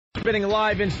Spinning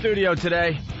live in studio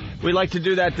today. We like to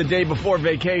do that the day before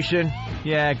vacation.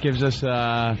 Yeah, it gives us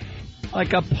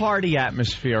like a party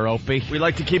atmosphere, Opie. We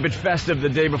like to keep it festive the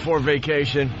day before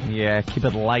vacation. Yeah, keep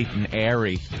it light and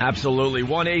airy. Absolutely.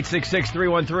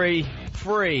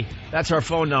 1-866-313-FREE. That's our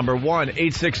phone number.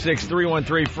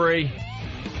 1-866-313-FREE.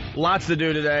 Lots to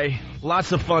do today.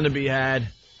 Lots of fun to be had.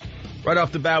 Right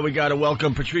off the bat, we got to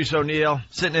welcome Patrice O'Neal,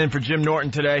 sitting in for Jim Norton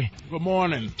today. Good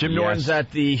morning. Jim Norton's at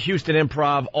the Houston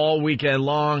Improv all weekend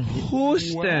long.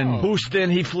 Houston. Wow. Houston.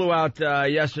 He flew out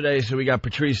yesterday, so we got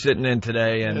Patrice sitting in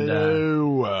today, and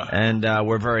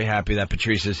we're very happy that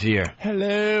Patrice is here.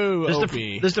 Hello, This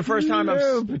Opie. is the first time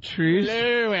Hello, Patrice.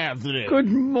 Hello, Anthony. Good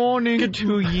morning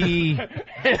to ye.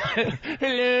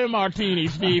 Hello, Martini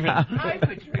Stephen. Hi,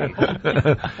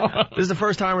 Patrice. This is the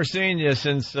first time we're seeing you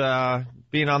since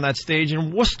being on that stage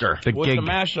in Worcester. What's the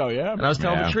mash show, yeah? And I was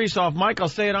telling Yeah. Patrice off mic, I'll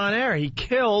say it on air, he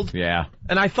killed. Yeah.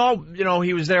 And I thought,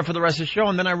 he was there for the rest of the show,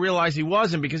 and then I realized he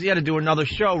wasn't because he had to do another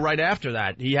show right after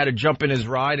that. He had to jump in his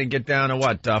ride and get down to,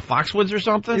 Foxwoods or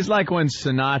something? He's like when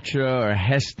Sinatra or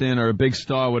Heston or a big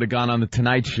star would have gone on The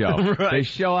Tonight Show. Right. They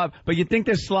show up, but you think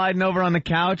they're sliding over on the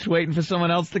couch waiting for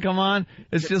someone else to come on?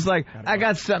 It's just like, I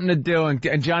got something to do.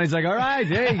 And Johnny's like, all right,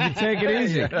 hey, you take it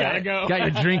easy. Gotta go. Got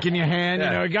your drink in your hand.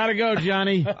 Yeah. Gotta go, Johnny.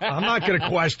 I'm not going to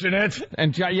question it.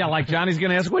 And like Johnny's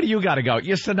going to ask, where do you got to go?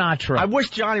 You're Sinatra. I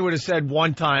wish Johnny would have said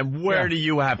one time, where do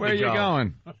you have Where to are go? you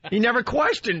going? He never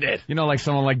questioned it. Like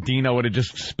someone like Dino would have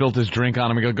just spilt his drink on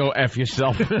him and go F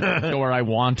yourself. Go where I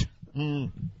want.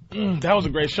 That was a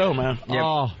great show, man. Yeah,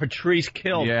 Oh. Patrice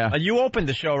killed. Yeah. You opened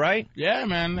the show, right? Yeah,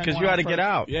 man. Because you had to get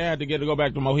out. Yeah, I had to go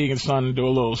back to Mohegan Sun and do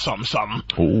a little something.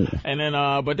 Ooh. And then,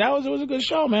 but it was a good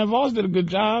show, man. Voss did a good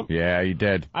job. Yeah, you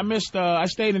did. I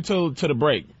stayed until the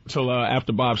break, till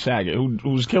after Bob Saget, who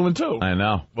was killing too. I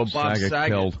know. Well, Bob Saget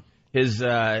killed. his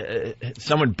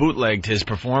someone bootlegged his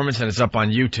performance, and it's up on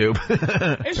YouTube.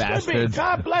 It should be. Bastards.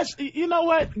 God bless. You know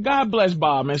what? God bless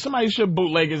Bob, man. Somebody should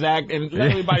bootleg his act and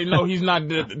let everybody know he's not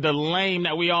the lame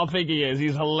that we all think he is.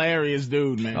 He's a hilarious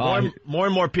dude, man. More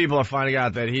and more people are finding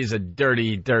out that he's a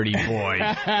dirty, dirty boy.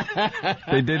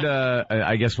 They did,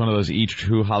 I guess, one of those Each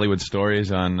True Hollywood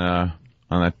Stories on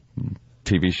that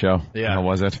TV show. Yeah. How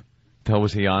was it? The hell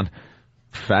was he on?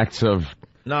 Facts of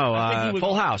No,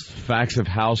 Full House.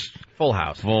 Full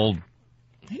House.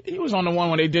 He was on the one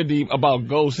when they did about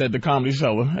ghosts at the comedy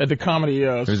show. At the comedy. He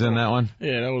was in that one?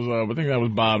 Yeah, that was. I think that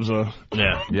was Bob's.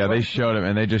 Yeah. Yeah, they showed him,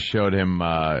 and they just showed him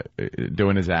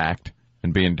doing his act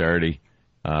and being dirty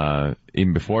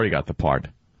even before he got the part.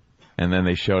 And then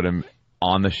they showed him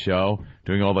on the show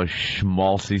doing all those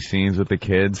schmaltzy scenes with the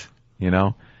kids,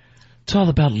 It's all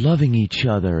about loving each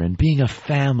other and being a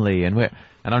family.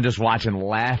 And I'm just watching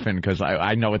laughing because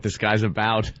I know what this guy's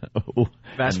about.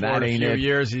 Fast forward a few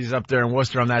years, he's up there in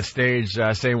Worcester on that stage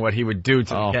saying what he would do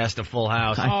to the cast of Full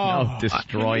House. I know,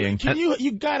 destroying.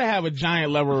 You gotta have a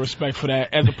giant level of respect for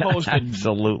that, as opposed to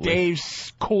Absolutely. Dave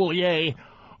Coulier,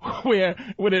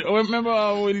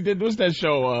 remember when he did what's that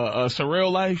show,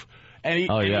 Surreal Life? And he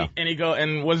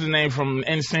and what's his name from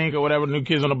NSYNC or whatever, New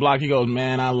Kids on the Block? He goes,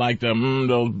 man, I like them,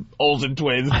 those Olsen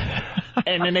twins.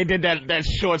 And then they did that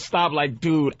short stop, like,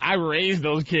 dude, I raised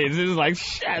those kids. It's like,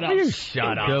 shut up.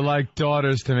 Shut up. They're like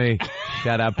daughters to me.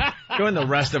 Shut up. Join the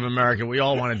rest of America. We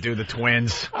all want to do the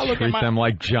twins. Treat them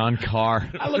like John Carr.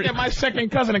 I look at my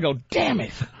second cousin and go, damn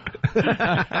it.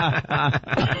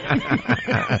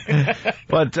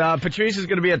 But Patrice is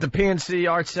going to be at the PNC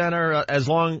Arts Center as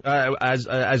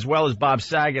well as Bob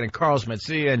Saget and Carlos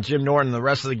Mencia and Jim Norton and the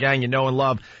rest of the gang you know and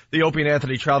love. The Opie and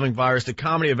Anthony Traveling Virus, the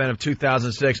comedy event of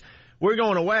 2006. We're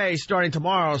going away starting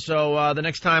tomorrow, so the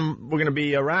next time we're going to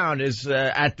be around is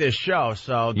at this show.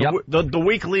 So the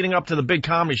week leading up to the big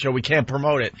comedy show, we can't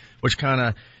promote it, which kind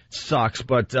of sucks.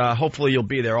 But hopefully you'll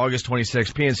be there August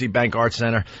 26th, PNC Bank Arts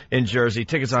Center in Jersey.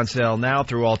 Tickets on sale now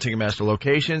through all Ticketmaster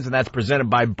locations, and that's presented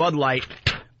by Bud Light.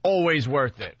 Always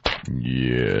worth it.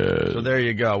 Yeah. So there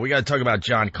you go. We got to talk about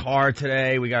John Carr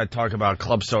today. We got to talk about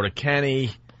Club Soda Kenny.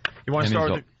 You want to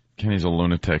start with Kenny's a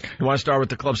lunatic. You want to start with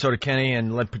the Club Soda Kenny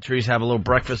and let Patrice have a little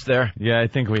breakfast there? Yeah, I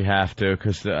think we have to,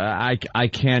 because I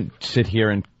can't sit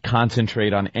here and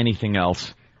concentrate on anything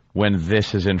else when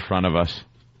this is in front of us.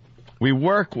 We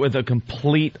work with a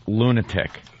complete lunatic.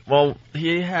 Well,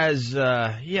 he has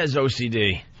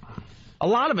OCD. A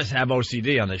lot of us have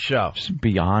OCD on the show. It's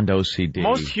beyond OCD.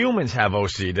 Most humans have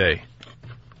OCD.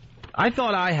 I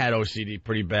thought I had OCD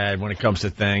pretty bad when it comes to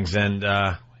things, and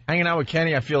Hanging out with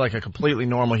Kenny, I feel like a completely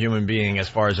normal human being as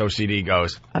far as OCD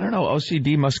goes. I don't know.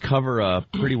 OCD must cover a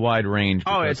pretty wide range.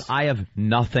 I have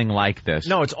nothing like this.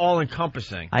 No, it's all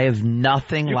encompassing. I have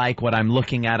nothing like what I'm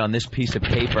looking at on this piece of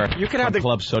paper. You could have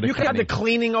Club Soda. You could have the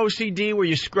cleaning OCD where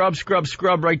you scrub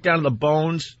right down to the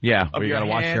bones. Yeah, where you got to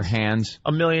wash your hands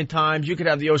a million times. You could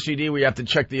have the OCD where you have to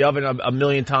check the oven a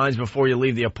million times before you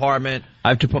leave the apartment. I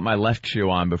have to put my left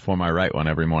shoe on before my right one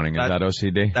every morning. Is that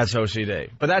OCD? That's OCD.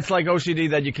 But that's like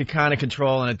OCD that you can kind of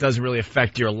control, and it doesn't really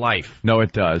affect your life. No,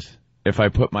 it does. If I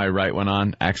put my right one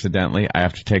on accidentally, I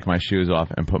have to take my shoes off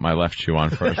and put my left shoe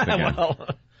on first again.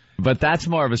 But that's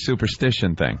more of a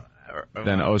superstition thing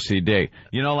than OCD.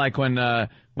 You know, like when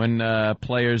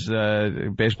players,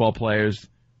 baseball players,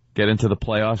 get into the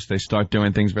playoffs, they start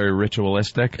doing things very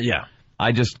ritualistic. Yeah.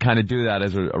 I just kind of do that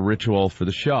as a ritual for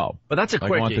the show. But that's a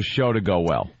quickie. I want the show to go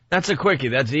well. That's a quickie.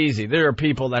 That's easy. There are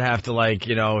people that have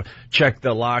to, check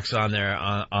the locks on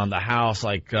the house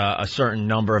a certain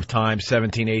number of times,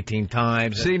 17, 18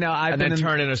 times. See, now I've been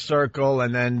turn in a circle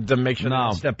and then to make sure they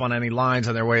don't step on any lines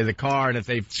on their way to the car. And if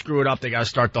they screw it up, they got to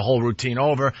start the whole routine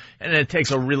over. And it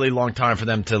takes a really long time for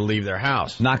them to leave their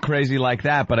house. Not crazy like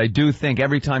that, but I do think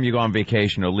every time you go on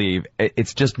vacation or leave,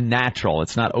 it's just natural.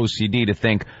 It's not OCD to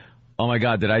think, oh my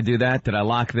God, did I do that? Did I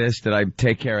lock this? Did I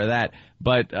take care of that?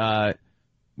 But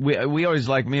we always,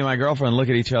 me and my girlfriend, look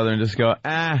at each other and just go,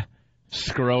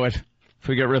 screw it. If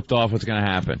we get ripped off, what's going to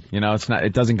happen?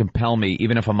 It doesn't compel me,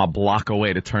 even if I'm a block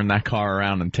away, to turn that car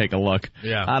around and take a look.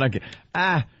 Yeah. I don't get,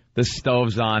 the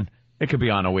stove's on. It could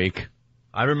be on a week.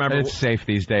 I remember it's safe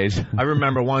these days. I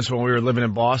remember once when we were living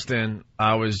in Boston,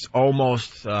 I was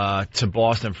almost to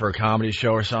Boston for a comedy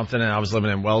show or something, and I was living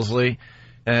in Wellesley.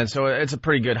 And so it's a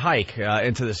pretty good hike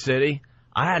into the city.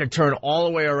 I had to turn all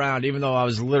the way around, even though I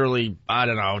was literally,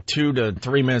 2 to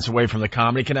 3 minutes away from the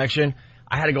Comedy Connection.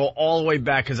 I had to go all the way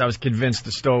back because I was convinced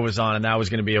the stove was on and that was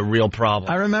going to be a real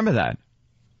problem. I remember that.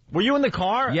 Were you in the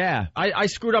car? Yeah. I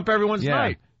screwed up everyone's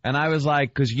night. And I was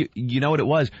like, because you know what it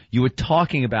was? You were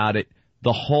talking about it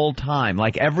the whole time.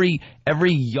 Like every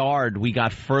yard we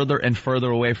got further and further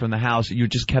away from the house, you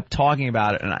just kept talking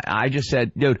about it. And I just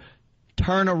said, dude,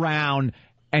 turn around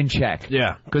and check.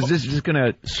 Yeah. Because this is just going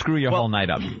to screw your whole night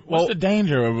up. What's the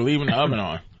danger of leaving the oven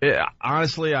on?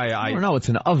 Honestly, I don't know. It's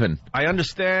an oven. I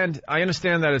understand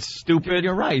that it's stupid.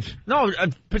 You're right. No,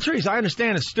 Patrice, I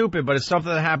understand it's stupid, but it's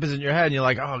something that happens in your head, and you're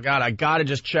like, oh, God, I got to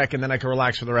just check, and then I can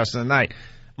relax for the rest of the night.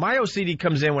 My OCD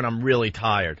comes in when I'm really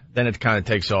tired. Then it kind of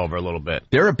takes over a little bit.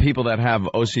 There are people that have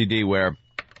OCD where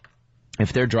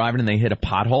if they're driving and they hit a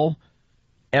pothole,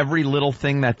 every little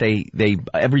thing that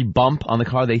every bump on the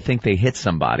car, they think they hit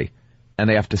somebody. And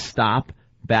they have to stop,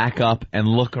 back up, and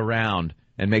look around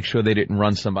and make sure they didn't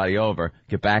run somebody over.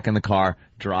 Get back in the car,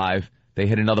 drive. They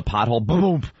hit another pothole, boom,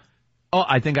 boom. Oh,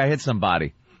 I think I hit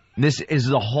somebody. This is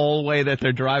the whole way that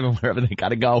they're driving wherever they got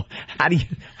to go. How do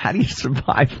you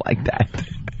survive like that?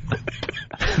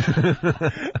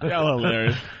 Y'all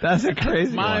hilarious. That's a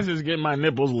crazy Mine's one. is getting my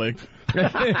nipples licked.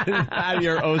 Out of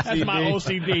your OCD. That's my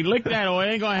OCD. Lick that or it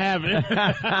ain't gonna happen.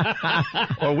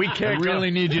 Well, we can't. I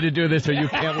really need you to do this or you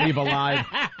can't leave alive.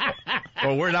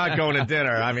 Well, we're not going to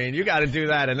dinner. I mean, you got to do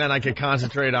that, and then I can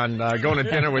concentrate on going to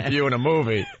dinner with you and a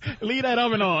movie. Leave that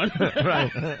oven on.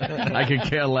 Right. I could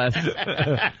care less.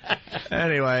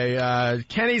 Anyway,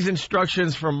 Kenny's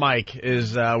instructions for Mike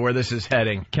is where this is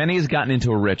heading. Kenny's gotten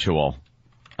into a ritual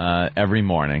every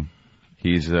morning.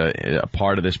 He's a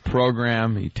part of this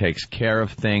program. He takes care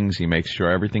of things. He makes sure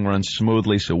everything runs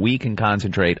smoothly so we can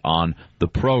concentrate on the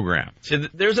program. So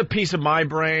there's a piece of my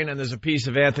brain and there's a piece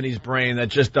of Anthony's brain that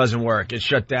just doesn't work. It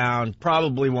shut down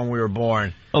probably when we were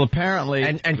born. Well, apparently,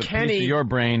 and the Kenny, piece of your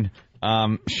brain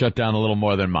shut down a little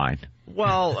more than mine.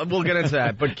 Well, we'll get into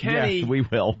that. But Kenny, yes, we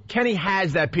will. Kenny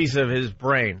has that piece of his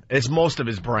brain. It's most of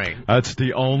his brain. That's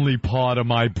the only part of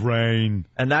my brain.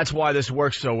 And that's why this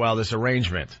works so well, this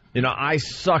arrangement. You know, I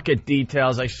suck at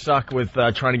details. I suck with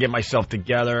trying to get myself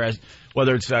together,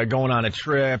 whether it's going on a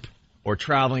trip or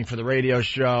traveling for the radio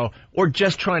show or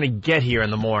just trying to get here in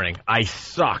the morning. I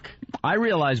suck. I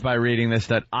realized by reading this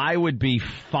that I would be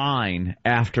fine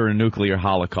after a nuclear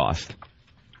holocaust.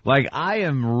 Like, I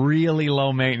am really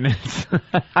low maintenance.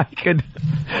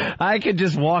 I could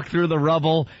just walk through the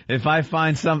rubble. If I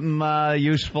find something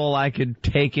useful, I could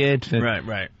take it.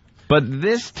 Right. But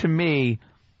this, to me,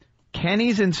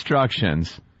 Kenny's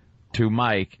instructions to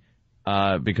Mike,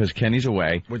 because Kenny's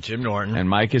away. With Jim Norton. And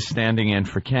Mike is standing in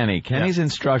for Kenny. Kenny's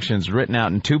instructions written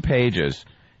out in 2 pages,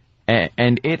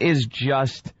 and it is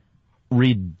just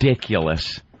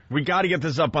ridiculous. We got to get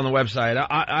this up on the website.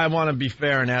 I want to be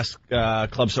fair and ask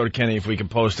Club Soda Kenny if we can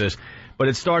post this. But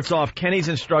it starts off, Kenny's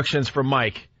instructions for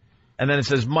Mike. And then it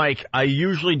says, Mike, I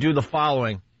usually do the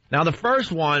following. Now, the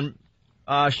first one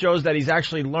shows that he's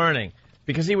actually learning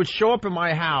because he would show up in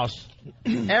my house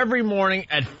every morning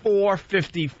at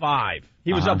 4:55.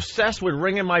 He was obsessed with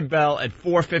ringing my bell at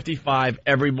 4:55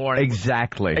 every morning.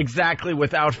 Exactly,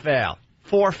 without fail.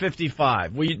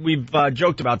 4:55. We've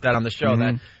joked about that on the show,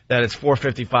 that it's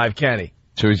 4:55, Kenny.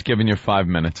 So he's giving you 5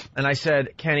 minutes. And I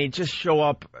said, Kenny, just show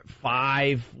up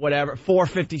 5, whatever,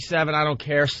 4:57, I don't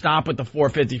care. Stop with the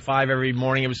 4:55 every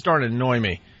morning. It was starting to annoy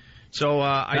me. So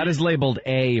that is labeled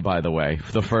A, by the way,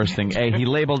 the first thing. A. He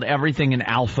labeled everything in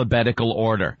alphabetical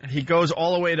order. He goes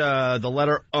all the way to the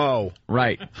letter O.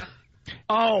 Right.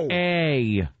 O.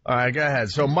 A. All right, go ahead.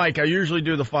 So, Mike, I usually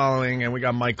do the following, and we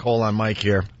got Mike Cole on Mike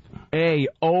here. A.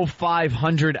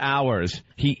 500 hours.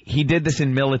 He did this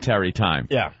in military time.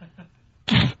 Yeah.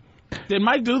 Did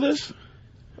Mike do this?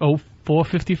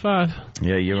 4:55.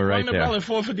 Yeah, you were right there. He rang the bell at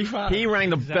 4:55. He rang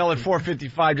the bell at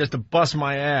 4:55 just to bust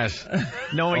my ass,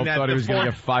 knowing that thought he was going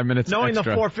to get 5 minutes knowing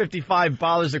extra. the 4:55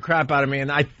 bothers the crap out of me,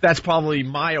 and that's probably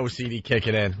my OCD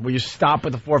kicking in. Will you stop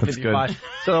with the 4:55?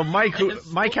 So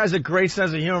Mike has a great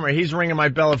sense of humor. He's ringing my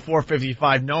bell at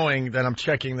 4:55, knowing that I'm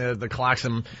checking the clocks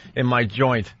in my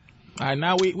joint. All right,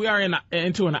 now we are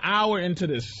into an hour into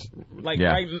this. Right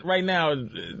now,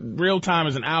 real time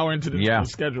is an hour into the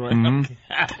schedule.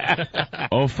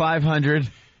 Right? 500,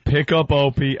 pick up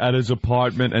Opie at his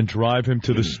apartment and drive him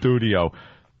to the studio.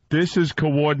 This is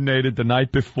coordinated the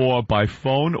night before by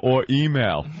phone or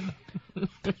email.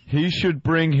 He should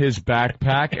bring his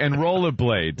backpack and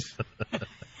rollerblades.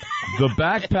 The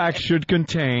backpack should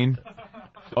contain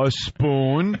a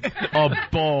spoon, a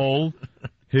bowl,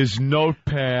 his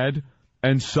notepad,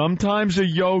 and sometimes a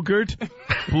yogurt,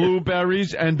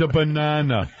 blueberries, and a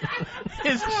banana.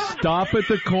 Stop at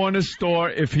the corner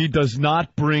store if he does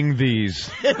not bring these.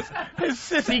 His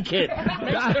sissy kit.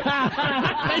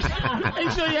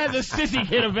 Make sure he has a sissy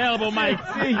kit available, Mike.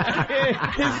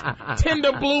 His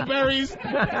Tinder blueberries.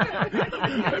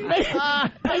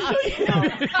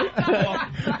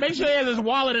 Make sure he has his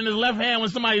wallet in his left hand when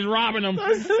somebody's robbing him.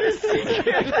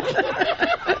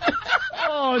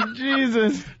 Oh,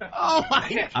 Jesus. Oh, my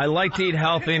God. I like to eat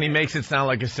healthy, and he makes it sound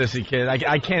like a sissy kid.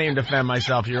 I can't even defend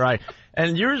myself. You're right.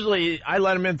 And usually I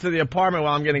let him into the apartment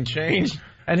while I'm getting changed,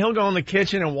 and he'll go in the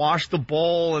kitchen and wash the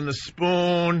bowl and the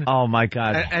spoon. Oh, my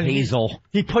God. And Hazel.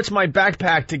 He puts my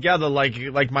backpack together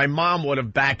like my mom would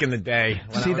have back in the day.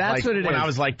 See, that's what it is. When I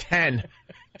was like 10.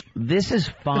 This is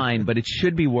fine, but it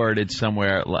should be worded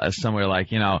somewhere like,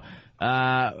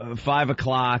 5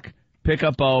 o'clock, pick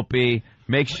up Opie,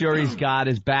 make sure he's got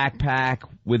his backpack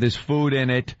with his food in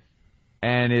it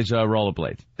and his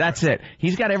rollerblades. That's it.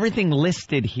 He's got everything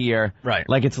listed here, right?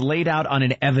 Like it's laid out on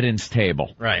an evidence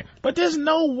table. Right. But there's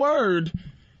no word.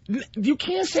 You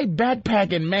can't say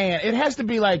backpack and man. It has to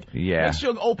be like, make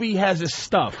sure Opie has his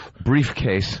stuff.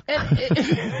 Briefcase.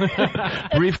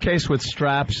 Briefcase with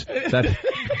straps that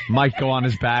might go on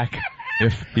his back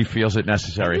if he feels it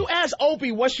necessary. You ask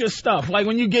Opie, what's your stuff? Like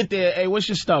when you get there, hey, what's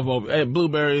your stuff, Opie? Hey,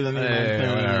 blueberries and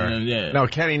yeah. No,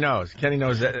 Kenny knows. Kenny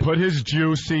knows that. Put his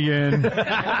juicy in.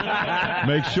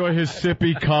 Make sure his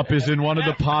sippy cup is in one of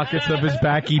the pockets of his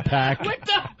backy pack.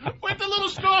 With the little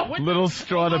straw. Little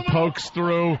straw that pokes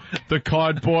through the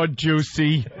cardboard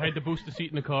juicy. I had to boost the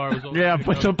seat in the car.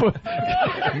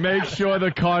 Make sure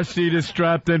the car seat is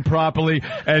strapped in properly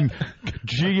and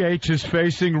GH is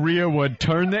facing rearward.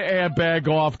 Turn the airbag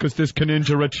off because this can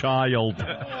injure a child.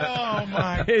 Oh,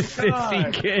 my His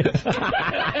sissy kid.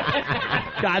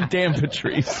 Goddamn,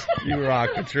 Patrice. You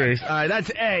rock, Patrice. All right,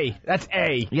 that's A. That's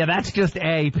A. Yeah, that's just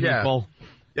A, people. Yeah.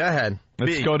 Go ahead.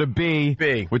 Let's go to B,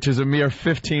 which is a mere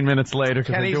 15 minutes later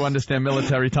because I do understand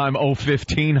military time,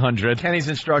 1500. Kenny's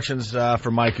instructions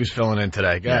for Mike, who's filling in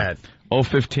today. Go ahead.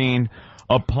 15.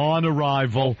 Upon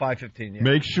arrival, 5:15. Yeah.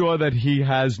 Make sure that he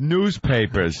has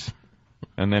newspapers.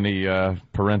 And then he,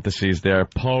 parentheses there,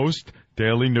 Post,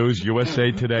 Daily News,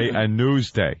 USA Today, and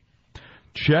Newsday.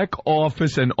 Check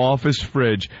office and office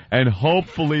fridge, and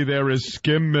hopefully there is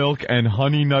skim milk and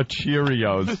Honey Nut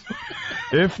Cheerios.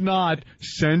 If not,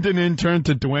 send an intern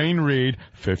to Dwayne Reed,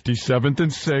 57th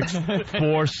and 6th,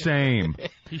 for same.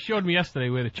 He showed me yesterday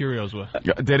where the Cheerios were.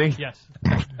 Did he? Yes.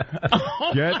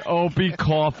 Get Opie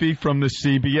coffee from the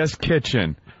CBS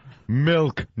kitchen.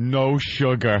 Milk, no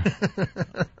sugar.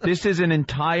 This is an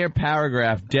entire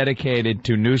paragraph dedicated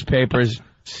to newspapers,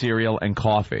 cereal, and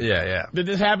coffee. Yeah. Did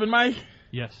this happen, Mike?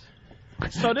 Yes.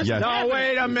 So this No,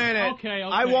 wait a minute. Okay.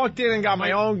 I walked in and got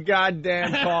my own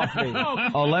goddamn coffee.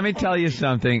 Oh, let me tell you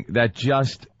something that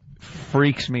just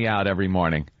freaks me out every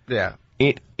morning. Yeah.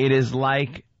 It is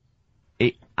like,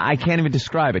 I can't even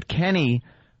describe it. Kenny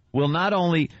will not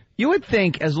only, You would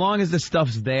think as long as the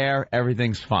stuff's there,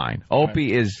 everything's fine.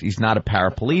 Opie he's not a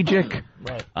paraplegic.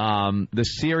 Right. The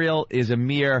cereal is a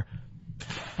mere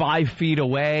 5 feet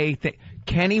away.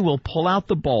 Kenny will pull out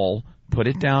the bowl, put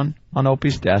it down on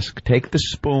Opie's desk, take the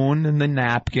spoon and the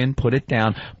napkin, put it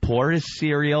down, pour his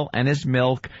cereal and his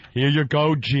milk. Here you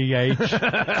go, GH.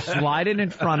 Slide it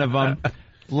in front of him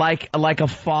like a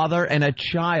father and a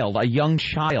child, a young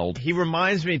child. He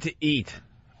reminds me to eat.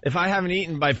 If I haven't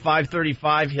eaten by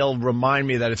 5:35, he'll remind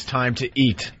me that it's time to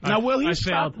eat. Now, will he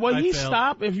stop? Will he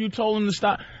stop if you told him to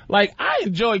stop? Like, I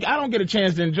don't get a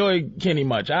chance to enjoy Kenny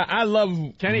much. I love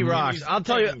Kenny rocks. I'll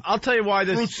tell you why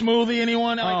this fruit smoothie.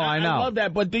 Anyone? Like, I know. I love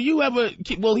that. But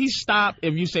will he stop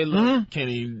if you say, look,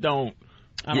 Kenny, don't?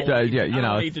 He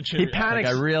panics.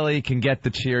 I really can get the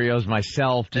Cheerios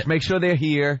myself. Just make sure they're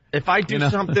here. If I do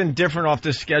something different off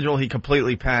this schedule, he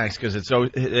completely panics because it's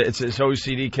his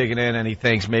OCD kicking in, and he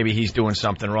thinks maybe he's doing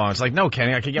something wrong. It's like, no,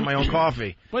 Kenny, I can get my own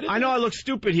coffee. But I know I look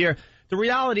stupid here. The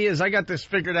reality is I got this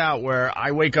figured out where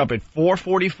I wake up at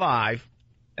 4:45,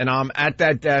 and I'm at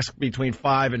that desk between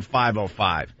 5 and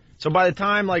 5:05. So by the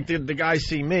time, like, the guys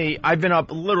see me, I've been up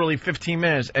literally 15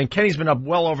 minutes, and Kenny's been up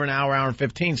well over an hour and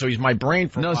 15, so he's my brain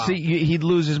for a while. No, see, he'd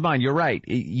lose his mind. You're right.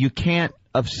 You can't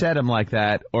upset him like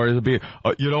that, or it'll be,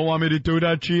 you don't want me to do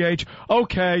that, GH?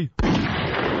 Okay.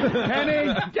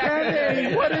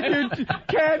 Kenny, what did you...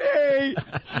 Kenny!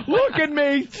 Look at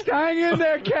me! Hang in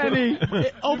there, Kenny!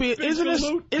 Opie,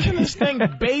 isn't this thing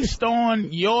based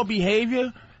on your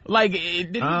behavior? Like,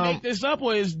 did he make this up,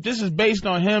 or this is based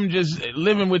on him just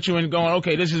living with you and going,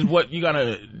 okay, this is what you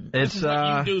gotta, this is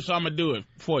what you do, so I'm gonna do it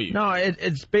for you? No,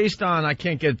 it's based on I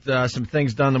can't get some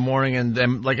things done in the morning, and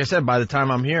then, like I said, by the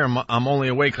time I'm here, I'm only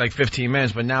awake like 15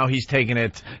 minutes, but now he's taking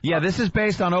it. Yeah, this is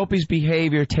based on Opie's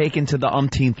behavior taken to the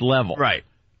umpteenth level. Right.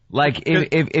 Like,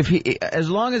 if he, as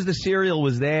long as the cereal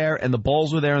was there and the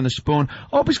bowls were there and the spoon,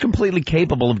 Opie's completely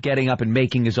capable of getting up and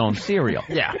making his own cereal.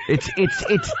 Yeah.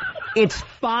 It's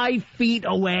 5 feet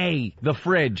away, the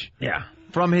fridge. Yeah.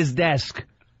 From his desk.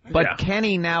 But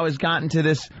Kenny now has gotten to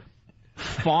this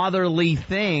fatherly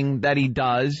thing that he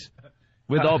does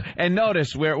with Opie. And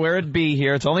notice where it be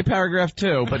here, it's only paragraph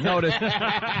 2, but notice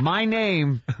my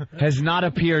name has not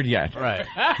appeared yet. Right.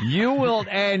 You will,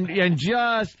 and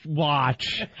just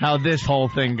watch how this whole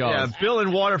thing goes. Yeah, Bill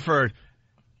in Waterford.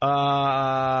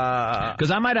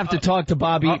 Because I might have to talk to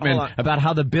Bob Eatman about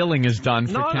how the billing is done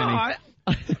for Kenny.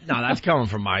 No, that's coming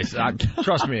from my side.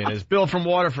 Trust me, it is. Bill from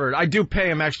Waterford. I do pay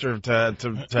him extra to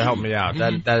help me out.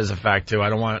 That is a fact, too. I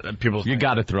don't want people... You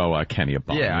got to throw Kenny a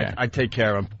bone. Yeah, I take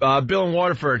care of him. Bill in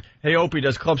Waterford. Hey, Opie,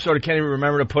 does Club Soda Kenny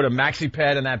remember to put a maxi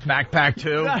pad in that backpack,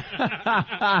 too?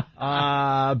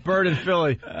 Bird in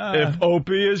Philly. If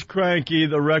Opie is cranky,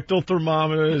 the rectal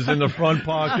thermometer is in the front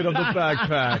pocket of the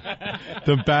backpack.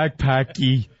 The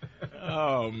backpacky.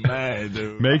 Oh, man,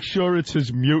 dude. Make sure it's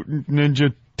his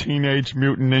Teenage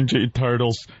Mutant Ninja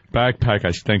Turtles backpack,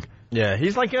 I think. Yeah,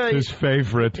 he's like his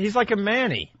favorite. He's like a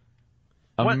Manny.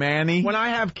 Manny? When I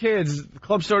have kids,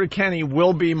 Club Soda Kenny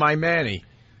will be my Manny.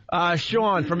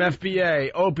 Sean from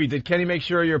FBA. Opie, did Kenny make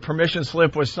sure your permission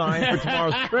slip was signed for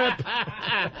tomorrow's trip?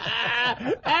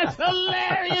 That's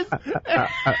hilarious.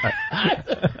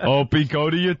 Opie, go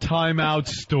to your timeout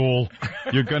stool.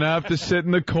 You're going to have to sit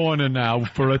in the corner now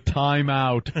for a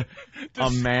timeout.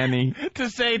 Manny. To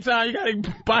save time, you got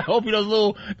to buy Opie those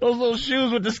little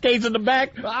shoes with the skates in the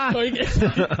back. So you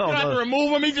don't have to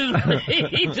remove them.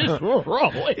 He just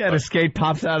roll. Yeah, the skate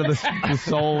pops out of the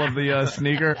sole of the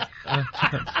sneaker.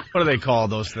 What do they call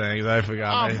those things? I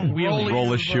forgot.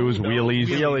 Roller shoes, wheelies.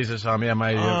 Wheelies or something. Yeah,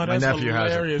 my nephew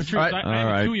hilarious. has it. Patrice, I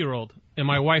have a 2-year-old, and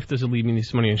my wife doesn't leave me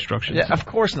these many instructions. Yeah, of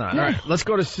course not. All right, let's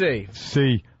go to C.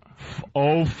 C.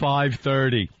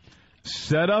 0530.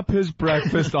 Set up his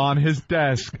breakfast on his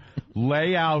desk.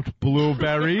 Lay out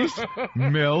blueberries,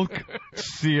 milk,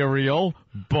 cereal,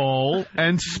 bowl,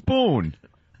 and spoon.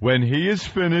 When he is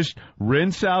finished,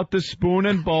 rinse out the spoon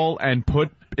and bowl and put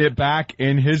it back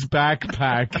in his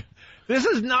backpack. This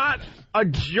is not a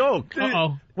joke.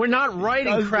 Uh-oh. We're not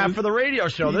writing crap for the radio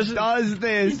show. He does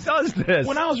this.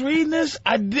 When I was reading this,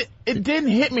 it didn't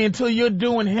hit me until you're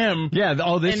doing him. Yeah,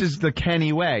 this is the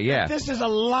Kenny way, yeah. This is a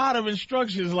lot of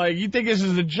instructions. Like, you think this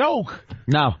is a joke.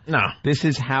 No. This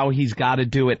is how he's got to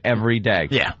do it every day.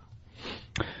 Yeah.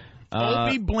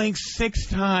 Opie blinks 6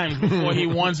 times before he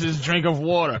wants his drink of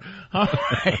water. All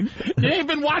right. You ain't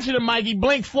been watching him, Mikey.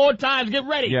 Blink 4 times. Get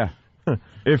ready. Yeah.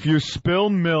 If you spill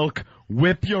milk,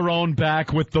 whip your own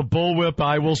back with the bullwhip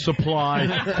I will supply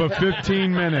for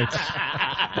 15 minutes.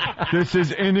 This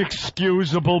is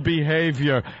inexcusable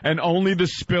behavior, and only the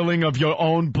spilling of your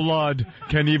own blood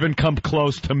can even come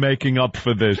close to making up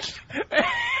for this.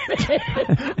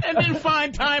 and then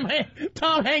find Tom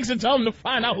Hanks and tell him to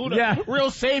find out who the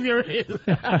real savior is.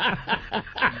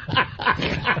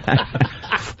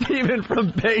 Stephen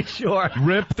from Bayshore.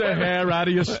 Rip the hair out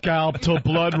of your scalp till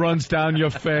blood runs down your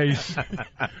face.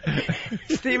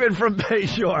 Stephen from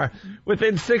Bayshore.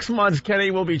 Within 6 months,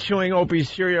 Kenny will be chewing Opie's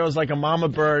Cheerios like a mama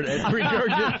bird and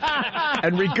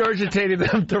regurgitating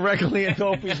them directly into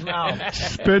Opie's mouth.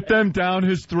 Spit them down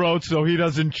his throat so he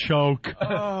doesn't choke.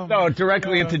 No,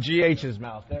 directly into GH's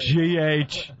mouth.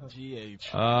 GH.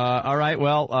 All right,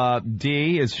 well,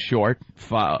 D is short,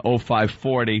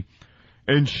 0540.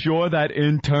 Ensure that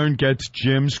intern gets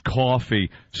Jim's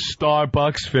coffee.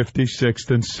 Starbucks,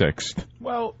 56th and 6th.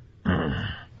 Well,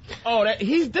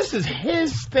 this is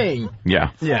his thing.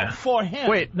 Yeah. For him.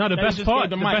 Wait, no, the best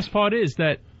part is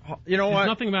that there's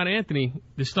nothing about Anthony.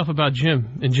 There's stuff about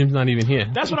Jim, and Jim's not even here.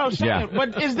 That's what I was saying. Yeah.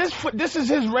 But is this is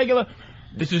his regular?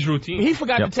 This is routine. He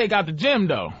forgot to take out the Jim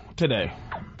though today,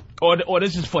 or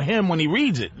this is for him when he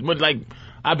reads it. But like,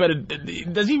 I better.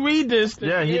 Does he read this?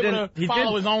 Yeah, he didn't. He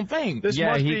follow his own thing.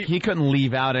 He couldn't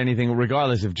leave out anything,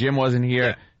 regardless if Jim wasn't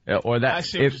here or that. I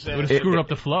see what you're saying. It would have screwed up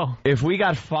the flow. If we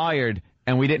got fired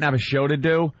and we didn't have a show to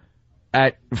do,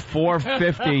 at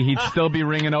 4:50 he'd still be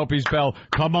ringing Opie's bell.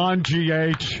 Come on,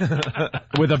 GH,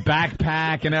 with a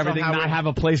backpack and everything, not have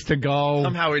a place to go.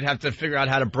 Somehow we'd have to figure out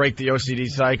how to break the OCD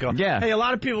cycle. Yeah. Hey, a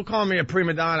lot of people call me a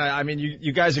prima donna. I mean,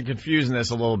 you guys are confusing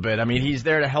this a little bit. I mean, he's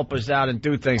there to help us out and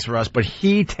do things for us, but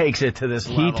he takes it to this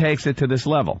level. He takes it to this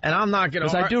level. And I'm not going to.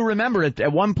 Because I do remember it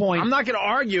at one point. I'm not going to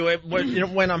argue it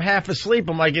when I'm half asleep.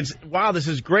 I'm like, wow, this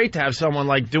is great to have someone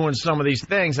like doing some of these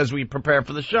things as we prepare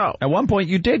for the show. At one point,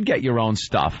 you did get your own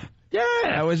stuff. Yeah,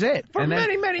 that was it. For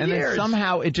many years. And then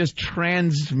somehow it just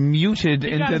transmuted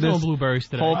into this blueberries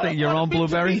today. whole thing. Your own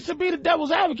blueberries? To be the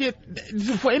devil's advocate,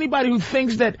 for anybody who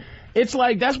thinks that it's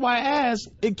like, that's why I asked,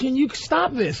 can you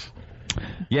stop this?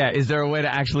 Yeah, is there a way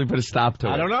to actually put a stop to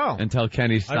it? I don't know. Until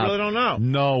Kenny stops. I really don't know.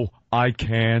 No, I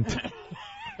can't.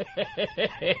 All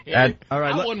right,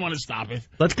 I wouldn't want to stop it.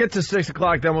 Let's get to 6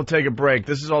 o'clock, then we'll take a break.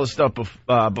 This is all the stuff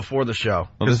before the show.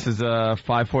 Well, this is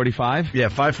 5:45? Yeah,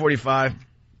 5:45.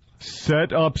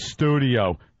 Set up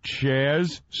studio.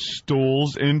 Chairs,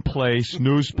 stools in place,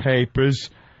 newspapers.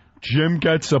 Jim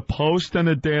gets a Post and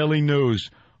a Daily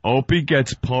News. Opie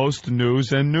gets Post,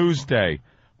 News, and Newsday.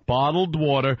 Bottled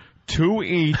water, 2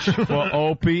 each for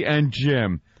Opie and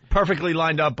Jim. Perfectly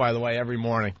lined up, by the way, every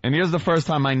morning. And here's the first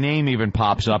time my name even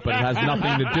pops up, but it has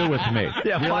nothing to do with me.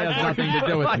 Yeah, it really has nothing to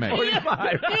do with me. You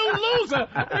loser!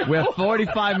 We're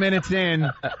 45 minutes in,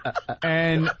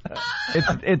 and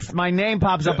it's my name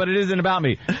pops up, but it isn't about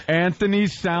me.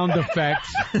 Anthony's sound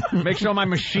effects. Make sure my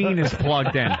machine is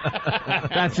plugged in.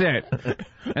 That's it.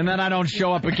 And then I don't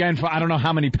show up again for I don't know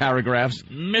how many paragraphs.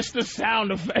 Mr.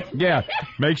 Sound Effect. Yeah,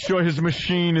 make sure his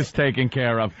machine is taken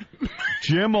care of.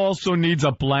 Jim also needs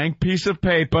a blank piece of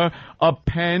paper, a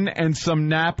pen, and some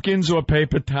napkins or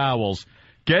paper towels.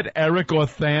 Get Eric or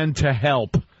Than to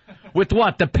help. With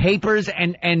what? The papers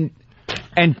and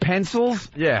pencils?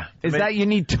 Yeah. Is that you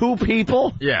need 2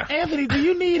 people? Yeah. Anthony, do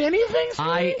you need anything?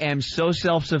 I am so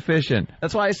self-sufficient.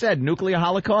 That's why I said nuclear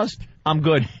holocaust. I'm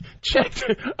good.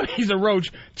 He's a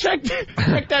roach. Check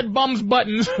that bum's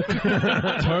buttons.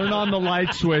 Turn on the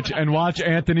light switch and watch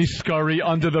Anthony scurry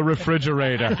under the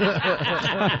refrigerator.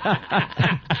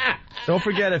 Don't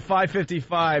forget at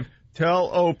 5:55,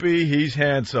 tell Opie he's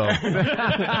handsome. All right,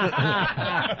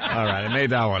 I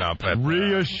made that one up.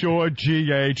 Reassure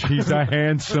GH he's a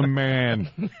handsome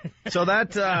man. So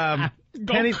that...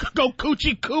 Go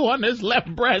coochie coo on his left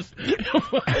breast.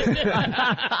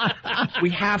 We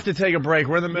have to take a break.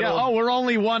 We're in the middle. We're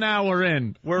only 1 hour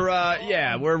in.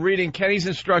 We're reading Kenny's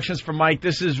instructions for Mike.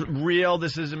 This is real.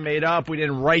 This isn't made up. We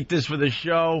didn't write this for the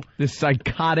show. This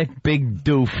psychotic big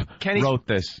doof wrote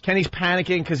this. Kenny's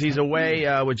panicking because he's away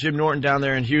with Jim Norton down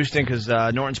there in Houston because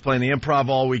Norton's playing the Improv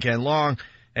all weekend long,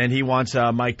 and he wants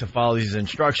Mike to follow these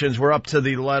instructions. We're up to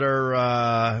the letter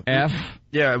F.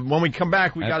 Yeah, when we come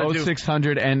back, we got to do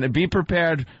 0600, and be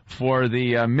prepared for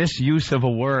the misuse of a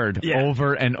word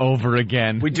over and over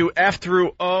again. We do F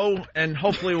through O, and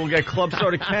hopefully we'll get Club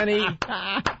Soda Kenny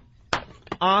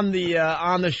on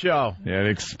the show. Yeah, to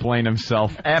explain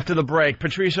himself. After the break,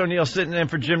 Patrice O'Neill sitting in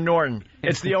for Jim Norton.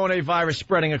 It's the O&A virus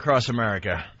spreading across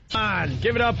America. Come on,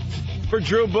 give it up for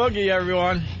Drew Boogie,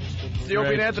 everyone. It's the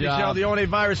Opie and Anthony Show, the O&A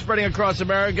virus spreading across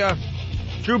America.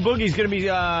 Drew Boogie's going to be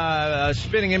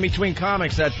spinning in between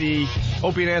comics at the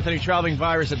Opie and Anthony Traveling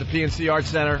Virus at the PNC Arts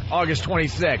Center, August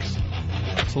 26th.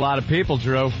 It's a lot of people,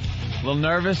 Drew. A little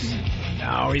nervous?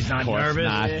 No, he's not nervous.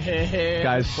 Not.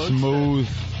 Guy's smooth.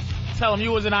 Tell him you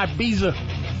was in Ibiza.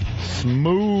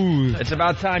 Smooth. It's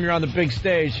about time you're on the big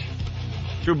stage.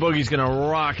 True Boogie's going to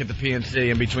rock at the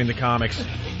PNC in between the comics.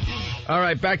 All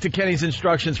right, back to Kenny's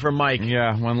instructions for Mike.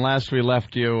 Yeah, when last we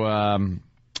left you,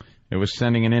 it was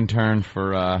sending an intern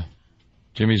for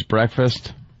Jimmy's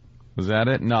breakfast. Was that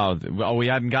it? No. Oh, we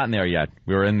hadn't gotten there yet.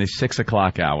 We were in the 6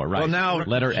 o'clock hour, right? Well, now...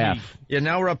 Letter F. Yeah,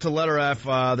 now we're up to letter F.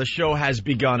 The show has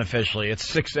begun officially. It's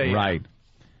 6 a.m. Right.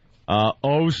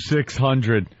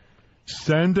 0600.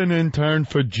 Send an intern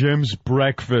for Jim's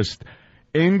breakfast.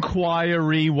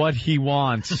 Inquiry what he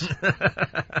wants.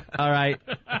 All right.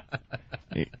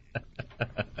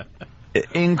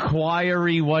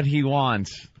 Inquiry what he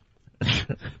wants.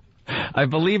 I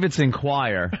believe it's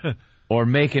inquire or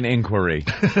make an inquiry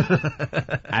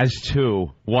as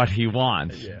to what he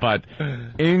wants. Yeah. But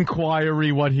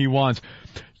inquiry what he wants.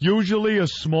 Usually a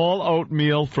small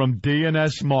oatmeal from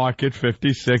D&S Market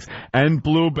 56 and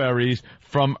blueberries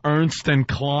from Ernst &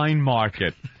 Klein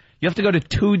Market. You have to go to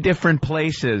 2 different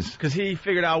places. Because he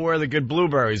figured out where the good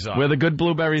blueberries are. Where the good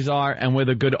blueberries are and where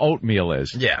the good oatmeal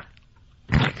is. Yeah.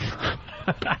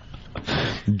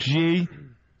 G,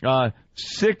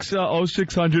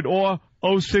 0600 or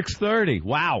 0630.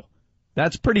 Wow.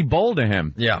 That's pretty bold of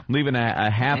him. Yeah. Leaving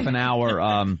a half an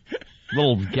hour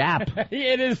little gap. Yeah,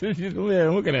 it is.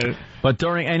 Look at it. But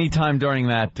any time during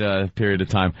that period of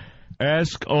time,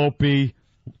 ask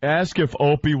if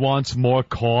Opie wants more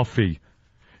coffee.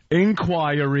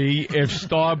 Inquiry if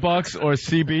Starbucks or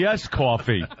CBS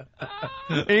coffee.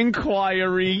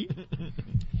 Inquiry.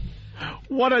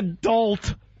 What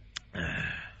adult? I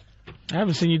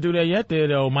haven't seen you do that yet there,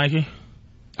 though, Mikey.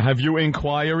 Have you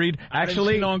inquired?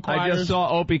 Actually, I just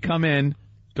saw Opie come in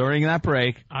during that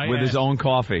break with his own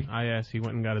coffee. I asked. He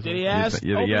went and got his own. Did he ask?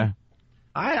 Yeah.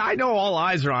 I know all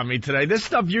eyes are on me today. This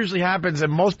stuff usually happens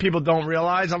and most people don't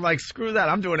realize. I'm like, screw that.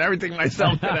 I'm doing everything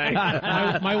myself today.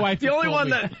 my wife. The only one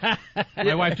that.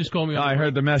 My wife just called me. I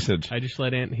heard the message. I just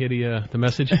let Aunt hear the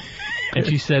message, and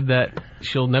she said that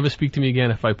she'll never speak to me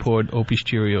again if I poured Opie's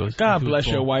Cheerios. God bless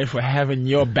your wife for having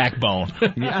your backbone.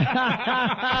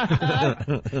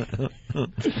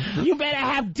 You better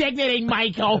have dignity,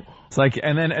 Michael. It's like,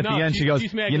 and then at the end she goes,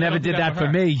 "You never did that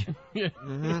for me.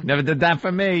 Never did that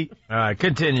for me." All right,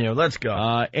 continue. Let's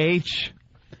go. H,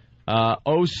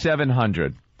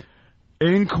 0700.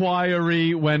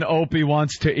 Inquiry when Opie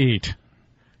wants to eat.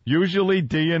 Usually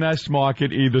D&S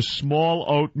Market, either small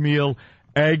oatmeal,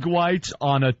 egg whites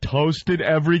on a toasted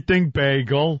everything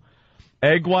bagel,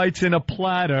 egg whites in a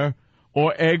platter,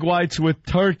 or egg whites with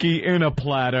turkey in a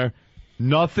platter.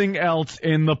 Nothing else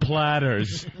in the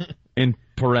platters. In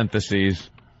parentheses.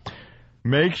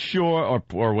 Make sure,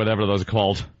 or whatever those are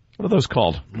called. What are those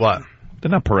called? What?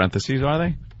 They're not parentheses, are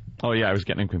they? Oh, yeah, I was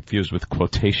getting confused with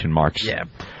quotation marks. Yeah.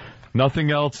 Nothing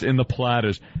else in the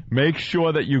platters. Make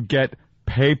sure that you get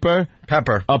pepper.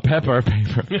 Pepper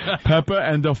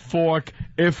and a fork,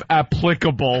 if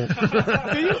applicable.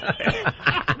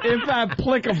 If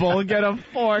applicable, get a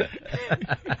fork.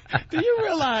 Do you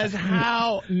realize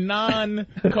how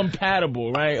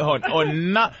non-compatible, right? Or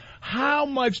not... How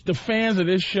much the fans of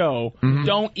this show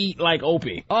don't eat like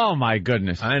Opie? Oh my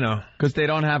goodness! I know, because they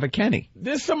don't have a Kenny.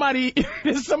 There's somebody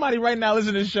right now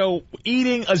listening to this show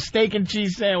eating a steak and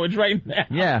cheese sandwich right now.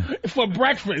 Yeah, for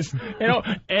breakfast. You know,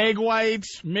 egg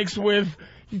whites mixed with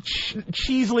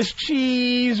cheeseless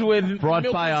cheese with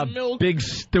brought by a big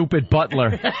stupid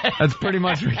butler. That's pretty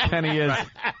much what Kenny is. Right.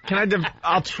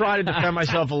 I'll try to defend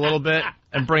myself a little bit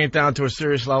and bring it down to a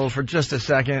serious level for just a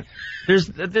second. There's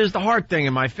the heart thing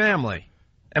in my family.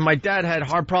 And my dad had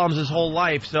heart problems his whole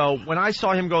life. So when I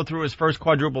saw him go through his first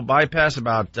quadruple bypass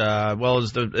about, it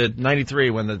was 93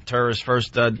 when the terrorists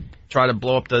first tried to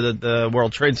blow up the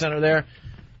World Trade Center there.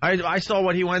 I saw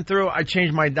what he went through. I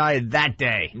changed my diet that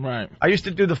day. Right. I used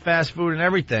to do the fast food and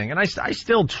everything. And I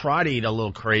still try to eat a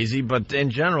little crazy, but in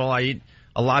general, I eat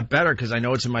a lot better because I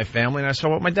know it's in my family and I saw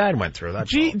what my dad went through. That's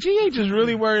GH is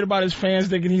really worried about his fans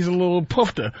thinking he's a little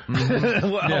poofter.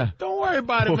 Well, yeah. Don't worry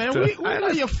about it, man. We know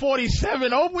you're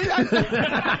 47. And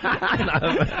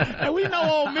we know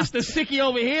old Mr. Sicky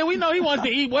over here. We know he wants to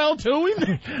eat well, too.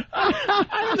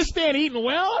 I understand eating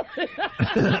well.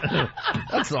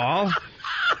 That's all.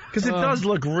 Because it does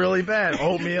look really bad.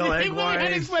 Oatmeal, egg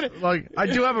whites. Like, I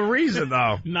do have a reason,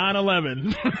 though.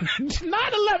 9/11.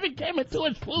 9/11 came into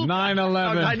its food.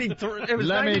 9/11. It was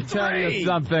Let 93. me tell you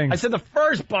something. I said the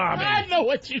first bombing. I know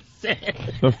what you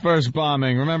said. The first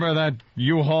bombing. Remember that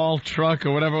U-Haul truck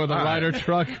or whatever with a Ryder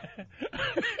truck?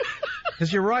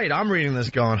 Because you're right. I'm reading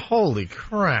this going, holy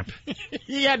crap.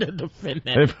 He had to defend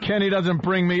that. If Kenny doesn't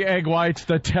bring me egg whites,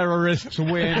 the terrorists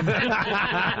win.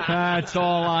 That's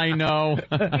all I know.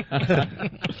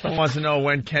 Someone wants to know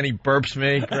when Kenny burps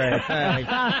me. Great.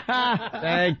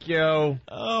 Thank you.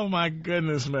 Oh, my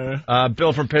goodness, man.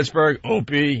 Bill from Pittsburgh.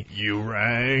 Opie, you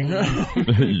rang.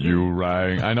 You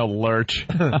rang. I know Lurch.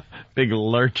 Big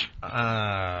Lurch. All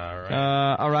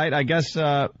right. All right, I guess...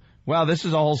 Well, this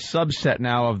is a whole subset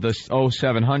now of the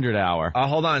 0700 hour.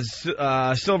 Hold on.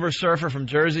 Silver Surfer from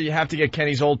Jersey, you have to get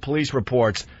Kenny's old police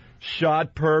reports.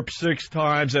 Shot perp 6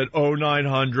 times at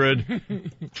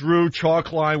 0900. Drew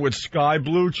chalk line with sky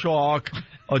blue chalk.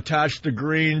 Attached the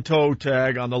green toe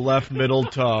tag on the left middle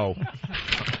toe.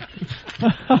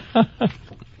 All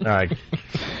right.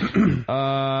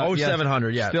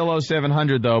 0700, yeah. Still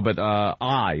 0700, though, but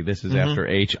this is after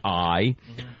HI.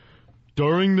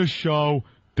 During the show...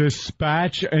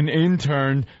 Dispatch an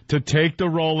intern to take the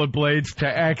rollerblades to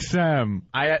XM.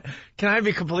 Can I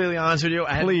be completely honest with you?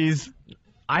 Please.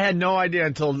 I had no idea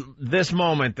until this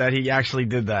moment that he actually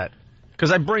did that.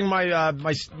 Because I bring my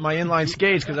inline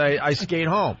skates because I skate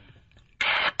home.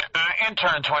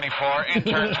 Intern 24,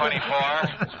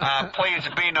 please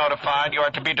be notified. You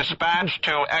are to be dispatched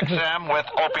to XM with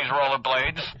Opie's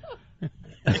rollerblades.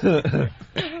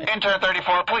 Intern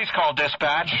 34, please call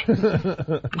dispatch.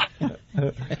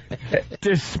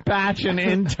 Dispatch an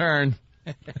intern.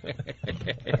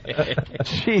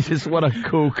 Jesus, what a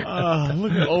kook.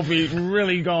 Look at Opie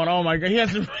really going, oh my God. He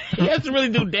has to really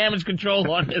do damage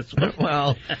control on this one.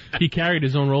 Well, he carried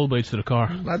his own rollerblades to the car.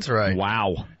 That's right.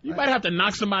 Wow. You might have to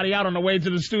knock somebody out on the way to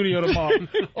the studio tomorrow.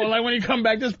 Or like when you come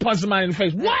back, just punch somebody in the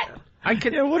face. What?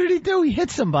 What did he do? He hit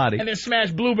somebody. And then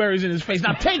smash blueberries in his face.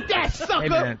 Now take that, sucker! Hey,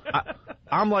 man,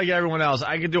 I'm like everyone else.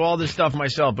 I can do all this stuff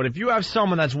myself. But if you have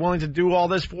someone that's willing to do all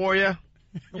this for you,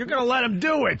 you're going to let him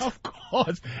do it. Of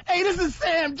course. Hey, this is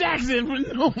Sam Jackson from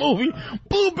the new movie,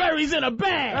 Blueberries in a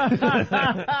Bag.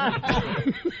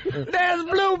 There's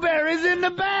blueberries in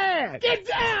the bag. Get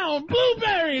down!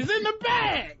 Blueberries in the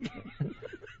bag!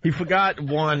 He forgot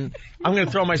one. I'm going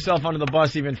to throw myself under the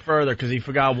bus even further because he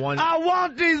forgot one. I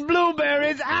want these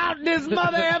blueberries out this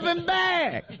mother effing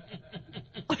bag.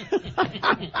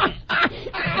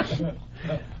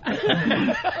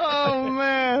 Oh,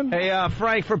 man. Hey,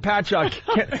 Frank for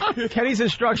Patchogue. Kenny's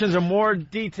instructions are more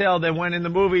detailed than when in the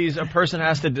movies a person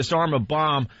has to disarm a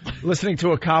bomb listening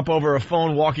to a cop over a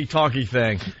phone walkie-talkie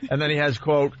thing. And then he has,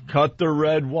 quote, cut the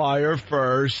red wire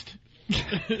first.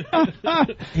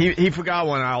 He forgot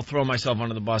one. I'll throw myself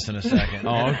under the bus in a second.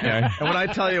 Oh, okay. And when I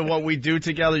tell you what we do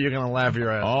together, you're going to laugh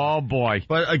your ass. Oh, boy.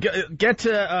 But get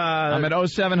to... I'm at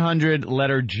 0700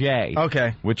 letter J.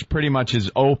 Okay. Which pretty much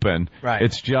is open. Right.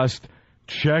 It's just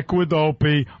check with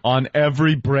Opie on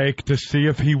every break to see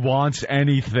if he wants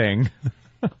anything.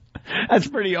 That's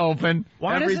pretty open.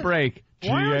 Every break.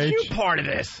 Why aren't you part of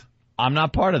this? I'm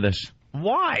not part of this.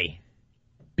 Why?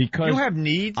 Because you have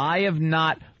needs. I have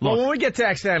not. Look, well, when we get to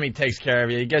XM, he takes care of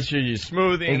you. He gets you your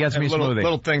smoothie. He gets me smoothie.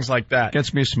 Little things like that.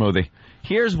 Gets me a smoothie.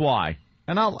 Here's why,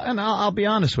 and I'll be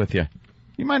honest with you.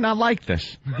 You might not like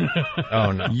this.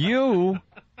 Oh no. You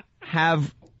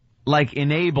have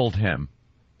enabled him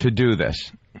to do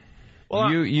this.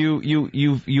 Well,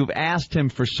 you've asked him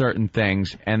for certain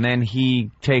things, and then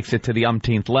he takes it to the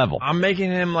umpteenth level. I'm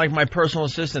making him like my personal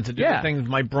assistant to do the things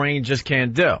my brain just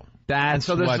can't do.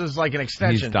 So this is like an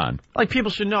extension. He's done. Like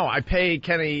people should know, I pay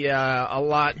Kenny a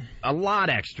lot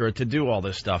extra to do all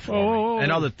this stuff for me and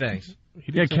other things.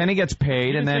 Yeah, Kenny gets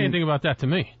paid, and then say anything about that to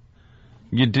me.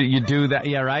 You do that,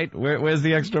 yeah, right? Where's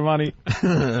the extra money?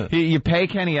 You pay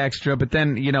Kenny extra, but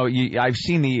then I've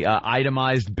seen the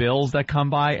itemized bills that come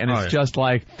by, and it's just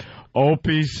like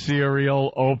Opie's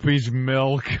cereal, Opie's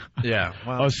milk,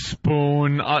 a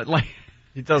spoon,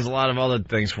 He does a lot of other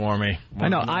things for me. I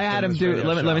know. I had him do.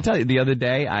 Let me tell you. The other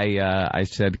day, I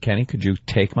said, Kenny, could you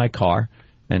take my car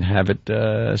and have it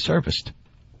serviced?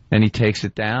 And he takes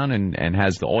it down and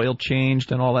has the oil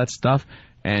changed and all that stuff,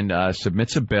 and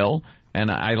submits a bill, and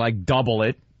I double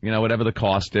it, whatever the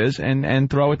cost is, and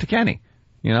throw it to Kenny.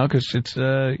 Because it's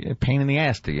a pain in the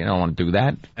ass. You don't want to do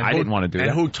that. I didn't want to do that.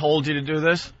 And who told you to do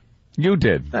this? You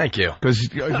did. Thank you. Because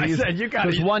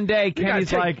one day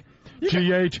Kenny's like,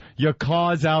 GH, your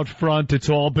car's out front. It's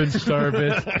all been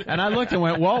serviced. And I looked and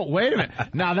went, whoa, wait a minute.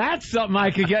 Now that's something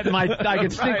I could get I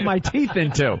could sink my teeth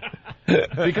into.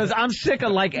 Because I'm sick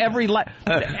of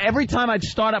every time I'd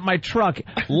start up my truck,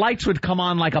 lights would come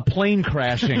on like a plane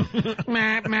crashing.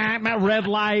 Red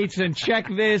lights and check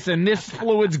this and this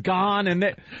fluid's gone and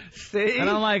that. See? And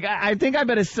I'm like, I think I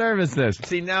better service this.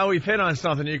 See, now we've hit on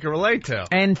something you can relate to.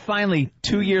 And finally,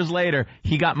 2 years later,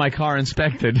 he got my car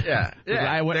inspected. Yeah.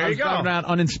 I was driving around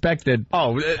uninspected.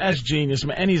 Oh, that's genius,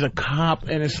 man. And he's a cop,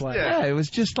 and it's like, yeah, it was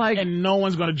just like, and no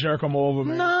one's gonna jerk him over,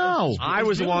 man. No, I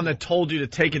was the one that told you to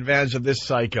take advantage of this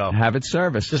psycho. Have it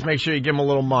serviced. Just make sure you give him a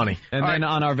little money. And then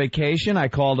on our vacation, I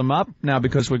called him up. Now,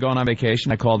 because we're going on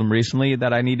vacation, I called him recently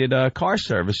that I needed a car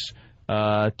service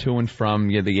to and from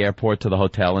the airport to the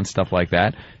hotel and stuff like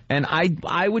that. And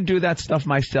I would do that stuff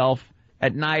myself.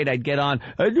 At night, I'd get on,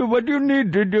 what do you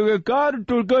need to do? A car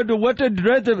to go to what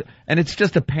address? And it's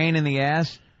just a pain in the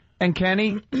ass. And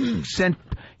Kenny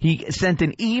sent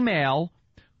an email,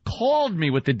 called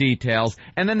me with the details,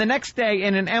 and then the next day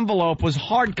in an envelope was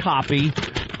hard copy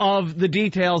of the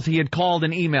details he had called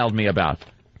and emailed me about.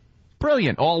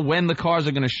 Brilliant. All when the cars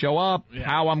are going to show up,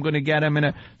 how I'm going to get them.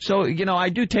 So, I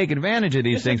do take advantage of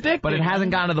these things, but it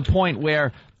hasn't gotten to the point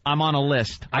where I'm on a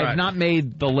list. I've not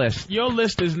made the list. Your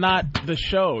list is not the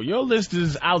show. Your list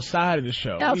is outside of the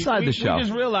show. Outside the show. We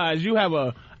just realized you have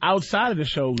a outside of the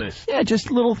show list. Yeah, just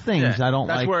little things I don't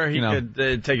like. That's where he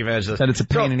could take advantage of this. That it's a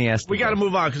pain in the ass. We got to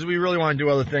move on because we really want to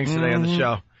do other things today on the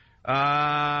show.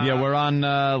 We're on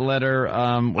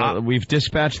letter. We've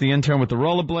dispatched the intern with the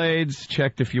rollerblades,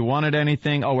 checked if you wanted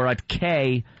anything. Oh, we're at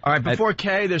K. All right, before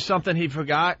K, there's something he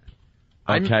forgot.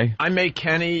 Okay. I made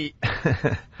Kenny...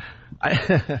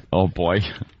 oh, boy.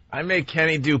 I make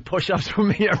Kenny do push-ups for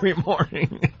me every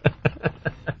morning.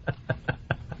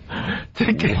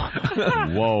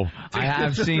 Whoa. I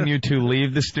have seen you two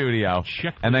leave the studio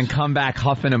and then come back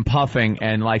huffing and puffing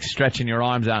and stretching your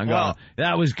arms out and going,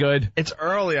 that was good. It's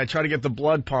early. I try to get the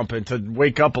blood pumping to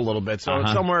wake up a little bit. So it's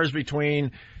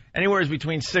anywhere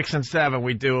between 6 and 7,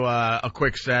 we do a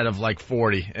quick set of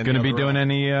 40. Going to be doing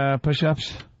any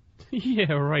push-ups?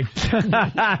 Yeah, right.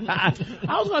 I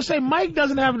was going to say, Mike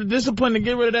doesn't have the discipline to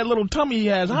get rid of that little tummy he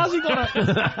has. How's he going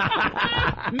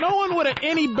to... No one with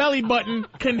any belly button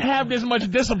can have this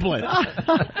much discipline.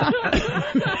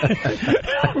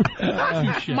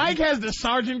 Mike has the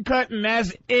sergeant cut, and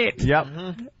that's it. Yep.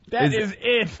 That is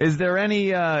it. Is there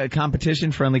any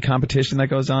friendly competition that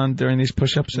goes on during these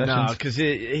push-up sessions? No, because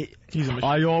he's a machine.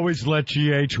 I always let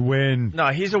GH win.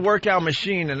 No, he's a workout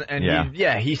machine, and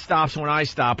he stops when I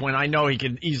stop, when I know he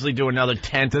can easily do another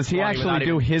 10. Does he actually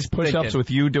do his push-ups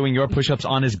with you doing your push-ups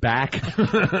on his back?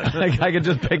 I can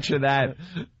just picture that.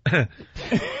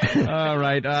 All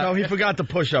right. So he forgot the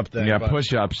push-up thing. Yeah,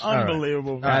 push-ups.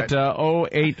 Unbelievable. Right. At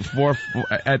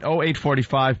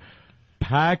 0845...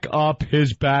 Pack up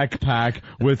his backpack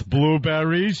with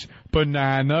blueberries,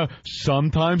 banana,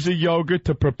 sometimes a yogurt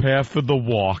to prepare for the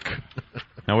walk.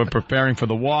 Now we're preparing for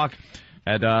the walk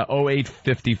at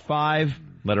 0855,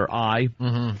 letter I.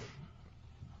 Mm-hmm.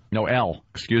 No, L,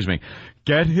 excuse me.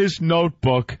 Get his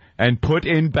notebook and put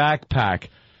in backpack.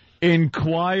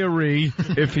 Inquiry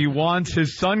if he wants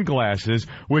his sunglasses,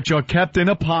 which are kept in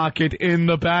a pocket in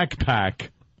the backpack.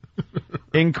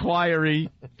 Inquiry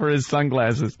for his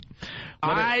sunglasses.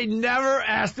 I never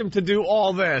asked him to do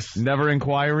all this. Never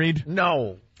inquiried?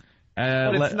 No.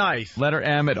 But it's nice. Letter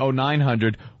M at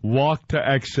 0900. Walk to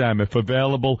XM. If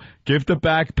available, give the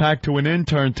backpack to an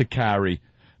intern to carry.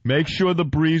 Make sure the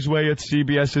breezeway at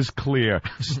CBS is clear.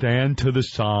 Stand to the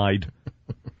side.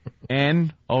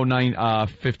 N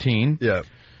 0915. Yeah.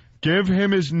 Give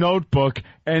him his notebook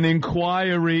and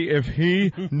inquiry if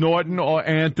he, Norton, or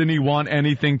Anthony want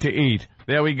anything to eat.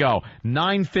 There we go.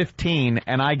 9:15,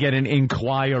 and I get an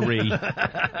inquiry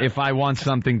if I want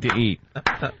something to eat.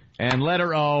 And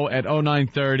letter O at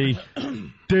 0930,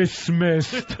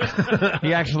 dismissed.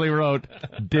 He actually wrote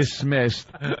dismissed.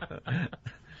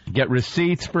 Get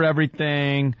receipts for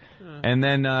everything. And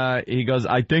then he goes,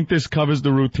 I think this covers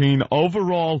the routine.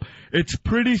 Overall, it's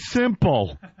pretty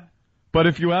simple. But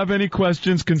if you have any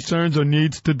questions, concerns, or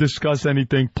needs to discuss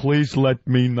anything, please let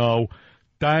me know.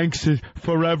 Thanks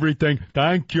for everything.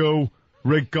 Thank you.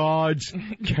 Regards,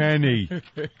 Kenny.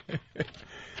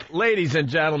 Ladies and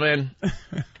gentlemen,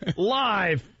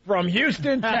 live from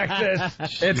Houston,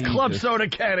 Texas, it's Club Soda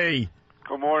Kenny.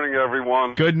 Good morning,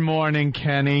 everyone. Good morning,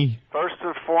 Kenny. First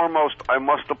and foremost, I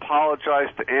must apologize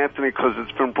to Anthony because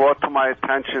it's been brought to my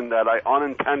attention that I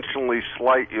unintentionally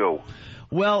slight you.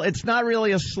 Well, it's not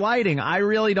really a slighting. I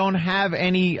really don't have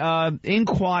any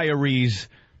inquiries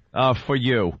for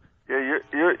you. Yeah,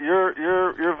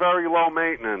 you're very low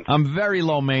maintenance. I'm very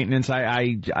low maintenance.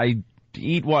 I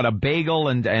eat what, a bagel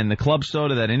and the club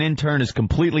soda that an intern is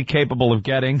completely capable of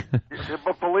getting.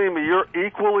 But believe me, you're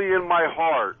equally in my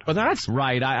heart. But that's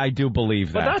right. I do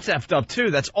believe that. But that's effed up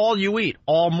too. That's all you eat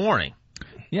all morning.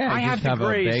 Yeah, I have to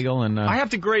graze. A bagel and I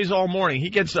have to graze all morning. He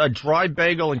gets a dry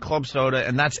bagel and club soda,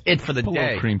 and that's it for the day. A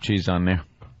little cream cheese on there,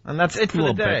 and that's it for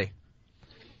the day. Bit.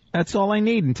 That's all I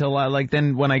need until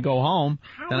then when I go home,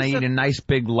 then I eat a nice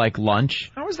big lunch.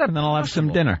 How is that? And then I'll have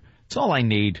some dinner. That's all I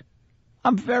need.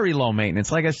 I'm very low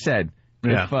maintenance. Like I said,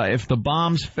 if the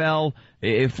bombs fell,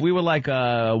 if we were like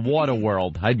a water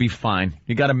world, I'd be fine.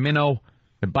 You got a minnow,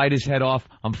 bite his head off,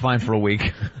 I'm fine for a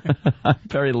week. I'm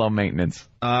very low maintenance.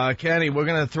 Kenny, we're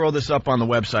going to throw this up on the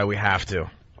website. We have to.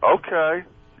 Okay.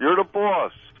 You're the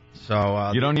boss.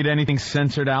 So you don't need anything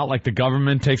censored out, like the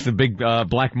government takes the big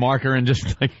black marker and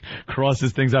just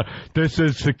crosses things out. This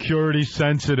is security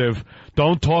sensitive.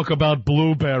 Don't talk about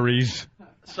blueberries.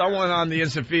 Someone on the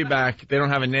instant feedback, they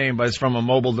don't have a name, but it's from a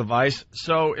mobile device.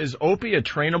 So is Opie a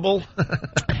trainable?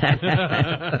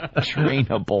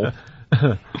 Trainable.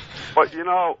 But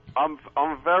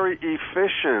I'm very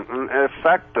efficient and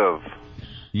effective.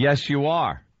 Yes, you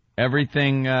are.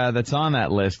 Everything that's on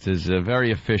that list is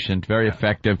very efficient, very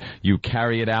effective. You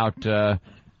carry it out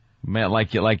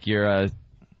like your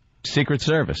Secret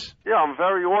Service. Yeah, I'm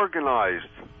very organized.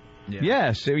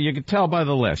 Yes, you can tell by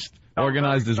the list.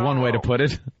 Organized is one way to put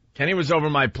it. Kenny was over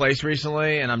my place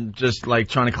recently, and I'm just trying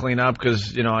to clean up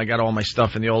because I got all my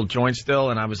stuff in the old joint still,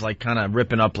 and I was kind of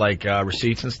ripping up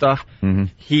receipts and stuff.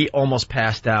 Mm-hmm. He almost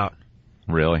passed out.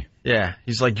 Really? Yeah.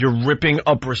 He's like, you're ripping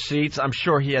up receipts? I'm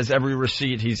sure he has every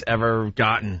receipt he's ever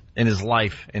gotten in his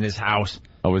life, in his house.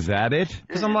 Oh, is that it?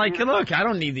 Because I'm like, look, I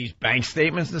don't need these bank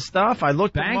statements and stuff. I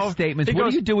looked at bank statements. What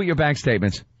do you do with your bank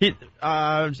statements?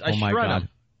 I shred them.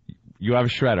 You have a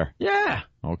shredder? Yeah.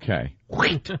 Okay.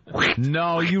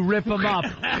 No, you rip them up.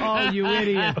 Oh, you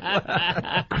idiot.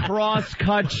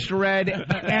 Cross-cut, shred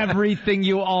everything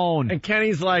you own. And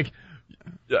Kenny's like,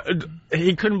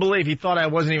 he couldn't believe. He thought I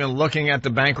wasn't even looking at the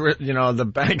bank, the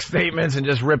bank statements and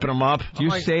just ripping them up. Do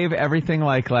you save everything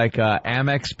like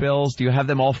Amex bills? Do you have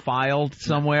them all filed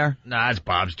somewhere? Nah, that's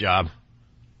Bob's job.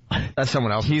 That's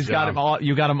someone else's He's job. got them all.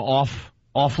 You got them off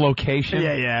location?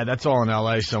 Yeah, that's all in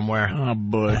L.A. somewhere. Oh,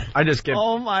 boy. I just get...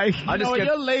 Oh, my...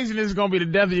 your laziness is going to be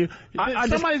the death of you.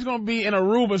 Somebody's going to be in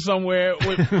Aruba somewhere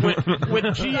with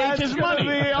GH's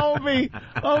money.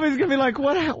 Obi's going to be like,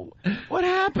 what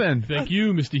happened? Thank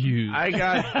you, Mr. Hughes.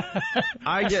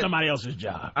 I get somebody else's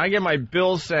job. I get my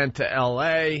bills sent to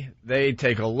L.A. They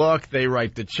take a look. They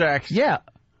write the checks. Yeah.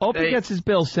 Opie gets his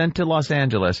bills sent to Los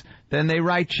Angeles. Then they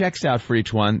write checks out for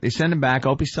each one. They send them back.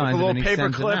 Opie signs them, and he sends them out.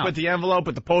 A little paper clip with the envelope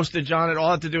with the postage on it. All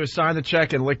I have to do is sign the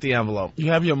check and lick the envelope. You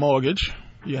have your mortgage.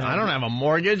 I don't have a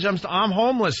mortgage. I'm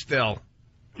homeless still.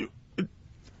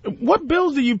 What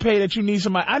bills do you pay that you need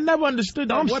somebody? I never understood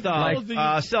that. Dumb what stuff.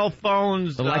 Bills cell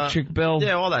phones. Electric bill.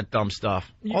 Yeah, all that dumb stuff.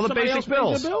 All the basic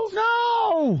bills.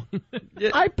 No!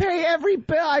 I pay every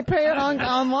bill. I pay it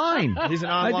online. He's an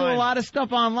online. I do a lot of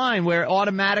stuff online where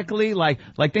automatically, like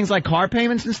things like car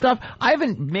payments and stuff, I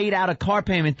haven't made out a car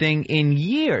payment thing in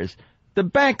years. The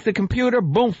bank, the computer,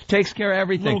 boom, takes care of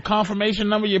everything. Little confirmation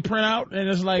number you print out, and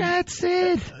it's like... That's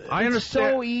it. I understand.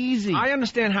 It's so easy. I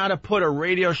understand how to put a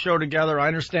radio show together. I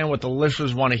understand what the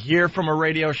listeners want to hear from a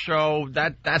radio show.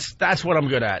 That's what I'm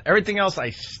good at. Everything else,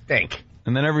 I stink.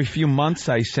 And then every few months,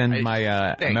 I send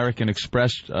my American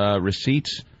Express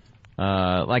receipts,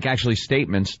 actually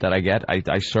statements that I get.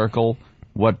 I circle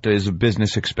what is a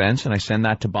business expense, and I send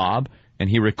that to Bob, and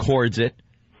he records it.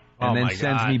 And then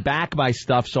sends me back my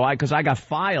stuff, because I got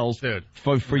files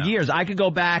for years. I could go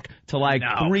back to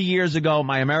 3 years ago,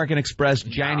 my American Express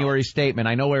January statement.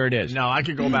 I know where it is. No, I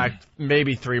could go back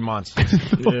maybe 3 months.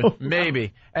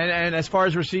 Maybe. And as far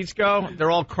as receipts go, they're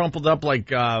all crumpled up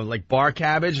like bar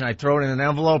cabbage, and I throw it in an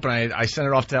envelope, and I send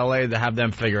it off to L.A. to have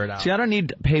them figure it out. See, I don't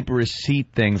need paper receipt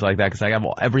things like that, because I have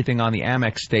everything on the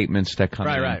Amex statements that come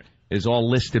in. Right. Is all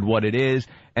listed what it is.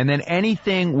 And then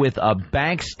anything with a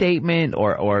bank statement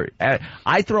or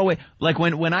I throw it, like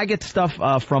when I get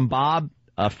stuff from Bob,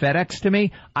 FedEx to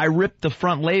me, I rip the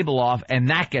front label off and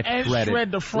that gets shredded.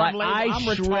 Shred the front label.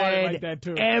 I'm shred like that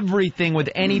too. Everything with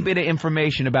any bit of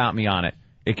information about me on it.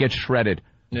 It gets shredded.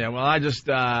 Yeah, well, I just,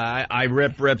 I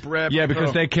rip. Yeah,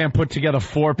 because they can't put together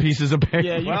 4 pieces of paper.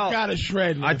 Yeah, you gotta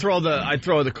shred. Man. I throw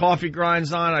the coffee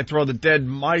grinds on. I throw the dead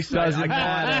mice. Doesn't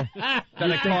matter. That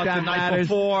I caught the night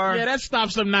before. Yeah, that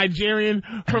stops some Nigerian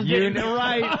from getting it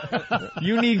right.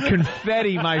 You need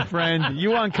confetti, my friend.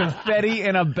 You want confetti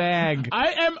in a bag.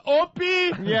 I am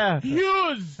Opie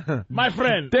Hughes, my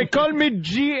friend. They call me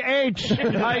GH.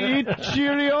 I eat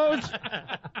Cheerios,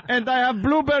 and I have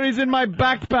blueberries in my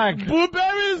backpack.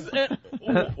 Blueberries and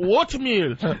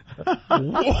oatmeal.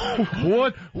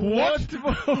 What?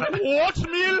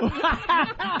 Oatmeal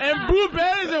and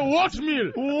blueberries and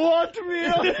oatmeal.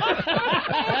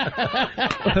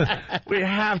 We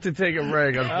have to take a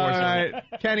break, unfortunately. All right.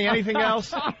 Kenny, anything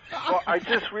else? Well, I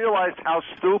just realized how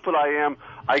stupid I am.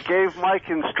 I gave Mike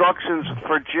instructions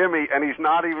for Jimmy, and he's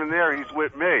not even there. He's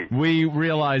with me. We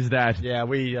realize that. Yeah,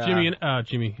 we... Kenny,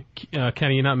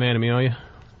 you're not mad at me, are you?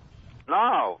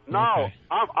 No. Okay.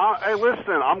 Hey,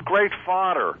 listen, I'm great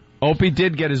fodder. Opie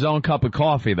did get his own cup of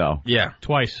coffee, though. Yeah.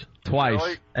 Twice.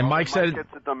 Really? And Mike said...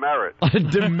 Gets a demerit.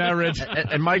 Demerit.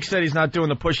 And Mike said he's not doing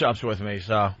the push-ups with me,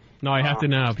 so... No, I have to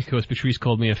now because Patrice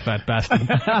called me a fat bastard.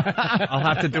 I'll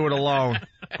have to do it alone.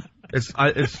 It's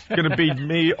going to be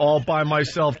me all by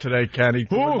myself today, Kenny,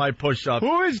 doing my push-ups.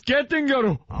 Who is getting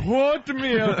your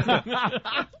oatmeal?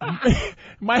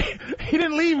 He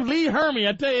didn't leave Lee Hermie,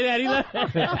 I tell you that. He left.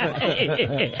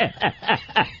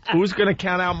 Who's going to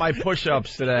count out my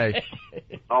push-ups today?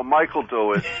 Oh, Mike will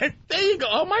do it. There you go.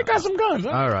 Oh, Mike got some guns.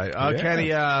 Huh? All right.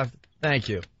 Kenny, thank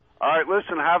you. All right,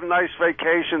 listen, have nice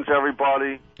vacations,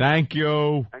 everybody. Thank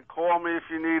you. And call me if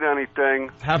you need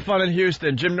anything. Have fun in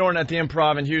Houston. Jim Norton at the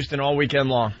Improv in Houston all weekend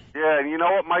long. Yeah, and you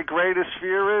know what my greatest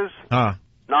fear is? Huh.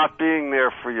 Not being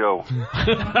there for you.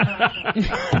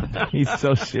 He's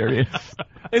so serious.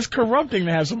 It's corrupting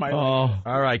to have somebody. All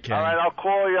right, Kenny. All right, I'll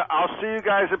call you. I'll see you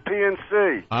guys at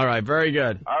PNC. All right, very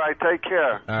good. All right, take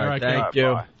care. All right, thank Kenny.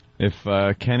 you. Bye. If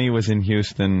Kenny was in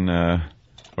Houston,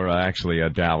 or actually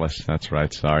Dallas, that's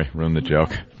right, sorry, ruined the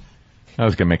joke. I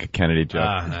was going to make a Kennedy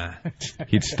joke.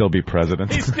 He'd still be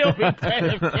president. He'd still be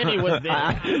president if Kenny was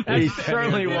there. He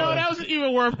certainly was. That was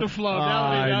even worth the flow.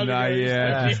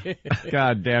 Yeah.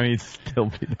 God damn, he'd still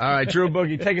be there. All right, Drew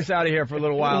Boogie, take us out of here for a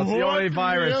little while. It's the only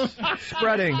virus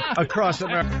spreading across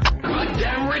America.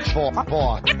 Goddamn rich for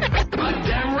boss.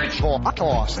 Goddamn rich for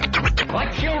boss.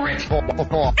 I kill rich for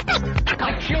boss.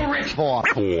 I kill rich for.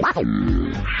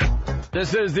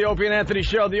 This is the Opie and Anthony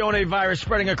Show, the One virus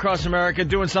spreading across America,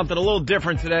 doing something a little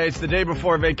different today. It's the day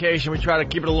before vacation. We try to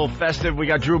keep it a little festive. We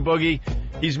got Drew Boogie.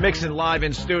 He's mixing live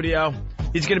in studio.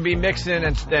 He's going to be mixing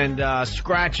and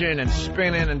scratching and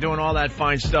spinning and doing all that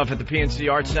fine stuff at the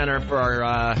PNC Arts Center for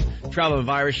our Traveling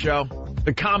Virus show.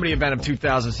 The comedy event of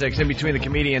 2006. In between the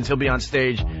comedians, he'll be on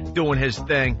stage doing his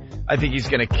thing. I think he's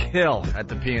going to kill at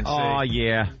the PNC. Oh,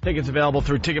 yeah. Tickets available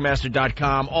through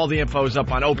Ticketmaster.com. All the info is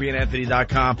up on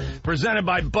OpieandAnthony.com. Presented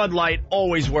by Bud Light.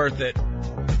 Always worth it.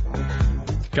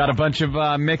 Got a bunch of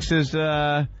mixes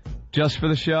just for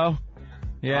the show?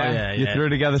 Yeah? Oh, yeah, You threw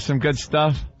together some good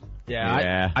stuff?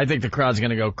 Yeah. I think the crowd's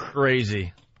going to go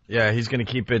crazy. Yeah, he's going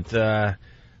to keep it...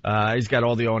 he's got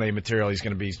all the O&A material he's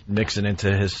going to be mixing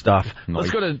into his stuff.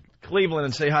 Let's go to Cleveland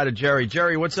and say hi to Jerry.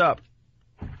 Jerry, what's up?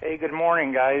 Hey, good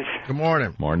morning, guys. Good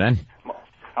morning. Morning.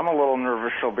 I'm a little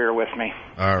nervous, so bear with me.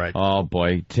 All right. Oh,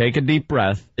 boy. Take a deep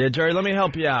breath. Yeah, Jerry, let me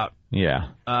help you out. Yeah.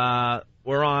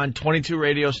 We're on 22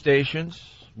 radio stations.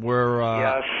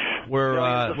 Yes.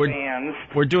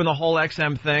 We're doing the whole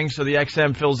XM thing, so the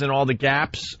XM fills in all the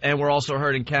gaps, and we're also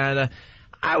heard in Canada.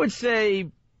 I would say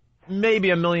maybe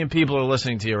 1 million people are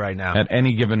listening to you right now. At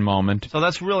any given moment. So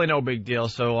that's really no big deal.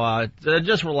 So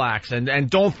just relax and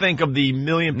don't think of the 1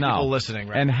 million people listening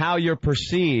right and now. How you're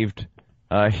perceived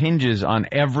hinges on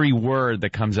every word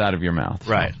that comes out of your mouth.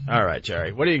 Right. All right,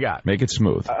 Jerry. What do you got? Make it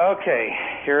smooth. Okay,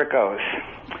 here it goes.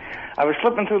 I was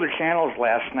flipping through the channels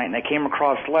last night, and I came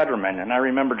across Letterman, and I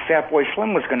remembered Fatboy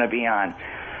Slim was going to be on.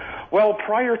 Well,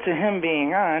 prior to him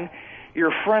being on,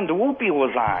 your friend Whoopi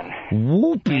was on.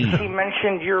 Whoopi? And she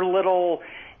mentioned your little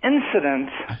incident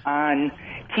on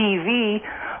TV,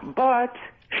 but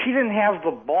she didn't have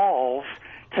the balls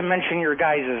to mention your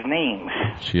guys' names.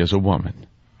 She is a woman.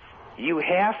 You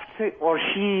have to... Well,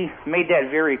 she made that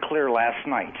very clear last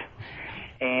night.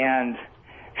 And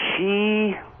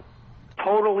she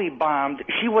totally bombed.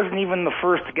 She wasn't even the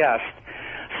first guest.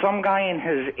 Some guy in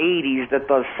his 80s that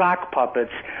does sock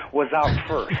puppets was out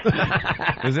first.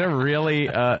 Was there really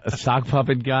a sock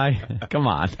puppet guy? Come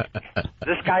on.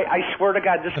 This guy, I swear to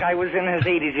God, this guy was in his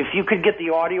 80s. If you could get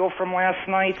the audio from last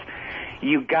night,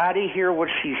 You got to hear what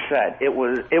she said. It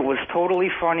was totally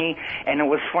funny, and it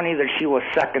was funny that she was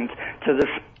second to this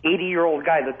 80-year-old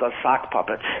guy that does sock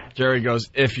puppets. Jerry goes,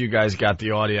 if you guys got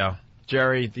the audio.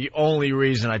 Jerry, the only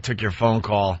reason I took your phone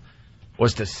call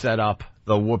was to set up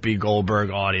the Whoopi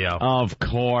Goldberg audio. Of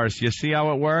course. You see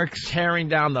how it works? Tearing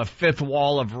down the fifth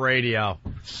wall of radio.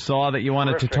 Saw that you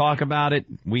wanted to talk about it.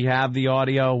 We have the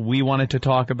audio. We wanted to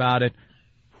talk about it.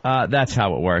 That's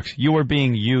how it works. You were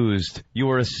being used. You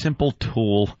were a simple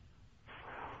tool.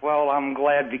 Well, I'm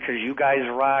glad because you guys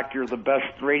rock. You're the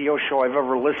best radio show I've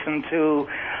ever listened to.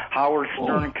 Howard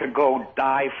Stern could go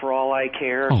die for all I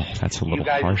care. Oh, that's a little You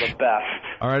guys harsh. are the best.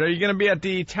 All right, are you going to be at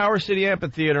the Tower City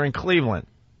Amphitheater in Cleveland?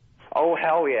 Oh,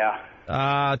 hell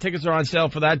yeah. Tickets are on sale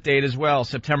for that date as well.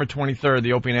 September 23rd,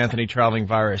 the Opie and Anthony Traveling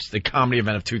Virus, the comedy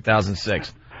event of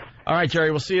 2006. All right, Jerry,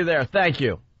 we'll see you there. Thank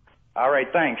you. All right,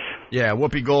 thanks. Yeah,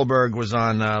 Whoopi Goldberg was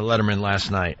on Letterman last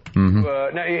night.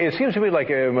 Mm-hmm. Now, it seems to me like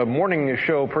morning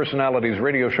show personalities,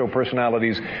 radio show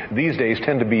personalities these days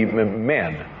tend to be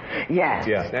men. Yes.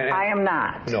 Yeah. I am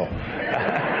not. No.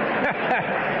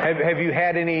 Have you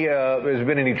had any, has there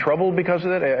been any trouble because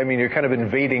of that? I mean, you're kind of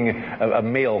invading a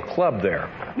male club there.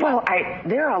 Well,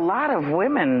 there are a lot of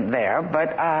women there,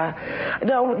 but,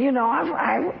 no, you know,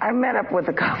 I met up with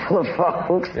a couple of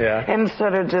folks. Yeah. And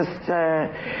sort of just,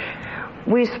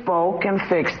 we spoke and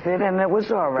fixed it, and it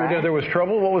was all right. There was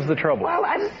trouble? What was the trouble? Well,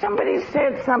 somebody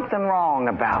said something wrong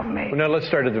about me. Well, now, let's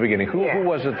start at the beginning. Who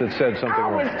was it that said something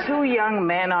wrong? It was two young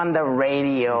men on the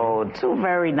radio, two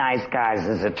very nice guys,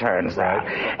 as it turns out.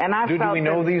 And I do felt we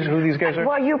know who these guys are?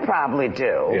 Well, you probably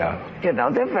do. Yeah. You know,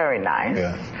 they're very nice.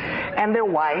 Yeah. And they're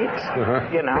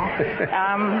white, you know.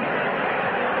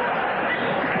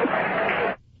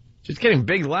 She's getting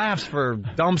big laughs for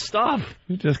dumb stuff.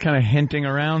 You're just kind of hinting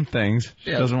around things. She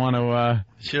doesn't want to.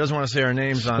 She doesn't want to say her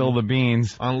names spill the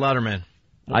beans on Letterman.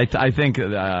 I think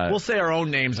we'll say our own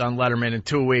names on Letterman in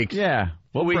 2 weeks. Yeah,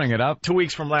 we'll bring it up. 2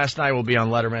 weeks from last night, we'll be on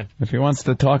Letterman. If he wants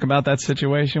to talk about that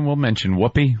situation, we'll mention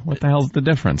Whoopi. What the hell's the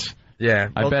difference? Yeah,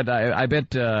 I bet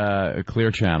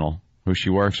Clear Channel, who she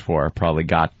works for, probably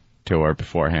got to her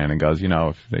beforehand and goes, you know,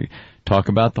 if they talk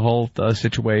about the whole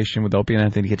situation with Opie and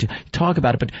Anthony, get you talk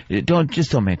about it, but don't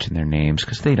mention their names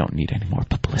because they don't need any more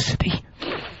publicity.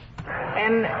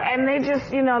 And they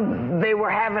just, you know, they were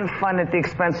having fun at the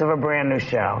expense of a brand new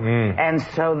show. And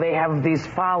so they have these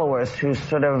followers who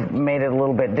sort of made it a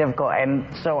little bit difficult. And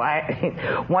so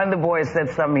one of the boys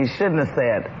said something he shouldn't have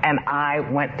said, and I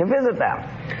went to visit them.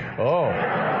 Oh,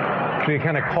 so you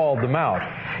kind of called them out.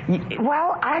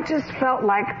 Well, I just felt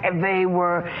like they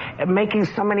were making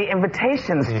so many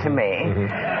invitations to me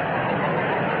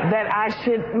that I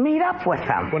should meet up with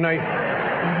them. Well, now,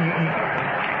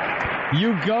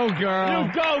 you go, girl.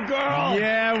 You go, girl.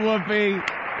 Yeah, Whoopi.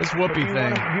 This Whoopi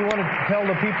thing. Do you want to tell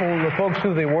the folks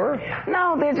who they were?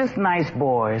 No, they're just nice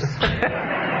boys.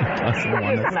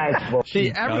 Nice boys.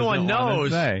 See, everyone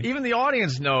knows. Even the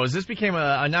audience knows. This became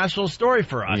a national story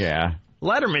for us. Yeah.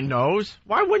 Letterman knows.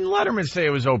 Why wouldn't Letterman say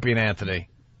it was Opie and Anthony?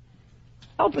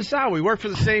 Help us out. We work for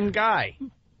the same guy.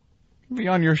 Be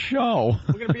on your show.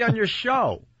 We're going to be on your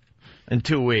show in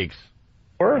 2 weeks.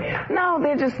 No,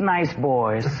 they're just nice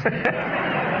boys.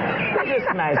 They're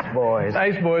just nice boys.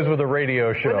 Nice boys with a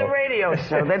radio show. With a radio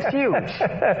show. That's huge.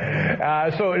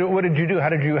 So what did you do? How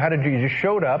did you just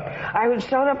showed up? I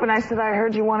showed up and I said, I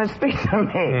heard you want to speak to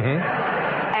me.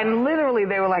 And literally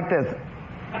they were like this.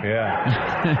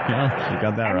 Yeah. You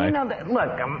got that right. You know,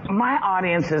 look, my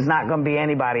audience is not going to be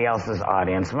anybody else's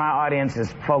audience. My audience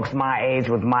is folks my age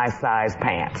with my size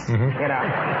pants. You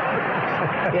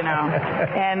know,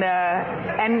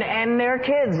 and their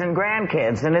kids and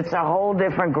grandkids, and it's a whole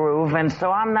different groove. And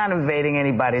so I'm not invading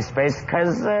anybody's space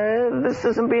because this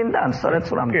isn't being done. So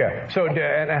that's what I'm doing. Yeah. So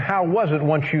and how was it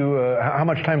once you? How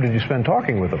much time did you spend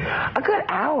talking with them? A good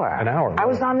hour. An hour. I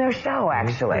was on their show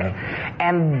actually,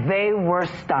 and they were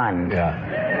stunned.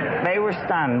 Yeah. They were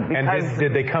stunned. Because and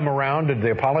did they come around? Did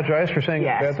they apologize for saying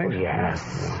bad things? Yes.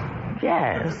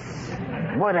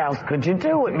 What else could you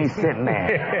do with me sitting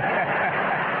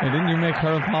there? Hey, didn't you make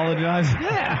her apologize?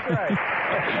 Yeah.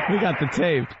 Right. We got the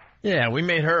tape. Yeah, we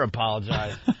made her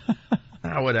apologize.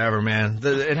 Whatever, man.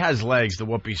 It has legs, the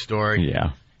Whoopi story.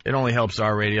 Yeah. It only helps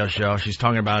our radio show. She's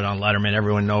talking about it on Letterman.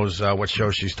 Everyone knows what show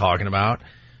she's talking about.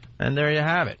 And there you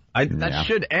have it. That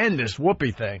should end this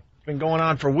Whoopi thing. It's been going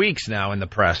on for weeks now in the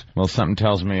press. Well, something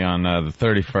tells me on the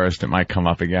 31st it might come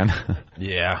up again.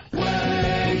 Yeah.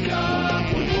 Wake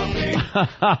up with Whoopi.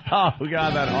 Oh,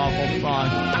 God, that awful song.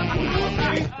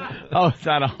 Oh, is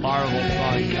that a horrible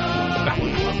song?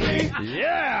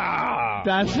 Yeah!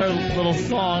 That's her little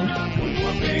song.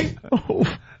 Oh.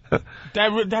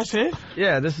 That's it?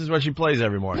 Yeah, this is what she plays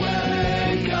every morning.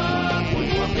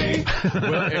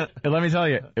 Let me tell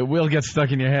you, it will get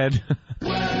stuck in your head.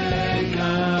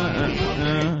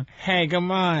 Hey, good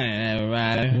morning,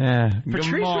 everybody. Yeah,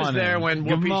 Patrice was there when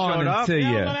Whoopi showed up.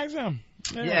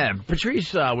 Yeah,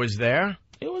 Patrice was there.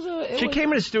 She came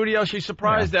in the studio. She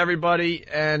surprised everybody,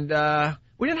 and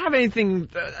we didn't have anything.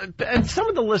 And some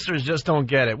of the listeners just don't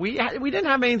get it. We didn't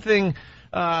have anything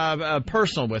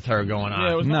personal with her going on.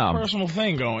 Yeah, it was no personal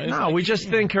thing going. No, we just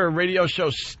think her radio show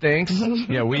stinks.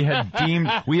 Yeah, we had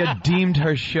deemed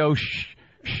her show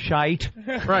shite.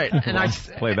 Right, and I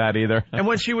play that either. And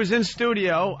when she was in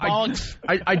studio,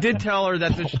 I did tell her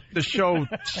that the show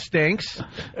stinks.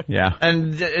 Yeah,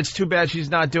 and it's too bad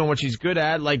she's not doing what she's good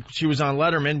at. Like she was on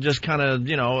Letterman, just kind of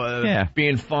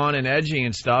being fun and edgy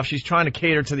and stuff. She's trying to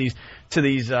cater to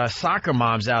these soccer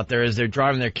moms out there as they're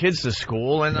driving their kids to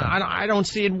school, and I don't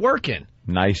see it working.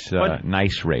 Nice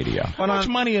radio. How much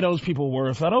money are those people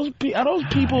worth? Are those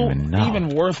people even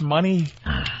worth money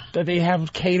that they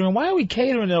have catering? Why are we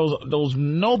catering those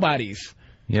nobodies?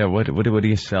 Yeah, what do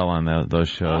you sell on those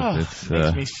shows? It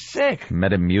makes me sick.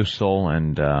 Metamucil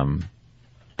and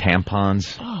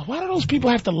tampons. Oh, why do those people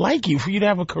have to like you for you to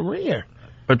have a career?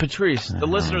 But Patrice, the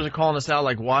listeners are calling us out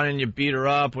like, why didn't you beat her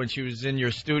up when she was in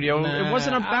your studio? It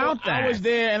wasn't about that. I was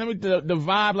there, and the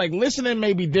vibe, like, listening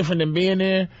may be different than being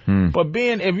there. But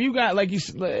if you got, like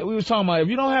we were talking about, if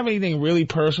you don't have anything really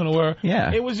personal,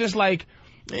 it was just like,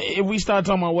 if we start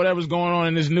talking about whatever's going on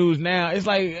in this news now, it's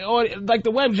like, like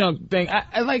the web junk thing.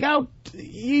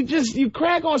 You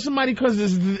crack on somebody because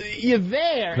you're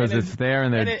there. Because it's there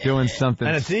and they're doing something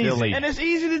and it's silly. Easy. And it's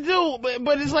easy to do,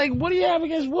 but it's like, what do you have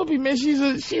against Whoopi, man?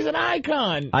 She's an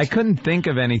icon. I couldn't think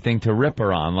of anything to rip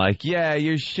her on. Like, yeah,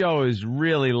 your show is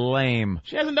really lame.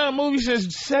 She hasn't done a movie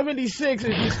since '76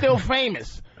 and she's still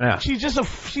famous. Yeah. She's just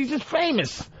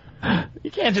famous. You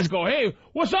can't just go, hey,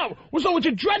 what's up? What's up with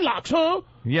your dreadlocks, huh?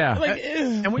 Yeah.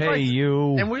 And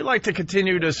we like to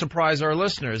continue to surprise our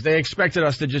listeners. They expected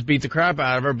us to just beat the crap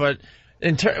out of her, but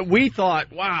we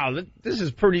thought, wow, this is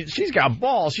pretty. She's got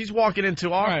balls. She's walking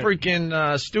into our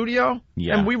freaking studio,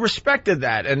 and we respected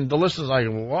that. And the listeners are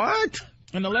like, what?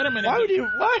 And the Letterman. Why would you?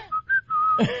 What?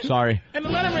 Sorry. And the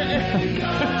Letterman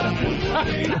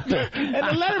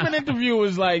interview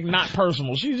was like not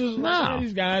personal. She just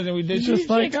these guys, and she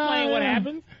explained what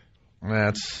happened.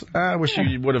 I wish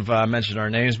you would have mentioned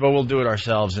our names, but we'll do it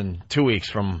ourselves in 2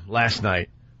 weeks from last night.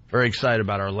 Very excited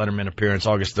about our Letterman appearance,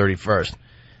 August 31st.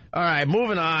 All right,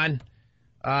 moving on.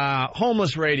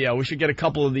 Homeless radio. We should get a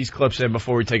couple of these clips in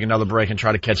before we take another break and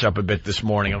try to catch up a bit this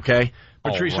morning, okay?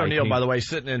 Patrice O'Neill, by the way,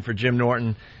 sitting in for Jim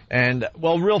Norton. And,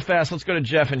 well, real fast, let's go to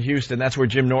Jeff in Houston. That's where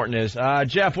Jim Norton is.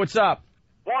 Jeff, what's up?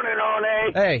 Morning,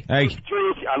 Arnie. Hey.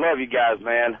 Patrice, I love you guys,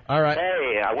 man. All right.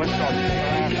 Hey, I went and saw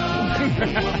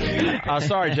Jimmy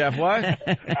sorry, Jeff, what? I went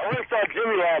and saw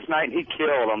Jimmy last night, and he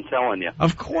killed, I'm telling you.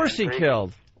 Of course he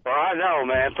killed. Well, I know,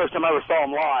 man. First time I ever saw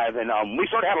him live, and we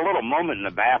sort of had a little moment in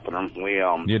the bathroom. You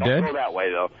don't did? go that way,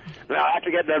 though. Now, after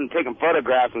I got done taking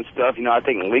photographs and stuff, I was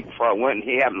taking a leak before I went, and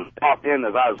he hadn't popped in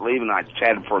as I was leaving. I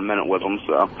chatted for a minute with him,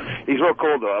 so he's real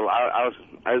cool, though. I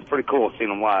was pretty cool seeing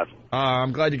him live.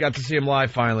 I'm glad you got to see him live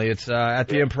finally. It's at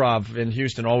the Improv in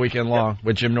Houston all weekend long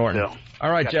with Jim Norton. Yeah. All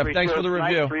right, Jeff, thanks for the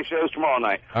review. 3 shows tomorrow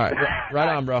night. All right, right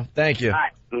on, bro. Thank you. All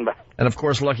right. Bye. And, of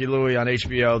course, Lucky Louie on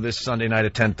HBO this Sunday night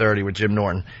at 10:30 with Jim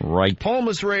Norton. Right.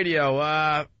 Homeless Radio.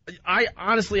 I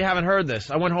honestly haven't heard this.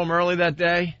 I went home early that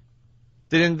day.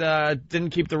 Didn't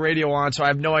keep the radio on, so I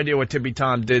have no idea what Tippy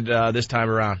Tom did this time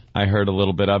around. I heard a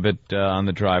little bit of it on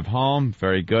the drive home.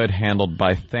 Very good. Handled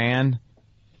by Than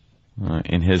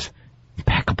in his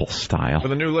impeccable style. For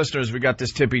the new listeners, we got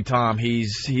this Tippy Tom.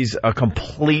 He's a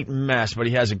complete mess, but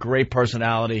he has a great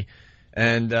personality.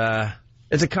 And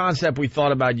it's a concept we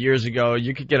thought about years ago.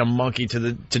 You could get a monkey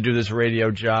to do this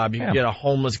radio job. You could get a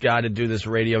homeless guy to do this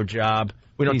radio job.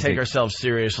 We don't take ourselves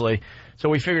seriously. So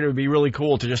we figured it would be really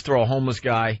cool to just throw a homeless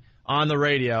guy on the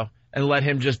radio and let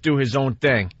him just do his own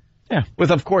thing. Yeah.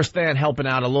 With, of course, Than helping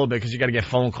out a little bit because you got to get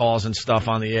phone calls and stuff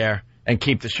on the air and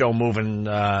keep the show moving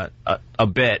a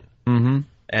bit. Mm-hmm.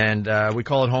 And we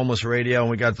call it Homeless Radio,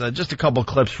 and we got just a couple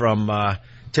clips from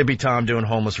Tippy Tom doing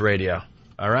Homeless Radio.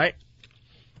 All right?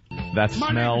 That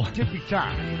smell. My name is Tippy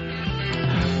Tom.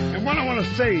 And what I want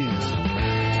to say is,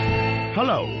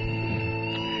 hello,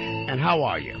 and how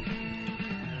are you?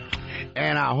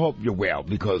 And I hope you're well,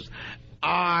 because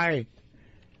I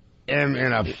am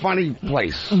in a funny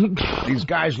place. These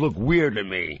guys look weird to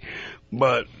me,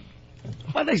 but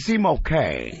they seem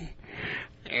okay.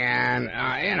 And,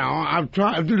 I'm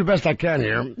trying to do the best I can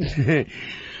here.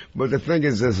 But the thing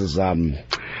is, this is,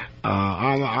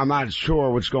 I'm not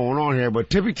sure what's going on here, but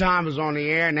Tippy Tom is on the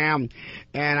air now,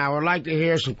 and I would like to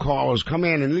hear some callers come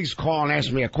in and at least call and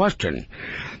ask me a question,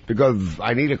 because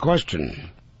I need a question.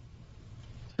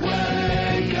 Wake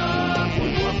up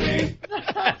with Whoopi.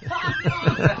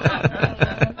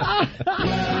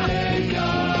 Wake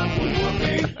up with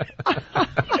Whoopi.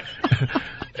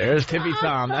 There's Tippy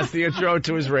Tom. That's the intro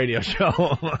to his radio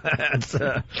show.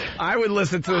 I would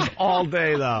listen to this all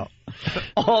day, though.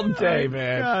 All day,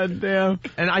 man. God damn.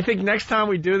 And I think next time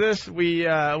we do this, we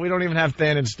don't even have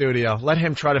Than in studio. Let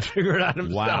him try to figure it out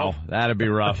himself. Wow, that'd be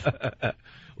rough.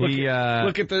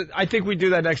 Look at the. I think we do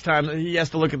that next time. He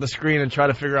has to look at the screen and try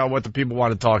to figure out what the people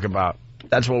want to talk about.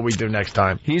 That's what we do next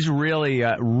time. He's really,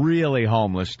 really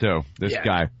homeless too. This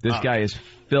guy. This guy is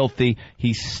filthy.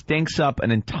 He stinks up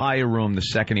an entire room the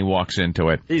second he walks into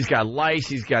it. He's got lice.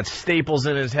 He's got staples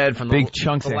in his head from big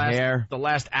chunks of hair. The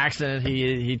last accident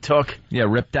he took. Yeah,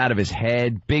 ripped out of his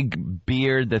head. Big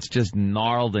beard that's just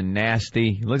gnarled and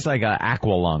nasty. He looks like an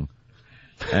aqualung.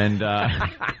 And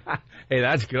hey,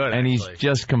 that's good. And actually. He's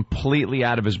just completely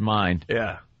out of his mind.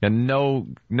 Yeah. And no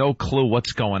clue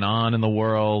what's going on in the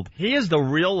world. He is the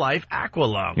real life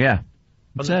aqualung. Yeah.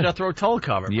 From the Jethro Tull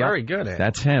cover. Yep. Very good.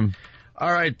 That's him.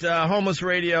 All right, Homeless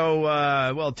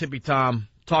Radio, Tippy Tom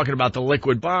talking about the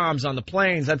liquid bombs on the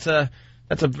planes. That's a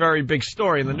very big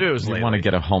story in the news lately. You want to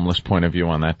get a homeless point of view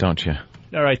on that, don't you?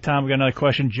 All right, Tom, we got another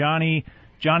question. Johnny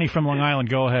from Long Island,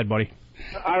 go ahead, buddy.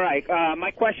 All right,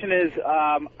 my question is,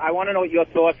 I want to know what your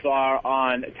thoughts are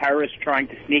on terrorists trying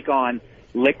to sneak on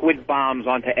liquid bombs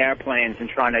onto airplanes and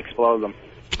trying to explode them.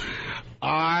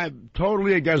 I'm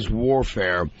totally against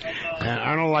warfare, and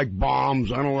I don't like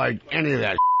bombs. I don't like any of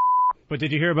that. But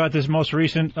did you hear about this most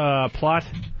recent plot?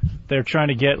 They're trying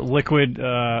to get liquid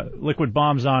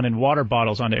bombs in water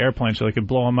bottles onto airplanes so they could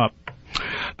blow them up.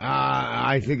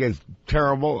 I think it's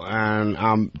terrible, and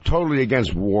I'm totally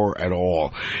against war at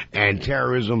all. And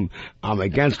terrorism, I'm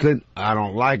against it. I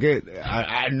don't like it.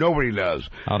 Nobody does.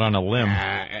 Out on a limb.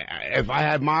 If I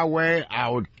had my way, I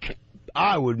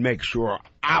would make sure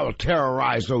I would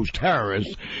terrorize those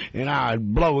terrorists, and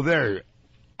I'd blow their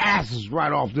asses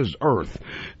right off this earth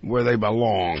where they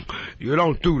belong. You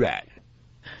don't do that.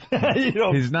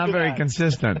 He's not very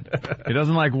consistent. He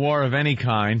doesn't like war of any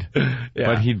kind,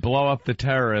 but he'd blow up the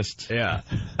terrorists. Yeah.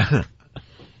 All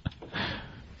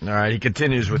right, he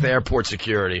continues with airport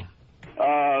security.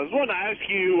 I was wanting to ask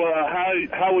you,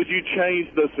 how would you change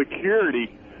the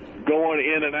security going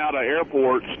in and out of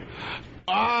airports?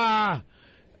 I'm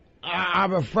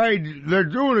afraid they're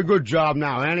doing a good job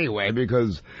now anyway,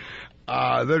 because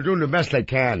they're doing the best they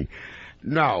can.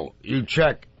 No, you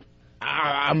check.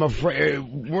 I'm afraid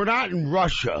we're not in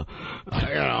Russia.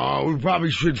 We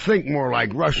probably should think more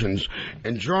like Russians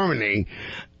in Germany,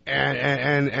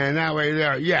 and that way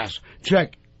there. Yes,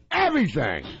 check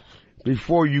everything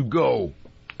before you go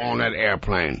on that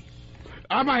airplane.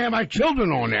 I might have my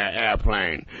children on that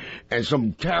airplane, and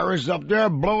some terrorists up there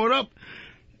blow it up.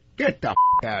 Get the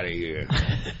out of here.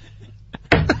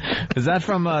 Is that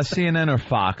from CNN or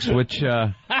Fox? Which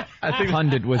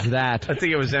pundit was that? I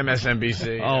think it was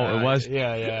MSNBC. Oh, it was?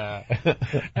 Yeah.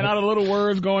 And all the little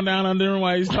words going down under him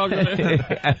while he's talking.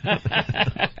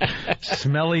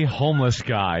 Smelly homeless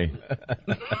guy.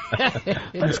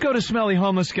 Let's go to smelly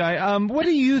homeless guy. What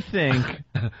do you think?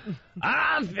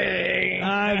 I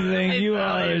think you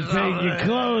ought to take your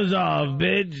clothes off,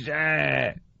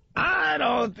 bitch. I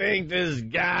don't think this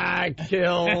guy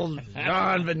killed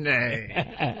John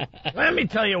Benet. Let me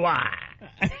tell you why.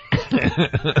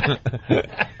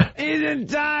 He's in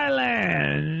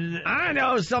Thailand. I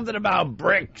know something about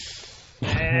bricks.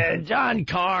 And John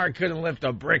Carr couldn't lift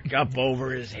a brick up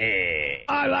over his head.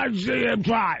 I like to see him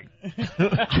try.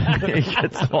 He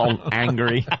gets all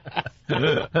angry.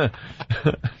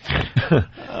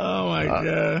 Oh, my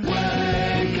God.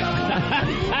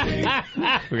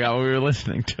 Forgot what we were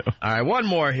listening to. All right, one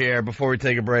more here before we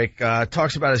take a break.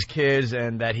 Talks about his kids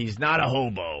and that he's not a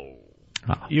hobo.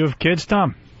 You have kids,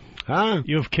 Tom? Huh?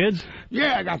 You have kids?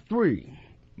 Yeah, I got 3.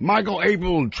 Michael,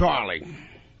 April, and Charlie.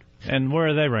 And where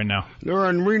are they right now? They're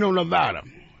in Reno, Nevada.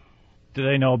 Do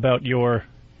they know about your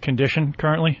condition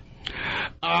currently?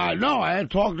 No, I hadn't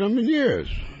talked to them in years.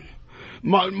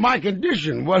 My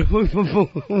condition? What kind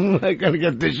of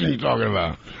condition are you talking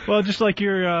about? Well, just like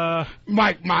your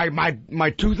my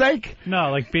toothache?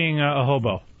 No, like being a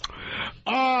hobo.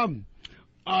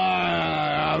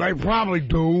 They probably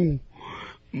do,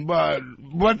 but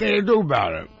what they do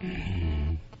about it?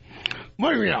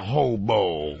 What do you mean a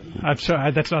hobo? I'm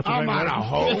sorry, that's not the right word. I'm not a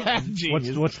hoe.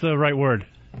 What's the right word?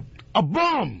 A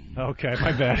bum. Okay,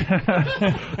 my bad.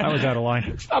 I was out of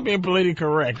line. Stop being politically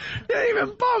correct. Yeah,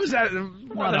 even bums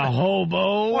Not a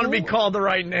hobo. want to be called the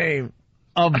right name.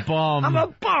 A bum. I'm a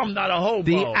bum, not a hobo.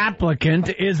 The applicant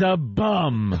is a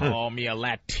bum. Call me a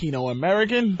Latino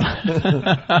American. I'm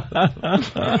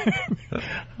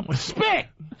a spit.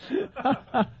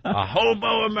 A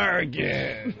hobo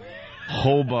American.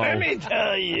 Hobo. Let me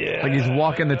tell you. Like he's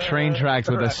walking the train tracks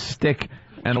with a stick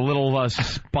and a little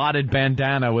spotted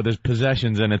bandana with his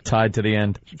possessions in it tied to the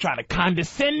end. You trying to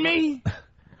condescend me?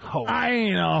 I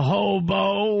ain't a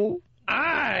hobo.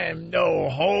 I'm no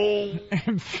hoe.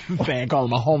 Fan, call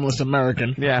him a homeless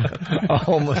American. Yeah. A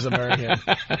homeless American.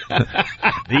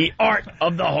 The art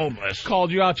of the homeless.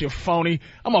 Called you out, you phony.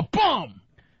 I'm a bum.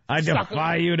 I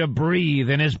defy you to breathe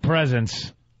in his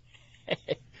presence.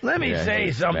 Let me say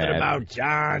he's something bad. about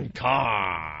John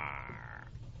Carr.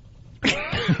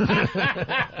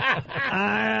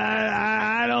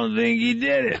 I don't think he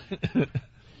did it.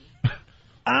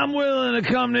 I'm willing to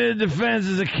come to his defense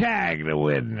as a CAG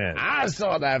witness. I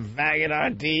saw that faggot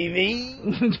on TV.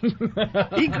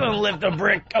 He couldn't lift a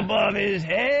brick above his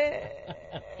head.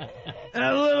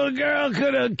 That little girl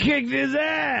could have kicked his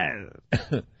ass.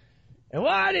 And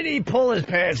why did he pull his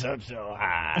pants up so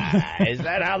high? Is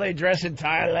that how they dress in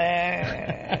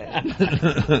Thailand?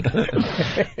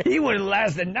 He wouldn't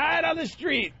last a night on the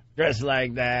street dressed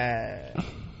like that.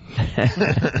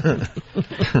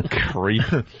 Creep.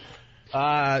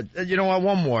 You know what?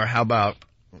 One more. How about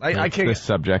I can't this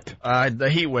subject? The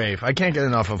heat wave. I can't get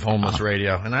enough of homeless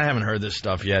radio, and I haven't heard this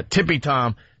stuff yet. Tippy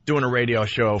Tom doing a radio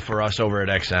show for us over at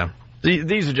XM.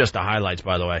 These are just the highlights,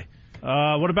 by the way.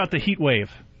 What about the heat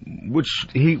wave? Which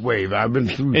heat wave? I've been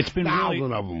through It's been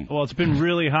thousands of them. Well, it's been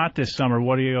really hot this summer.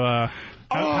 What are you? How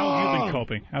have you been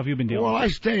coping? How have you been dealing? Well, with I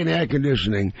stay in air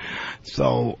conditioning,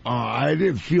 so I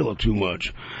didn't feel it too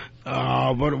much.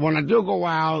 But when I do go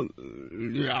out,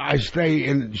 I stay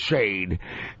in shade.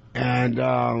 And,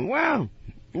 well,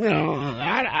 you know,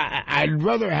 I'd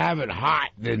rather have it hot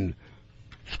than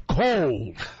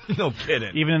cold. No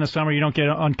kidding. Even in the summer, you don't get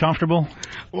uncomfortable?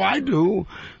 Well, I do,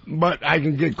 but I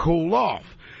can get cooled off.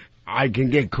 I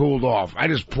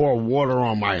just pour water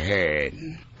on my head.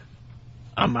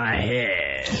 On my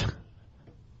head.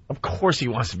 Of course he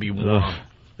wants to be warm.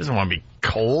 Doesn't want to be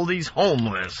cold. He's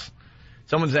homeless.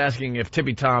 Someone's asking if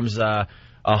Tippy Tom's a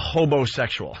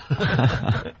hobosexual.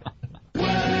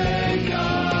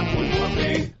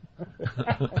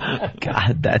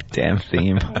 God, that damn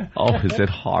theme. Oh, is it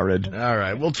horrid? All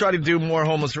right. We'll try to do more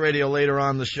homeless radio later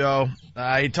on the show.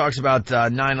 He talks about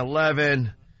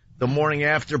 9/11, the morning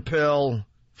after pill,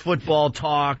 football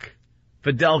talk,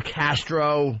 Fidel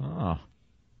Castro,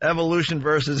 evolution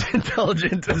versus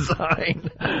intelligent design.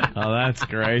 Oh, that's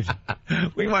great.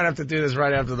 We might have to do this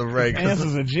right after the break.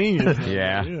 Answer's a genius.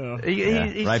 Yeah.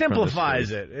 He right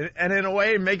simplifies it, and in a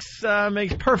way it makes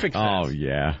perfect sense. Oh,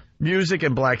 yeah. Music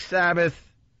and Black Sabbath,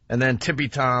 and then Tippy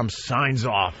Tom signs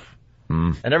off.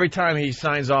 And every time he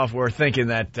signs off, we're thinking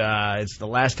that it's the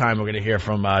last time we're going to hear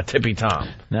from Tippy Tom.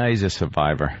 No, he's a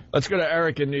survivor. Let's go to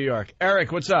Eric in New York.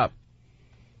 Eric, what's up?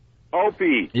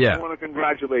 Opie, Yeah. I want to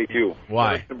congratulate you.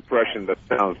 Why? First impression, that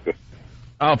sounds good.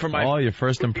 Oh, for my your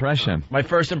first impression. My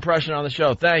first impression on the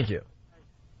show. Thank you.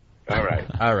 All right.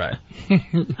 All right.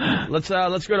 Let's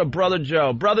go to Brother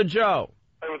Joe. Brother Joe.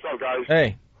 Hey, what's up, guys?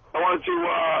 Hey. I wanted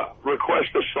to request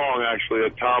a song, actually,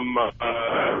 that Tom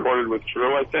recorded with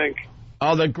Drew, I think.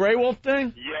 Oh, the Grey Wolf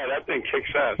thing? Yeah, that thing kicks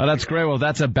ass. Oh, that's Grey Wolf.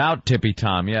 That's about Tippy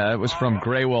Tom. Yeah, it was from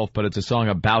Grey Wolf, but it's a song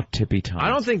about Tippy Tom. I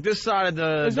don't think this side of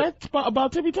the... Is that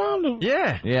about Tippy Tom?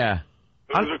 Yeah. Yeah.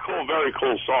 It was a cool, very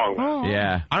cool song. Oh.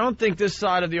 Yeah. I don't think this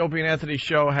side of the Opie and Anthony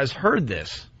show has heard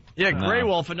this. Yeah, Grey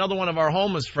Wolf, another one of our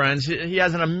homeless friends. He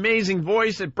has an amazing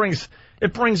voice. It brings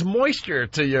moisture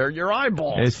to your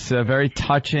eyeballs. It's very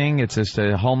touching. It's just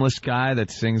a homeless guy that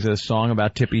sings a song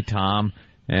about Tippy Tom,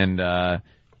 and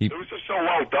It was just so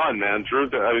well done, man. Drew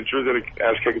did an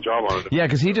ass-kicking job on it. yeah,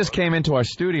 because he just came into our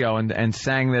studio and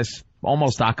sang this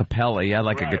almost a cappella. He had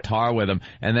like a guitar with him,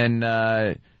 and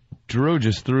then Drew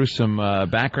just threw some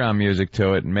background music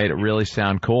to it and made it really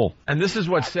sound cool. And this is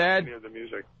what's sad.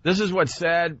 This is what's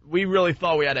sad. We really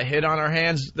thought we had a hit on our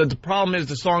hands. The problem is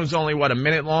the song's only, a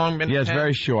minute long? Yeah, it's 10?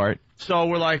 very short. So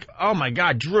we're like, oh, my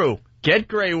God, Drew, get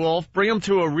Grey Wolf, bring him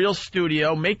to a real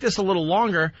studio, make this a little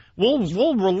longer.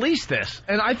 We'll release this.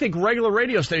 And I think regular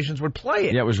radio stations would play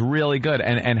it. Yeah, it was really good.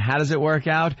 And how does it work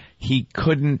out? He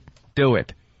couldn't do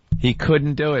it. He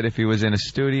couldn't do it if he was in a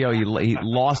studio. He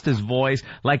lost his voice.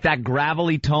 Like that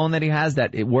gravelly tone that he has,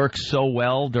 that it works so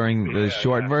well during the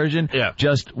short version. Yeah.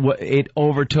 Just it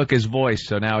overtook his voice.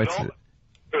 So now it's...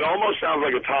 It almost sounds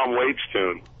like a Tom Waits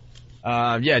tune.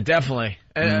 Yeah, definitely.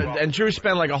 And Drew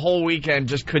spent like a whole weekend,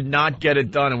 just could not get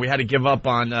it done, and we had to give up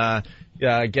on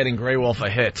getting Grey Wolf a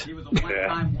hit. He was a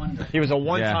one-time wonder. He was a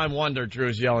one-time wonder,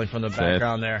 Drew's yelling from the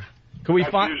background there. Can we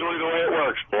find? Usually the way it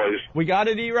works, boys. We got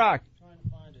it, E-Rock.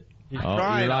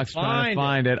 E-Rock's trying to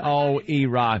find it. Oh,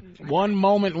 E-Rock. One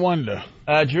moment wonder.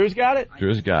 Drew's got it?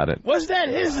 Drew's got it. What's that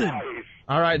hissing?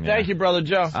 All right, thank you, Brother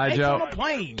Joe. Hi, Joe. On a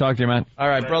plane. Talk to you, man. All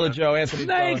right, Brother Joe, Anthony.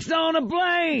 Snakes on a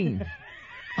plane.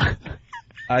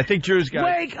 I think Drew's got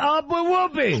it. Wake up with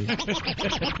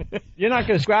Whoopi. You're not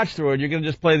going to scratch through it. You're going to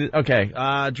just play the... Okay,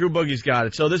 Drew Boogie's got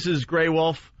it. So this is Grey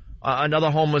Wolf, another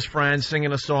homeless friend,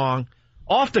 singing a song.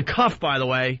 Off the cuff, by the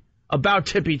way, about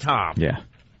Tippy Tom. Yeah.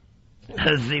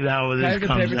 Let's see how this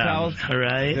comes out. All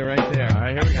right? They're right there. All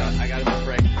right, here we go. I got to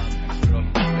break.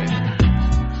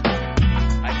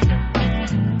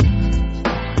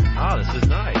 Oh, this is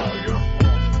nice.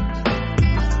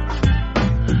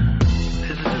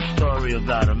 This is a story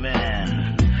about a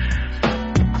man,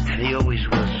 and he always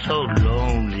was so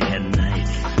lonely at night.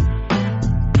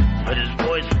 But his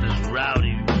voice was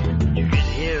rowdy. You could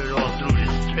hear it all through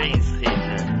this train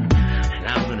station. And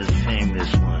I'm going to sing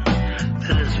this one.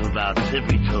 This is about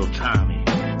Tippy Toe Tommy.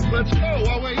 Let's go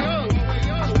while we're young.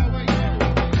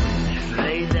 It's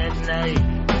late at night,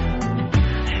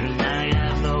 and I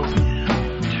have nowhere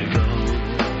to go.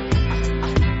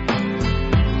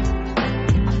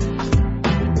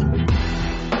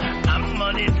 My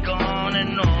money's gone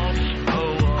and also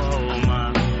all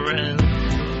my friends.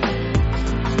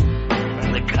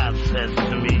 And the cop says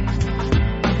to me,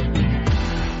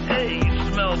 "Hey, you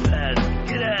smell bad,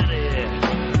 get out of here."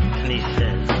 And he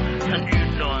says, "And you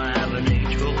know I have an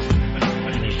angel."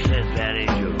 And he says, "That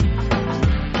angel,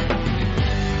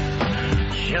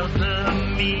 shelter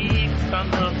me from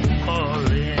the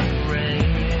pouring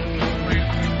rain.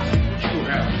 You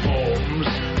have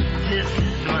homes. This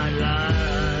is my life.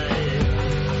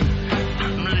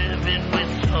 I'm living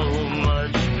with so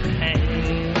much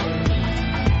pain.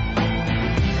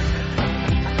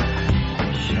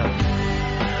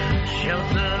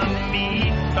 Shelter me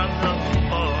from the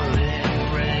pouring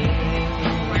rain.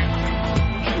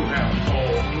 You have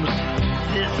homes.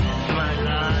 This is my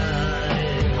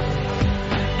life.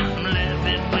 I'm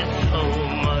living with so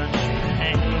much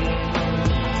pain."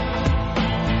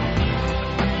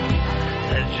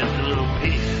 That's just a little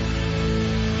piece.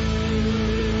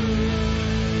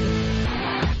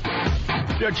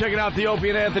 You're checking out the Opie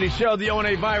and Anthony Show. The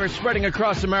O&A virus spreading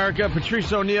across America.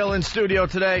 Patrice O'Neill in studio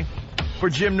today for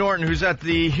Jim Norton, who's at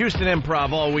the Houston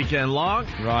Improv all weekend long.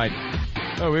 Right.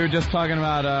 Oh, we were just talking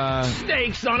about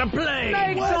Snakes on a plane.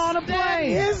 Snakes on a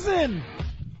plane. Isn't?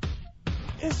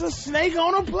 It's a snake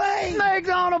on a plane. Snakes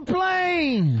on a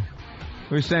plane.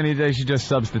 We were saying they should just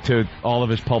substitute all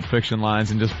of his Pulp Fiction lines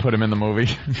and just put him in the movie.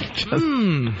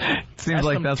 Seems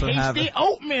like that's what happened. Tasty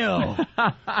oatmeal.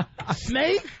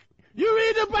 Snake? You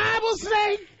read the Bible,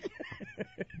 Snake?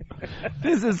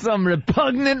 This is some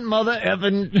repugnant mother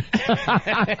effing.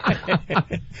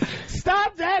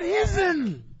 Stop that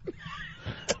hissing.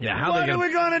 Yeah, what are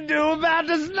we going to do about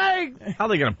the snake? How are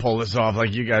they going to pull this off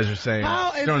like you guys are saying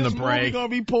How is during this the break? movie going to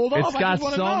be pulled off? It's got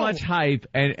so much hype,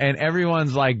 and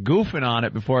everyone's like goofing on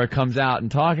it before it comes out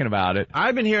and talking about it.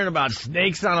 I've been hearing about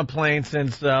snakes on a plane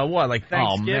since, like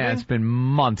Thanksgiving? Oh, man, it's been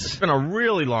months. It's been a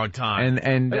really long time.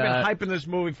 And they've been hyping this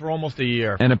movie for almost a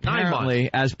year. And apparently,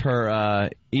 as per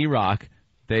E-Rock,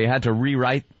 they had to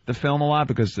rewrite the film a lot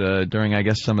because during, I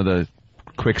guess, some of the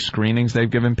quick screenings they've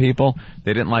given people,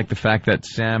 they didn't like the fact that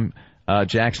Sam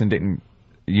Jackson didn't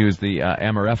use the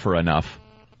Amorephora enough,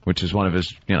 which is one of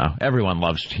his, everyone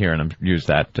loves hearing him use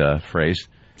that phrase.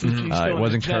 It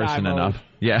wasn't cursing enough.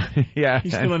 Yeah, yeah.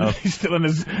 He's still in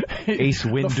his Ace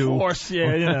Windu. The Force,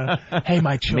 yeah. Hey,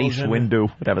 my children. Mace Windu,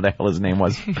 whatever the hell his name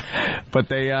was. But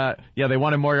they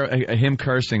wanted more him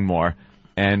cursing more.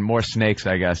 And more snakes,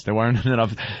 I guess. There weren't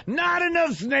enough. Not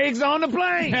enough snakes on the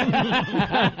plane.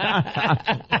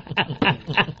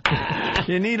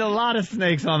 You need a lot of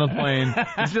snakes on the plane.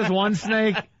 It's just one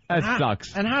snake. That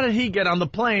sucks. And how did he get on the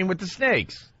plane with the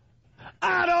snakes?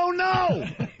 I don't know.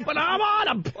 But I'm on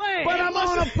a plane. But I'm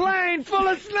on a plane full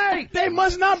of snakes. They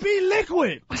must not be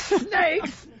liquid.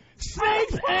 Snakes?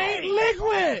 Snakes ain't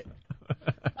liquid.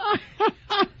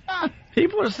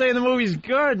 People are saying the movie's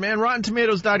good, man.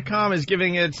 RottenTomatoes.com is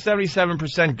giving it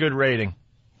 77% good rating.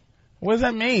 What does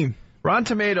that mean? Rotten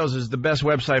Tomatoes is the best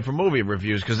website for movie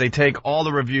reviews because they take all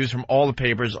the reviews from all the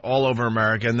papers all over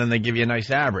America and then they give you a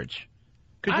nice average.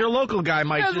 Because your local guy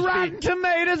might just Rotten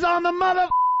Tomatoes on the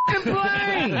motherfucking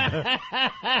plane.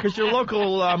 Because your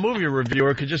local movie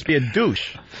reviewer could just be a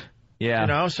douche. Yeah. You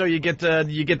know, so you get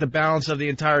the balance of the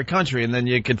entire country, and then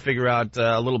you can figure out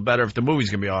a little better if the movie's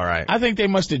gonna be all right. I think they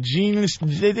must have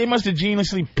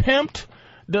geniusly pimped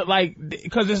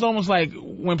because it's almost like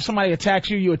when somebody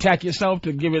attacks you, you attack yourself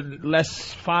to give it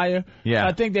less fire. Yeah. So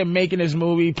I think they're making this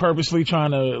movie purposely trying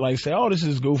to say, oh, this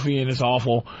is goofy and it's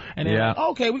awful, and then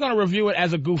okay, we're gonna review it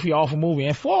as a goofy, awful movie.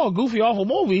 And for a goofy, awful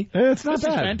movie, it's not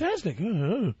bad. bad. Fantastic.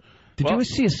 Did you ever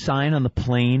see a sign on the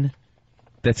plane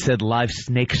that said live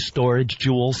snake storage,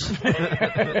 Jules? Hey,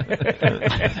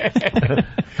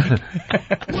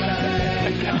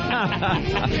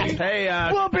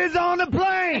 Whoopi's on the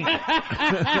plane.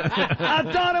 I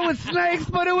thought it was snakes,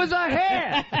 but it was a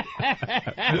hare.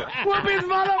 Whoopi's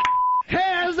mother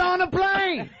hares on the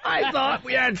plane. I thought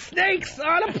we had snakes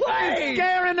on a plane. It's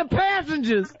scaring the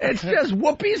passengers. It's just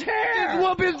Whoopi's hair. It's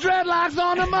Whoopi's dreadlocks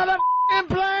on the mother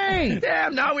plane.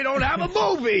 Damn, now we don't have a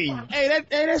movie. Hey,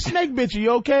 that snake bitch,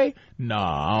 you okay?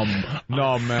 Nah,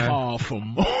 man. Far from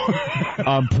more.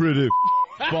 I'm pretty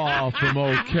far from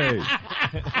okay.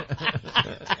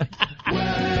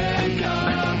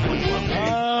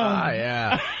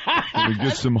 Yeah. We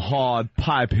get some hard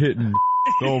pipe hitting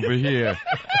over here.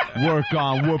 Work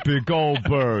on Whoopi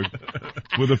Goldberg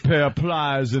with a pair of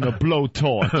pliers and a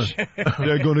blowtorch.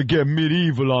 They're gonna get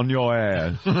medieval on your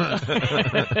ass.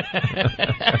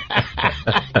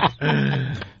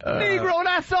 Negro,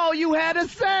 that's all you had to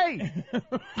say.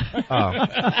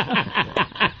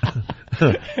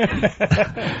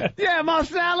 Yeah,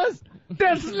 Marcellus,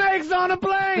 there's snakes on a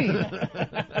plane.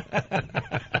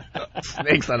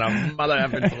 Snakes on a mother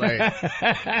effing plane.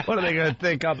 What are they going to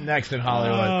think up next in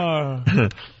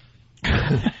Hollywood?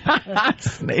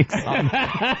 Snakes on.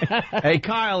 Hey,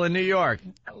 Kyle in New York.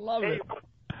 I love it.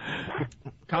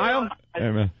 Kyle? Hey,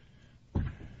 man.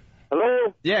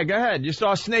 Hello? Yeah, go ahead. You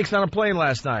saw Snakes on a Plane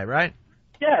last night, right?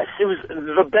 Yes, it was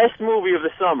the best movie of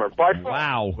the summer, by far.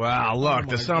 Wow. Well, look,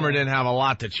 the summer didn't have a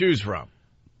lot to choose from.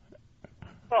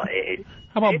 Well,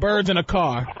 how about birds in a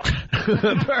car?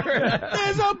 Bird.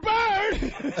 There's a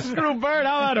bird! Screw bird,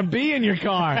 how about a bee in your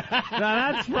car?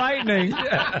 Now that's frightening.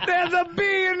 There's a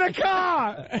bee in the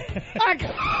car.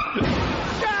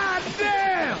 God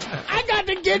damn! I got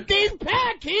to get these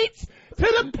parakeets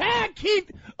to the parakeet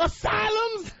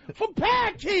asylums for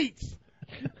parakeets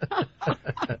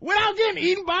without getting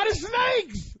eaten by the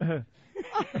snakes.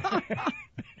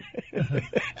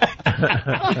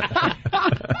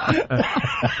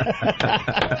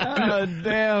 Oh,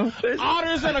 damn.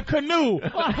 Otters in a canoe.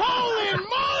 Holy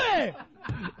moly!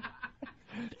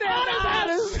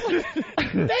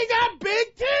 They got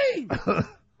big teeth.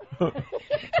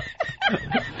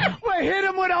 Well, hit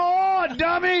him with a oar,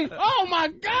 dummy. Oh, my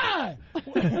God.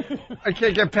 I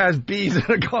can't get past bees in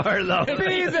a car, though.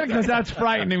 Bees, because that's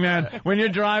frightening, man. When you're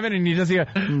driving and you just hear,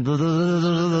 you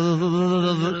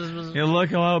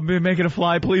look, oh, make it a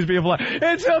fly, please be a fly.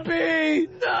 It's a bee.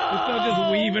 No. It's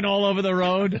just weaving all over the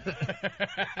road.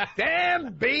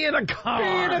 Damn bee in a car.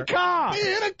 Bee in a car.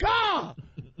 Bee in a car.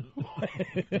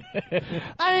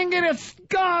 I ain't getting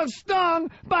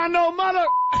stung by no mother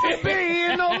bee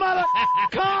in no mother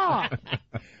car.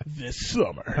 This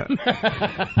summer.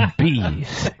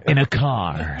 Bees in a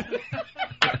car.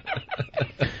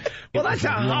 Well, that's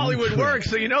how Hollywood works,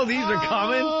 so you know these are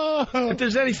coming. If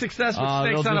there's any success with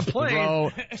Snakes on a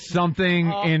Plane.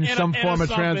 Something in some form of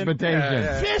transportation.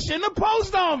 Yeah. Fish in the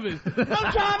post office.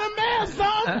 I'm trying to mail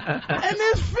something, and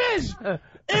there's fish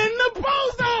in the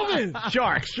post office.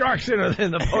 Sharks in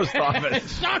the post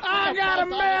office. I gotta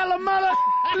mail a mother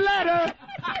letter,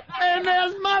 and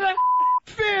there's mother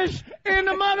fish in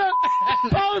the mother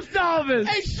post office.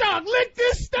 Hey, Shark, lick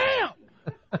this stamp.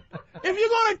 If you're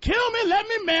gonna kill me, let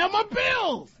me mail my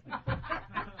bills.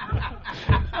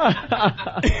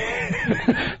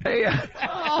 Hey,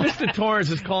 Mr.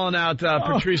 Torrance is calling out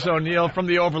Patrice O'Neill from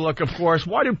the Overlook, of course.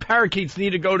 Why do parakeets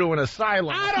need to go to an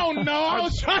asylum? I don't know. I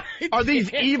was trying to Are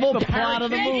these evil plot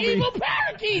of the movie? Evil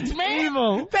parakeets, man.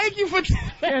 Evil. Thank you for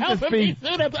helping me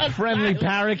through that. Friendly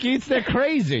parakeets, they're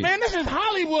crazy. Man, this is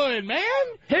Hollywood, man.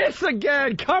 Hiss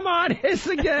again. Come on, hiss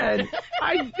again.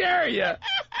 I dare you.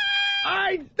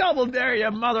 I double dare you,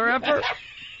 mother effer.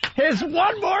 Hiss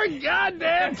one more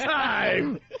goddamn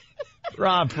time.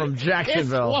 Rob from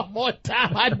Jacksonville. Hiss one more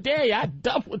time. I dare you. I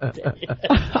double dare you.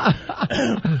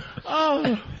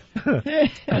 Oh.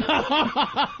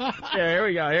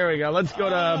 Yeah, here we go. Let's go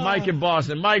to Mike in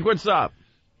Boston. Mike, what's up?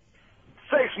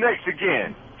 Say snakes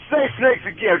again. Say snakes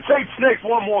again. Say snakes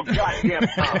one more goddamn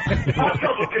time. I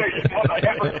double dare you, mother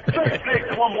effer. Say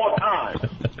snakes one more time.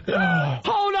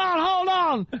 Hold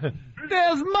on.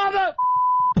 There's mother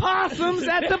possums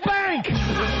at the bank.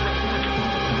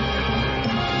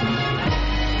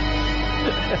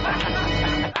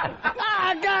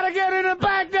 I gotta get in the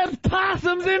bank. There's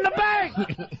possums in the bank.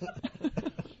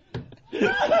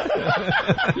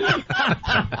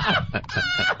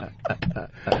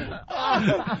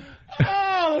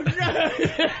 Oh, God.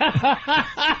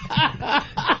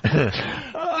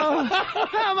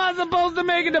 How am I supposed to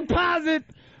make a deposit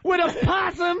with a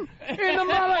possum in the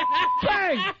mother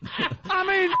bank? I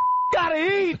mean, gotta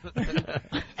eat.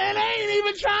 And they ain't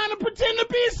even trying to pretend to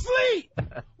be asleep.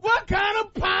 What kind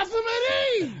of possum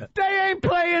are these? They ain't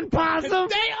playing possum.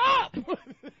 They up.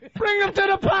 Bring them to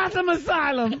the possum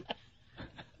asylum.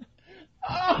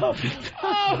 Oh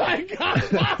my God,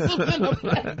 possums in the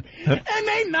bank. And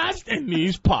they not, and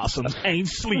these possums ain't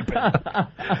sleeping.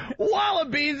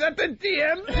 Wallabies at the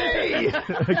DMV.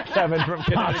 Kevin from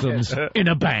Possums in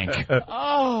a bank.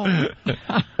 Oh, no,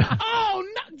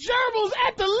 gerbils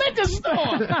at the liquor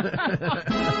store.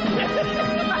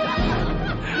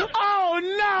 Oh,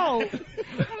 no.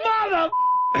 Mother...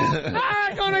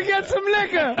 I'm gonna get some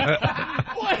liquor.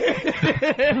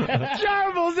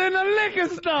 Gerbils in the liquor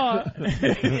store.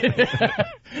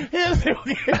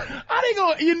 How they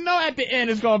gonna? You know, at the end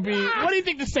it's gonna be. What do you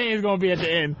think the saying is gonna be at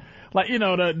the end? Like, you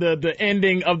know, the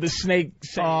ending of the snake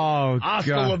saying. Oh, Hasta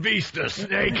God. la vista,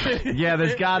 snake. Yeah,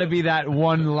 there's got to be that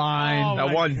one line.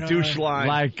 That one douche line.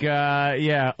 Like,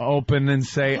 open and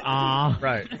say, ah.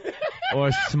 Right.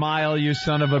 Or smile, you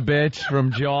son of a bitch,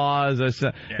 from Jaws. There's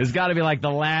got to be like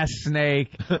the last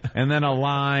snake, and then a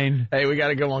line. Hey, we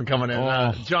got a good one coming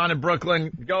in. John in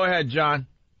Brooklyn. Go ahead, John.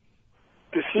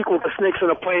 The sequel to Snakes on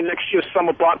a Plane next year's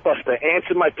summer blockbuster, Ants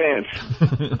in My Pants.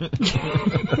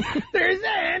 There's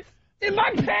ants in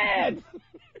my pants.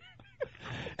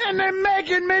 And they're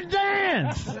making me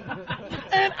dance.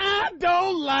 And I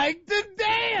don't like to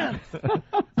dance.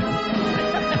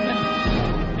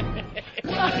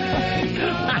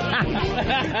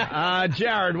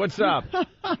 Jared, what's up? Hey,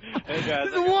 guys.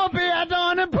 There's a whoopee at the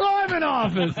unemployment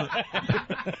office.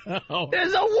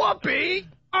 There's a whoopee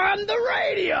on the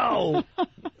radio.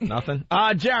 Nothing.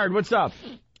 Jared, what's up?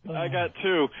 I got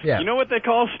two. Yeah. You know what they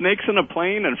call snakes in a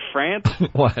plane in France?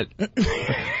 What?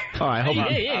 All right, hold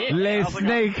on. Lay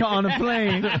snake on a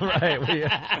plane. Right,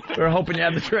 we're hoping you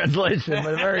have the translation,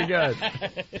 but very good.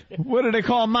 What do they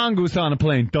call mongoose on a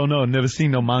plane? Don't know. Never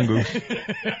seen no mongoose.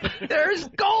 There's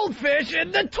goldfish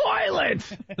in the toilet.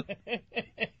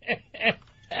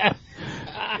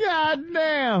 God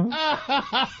damn. Oh,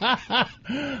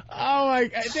 my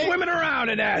God. Swimming around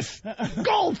in S.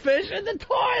 Goldfish in the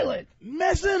toilet.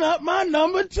 Messing up my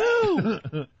number 2.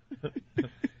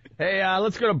 Hey,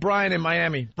 let's go to Brian in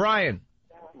Miami. Brian.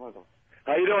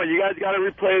 How you doing? You guys got to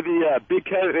replay the Big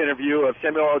Kevin interview of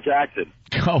Samuel L. Jackson.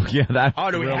 Oh, yeah, that.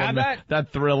 Oh, do we have that?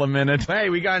 That Thriller minute. Hey,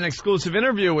 we got an exclusive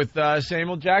interview with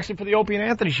Samuel Jackson for the Opie and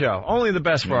Anthony show. Only the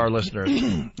best for our listeners.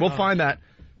 We'll find that.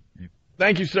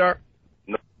 Thank you, sir.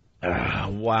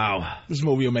 Wow. This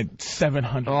movie will make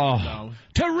 $700. Oh.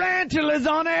 Tarantulas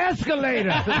on the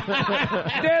escalator.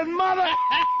 There's mother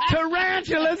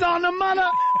tarantulas on the mother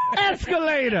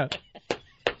escalator.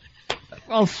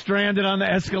 All stranded on the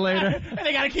escalator. And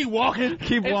they gotta keep walking.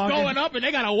 Keep walking. It's going up and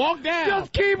they gotta walk down.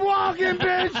 Just keep walking,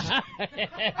 bitch.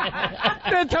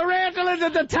 The tarantulas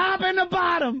at the top and the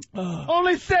bottom.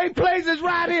 Only safe places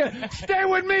right here. Stay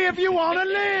with me if you want to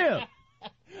live.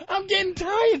 I'm getting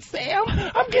tired, Sam.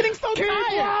 I'm getting so Keep tired.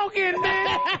 Keep walking,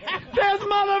 man. There's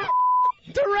mother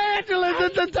tarantulas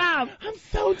at the top. I'm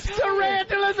so tired.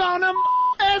 Tarantulas on the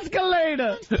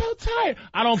escalator. I'm so tired.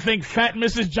 I don't think fat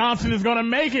Mrs. Johnson is gonna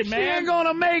make it, man. She ain't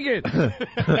gonna make it.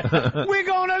 We're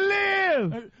gonna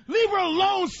live. Leave her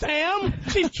alone, Sam.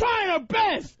 She's trying her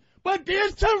best. But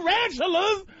there's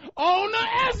tarantulas on the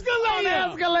escalator. On the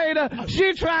escalator.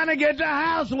 She trying to get to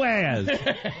housewares.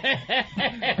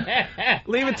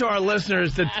 Leave it to our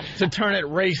listeners to turn it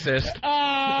racist.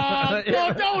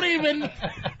 No, don't even.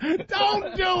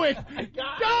 Don't do it.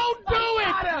 Don't do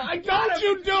it. Don't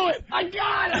you do it. I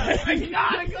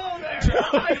gotta go there.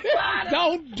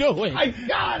 Don't do it. I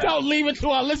gotta. Don't leave it to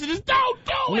our listeners. Don't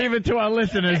do it. Leave it to our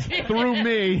listeners through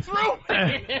me. Through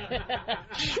me.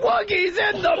 Schwuggies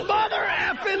in the mother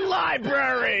effing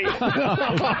library.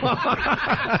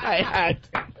 I had to.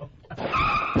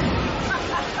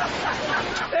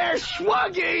 There's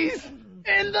Schwuggies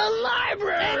in the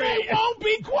library. And they won't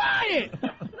be quiet.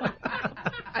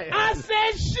 I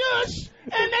said shush,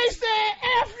 and they said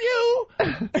F you.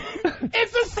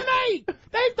 It's a snake.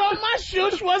 They thought my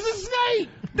shush was a snake.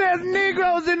 There's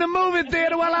Negroes in the movie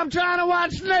theater while I'm trying to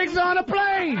watch Snakes on a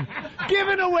Plane,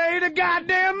 giving away the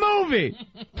goddamn movie.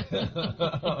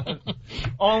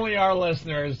 Only our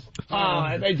listeners.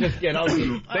 Oh, they just get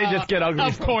ugly. They just get ugly.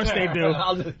 Of course they do.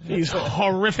 He's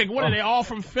horrific. What are they all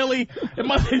from Philly? It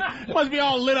must be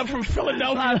all lit up from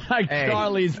Philadelphia. Like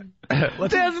Charlie's.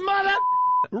 There's mother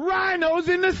rhinos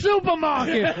in the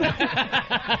supermarket.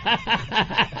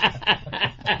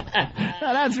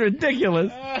 Now, that's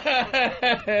ridiculous.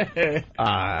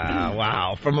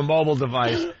 Wow. From a mobile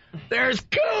device. There's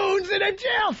coons in a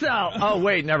jail cell. Oh,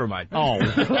 wait, never mind. Oh.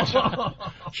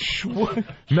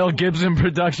 Mel Gibson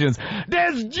Productions.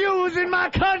 There's Jews in my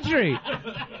country.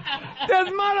 There's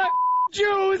mother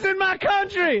Jews in my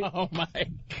country. Oh, my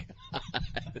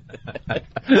God.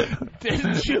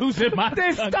 There's Jews in my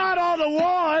country. They start all the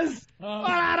wars. All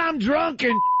right, I'm drunk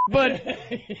and but...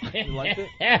 You liked it?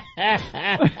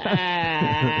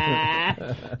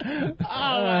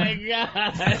 Oh, my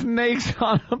God. Snakes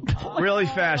on a plane. Really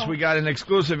fast, we got an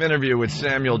exclusive interview with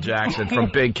Samuel Jackson from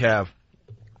Big Kev.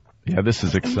 Yeah, this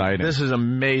is exciting. This is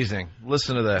amazing.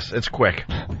 Listen to this. It's quick.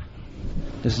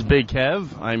 This is Big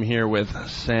Kev. I'm here with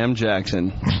Sam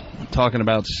Jackson talking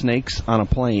about snakes on a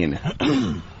plane.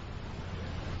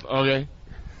 Okay.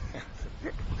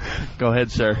 Go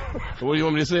ahead, sir. What do you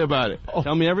want me to say about it?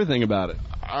 Tell me everything about it.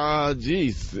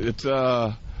 Geez, it's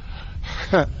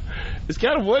it's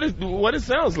kind of what it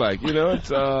sounds like. You know, it's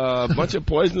a bunch of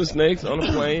poisonous snakes on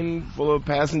a plane full of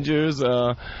passengers.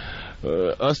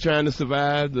 Us trying to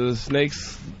survive. The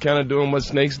snakes kind of doing what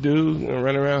snakes do,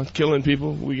 running around killing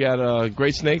people. We got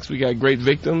great snakes. We got great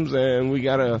victims, and we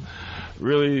got a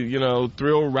really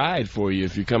thrill ride for you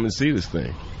if you come and see this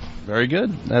thing. Very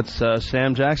good. That's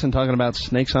Sam Jackson talking about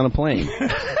snakes on a plane.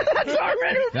 That's our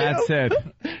interview. That's it.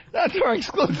 That's our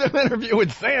exclusive interview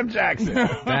with Sam Jackson.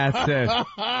 That's it.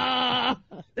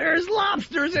 There's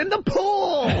lobsters in the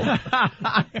pool.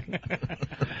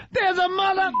 There's a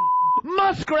mother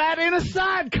muskrat in a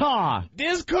sidecar.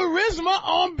 There's charisma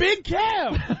on Big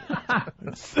Kev.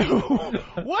 So,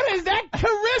 what is that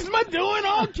charisma doing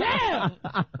on Kev?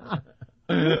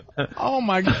 Oh,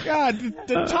 my God.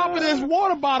 The top of this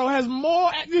water bottle has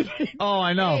more... Oh,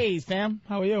 I know. Hey, Sam.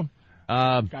 How are you?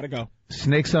 Gotta go.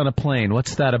 Snakes on a plane.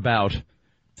 What's that about?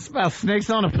 It's about snakes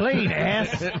on a plane,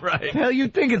 ass. Right. Hell you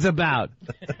think it's about?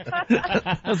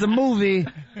 It's a movie.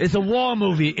 It's a war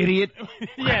movie, idiot.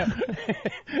 Yeah.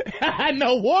 I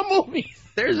know. War movies.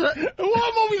 War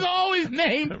movies are always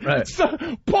named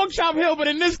Pork Chop Hill, but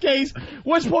in this case,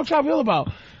 what's Pork Chop Hill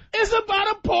about? It's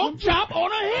about a pork chop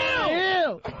on a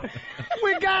hill.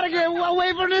 We gotta get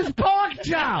away from this pork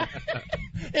chop.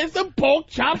 It's a pork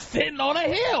chop sitting on a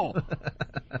hill.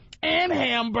 And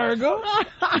hamburger.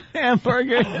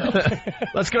 Hamburger.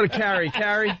 Let's go to Carrie.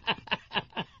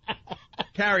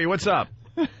 Carrie, what's up?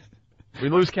 We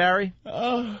lose Carrie?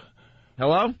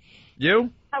 Hello?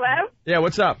 You? Hello? Yeah,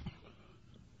 what's up?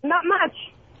 Not much.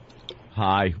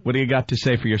 Hi. What do you got to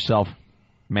say for yourself,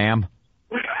 ma'am?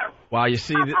 Wow, you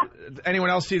see, anyone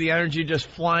else see the energy just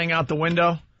flying out the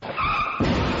window?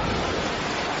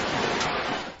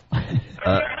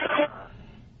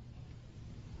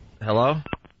 Hello?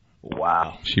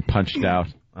 Wow. She punched out.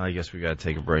 I guess we got to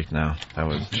take a break now. That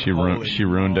was She ruined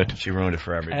it. She ruined it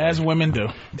for everybody. As women do.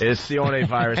 It's the One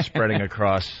virus spreading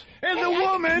across. There's a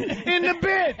woman in the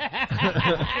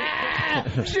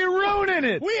bit. She ruining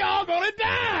it. We all gonna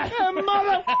die. A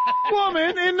mother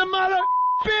woman in the mother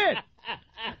bit.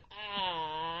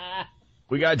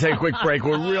 We got to take a quick break.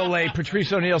 We're real late.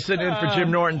 Patrice O'Neill sitting in for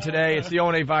Jim Norton today. It's the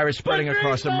ONA virus spreading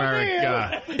across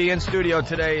America. He in studio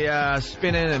today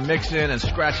spinning and mixing and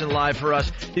scratching live for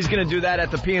us. He's going to do that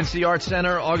at the PNC Arts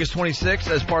Center August 26th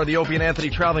as part of the Opie and Anthony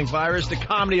Traveling Virus, the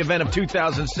comedy event of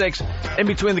 2006. In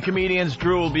between the comedians,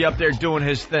 Drew will be up there doing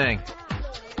his thing.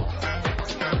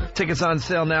 Tickets on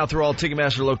sale now through all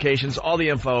Ticketmaster locations. All the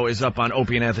info is up on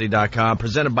opieandanthony.com.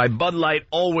 Presented by Bud Light,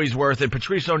 always worth it.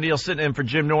 Patrice O'Neill sitting in for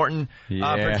Jim Norton.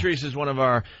 Yeah. Patrice is one of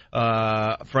our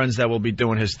friends that will be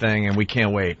doing his thing, and we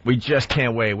can't wait. We just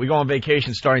can't wait. We go on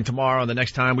vacation starting tomorrow, and the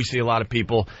next time we see a lot of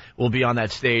people, we'll be on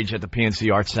that stage at the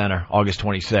PNC Arts Center, August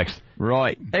 26th.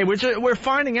 Right. Hey, we're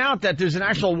finding out that there's an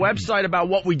actual website about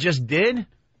what we just did.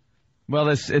 Well,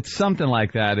 it's something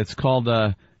like that. It's called...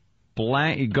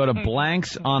 blank. You go to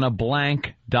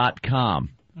blanksonablank.com,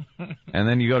 and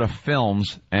then you go to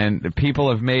films, and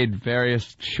people have made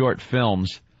various short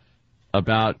films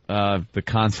about the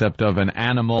concept of an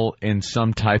animal in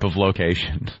some type of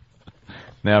location.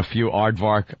 They have a few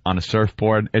aardvark on a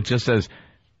surfboard. It just says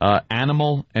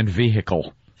animal and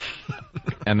vehicle,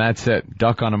 and that's it.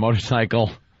 Duck on a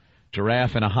motorcycle,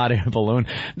 giraffe in a hot air balloon.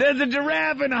 There's a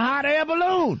giraffe in a hot air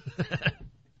balloon.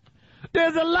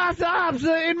 There's a Lhasa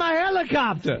Apso in my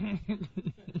helicopter.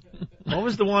 What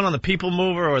was the one on the People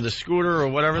Mover or the scooter or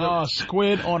whatever? Oh,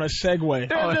 squid on a Segway.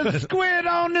 There's a squid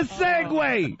on the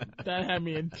Segway. That had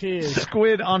me in tears.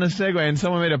 Squid on a Segway, and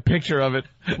someone made a picture of it.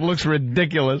 Looks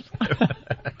ridiculous.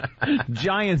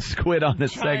 Giant squid on a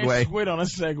Segway. Squid on a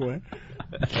Segway.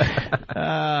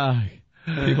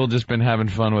 People just been having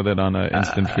fun with it on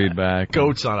instant feedback.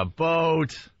 Goats on a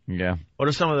boat. Yeah. What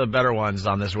are some of the better ones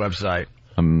on this website?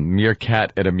 A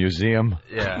meerkat at a museum.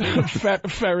 Yeah.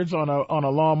 Ferrets on a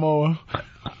lawnmower.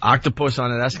 Octopus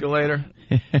on an escalator.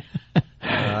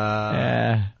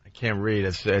 I can't read.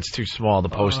 It's too small, the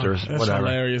posters. That's whatever.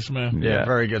 hilarious, man. Yeah,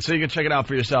 very good. So you can check it out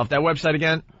for yourself. That website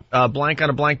again,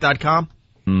 blankonablank.com?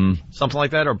 Something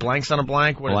like that, or blanks on a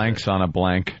blank?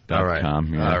 Blanksonablank.com. All right.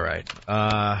 Yeah. All right.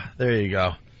 There you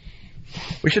go.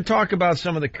 We should talk about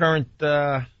some of the current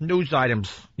news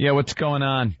items. Yeah, what's going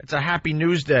on? It's a happy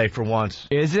news day for once.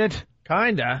 Is it?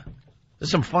 Kinda. There's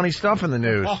some funny stuff in the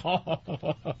news.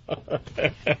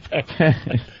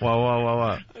 Whoa.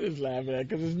 I'm just laughing at it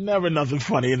because there's never nothing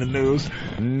funny in the news.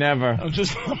 Never. I'm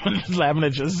just laughing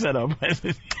at your setup.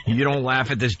 You don't laugh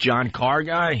at this John Carr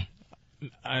guy?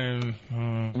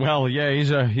 Well, yeah,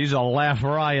 he's a laugh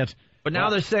riot. But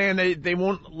now they're saying they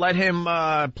won't let him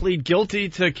plead guilty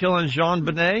to killing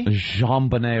JonBenet.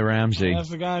 JonBenet Ramsey. That's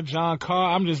the guy, John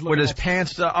Carr. I'm just looking with his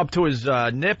pants up to his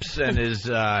nips and his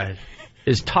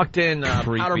tucked in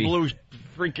powder blue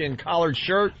freaking collared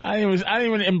shirt. I didn't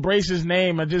even embrace his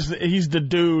name. He's the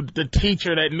dude, the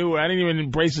teacher that knew it. I didn't even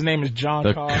embrace his name as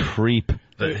John Carr. The creep.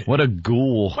 What a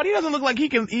ghoul. But he doesn't look like he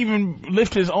can even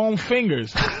lift his own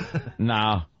fingers.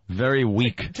 Nah, very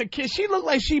weak. To kiss, she looked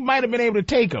like she might have been able to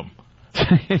take him.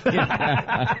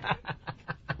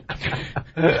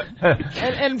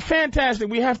 and fantastic.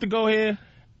 We have to go here.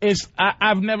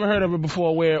 I've never heard of it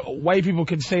before where white people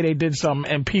can say they did something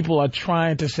and people are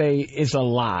trying to say it's a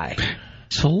lie.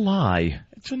 It's a lie.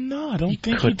 No, I don't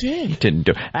think he did. He didn't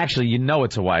do it. Actually, you know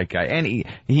it's a white guy. And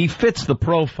he fits the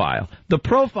profile. The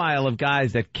profile of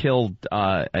guys that killed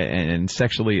and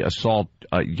sexually assault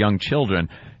young children.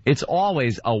 It's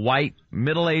always a white,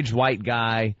 middle-aged white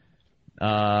guy,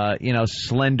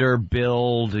 slender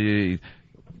build. They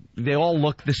all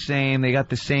look the same. They got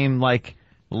the same,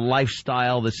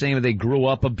 lifestyle, the same. They grew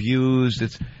up abused.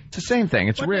 It's the same thing.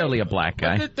 It's rarely a black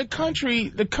guy. But the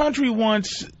country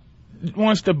wants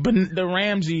the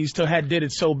Ramseys to have did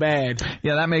it so bad.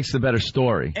 Yeah, that makes the better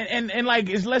story. And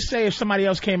let's say if somebody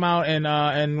else came out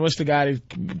and what's the guy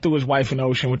that threw his wife in the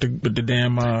ocean with the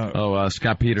damn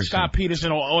Scott Peterson. Scott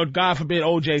Peterson or God forbid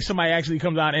OJ, somebody actually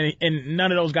comes out and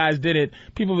none of those guys did it.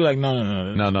 People be like,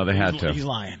 no, they had to. He's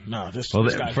lying. No, this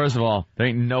guy. First of all, there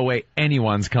ain't no way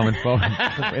anyone's coming forward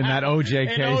in that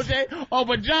OJ case.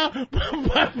 But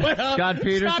Scott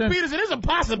Peterson. Scott Peterson is a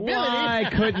possibility. Why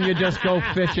couldn't you just go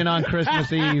fishing on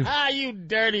Christmas Eve? You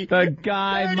dirty. The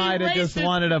guy might have just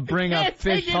wanted to bring a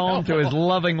fish home to his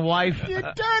loving wife. You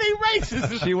dirty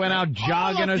racist. She went out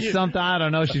jogging or something. I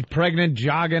don't know. She's pregnant,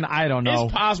 jogging. I don't know.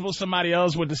 It's possible somebody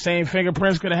else with the same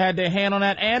fingerprints could have had their hand on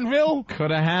that anvil.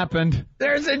 Could have happened.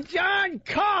 There's a John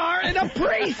Carr in a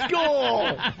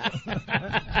preschool.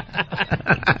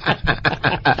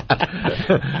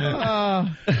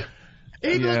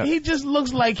 He just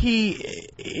looks like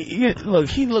he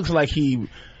looks like he.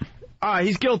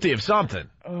 He's guilty of something.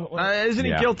 Isn't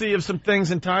he guilty of some things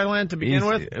in Thailand to begin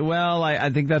with? Well, I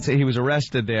think that's it. He was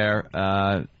arrested there.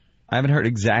 I haven't heard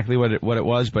exactly what it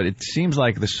was, but it seems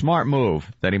like the smart move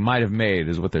that he might have made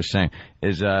is what they're saying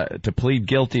is to plead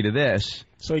guilty to this,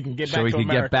 so he can get back. So he to can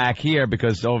America. get back here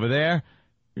because over there.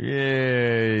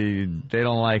 Yeah, they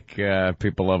don't like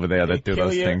people over there that do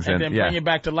those things. And then bring you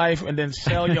back to life and then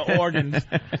sell your organs.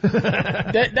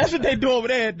 That's what they do over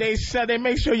there. They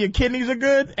make sure your kidneys are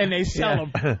good and they sell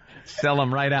them. Sell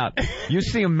them right out. You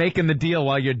see them making the deal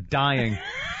while you're dying.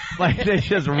 Like they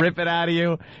just rip it out of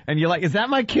you and you're like, is that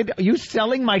my kid? Are you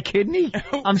selling my kidney?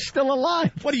 I'm still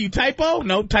alive. What are you, type O?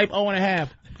 No, type O.5.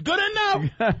 Good enough.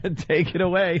 Take it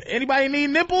away. Anybody need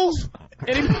nipples?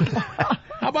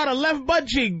 How about a left butt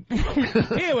cheek?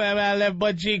 Here, we have a left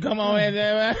butt cheek. Come on in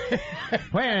there.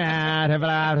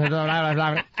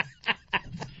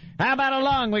 How about a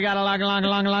lung? We got a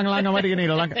lung. What do you need,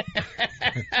 a lung?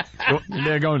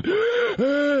 They're going,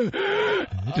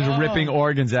 just ripping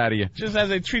organs out of you. Just as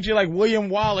they treat you like William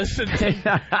Wallace and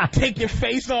take your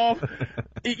face off.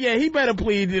 Yeah, he better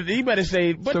plead. He better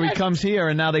say. But so he comes here,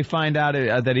 and now they find out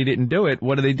that he didn't do it.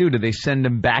 What do? Do they send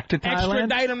him back to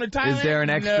Thailand? Extradite him to Thailand? Is there an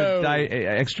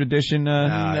extradition?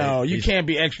 No, you can't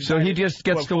be extradited. So he just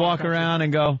gets to walk around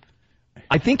and go.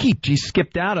 I think he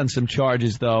skipped out on some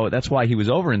charges, though. That's why he was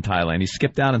over in Thailand. He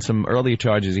skipped out on some earlier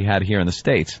charges he had here in the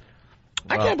States.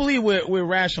 I can't believe we're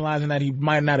rationalizing that he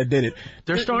might not have did it.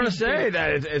 They're starting to say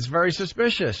that it's very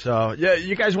suspicious. So, yeah,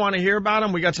 you guys want to hear about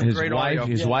him? We got some great audio.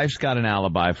 His wife's got an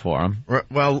alibi for him.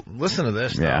 Well, listen to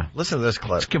this. Yeah. Listen to this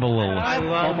clip. Let's give a little. I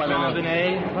love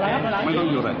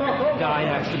die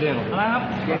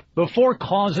accidentally. Before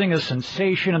causing a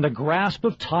sensation in the grasp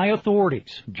of Thai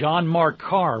authorities, John Mark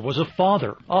Carr was a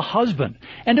father, a husband,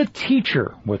 and a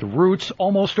teacher with roots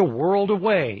almost a world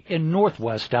away in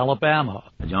northwest Alabama.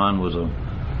 John was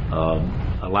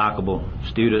a likable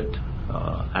student,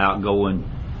 outgoing,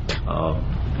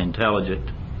 intelligent.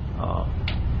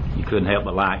 You couldn't help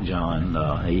but like John.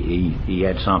 He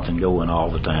had something going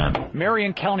all the time.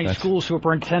 Marion County School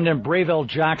Superintendent Bravel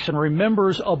Jackson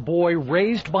remembers a boy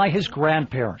raised by his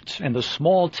grandparents in the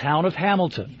small town of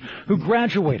Hamilton who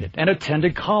graduated and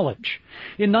attended college.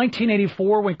 In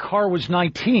 1984, when Carr was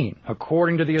 19,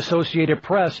 according to the Associated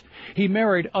Press, he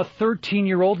married a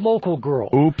 13-year-old local girl.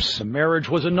 Oops. The marriage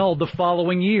was annulled the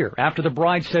following year after the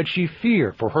bride said she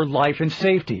feared for her life and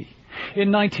safety.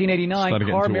 In 1989,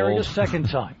 Carr married a second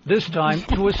time, this time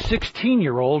to a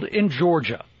 16-year-old in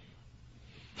Georgia.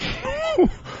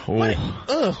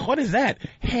 What is that?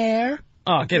 Hair?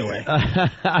 Oh, get away.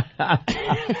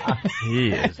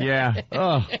 He is. Yeah.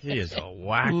 Oh, he is a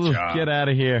whack job. Get out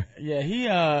of here.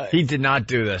 Yeah, he did not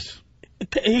do this.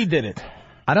 He did it.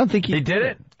 I don't think he did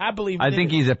it. I believe I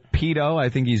think he's a pedo. I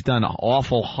think he's done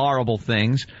awful, horrible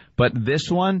things. But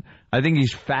this one, I think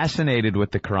he's fascinated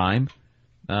with the crime.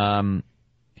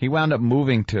 He wound up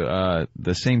moving to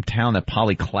the same town that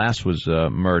Polly Klaas was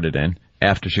murdered in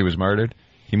after she was murdered.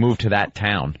 He moved to that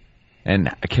town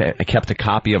and kept a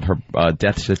copy of her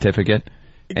death certificate.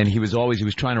 And he was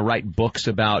trying to write books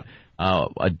about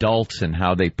adults and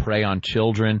how they prey on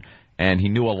children. And he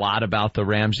knew a lot about the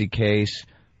Ramsey case.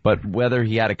 But whether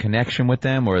he had a connection with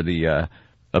them or the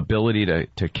ability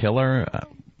to kill her,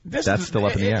 that's still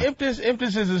up in the air. If this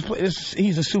is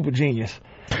he's a super genius.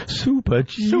 Super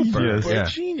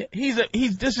genius.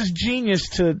 Genius. This is genius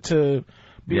to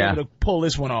be able to pull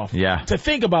this one off. Yeah. To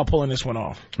think about pulling this one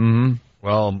off. Mm-hmm.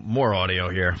 Well, more audio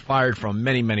here. Fired from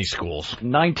many, many schools.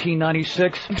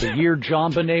 1996, the year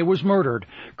John Bonet was murdered,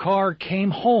 Carr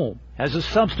came home as a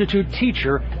substitute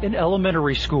teacher in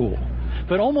elementary school.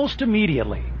 But almost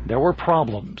immediately, there were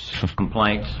problems.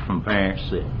 Complaints from parents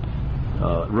that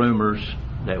rumors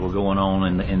that were going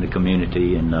on in the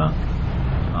community, and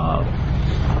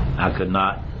I could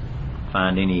not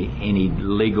find any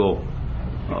legal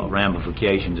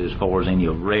ramifications as far as any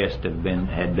arrest had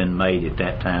been made at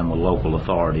that time with local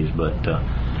authorities, but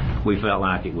we felt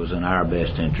like it was in our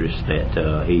best interest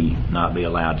that he not be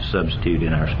allowed to substitute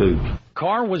in our school.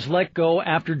 Carr was let go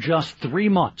after just 3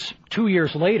 months. 2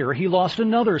 years later, he lost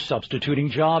another substituting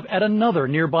job at another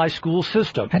nearby school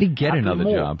system. How'd he get another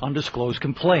job? Undisclosed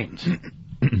complaints.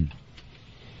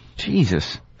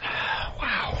 Jesus.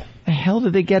 Wow. The hell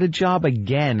did they get a job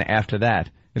again after that?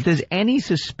 If there's any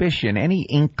suspicion, any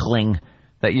inkling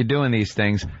that you're doing these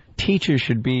things, teachers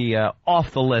should be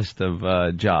off the list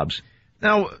of jobs.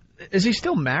 Now, is he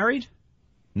still married?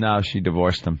 No, she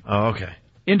divorced him. Oh, okay.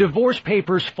 In divorce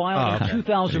papers filed in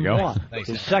 2001,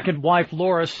 his second wife,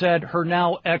 Laura, said her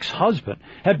now ex-husband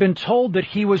had been told that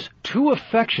he was too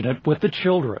affectionate with the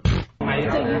children.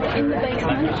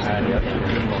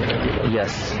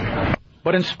 Yes.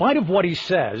 But in spite of what he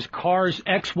says, Carr's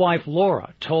ex-wife,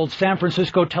 Laura, told San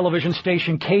Francisco television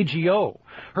station KGO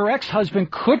her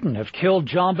ex-husband couldn't have killed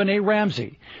John Bonet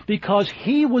Ramsey because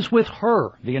he was with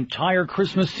her the entire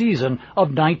Christmas season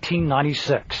of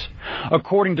 1996.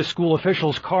 According to school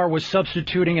officials, Carr was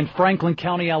substituting in Franklin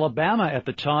County, Alabama at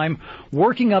the time,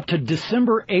 working up to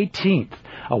December 18th,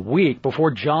 a week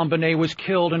before John Bonet was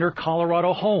killed in her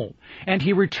Colorado home, and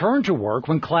he returned to work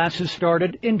when classes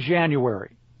started in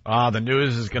January. The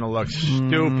news is going to look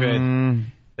stupid.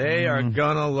 They are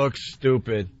going to look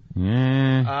stupid.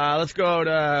 Let's go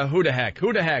to Who the Heck.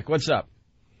 Who the Heck, what's up?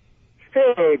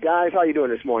 Hey, guys, how you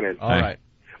doing this morning? All right.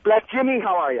 Black Jimmy,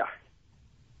 how are you?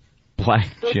 Black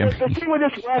Jimmy. The thing with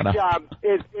this whack job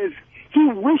is he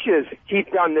wishes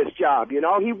he'd done this job, you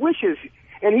know? He wishes,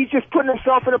 and he's just putting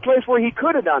himself in a place where he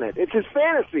could have done it. It's his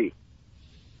fantasy.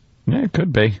 Yeah, it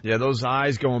could be. Yeah, those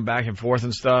eyes going back and forth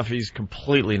and stuff, he's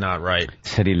completely not right.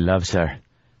 Said he loves her.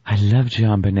 I love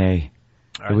John Bonet.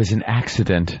 It was an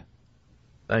accident.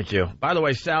 Thank you. By the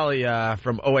way, Sally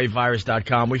from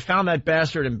OAvirus.com, we found that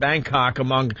bastard in Bangkok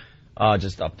among,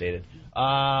 just updated,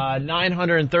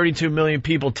 932 million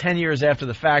people 10 years after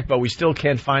the fact, but we still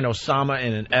can't find Osama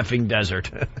in an effing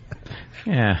desert.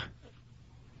 Yeah.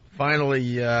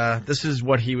 Finally, this is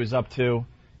what he was up to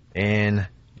in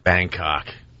Bangkok.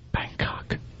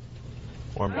 Bangkok.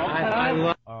 Or maybe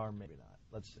not.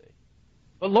 Let's see.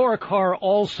 But Laura Carr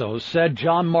also said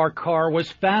John Mark Carr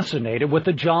was fascinated with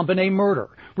the JonBenet murder,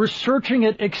 researching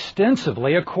it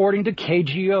extensively according to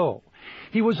KGO.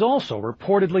 He was also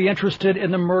reportedly interested in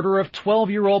the murder of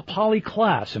 12-year-old Polly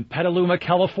Klaas in Petaluma,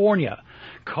 California.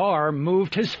 Carr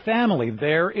moved his family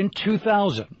there in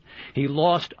 2000. He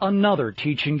lost another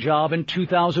teaching job in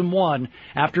 2001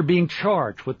 after being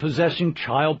charged with possessing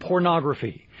child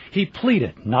pornography. He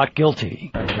pleaded not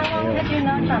guilty. How long have you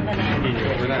known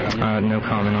JonBenet? No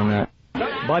comment on that.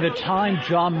 By the time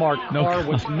John Mark Carr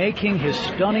was making his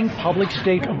stunning public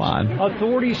statement,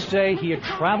 authorities say he had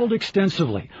traveled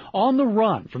extensively on the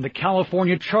run from the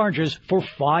California charges for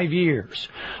 5 years.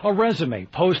 A resume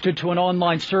posted to an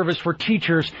online service for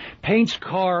teachers paints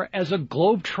Carr as a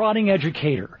globe-trotting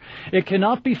educator. It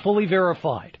cannot be fully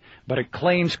verified, but it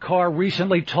claims Carr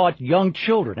recently taught young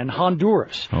children in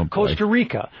Honduras, Costa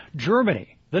Rica,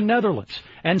 Germany, the Netherlands,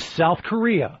 and South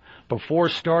Korea, before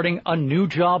starting a new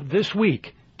job this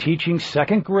week, teaching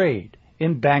second grade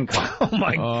in Bangkok. Oh,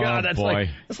 my God. That's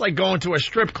like going to a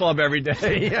strip club every day.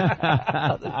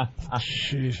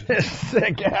 Jeez.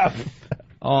 Sick F.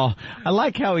 Oh, I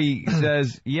like how he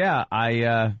says, yeah,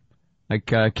 I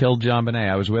killed JonBenet.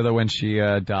 I was with her when she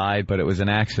died, but it was an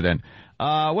accident.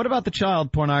 What about the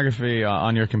child pornography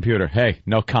on your computer? Hey,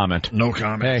 no comment. No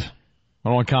comment. Hey, I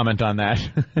don't want to comment on that.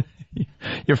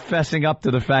 You're fessing up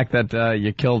to the fact that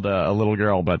you killed a little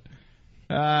girl, but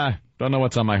don't know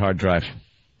what's on my hard drive.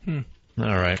 All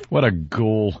right. What a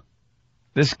ghoul.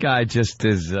 This guy just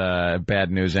is bad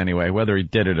news anyway, whether he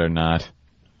did it or not.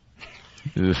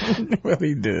 Well,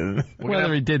 he did.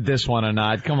 Whether he did this one or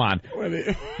not, come on.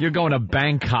 You're going to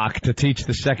Bangkok to teach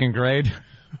the second grade?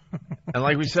 And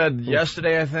like we said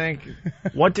yesterday, I think,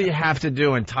 what do you have to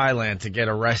do in Thailand to get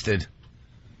arrested?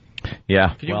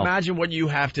 Yeah. Can you imagine what you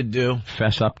have to do?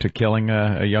 Fess up to killing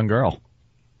a young girl,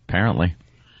 apparently.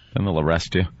 Then they'll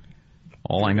arrest you.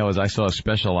 All I know is I saw a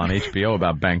special on HBO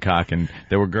about Bangkok, and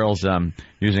there were girls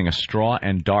using a straw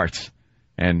and darts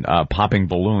and popping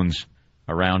balloons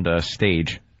around a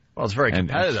stage. Well, it's very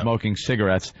competitive. And smoking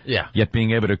cigarettes, yeah. Yet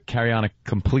being able to carry on a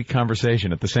complete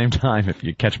conversation at the same time, if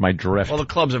you catch my drift. Well, the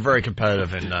clubs are very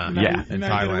competitive in Thailand.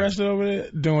 Get arrested over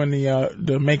there doing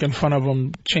the making fun of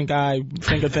them chink eye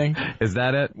finger thing. Is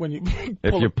that it? When you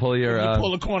pull your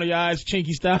pull the corner of your eyes,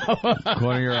 chinky style.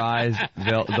 Corner of your eyes,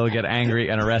 they'll get angry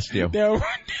and arrest you.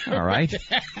 All right.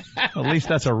 At least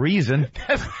that's a reason.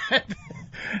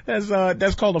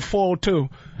 That's called a 402.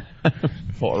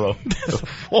 402. That's a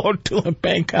 402 in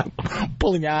Bangkok.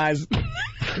 Pulling your eyes,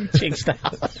 chink style.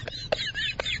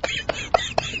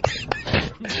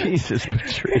 Jesus,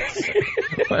 Patrice.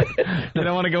 You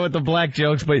don't want to go with the black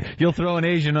jokes, but you'll throw an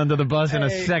Asian under the bus in a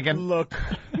second. Look.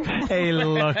 Hey,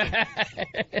 look.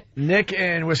 Nick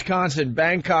in Wisconsin,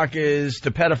 Bangkok is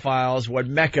to pedophiles what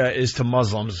Mecca is to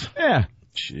Muslims. Yeah.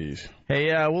 Jeez. Hey,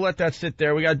 we'll let that sit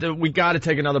there. We got to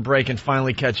take another break and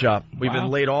finally catch up. We've been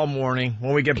late all morning.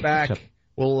 When we get back,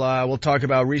 we'll talk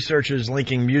about researchers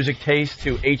linking music taste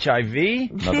to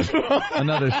HIV.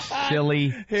 Another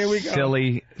silly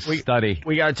study.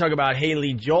 We got to talk about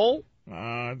Haley Joel,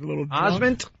 little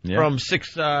Osment from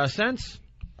 6 Cents.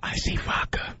 I see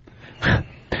vodka.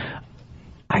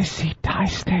 I see Thai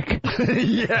stick.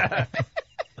 Yeah.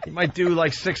 He might do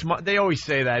like 6 months. They always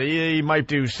say that. He might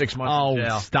do 6 months in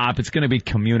jail. Stop. It's going to be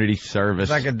community service.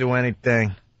 He's not going to do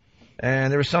anything.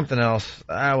 And there was something else.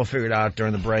 We'll figure it out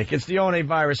during the break. It's the ONA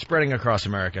virus spreading across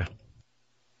America.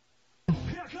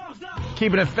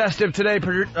 Keeping it festive today,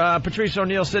 Patrice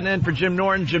O'Neill sitting in for Jim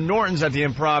Norton. Jim Norton's at the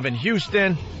Improv in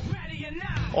Houston.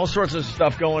 All sorts of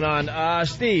stuff going on.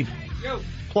 Steve. Yo.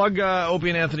 Plug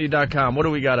OpieandAnthony.com. What do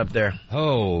we got up there?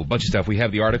 Oh, a bunch of stuff. We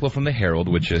have the article from the Herald,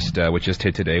 which just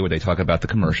hit today, where they talk about the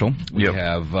commercial. We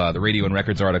have the Radio and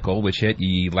Records article, which hit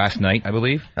last night, I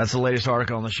believe. That's the latest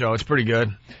article on the show. It's pretty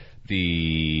good.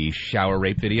 The shower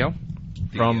rape video.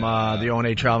 From the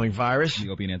ONA traveling virus. The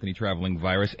Opie and Anthony traveling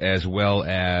virus, as well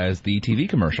as the TV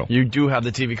commercial. You do have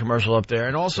the TV commercial up there.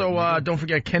 And also, don't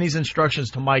forget, Kenny's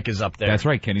instructions to Mike is up there. That's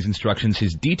right. Kenny's instructions,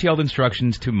 his detailed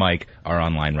instructions to Mike are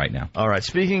online right now. All right.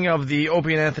 Speaking of the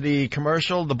Opie and Anthony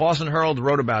commercial, the Boston Herald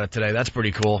wrote about it today. That's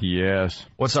pretty cool. Yes.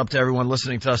 What's up to everyone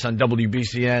listening to us on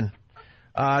WBCN?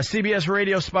 CBS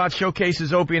radio spot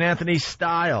showcases Opie and Anthony's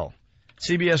style.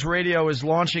 CBS Radio is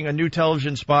launching a new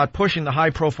television spot pushing the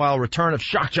high-profile return of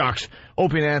Shock Jocks,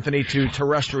 Opie and Anthony, to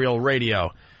terrestrial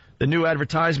radio. The new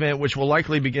advertisement, which will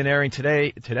likely begin airing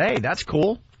today, that's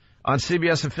cool, on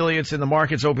CBS affiliates in the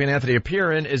markets Opie and Anthony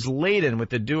appear in, is laden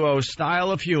with the duo's style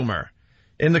of humor.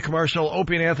 In the commercial,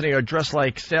 Opie and Anthony are dressed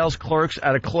like sales clerks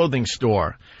at a clothing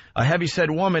store. A heavyset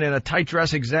woman in a tight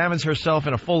dress examines herself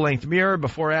in a full-length mirror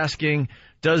before asking,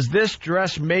 "Does this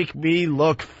dress make me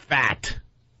look fat?"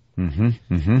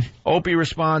 Opie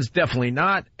responds, "Definitely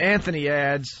not." Anthony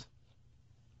adds,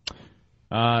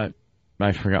 I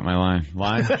forgot my line.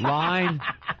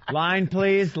 Line,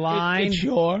 please. Line. It's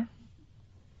your.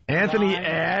 Anthony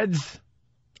adds,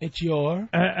 "It's your."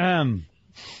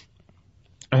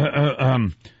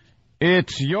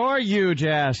 It's your huge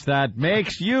ass that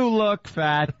makes you look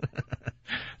fat.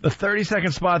 The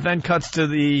 30-second spot then cuts to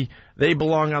the "They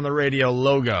Belong on the Radio"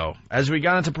 logo. As we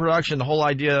got into production, the whole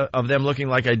idea of them looking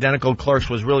like identical clerks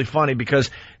was really funny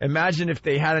because imagine if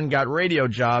they hadn't got radio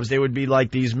jobs, they would be like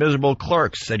these miserable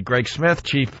clerks, said Greg Smith,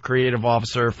 Chief Creative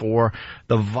Officer for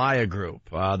the Via Group,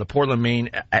 the Portland, Maine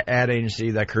ad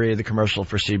agency that created the commercial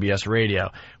for CBS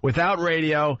Radio. Without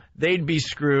radio, they'd be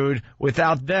screwed.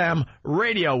 Without them,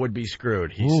 radio would be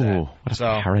screwed, he said. What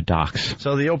a paradox.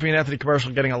 So the Opie and Anthony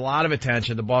commercial getting a lot of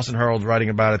attention. The Boston Herald writing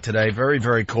about it today. Very,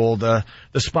 very cool. The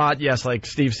spot, yes, like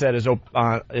Steve said, is up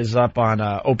on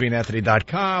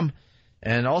opieandanthony.com.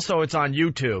 And also it's on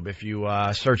YouTube if you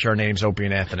search our names, Opie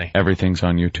and Anthony. Everything's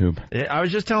on YouTube. I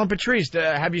was just telling Patrice,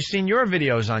 have you seen your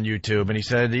videos on YouTube? And he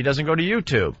said he doesn't go to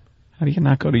YouTube. How do you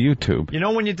not go to YouTube? You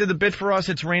know when you did the bit for us,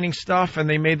 It's Raining Stuff, and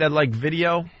they made that, like,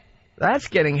 video? That's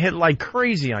getting hit like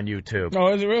crazy on YouTube.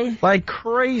 Oh, is it really? Like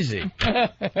crazy.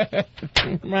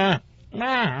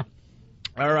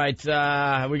 All right,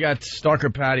 we got Stalker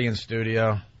Patty in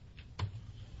studio.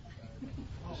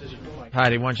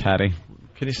 Patty, why don't you... Patty.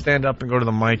 Can you stand up and go to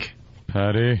the mic?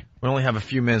 Patty. We only have a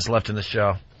few minutes left in the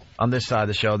show. On this side of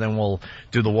the show, then we'll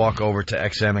do the walk over to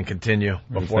XM and continue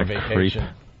before vacation.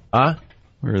 Creep? Huh?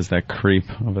 Where is that creep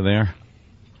over there?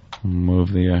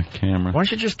 Move the camera. Why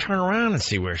don't you just turn around and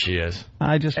see where she is?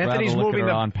 I just Anthony's rather look at her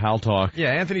on Pal Talk.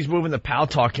 Yeah, Anthony's moving the Pal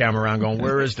Talk camera around going,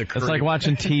 where is the creep? It's like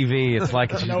watching TV. It's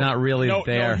like she's not really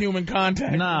there. No human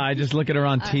contact. No, I just look at her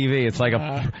on TV. It's like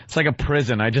a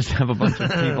prison. I just have a bunch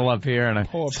of people up here and a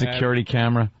security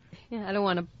camera. Yeah, I don't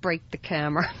want to break the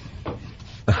camera.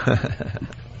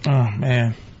 Oh,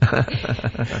 man.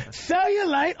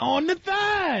 Cellulite on the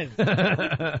thighs.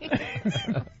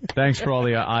 Thanks for all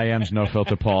the IMs, No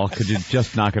Filter, Paul. Could you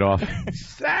just knock it off?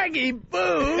 Saggy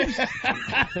boobs.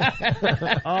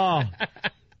 Oh.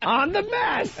 On the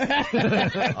mess.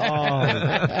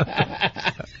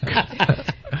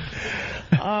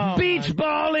 Oh. Beach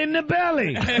ball in the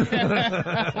belly.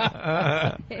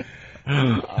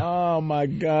 Oh my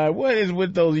God! What is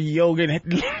with those yogurt,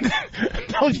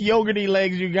 those yogurty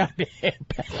legs you got there?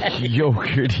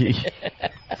 Yogurty.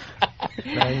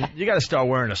 You got to start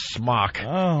wearing a smock.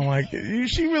 Oh my God!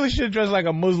 She really should dress like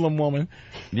a Muslim woman.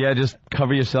 Yeah, just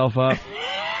cover yourself up.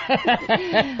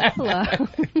 Hello.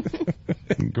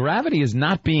 Gravity is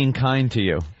not being kind to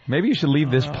you. Maybe you should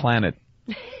leave this planet,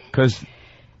 because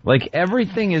like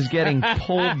everything is getting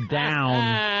pulled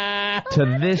down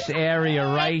to this area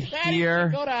right here.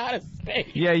 Go to outer space.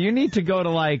 Yeah, you need to go to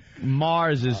like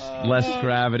Mars is less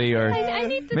gravity, or I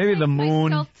need to maybe take the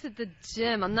moon. myself to the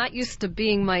gym. I'm not used to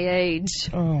being my age.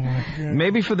 Oh my God.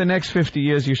 Maybe for the next 50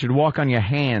 years you should walk on your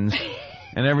hands,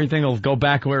 and everything will go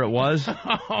back where it was.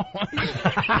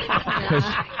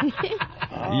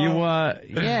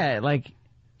 Yeah, like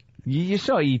you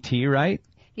saw E.T., right?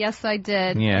 Yes, I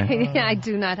did. Yeah. I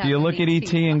do not have. Do you look at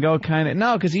E.T. and go kind of...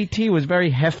 No, because E.T. was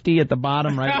very hefty at the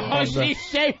bottom, right? Oh, she's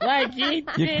shaped like E.T.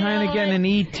 You're kind of getting an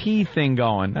E.T. thing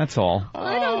going. That's all.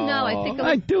 I don't know. I think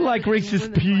I do like Reese's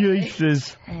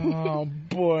Pieces. Oh,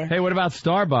 boy. Hey, what about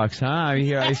Starbucks, huh?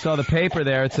 I saw the paper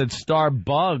there. It said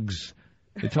Starbugs.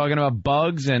 They're talking about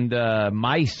bugs and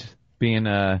mice being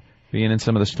in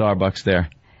some of the Starbucks there.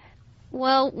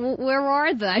 Well, where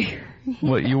are they?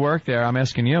 Well, you work there. I'm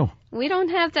asking you. We don't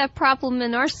have that problem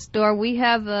in our store. We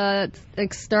have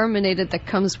exterminated that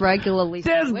comes regularly.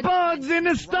 There's bugs in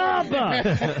the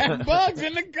Starbucks. Bugs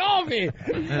in the coffee.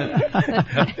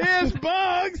 There's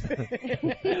bugs.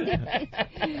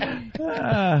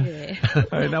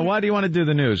 All right, now, why do you want to do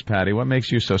the news, Patty? What makes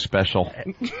you so special?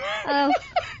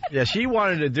 Yeah, she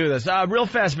wanted to do this. Real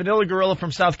fast, Vanilla Gorilla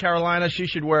from South Carolina. She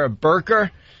should wear a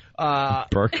burqa.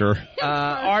 Burker.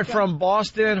 Art from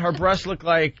Boston. Her breasts look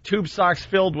like tube socks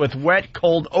filled with wet,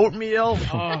 cold oatmeal.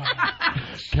 Oh.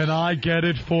 Can I get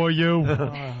it for you?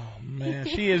 Oh, man.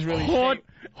 She is really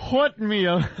hot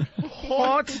meal.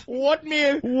 What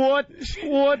meal?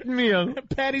 What meal?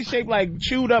 Patty shaped like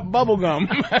chewed up bubble gum.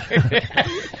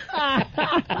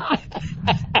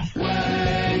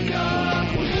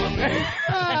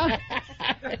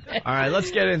 All right,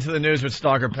 let's get into the news with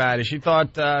Stalker Patty. She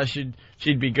thought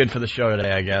she'd be good for the show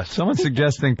today, I guess. Someone's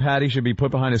suggesting Patty should be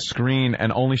put behind a screen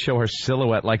and only show her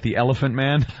silhouette like the Elephant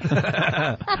Man.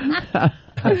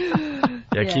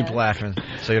 Yeah, keep laughing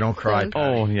so you don't cry. Patty.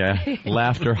 Oh, yeah.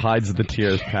 Laughter hides the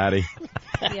tears, Patty.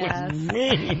 Yes.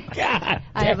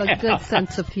 I have a good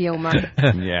sense of humor.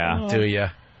 Yeah. Do you?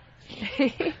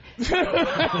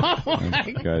 Oh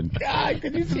my Good. God!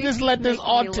 Could you just let this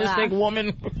autistic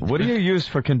woman? What do you use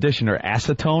for conditioner?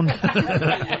 Acetone?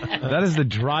 That is the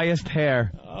driest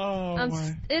hair.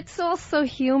 It's also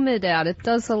humid out. It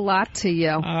does a lot to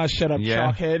you. Shut up,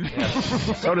 chalkhead. Yeah.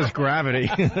 So does gravity.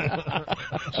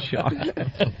 Chalk.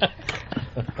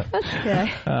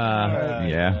 Okay.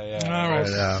 Yeah. All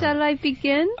right. Shall I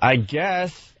begin? I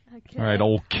guess. All right,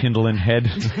 old kindling head.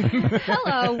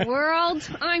 Hello, world.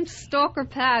 I'm Stalker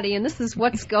Patty, and this is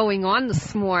what's going on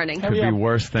this morning. Could be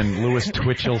worse than Louis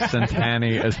Twitchell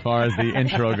Santani as far as the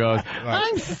intro goes.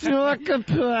 I'm Stalker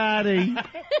Patty.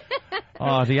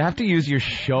 Oh, do you have to use your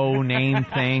show name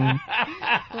thing?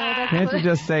 Can't you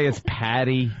just say it's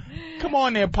Patty? Come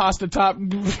on there, pasta top.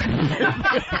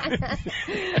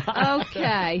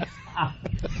 Okay.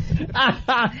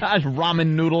 Ramen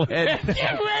noodle head.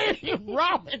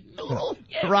 Ramen noodle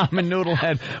head. Ramen noodle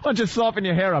head. Why don't you soften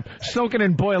your hair up? Soak it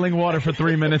in boiling water for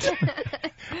 3 minutes.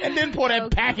 And then pour that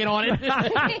packet on it.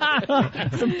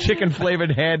 Some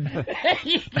chicken-flavored head.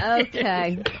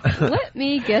 Okay. Let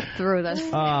me get through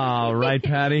this. All right,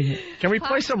 Patty. Can we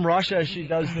play some Russia as she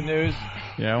does the news?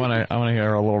 Yeah, I want to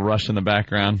hear a little Rush in the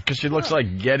background. Because she looks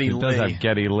like Geddy Lee. It does have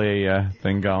Geddy Lee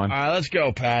thing going. All right, let's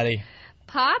go, Patty.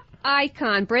 Pop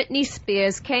icon Britney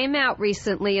Spears came out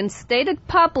recently and stated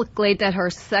publicly that her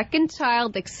second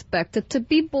child, expected to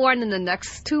be born in the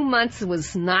next 2 months,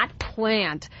 was not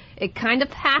planned. It kind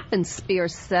of happened,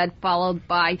 Spears said, followed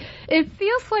by, "It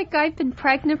feels like I've been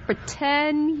pregnant for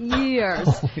 10 years.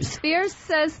 Spears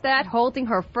says that holding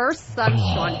her first son,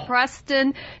 Sean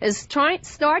Preston, is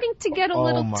starting to get a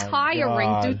little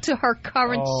tiring due to her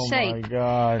current shape. My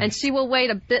God. And she will wait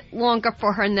a bit longer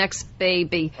for her next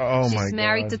baby. She's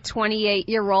married to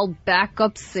 28-year-old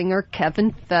backup singer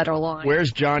Kevin Federline.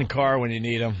 Where's John Carr when you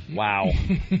need him? Wow.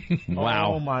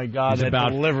 Wow. Oh, my God. He's That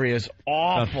about delivery is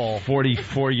awful.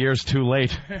 44 years too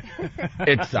late.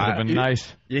 It's been nice.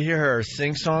 You hear her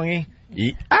sing-songy?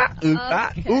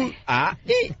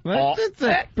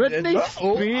 Britney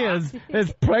Spears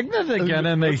is pregnant again,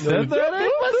 and they said that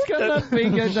it was gonna be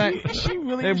good. She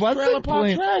really It was wasn't Trailer Park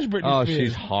planned. Trash, Britney Oh, Spears.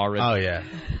 she's horrid. Oh, yeah.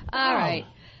 All right.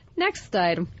 Next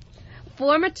item.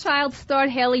 Former child star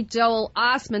Haley Joel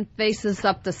Osment faces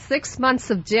up to 6 months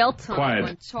of jail time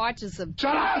on charges of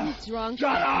drunk and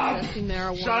possessing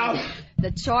marijuana.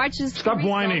 The charges Stop were a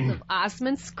result whining. of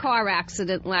Osment's car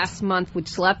accident last month,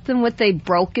 which left him with a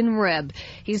broken rib.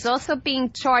 He's also being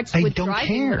charged with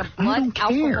driving with a blood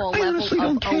alcohol level of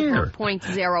over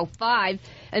 0.05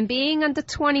 and being under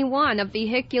 21, a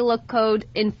vehicular code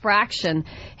infraction.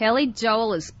 Haley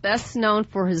Joel is best known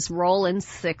for his role in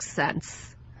Sixth Sense.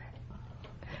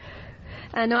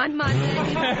 And on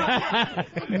Monday...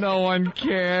 No one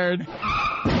cared.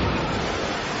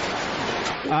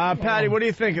 Patty, what do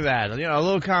you think of that? You know, a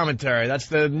little commentary. That's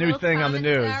the new thing on the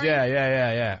news.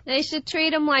 Yeah. They should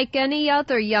treat him like any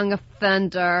other young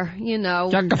offender, you know.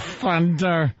 Young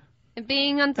offender.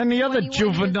 Being under And the other 21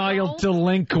 juvenile years old.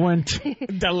 delinquent.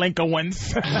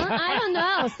 Delinquents. I don't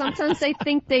know. Sometimes they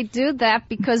think they do that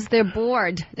because they're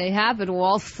bored. They have it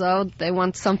all, so they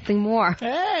want something more.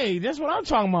 Hey, that's what I'm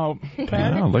talking about,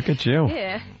 Patty. Oh, look at you.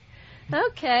 Yeah.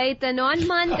 Okay, then on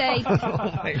Monday...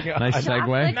 Nice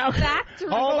segue.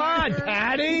 Hold on,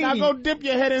 Patty. Now go dip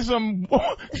your head in some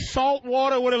salt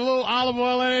water with a little olive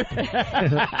oil in it.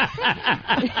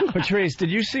 Patrice, did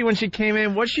you see when she came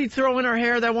in? What'd she throw in her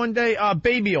hair that one day?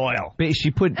 Baby oil. She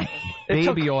put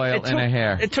baby oil in her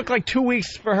hair. It took like 2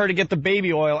 weeks for her to get the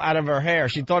baby oil out of her hair.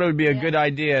 She thought it would be a good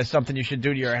idea, something you should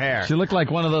do to your hair. She looked like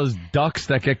one of those ducks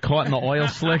that get caught in the oil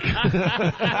slick.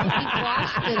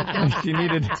 She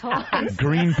needed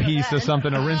Greenpeace or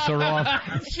something to rinse her off.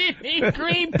 She needs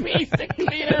Greenpeace to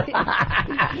clean her.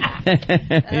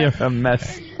 You're a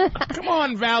mess. Come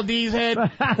on, Valdez head.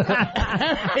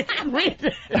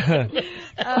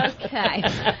 Okay.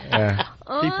 Yeah.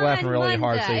 Keep laughing really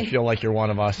hard so you feel like you're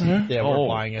one of us. Yeah, we're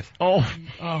buying it. Oh,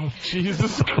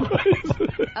 Jesus Christ.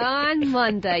 On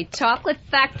Monday, chocolate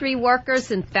factory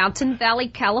workers in Fountain Valley,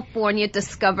 California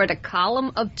discovered a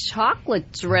column of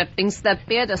chocolate drippings that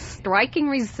bear a striking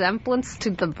resemblance to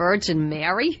the Virgin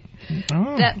Mary.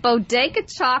 That Bodega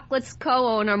Chocolate's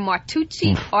co-owner,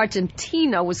 Martucci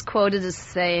Argentino, was quoted as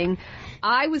saying,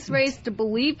 I was raised to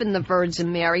believe in the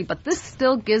Virgin Mary, but this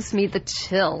still gives me the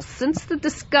chills. Since the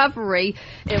discovery,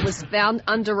 it was found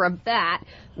under a vat.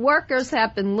 Workers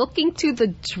have been looking to the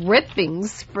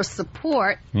drippings for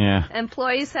support. Yeah.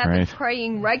 Employees have been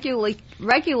praying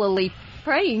regularly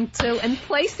praying to and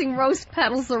placing rose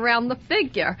petals around the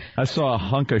figure. I saw a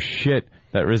hunk of shit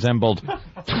that resembled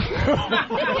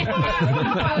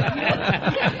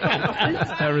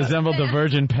the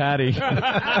Virgin Patty.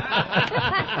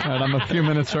 And I'm a few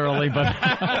minutes early, but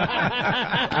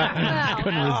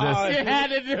couldn't resist. You had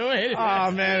to do it.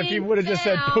 Oh, man, if you would have just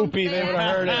said poopy, they would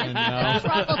have heard it.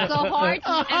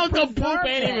 Uncle Poop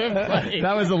ain't even funny.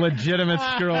 That was a legitimate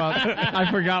screw-up.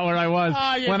 I forgot where I was.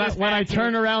 When I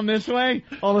turn around this way,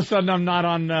 all of a sudden I'm not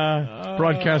on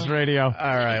broadcast radio. All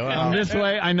right, well. And this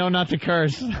way, I know not to curse.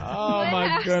 Oh,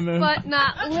 my goodness. But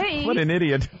not least. What an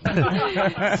idiot.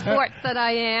 Sport that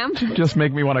I am. Just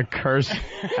make me want to curse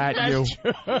at you.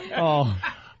 True. Oh.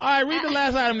 All right, read the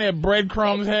last item there,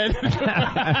 breadcrumbs head.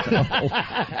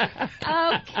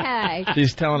 Okay.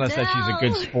 She's telling us that she's a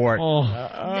good sport.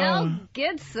 Mel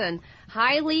Gibson,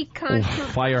 highly controversial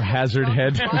fire hazard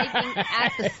head. driving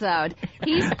episode.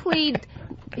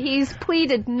 He's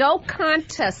pleaded no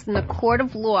contest in the court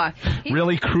of law.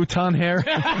 Really, crouton hair?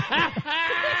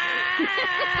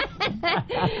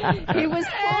 He was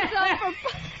pulled over.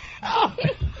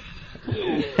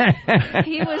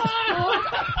 He was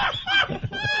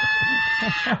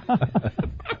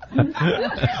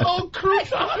Oh,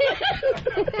 crouton.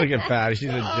 Look at Patty. She's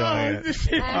enjoying it.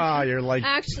 Oh, you're like...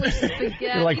 Actually, spaghetti.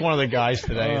 You're like one of the guys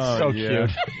today. It's so cute.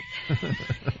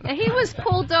 And he was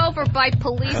pulled over by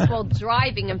police while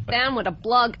driving and found with a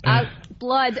blood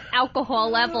alcohol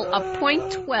level of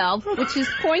 0.12, which is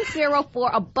 0.04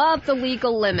 above the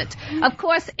legal limit. Of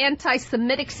course,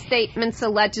 anti-Semitic statements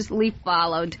allegedly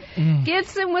followed.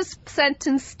 Gibson was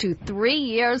sentenced to 3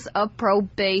 years of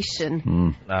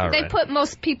probation. They put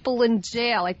most people in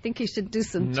jail. I think he should do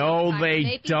some No, time. they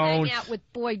Maybe don't. hang out with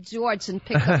Boy George and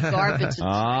pick up garbage.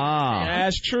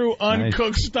 That's true.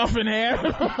 Uncooked stuff in hair.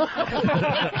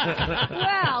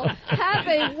 Well, have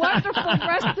a wonderful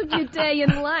rest of your day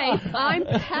in life. I'm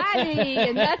Patty,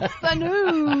 and that's the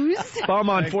news. Bum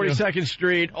on 42nd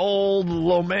Street, old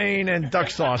lo mein and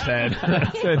duck sauce head.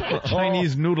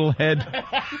 Chinese noodle head.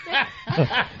 All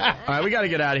right, we got to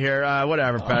get out of here.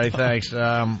 Whatever, Patty, thanks.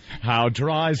 How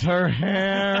dries her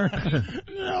hair?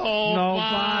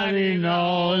 Nobody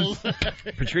knows.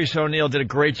 Patrice O'Neill did a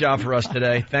great job for us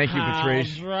today. Thank you,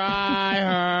 Patrice. How dry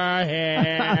her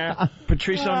hair.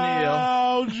 Patrice O'Neill.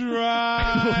 How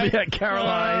dry We'll be at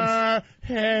Caroline's.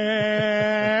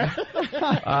 hair.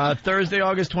 Thursday,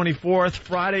 August 24th,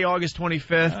 Friday, August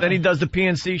 25th. Then he does the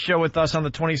PNC show with us on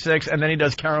the 26th, and then he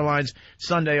does Caroline's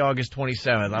Sunday, August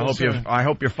 27th. I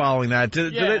hope you're following that.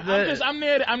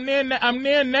 I'm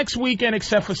near next weekend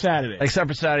except for Saturday. Except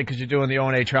for Saturday because you're doing the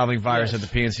O&A Traveling Virus at the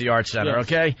PNC Arts Center. Yes.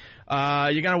 Okay.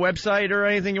 You got a website or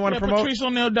anything you want to promote?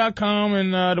 PatriceO'Neill.com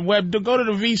and the web. Go to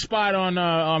the V Spot on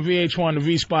VH1, the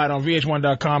V Spot on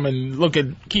VH1.com,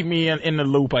 and keep me in the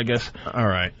loop, I guess. All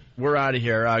right. We're out of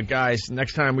here. Guys,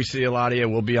 next time we see a lot of you,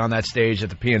 we'll be on that stage at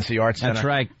the PNC Arts Center. That's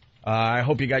right. I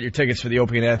hope you got your tickets for the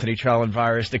Opie and Anthony Traveling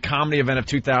Virus, the comedy event of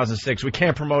 2006. We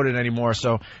can't promote it anymore,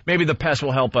 so maybe the pest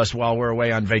will help us while we're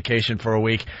away on vacation for a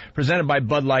week. Presented by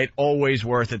Bud Light, always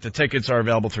worth it. The tickets are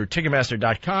available through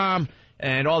Ticketmaster.com,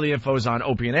 and all the info is on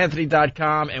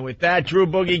OpieandAnthony.com. And with that, Drew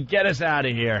Boogie, get us out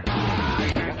of here.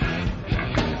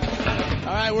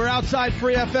 All right, we're outside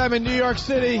Free FM in New York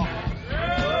City.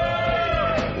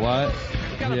 What?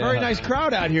 Got a very nice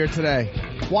crowd out here today.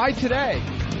 Why today?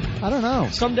 I don't know.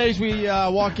 Some days we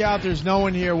walk out, there's no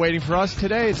one here waiting for us.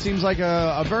 Today it seems like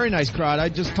a very nice crowd. I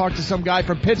just talked to some guy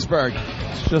from Pittsburgh.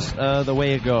 It's just the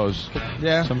way it goes.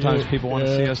 Yeah. Sometimes people want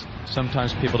to see us.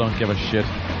 Sometimes people don't give a shit.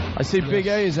 I see Big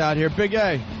A is out here. Big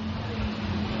A.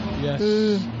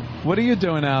 Yes. What are you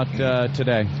doing out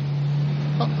today?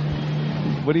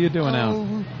 What are you doing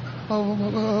out?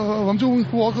 I'm doing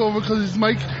walkover because it's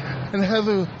Mike and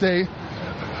Heather Day.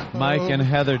 Mike and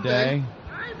Heather Day.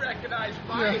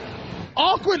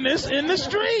 Awkwardness in the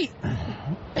street.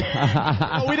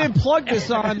 Oh, we didn't plug this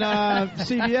on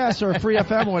CBS or Free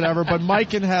FM or whatever, but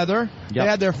Mike and Heather, they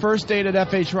had their first date at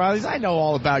F.H. Riley's. I know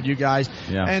all about you guys.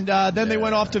 Yeah. And then they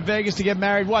went off to Vegas to get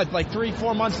married, what, like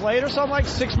 3-4 months later, something like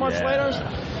 6 months later?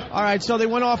 All right, so they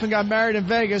went off and got married in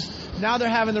Vegas. Now they're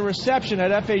having the reception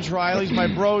at F.H. Riley's, my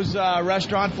bro's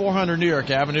restaurant, 400 New York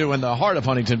Avenue in the heart of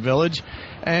Huntington Village.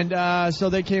 And so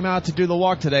they came out to do the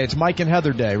walk today. It's Mike and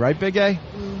Heather Day, right, Big A?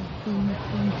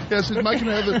 Yes, Mike can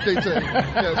have it. Yes.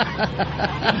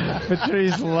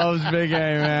 Patrice loves Big A,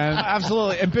 man.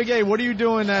 Absolutely. And Big A, what are you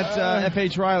doing at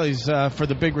F.H. Riley's for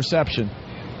the big reception?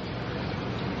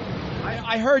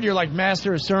 I heard you're like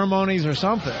master of ceremonies or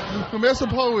something. Master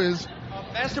Poe is.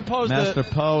 Master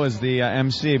Poe is the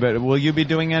MC, but will you be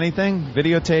doing anything?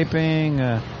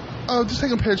 Videotaping? Just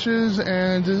taking pictures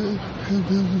and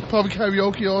probably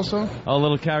karaoke also. A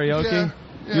little karaoke?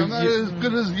 Yeah, I'm not as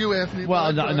good as you, Anthony.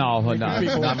 Well, no, not many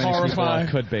people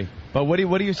could be. But what do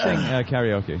you sing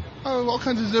karaoke? All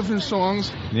kinds of different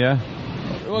songs. Yeah?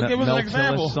 Well, give us an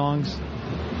example. Songs?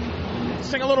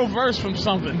 Sing a little verse from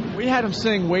something. We had him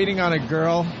sing Waiting on a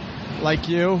Girl Like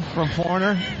You from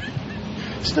Foreigner.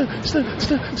 Spreading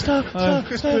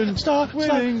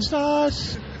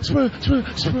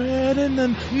the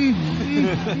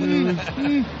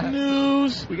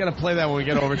news. We got to play that when we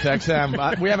get over to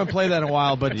XM. We haven't played that in a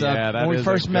while, but when we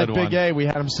first met Big A, we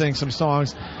had him sing some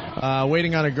songs.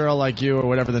 Waiting on a Girl Like You, or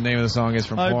whatever the name of the song is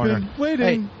from Foreigner. I've been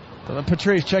waiting. Hey,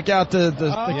 Patrice, check out the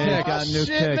kick. Got new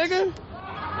shit, kicks. Nigga.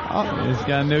 He's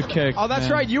got a new kick. Oh, that's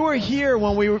right. You were here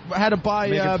when we had to buy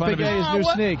Big A's new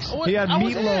sneaks. He had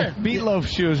meatloaf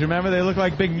shoes. Remember? They look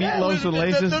like big meatloafs with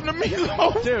laces. The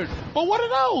meatloaf. Dude. But what are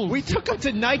those? We took him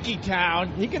to Nike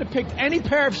Town. He could have picked any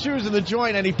pair of shoes in the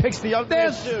joint, and he picks the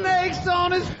ugliest shoes. There's snakes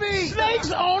on his feet.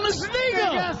 Snakes on the sneaker. They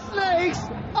got snakes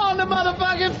on the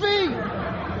motherfucking feet.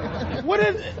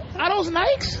 Are those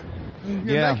Nikes?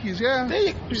 Yeah. Nikes, yeah.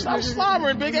 Stop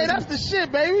slobbering, Big A. That's the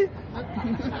shit, baby.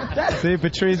 See,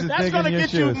 Patrice is that's digging gonna your get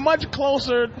shoes. you much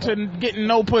closer to getting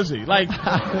no pussy. Like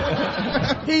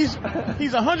he's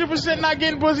 100% not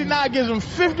getting pussy. Now it gives him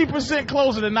 50%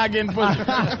 closer to not getting pussy.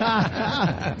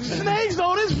 Snakes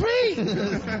on his feet.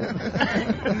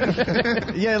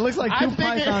 Yeah, it looks like two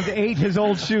pythons ate his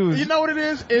old shoes. You know what it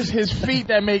is? It's his feet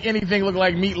that make anything look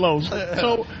like meatloaf.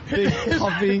 So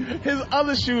his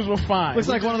other shoes were fine. Looks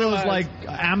like one of those like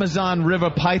Amazon River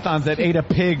pythons that ate a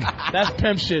pig. That's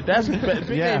pimp shit. That's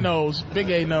Big A knows.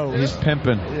 Big A knows. He's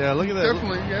pimping. Yeah, look at that.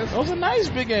 Definitely, yes. Those are nice,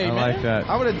 Big A, I man. like that.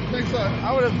 I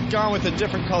would have gone with a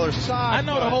different color sock. I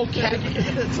know the whole cat.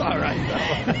 It's all right.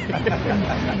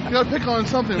 You gotta pick on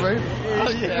something, right?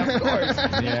 Oh yeah, of course.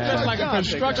 Yeah. Just like a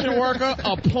construction worker,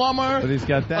 a plumber, But he's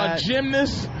got that. a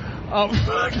gymnast. All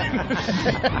right.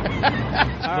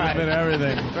 Bit of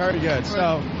everything. Very good.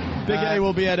 So, Big A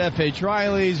will be at F.H.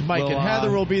 Riley's. Mike and Heather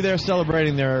will be there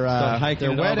celebrating their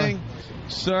wedding.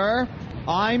 Sir,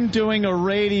 I'm doing a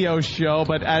radio show,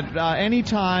 but at any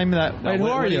time that... Wait, who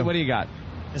are you? What do you got?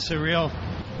 It's a real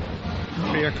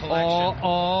collection.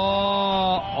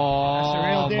 Oh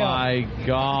my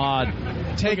God.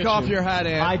 Take off your hat,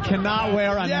 Ann. I cannot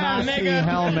wear a Nazi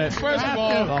helmet First of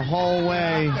all, the whole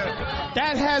way.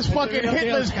 that has fucking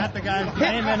Hitler's... Got the guy's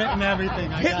name in it and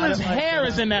everything. Hitler's hair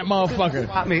is in that motherfucker.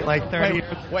 Got me like 30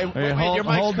 years. Wait, your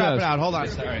mic's crapping out. Hold on.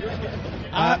 Sorry.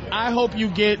 I hope you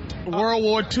get World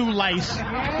War II lice.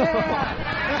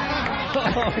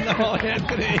 Oh no,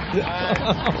 Anthony!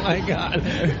 Oh my God!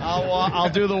 I'll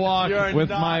do the walk with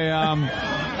my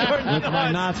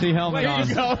Nazi helmet on.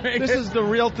 This is the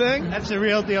real thing. That's the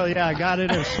real deal. Yeah, I got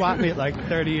it at a swap meet like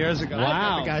 30 years ago. Wow. I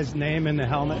got the guy's name in the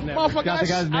helmet. And Motherfucker, Got the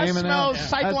guy's name in it. I smell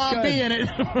Cyclone B in it.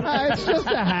 It's just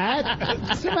a hat.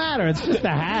 What's the matter? It's just a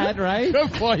hat, right?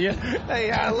 Good for you.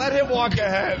 Hey, let him walk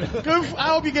ahead. I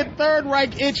hope you get Third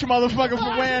Reich itch, motherfucker,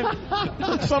 for wearing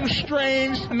some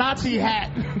strange Nazi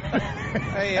hat.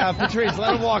 Hey, Patrice,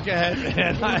 let him walk ahead.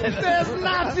 There's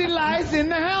Nazi lies in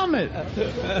the helmet.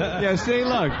 Yeah, see,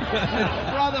 look.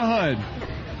 It's brotherhood.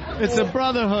 It's a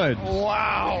brotherhood.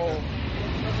 Wow.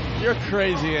 You're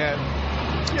crazy, Ed.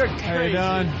 You're crazy. How you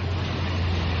doing?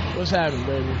 What's happening,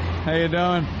 baby? How you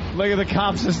doing? Look at the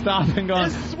cops are stopping going.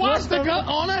 There's swastika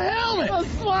on a helmet.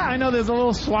 I know there's a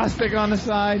little swastika on the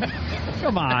side.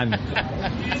 Come on.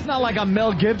 It's not like I'm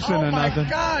Mel Gibson or nothing. Oh my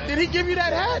God, did he give you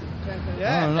that hat?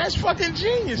 Yeah, that's fucking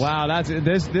genius. Wow,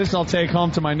 this I'll take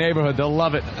home to my neighborhood. They'll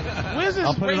love it. Where's this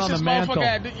I'll put it on the racist mantle.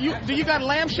 motherfucker at? Do you got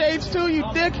lampshades too, you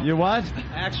dick? You what?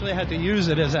 I actually had to use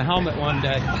it as a helmet one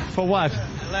day. For what?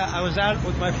 I was out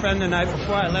with my friend the night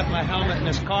before. I left my helmet in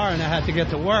his car and I had to get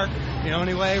to work. The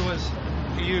only way was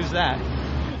to use that.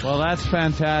 Well, that's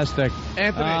fantastic.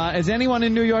 Anthony. Is anyone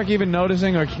in New York even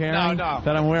noticing or caring No.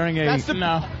 that I'm wearing a That's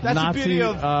Nazi the beauty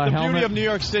of the helmet? beauty of New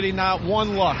York City. Not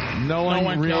one look. No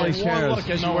one really cares. cares. One look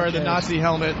as you wear the Nazi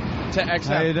helmet to XM.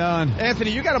 How you doing? Anthony,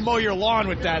 you got to mow your lawn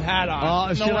with that hat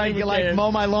on. Should I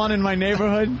mow my lawn in my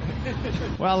neighborhood?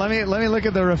 Well, let me look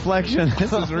at the reflection.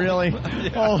 This is really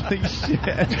holy shit.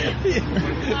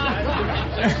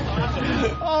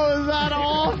 Oh, is that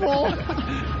awful?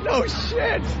 No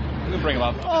shit. Bring him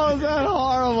up. Oh, is that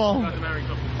horrible?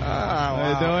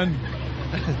 How you doing?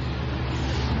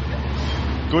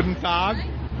 Guten Tag.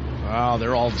 Oh,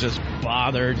 they're all just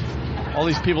bothered. All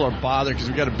these people are bothered because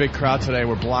we got a big crowd today.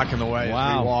 We're blocking the way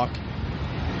as we walk.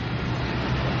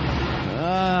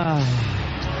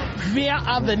 Where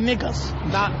are the niggas?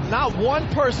 Not one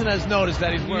person has noticed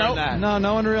that he's wearing that.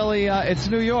 No one really. It's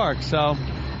New York, so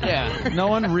yeah, no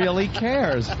one really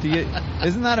cares.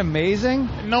 Isn't that amazing?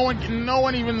 No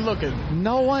one even looking.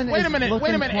 No one. Wait a minute,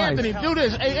 twice. Anthony, do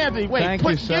this. Hey, Anthony, wait. Thank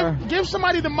you, sir. Give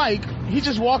somebody the mic. He's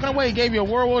just walking away. He gave you a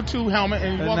World War II helmet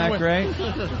and he's Isn't walking that away. great?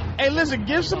 Hey, listen,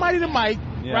 give somebody the mic,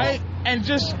 right? And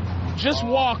just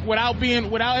walk without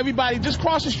everybody. Just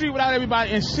cross the street without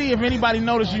everybody and see if anybody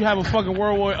notices you have a fucking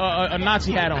World War a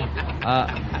Nazi hat on.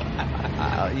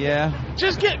 Yeah.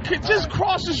 Just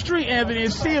cross the street, Anthony,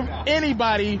 and see if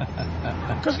anybody.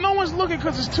 Because no one's looking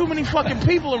because there's too many fucking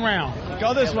people around.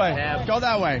 Go this way. Go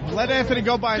that way. Let Anthony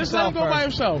go by Just himself. Just let him go by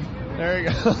himself. There you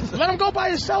go. Let him go by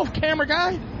himself, camera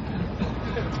guy.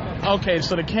 Okay,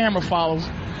 so the camera follows.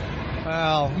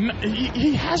 Well,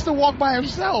 he has to walk by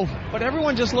himself. But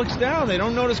everyone just looks down. They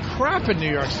don't notice crap in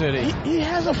New York City. He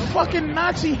has a fucking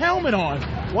Nazi helmet on.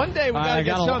 One day we gotta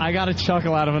get some. I got a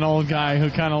chuckle out of an old guy who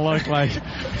kind of looked like,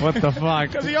 what the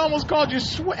fuck? Because he almost called you.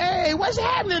 Hey, what's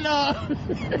happening?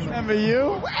 Remember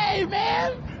you? Hey,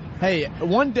 man. Hey,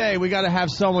 one day we got to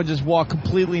have someone just walk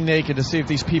completely naked to see if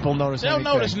these people notice anything.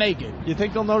 They'll notice naked. You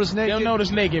think they'll notice naked? They'll notice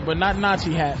naked, but not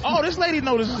Nazi hat. Oh, this lady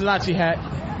notices Nazi hat.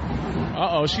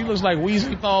 Uh-oh, she looks like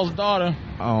Wiesenthal's daughter.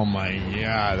 Oh, my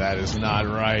God, that is not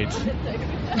right.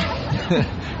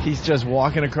 He's just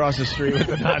walking across the street with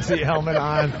the Nazi helmet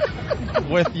on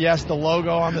with, yes, the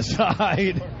logo on the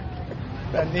side.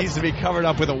 That needs to be covered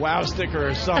up with a WOW sticker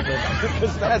or something,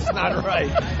 because that's not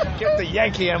right. Get the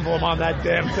Yankee emblem on that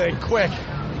damn thing, quick.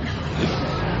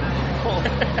 Oh,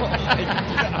 my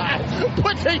God.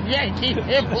 Put the Yankee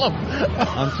emblem.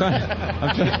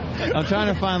 I'm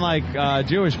trying to find, like,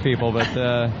 Jewish people, but,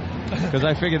 because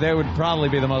I figured they would probably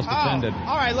be the most offended.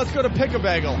 All right, let's go to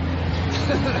Pick-a-Bagel.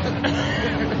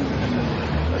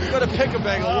 Let's go to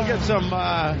Pick-a-Bagel. We'll get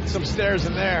some stairs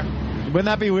in there. Wouldn't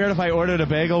that be weird if I ordered a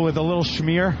bagel with a little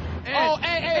schmear? Hey,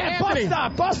 Anthony.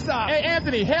 Bus stop. Hey,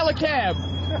 Anthony, hail a cab.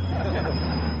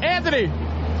 Anthony,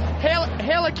 hail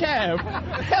a cab.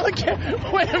 Hail a cab.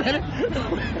 Wait a minute.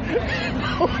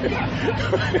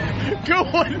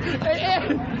 Good one. Hey,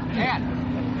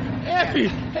 Anthony,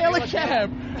 hail a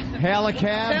cab. Hail a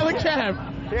cab? Hail a cab.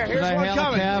 Here's one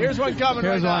coming. Here's one coming.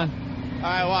 Here's right one. Now. All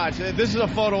right, watch. This is a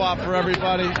photo op for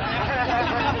everybody.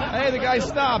 Hey, the guy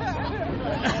stopped.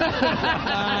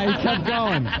 He kept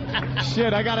going.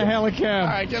 Shit, I got to hail a cab. All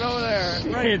right, get over there.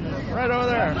 Right over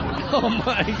there. Oh,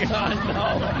 my God,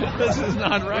 no. This is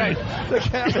not right. The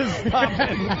cab is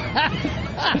stopping.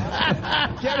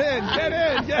 Get in.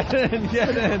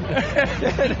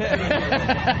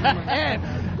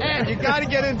 And you got to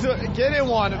get in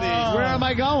one of these. Where am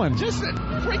I going? Just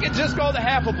go the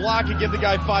half a block and give the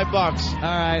guy $5.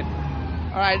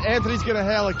 All right, Anthony's going to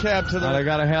hail a cab to the... I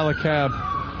got to hail a cab.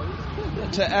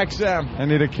 To XM. I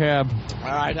need a cab. All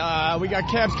right, we got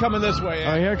cabs coming this way.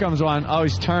 Oh, here comes one. Oh,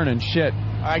 he's turning. Shit.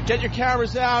 All right, get your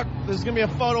cameras out. This is going to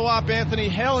be a photo op. Anthony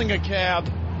hailing a cab.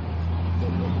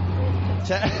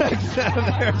 To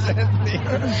XM. There's Anthony.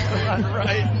 That's not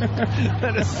right.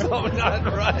 That is so not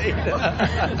right.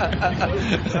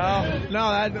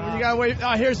 No, you got to wait.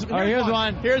 Here's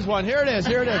one. Here's one. Here it is.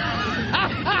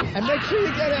 And make sure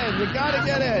you get in. You got to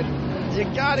get in.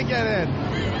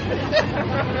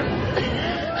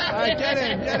 All right, get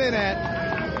in,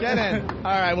 Ed. Get in. All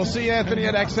right, we'll see Anthony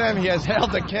at XM. He has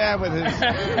hailed the cab with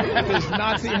his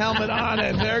Nazi helmet on,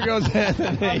 and there goes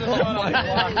Anthony. Oh, my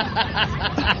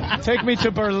God. Take me to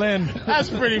Berlin.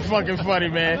 That's pretty fucking funny,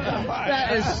 man.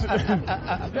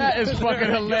 That is fucking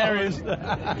hilarious.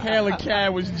 Hail a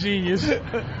cab was genius.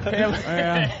 Hail a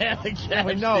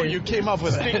cab. No, you came up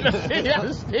with it.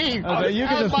 Yeah, Steve. You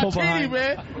can just pull behind.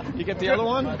 Man. You get the other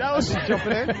one? That was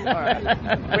jumping in. All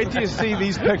right. Wait till you see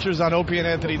these pictures on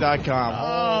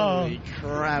OpieandAnthony.com. Holy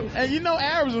crap! And you know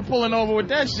Arabs are pulling over with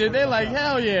that shit. They're like,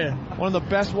 hell yeah. One of the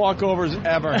best walkovers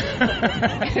ever.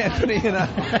 Anthony in a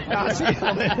Nazi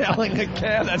helmet hailing a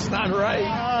cab. That's not right.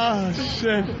 Oh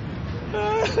shit.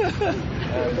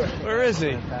 Where is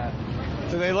he?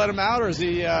 Do they let him out, or is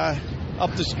he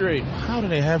up the street? How do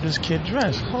they have this kid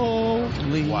dressed?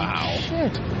 Holy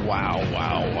shit. Wow.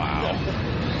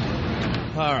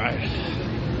 All right.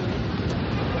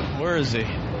 Where is he?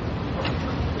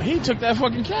 He took that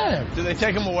fucking cab. Did they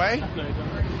take him away?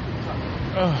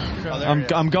 Oh,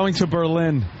 God. I'm going to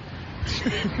Berlin.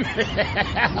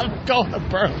 I'm going to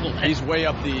Berlin. He's way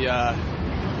up the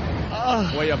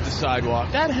Way up the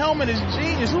sidewalk. That helmet is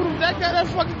genius. That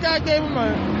fucking guy gave him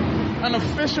an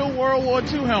official World War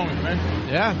II helmet, man.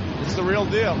 Yeah, it's the real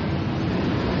deal.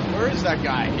 Where is that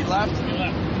guy? He left? He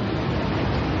left.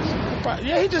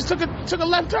 Yeah, he just took a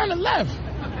left turn and left.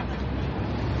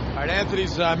 All right,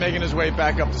 Anthony's making his way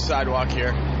back up the sidewalk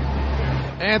here.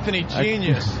 Anthony,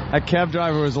 genius. That cab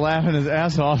driver was laughing his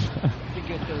ass off.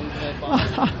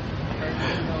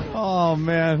 Oh,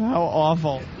 man, how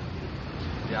awful.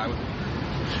 Yeah,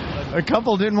 A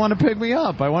couple didn't want to pick me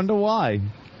up. I wonder why.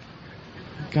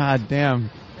 God damn.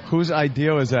 Whose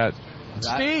idea was that?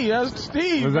 Steve, that's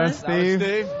Steve. Was man. that Steve?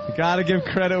 You gotta give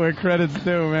credit where credit's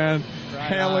due, man.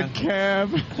 Hail a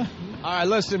cab. All right,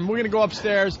 listen, we're going to go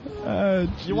upstairs.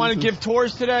 You want to give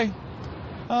tours today?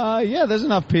 Yeah, there's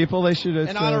enough people. They should.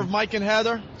 In honor of Mike and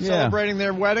Heather, celebrating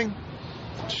their wedding?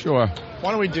 Sure.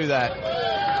 Why don't we do that?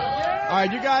 All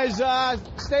right, you guys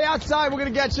stay outside. We're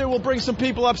going to get you. We'll bring some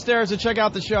people upstairs to check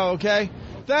out the show, okay?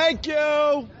 Thank you.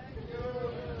 Well,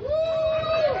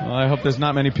 I hope there's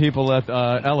not many people at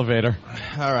elevator.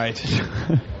 All right.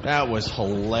 That was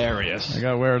hilarious. I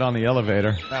got to wear it on the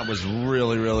elevator. That was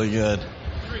really, really good.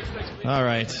 All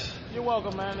right. You're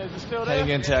welcome, man. Is it still there?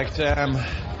 Heading into XM,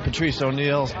 Patrice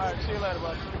O'Neill. All right, see you later,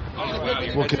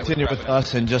 buddy. Will continue with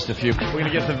us in just a few. We're going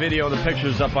to get the video and the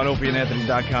pictures up on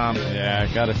OpieandAnthony.com.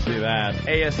 Yeah, got to see that.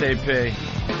 ASAP.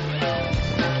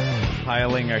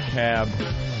 Hiling a cab.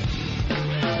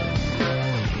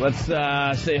 Let's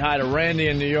say hi to Randy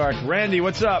in New York. Randy,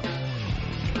 what's up?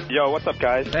 Yo, what's up,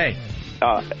 guys? Hey.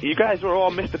 You guys were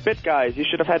all Mr. Bit guys. You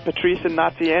should have had Patrice and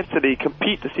Nazi Anthony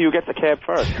compete to see who gets a cab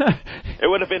first. It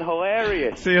would have been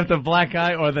hilarious. See if the black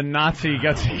guy or the Nazi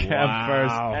gets a cab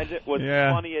first. And it was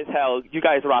funny as hell. You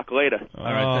guys rock later. All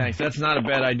right, thanks. That's not a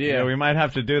bad idea. Yeah, we might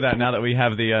have to do that now that we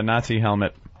have the Nazi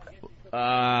helmet.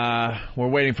 We're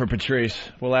waiting for Patrice.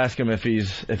 We'll ask him if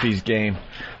he's game.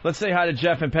 Let's say hi to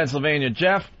Jeff in Pennsylvania.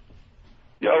 Jeff?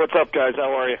 Yo, what's up, guys?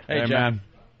 How are you? Hey Jeff. Man.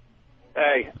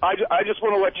 Hey, I just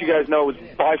want to let you guys know it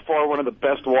was by far one of the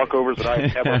best walkovers that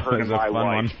I've ever heard in my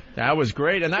life. That was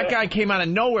great, and that guy came out of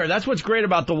nowhere. That's what's great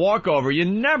about the walkover. You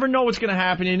never know what's going to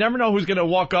happen. You never know who's going to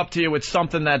walk up to you with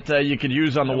something that you could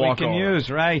use on the walkover. We can use,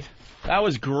 right. That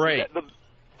was great.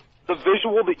 The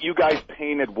visual that you guys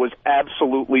painted was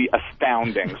absolutely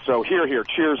astounding. So here,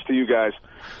 cheers to you guys.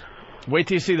 Wait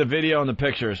till you see the video and the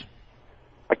pictures.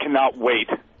 I cannot wait.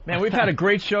 Man, we've had a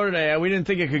great show today. We didn't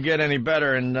think it could get any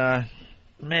better, and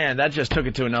man, that just took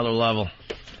it to another level.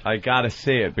 I got to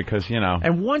see it because, you know,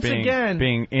 and once again,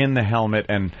 being in the helmet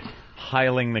and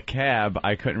hiling the cab,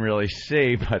 I couldn't really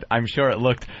see, but I'm sure it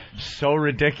looked so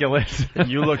ridiculous.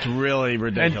 You looked really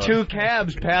ridiculous. And two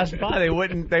cabs passed by. They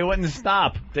wouldn't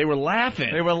stop. They were laughing.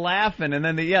 And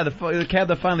then the cab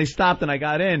that finally stopped and I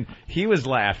got in, he was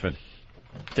laughing.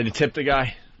 Did he tip the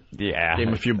guy? Yeah. Gave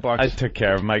him a few bucks. I took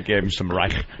care of him. I gave him some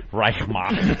Reichmark.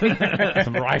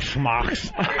 Some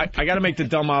Reichmarks. I got to make the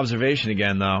dumb observation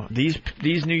again, though.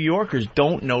 These New Yorkers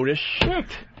don't notice shit.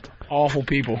 Awful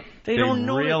people. They don't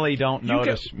really don't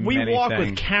notice we many walk things.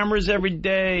 with cameras every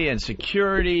day and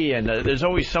security, and there's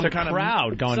always some kind kind of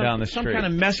crowd going down the street. Some kind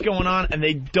of mess going on, and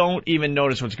they don't even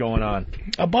notice what's going on.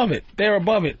 Above it. They're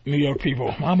above it, New York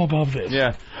people. I'm above this.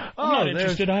 Yeah. I'm not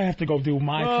interested. I have to go do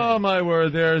my thing. Oh, my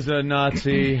word. There's a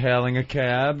Nazi hailing a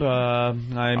cab.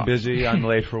 I'm busy. I'm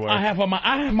late for work. I have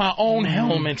my own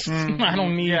helmets. I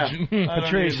don't need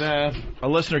Patrice, a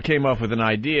listener came up with an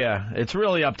idea. It's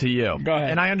really up to you. Go ahead.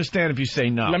 And I understand if you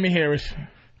say no. Let me hear it.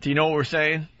 Do you know what we're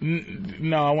saying?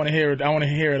 No, I want to hear it. I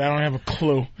don't have a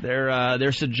clue.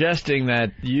 They're suggesting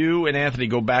that you and Anthony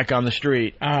go back on the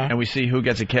street and we see who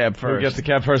gets a cab first. Who gets the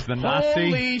cab first, the Nazi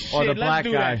Holy shit, or the black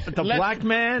guy? The black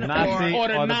man Nazi or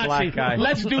the Nazi. Black guy?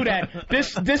 Let's do that.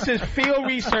 This is field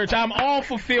research. I'm all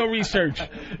for field research.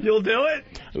 You'll do it?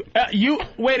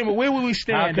 Wait a minute. Where will we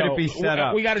stand? How could it be set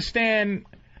up? We got to stand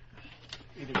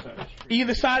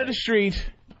either side of the street.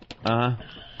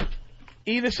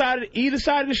 Either side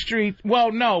of the street.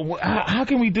 Well, no. How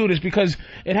can we do this? Because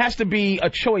it has to be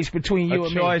a choice between you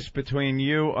and me. A choice between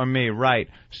you or me, right?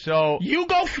 So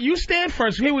you stand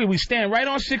first. Here we stand right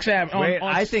on 6th Avenue. Wait,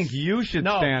 I think you should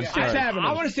stand first. 6th Avenue.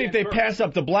 I want to see if they pass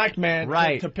up the black man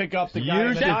to pick up the guy.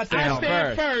 You should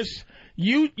stand first.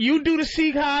 You do the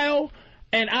Sieg Heil.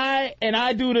 And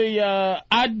I do the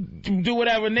I do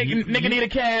whatever. Nigga need a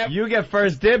cab. You get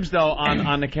first dibs though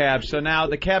on the cab. So now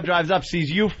the cab drives up,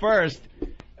 sees you first.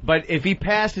 But if he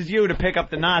passes you to pick up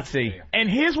the Nazi. And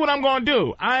here's what I'm going to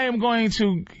do. I am going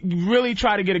to really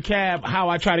try to get a cab how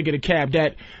I try to get a cab.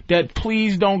 That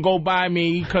please don't go by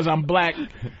me because I'm black.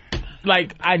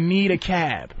 like I need a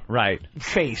cab. Right.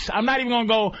 Face. I'm not even gonna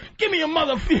go. Give me a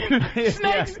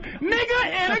snakes, nigga,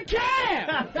 and a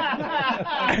cab.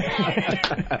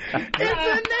 It's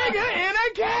a nigga in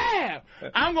a cab.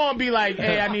 I'm gonna be like,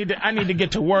 hey, I need to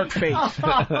get to work. Face.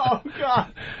 Oh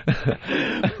God,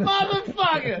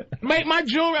 motherfucker! Make my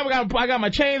jewelry. I got my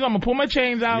chains. I'm gonna pull my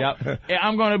chains out. Yep. And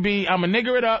I'm gonna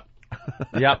nigger it up.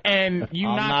 Yep. And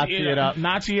I'll Nazi it up.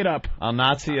 Nazi it up. I'll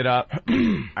Nazi it up. All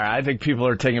right, I think people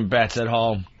are taking bets at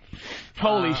home.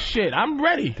 Holy shit, I'm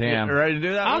ready. Damn. You ready to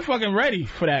do that? I'm fucking ready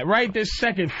for that right this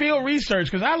second. Field research,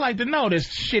 because I like to know this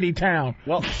shitty town.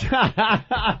 Well,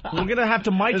 we're going to have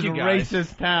to mic you guys.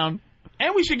 Racist town.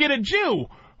 And we should get a Jew.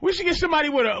 We should get somebody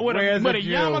with a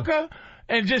yarmulke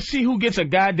and just see who gets a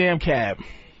goddamn cab.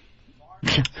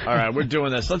 All right, we're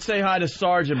doing this. Let's say hi to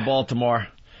Sarge in Baltimore.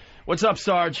 What's up,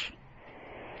 Sarge?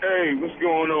 Hey, what's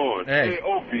going on? Hey,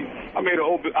 Opie, I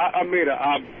made an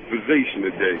observation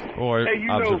today. Or hey, you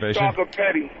observation. know, Stalker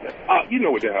Patty. You know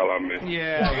what the hell I meant.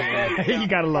 Yeah. You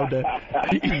gotta love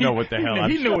that. You know what the hell I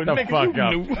meant. He knew it. Shut the fuck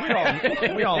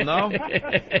up. We all know.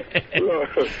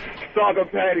 Look, Stalker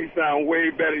Patty sound way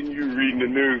better than you reading the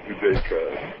news today,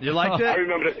 cuz. You liked it? I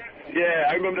remember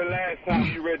the last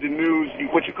time you read the news,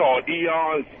 what you call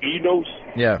enos.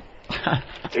 Yeah.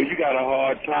 And you got a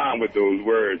hard time with those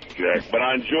words, Jack. But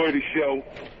I enjoy the show.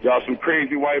 Y'all some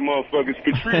crazy white motherfuckers.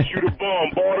 Patrice, you the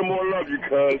bomb. Baltimore love you,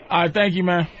 cuz. All right, thank you,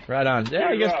 man. Right on. Yeah,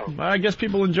 I guess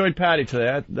people enjoyed Patty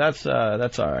today. That's all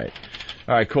right.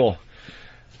 All right, cool.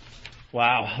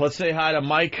 Wow. Let's say hi to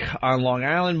Mike on Long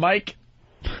Island. Mike.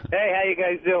 Hey, how you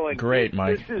guys doing? Great,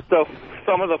 Mike. This is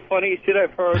some of the funniest shit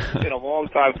I've heard in a long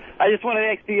time. I just want to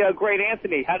ask the great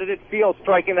Anthony, how did it feel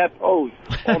striking that pose?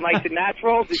 All nice and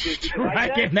natural? Did you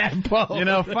like that pose. You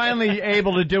know, finally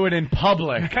able to do it in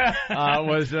public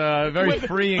was very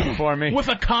freeing for me. With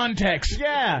a context.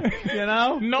 Yeah, you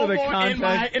know? No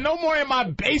more in my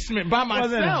basement by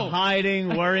myself. Wasn't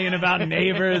hiding, worrying about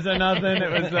neighbors or nothing.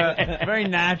 It was very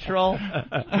natural.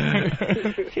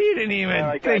 He didn't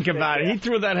even think about it. He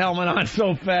threw that helmet on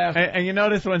so fast. And you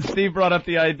notice when Steve brought up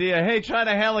the idea, hey, try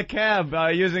to hail a cab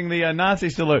using the Nazi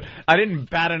salute. I didn't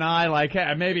bat an eye like,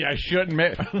 hey, maybe I shouldn't.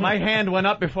 My hand went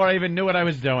up before I even knew what I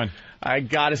was doing. I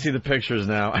gotta see the pictures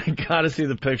now. I gotta see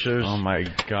the pictures. Oh my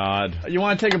God! You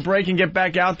want to take a break and get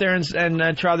back out there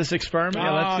and try this experiment?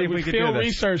 Yeah, let's see if we can do this.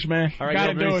 Research, man. All right,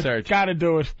 gotta do research. it. Gotta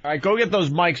do it. All right, go get those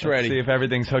mics ready. See if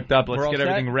everything's hooked up. Let's get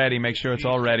everything ready. Make sure it's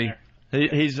all ready.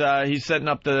 He's setting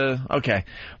up the... Okay.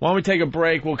 Why don't we take a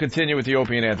break? We'll continue with the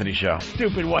Opie and Anthony show.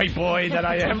 Stupid white boy that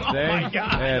I am. Oh, my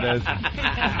God. There it is.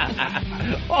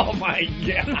 Oh, my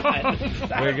God.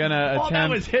 We're going to attempt... that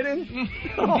was hidden?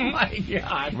 Oh, my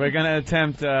God. We're going to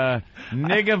attempt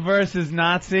Nigga versus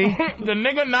Nazi. The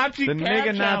Nigga Nazi The Cab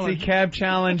Nigga Nazi Challenge. Cab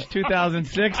Challenge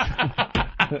 2006.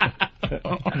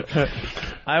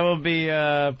 I will be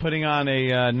putting on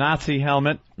a Nazi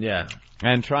helmet. Yeah.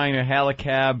 And trying to hail a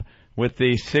cab with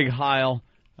the Sig Heil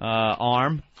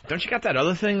arm. Don't you got that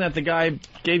other thing that the guy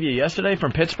gave you yesterday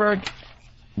from Pittsburgh?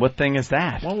 What thing is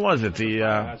that? What was it? The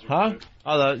huh?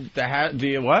 Oh,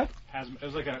 the what? It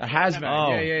was like a hazmat.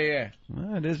 Oh. Yeah.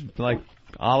 Well, it is like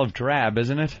olive drab,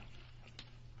 isn't it?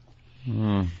 I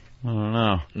don't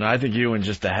know. No, I think you and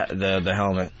just the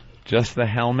helmet. Just the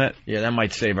helmet? Yeah, that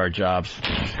might save our jobs.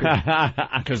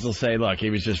 Because they'll say, look, he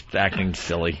was just acting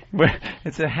silly.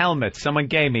 It's a helmet someone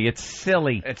gave me. It's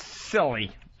silly. It's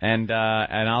silly. And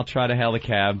I'll try to hail the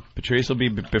cab. Patrice will be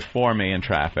before me in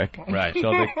traffic. Right.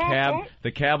 So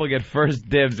the cab will get first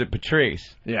dibs at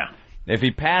Patrice. Yeah. If he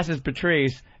passes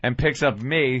Patrice and picks up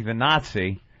me, the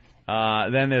Nazi,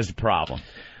 then there's a problem.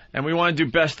 And we want to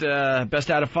do best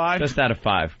out of 5? Best out of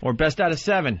 5. Or best out of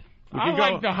 7. I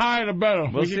like the higher the better.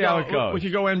 We'll see how it goes. We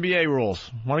could go NBA rules.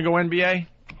 Want to go NBA?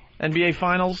 NBA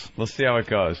Finals? We'll see how it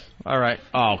goes. All right.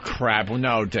 Oh, crap. Well,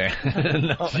 no, Dan.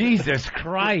 No. Jesus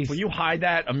Christ. Will you hide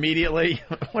that immediately?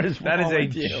 What is that? That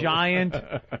is a giant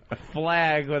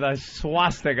flag with a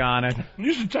swastika on it.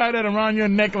 You should tie that around your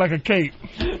neck like a cape.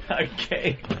 A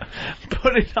cape.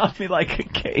 Put it on me like a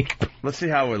cape. Let's see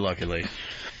how it would look, at least.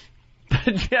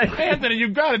 Anthony, you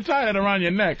got to tie that around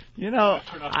your neck. You know,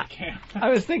 I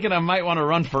was thinking I might want to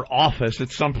run for office at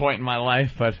some point in my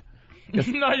life, but...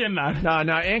 No, you're not. No,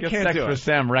 Ant can't Sex do for it.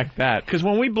 Sam wrecked that. Because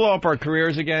when we blow up our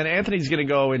careers again, Anthony's going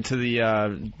to go into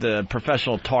the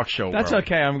professional talk show That's world.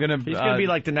 okay. I'm going to... He's going to be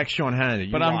like the next Sean Hannity.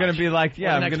 But I'm going to be like,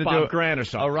 yeah, I'm going to do Grant or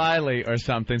something. O'Reilly or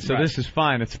something. So Right. this is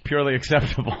fine. It's purely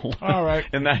acceptable. All right.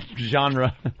 In that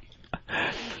genre.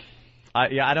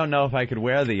 I don't know if I could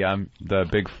wear the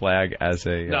big flag as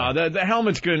a... No, the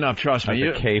helmet's good enough, trust me.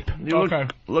 As a cape. You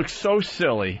look so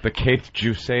silly. The caped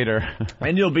Juicator.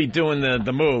 And you'll be doing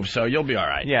the move, so you'll be all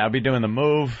right. Yeah, I'll be doing the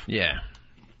move. Yeah.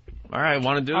 All right,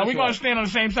 want to do this? Are we going to stand on the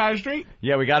same side of the street?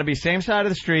 Yeah, we got to be same side of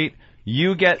the street.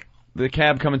 You get the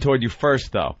cab coming toward you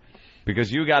first, though, because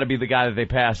you got to be the guy that they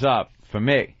pass up for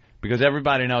me, because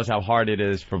everybody knows how hard it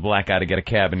is for a black guy to get a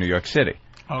cab in New York City,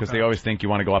 because they always think you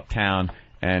want to go uptown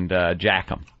and jack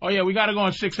them. Oh, yeah, we got to go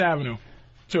on 6th Avenue,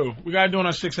 too. We got to do it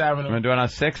on 6th Avenue. You want to do it on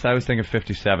 6th? I was thinking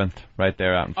 57th, right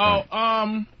there out in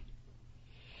front.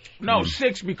 No,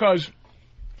 6 because...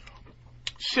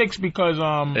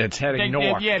 it's heading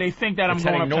north. They think that I'm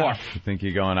going north. You think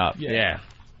you're going up? Yeah.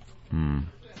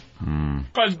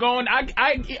 Because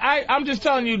I'm just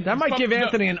telling you that might give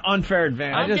Anthony an unfair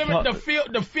advantage.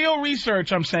 The field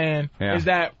research I'm saying is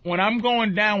that when I'm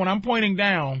going down, when I'm pointing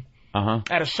down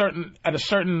at a certain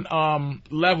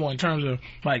level in terms of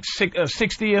like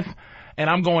 60th, and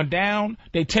I'm going down,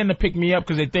 they tend to pick me up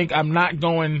because they think I'm not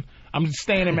going. I'm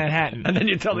staying in Manhattan. And then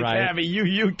you tell the cabbie,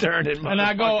 you turned it, and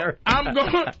I go, I'm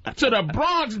going to the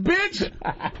Bronx, bitch.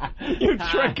 You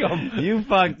trick them. You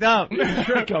fucked up. You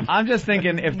trick them. I'm just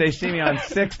thinking if they see me on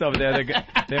 6th over there,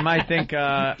 they might think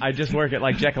I just work at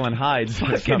like Jekyll and Hyde's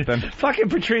or something. Fucking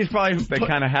Patrice probably... They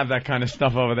kind of have that kind of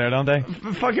stuff over there, don't they?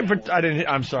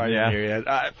 I'm sorry, I didn't hear you.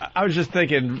 I was just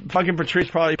thinking, fucking Patrice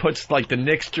probably puts like the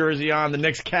Knicks jersey on, the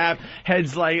Knicks cap,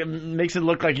 heads like, makes it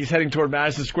look like he's heading toward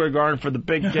Madison Square Garden for the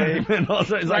big game. And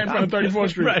also, it's right in front of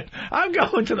 34th Street. Right. I'm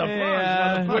going to the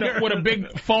Bronx. With a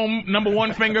big foam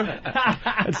 #1 finger.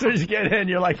 As soon as you get in,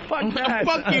 you're like, fuck that.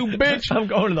 Fuck you, bitch. I'm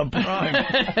going to the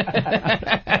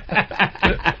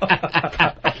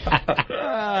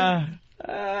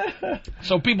Bronx.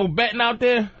 So people betting out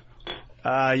there?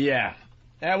 Yeah.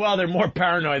 Yeah, well, they're more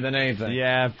paranoid than anything.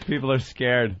 Yeah, people are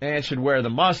scared. And should wear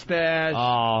the mustache.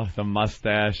 Oh, the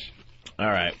mustache. All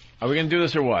right. Are we going to do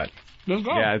this or what? Let's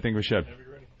go. Yeah, I think we should.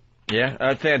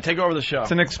 Yeah? Than, take over the show.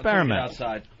 It's an experiment.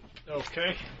 Outside.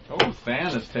 Okay. Oh, Than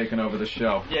is taking over the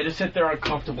show. Yeah, just sit there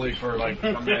uncomfortably for like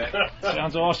a minute.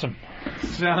 Sounds awesome.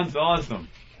 Sounds awesome.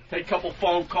 Take a couple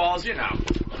phone calls, you know.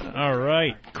 All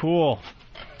right, cool.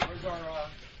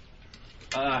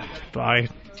 Bye.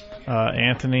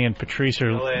 Anthony and Patrice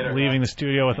are leaving the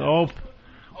studio with Ope.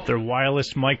 Their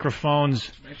wireless microphones.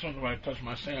 Make sure nobody touch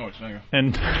my sandwich, nigga.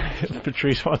 And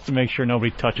Patrice wants to make sure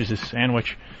nobody touches his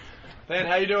sandwich. Dan,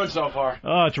 how you doing so far?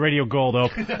 Oh, it's Radio Gold,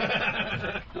 Ope.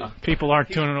 People aren't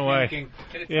tuning away.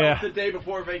 Yeah. The day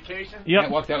before vacation? Yep.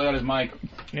 Can't walk out without his mic.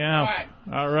 Yeah.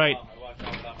 All right.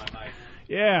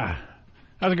 Yeah.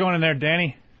 How's it going in there,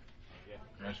 Danny?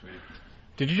 Yeah, sweetie.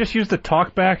 Did you just use the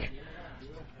talkback?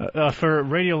 For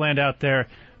Radioland out there,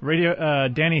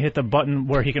 Danny hit the button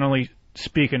where he can only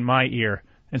speak in my ear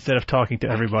instead of talking to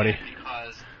everybody.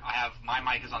 Because my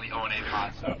mic is on the O&A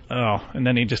pod, so. Oh, and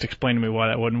then he just explained to me why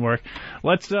that wouldn't work.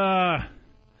 Let's I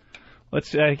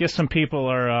guess some people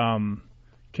are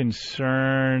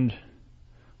concerned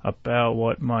about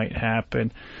what might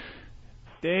happen.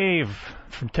 Dave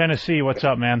from Tennessee, what's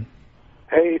up, man?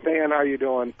 Hey, Than, how you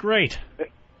doing? Great.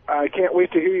 I can't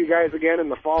wait to hear you guys again in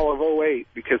the fall of '08,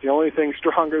 because the only thing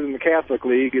stronger than the Catholic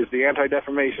League is the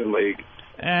Anti-Defamation League.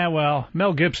 Well,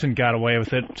 Mel Gibson got away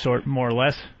with it, more or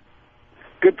less.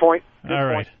 Good point. All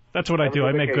right. That's what I do.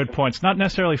 I make good points. Not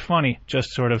necessarily funny,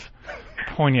 just sort of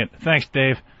poignant. Thanks,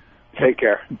 Dave. Take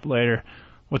care. Later.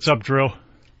 What's up, Drew?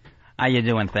 How you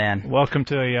doing, Than? Welcome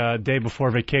to Day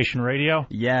Before Vacation Radio.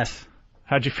 Yes.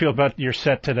 How'd you feel about your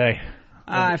set today?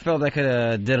 I felt I could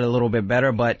have did a little bit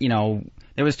better, but, you know,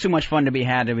 there was too much fun to be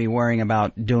had to be worrying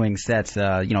about doing sets.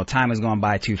 Time has gone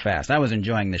by too fast. I was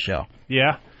enjoying the show.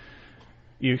 Yeah?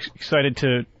 You excited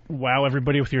to wow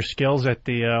everybody with your skills at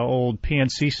the old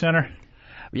PNC Center?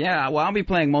 Yeah, well, I'll be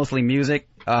playing mostly music,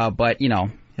 but,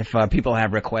 if people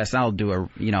have requests, I'll do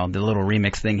the little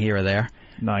remix thing here or there.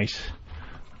 Nice.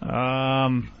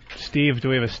 Steve, do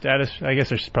we have a status? I guess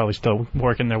they're probably still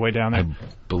working their way down there. I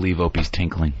believe Opie's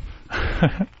tinkling.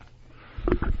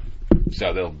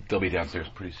 So they'll be downstairs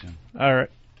pretty soon. All right.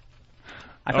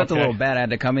 I felt a little bad I had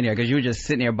to come in here because you were just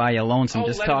sitting here by your lonesome,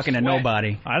 just talking to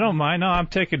nobody. I don't mind. No, I'm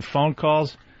taking phone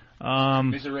calls.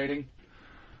 Is it rating?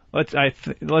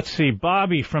 Let's see.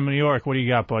 Bobby from New York. What do you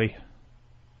got, buddy?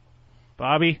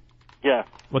 Bobby? Yeah.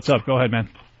 What's up? Go ahead, man.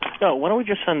 No, why don't we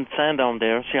just send Sam down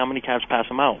there, see how many cabs pass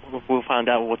him out. We'll find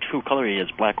out what true color he is,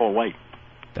 black or white.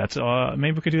 That's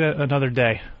maybe we could do that another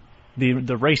day.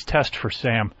 The race test for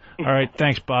Sam. All right,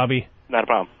 thanks, Bobby. Not a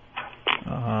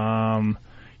problem.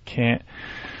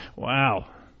 Wow.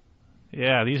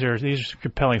 Yeah, these are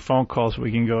compelling phone calls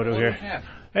we can go to here.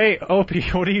 Hey, Opie,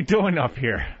 what are you doing up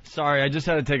here? Sorry, I just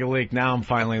had to take a leak. Now I'm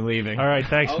finally leaving. All right,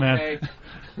 thanks, man.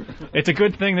 It's a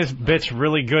good thing this bit's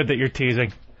really good that you're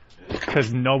teasing,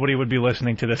 because nobody would be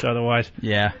listening to this otherwise.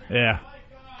 Yeah. Yeah.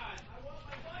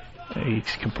 He's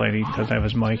complaining he doesn't have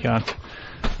his mic on.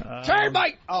 Turn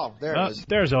mic! Oh, there it is.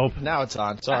 There's Ope. Now it's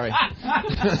on. Sorry.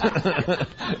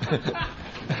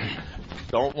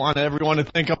 Don't want everyone to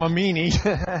think I'm a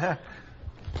meanie.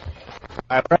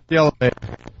 I pressed the elevator.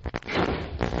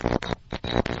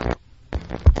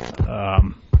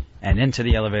 And into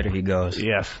the elevator he goes.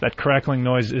 Yes, that crackling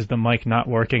noise is the mic not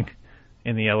working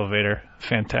in the elevator.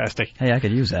 Fantastic. Hey, I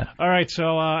could use that. All right,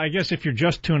 so I guess if you're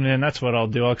just tuning in, that's what I'll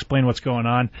do. I'll explain what's going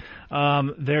on.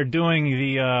 They're doing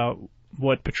the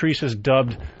what Patrice has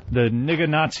dubbed the Nigga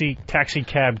Nazi Taxi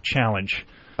Cab Challenge.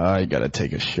 You gotta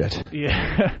take a shit.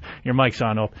 Yeah, your mic's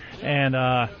on, Ope. And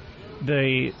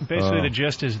basically the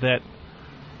gist is that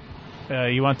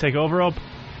you want to take over, Ope?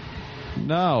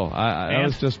 No, that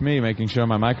was just me making sure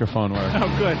my microphone worked.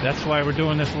 Oh, good. That's why we're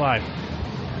doing this live.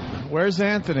 Where's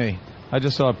Anthony? I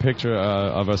just saw a picture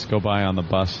of us go by on the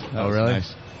bus. That was really?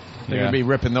 Nice. They're gonna be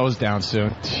ripping those down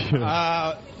soon.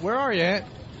 Where are you, Ant?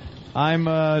 I'm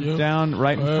down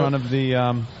right in front of the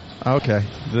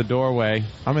the doorway.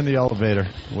 I'm in the elevator,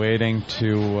 waiting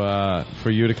for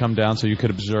you to come down so you could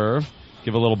observe,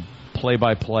 give a little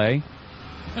play-by-play.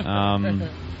 I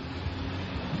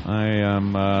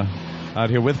am out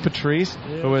here with Patrice,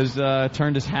 who has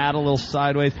turned his hat a little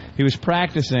sideways. He was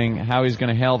practicing how he's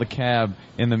going to hail the cab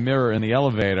in the mirror in the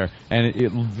elevator, and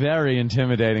in very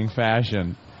intimidating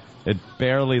fashion. It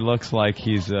barely looks like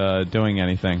he's doing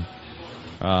anything.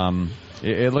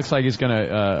 It looks like he's going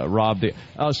to rob the...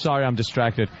 Oh, sorry, I'm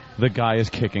distracted. The guy is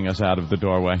kicking us out of the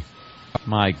doorway.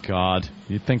 My God.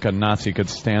 You'd think a Nazi could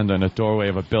stand in a doorway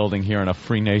of a building here in a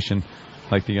free nation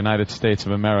like the United States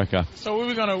of America. So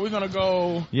we're gonna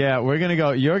go... Yeah, we're going to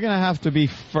go... You're going to have to be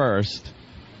first,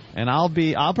 and I'll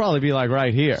probably be like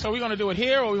right here. So we're gonna do it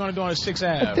here, or we're gonna do it on 6th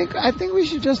Ave? I think we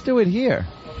should just do it here.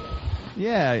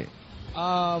 Yeah.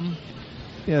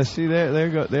 Yeah, see,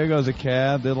 there goes a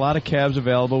cab. There are a lot of cabs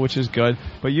available, which is good.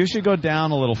 But you should go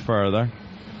down a little further.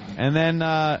 And then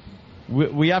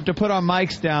we have to put our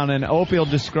mics down, and Opie will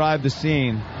describe the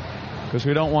scene, because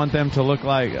we don't want them to look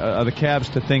like, the cabs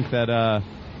to think that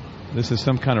this is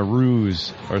some kind of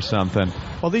ruse or something.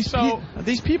 Well, these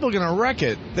people are going to wreck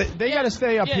it. They got to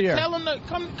stay up here. Tell them to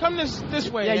come this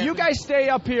way. Yeah, you guys stay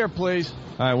up here, please.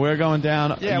 All right, we're going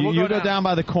down. Yeah, you go down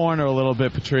by the corner a little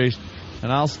bit, Patrice.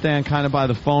 And I'll stand kind of by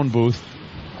the phone booth.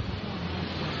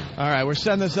 All right, we're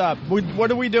setting this up.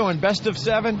 What are we doing? Best of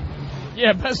 7?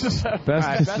 Yeah, best of 7.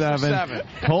 Best of 7.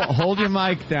 Hold your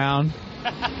mic down.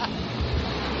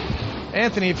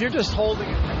 Anthony, if you're just holding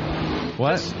it.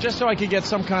 What? Just so I could get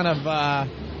some kind of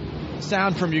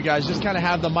sound from you guys. Just kind of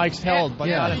have the mics held, but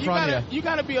not in front of you. You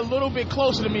got to be a little bit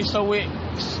closer to me so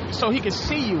he can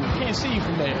see you. He can't see you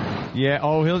from there. Yeah.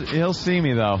 Oh, he'll see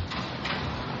me though.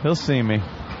 He'll see me.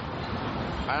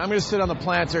 I'm going to sit on the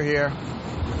planter here.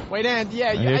 Wait, Ant,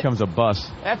 Here comes a bus.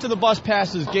 After the bus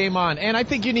passes, game on. And I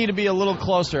think you need to be a little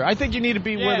closer. I think you need to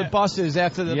be where the bus is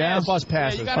after the bus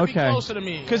passes. Yeah, you got to be closer to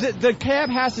me. Because the cab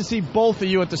has to see both of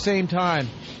you at the same time.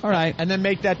 All right. And then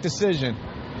make that decision.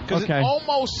 Because it's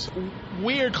almost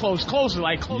weird closer.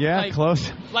 Like close. Yeah, like, close.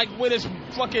 Like with his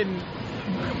fucking...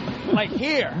 Like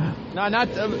here. No, not...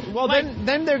 well, like,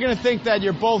 then they're going to think that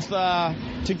you're both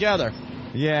together.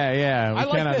 Yeah. I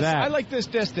like this. That. I like this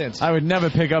distance. I would never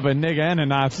pick up a nigga and a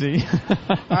Nazi.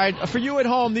 All right, for you at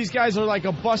home, these guys are like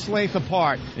a bus length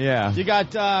apart. Yeah. You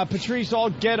got Patrice all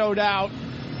ghettoed out.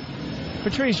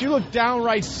 Patrice, you look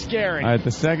downright scary. All right,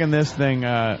 the second this thing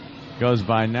goes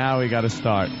by, now we got to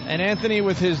start. And Anthony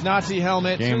with his Nazi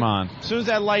helmet. Game on. As soon as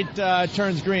that light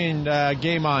turns green,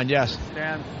 game on. Yes.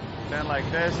 Stand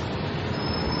like this.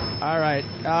 All right.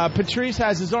 Patrice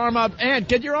has his arm up. And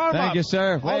get your arm up. Thank you,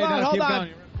 sir. Hold on. Going.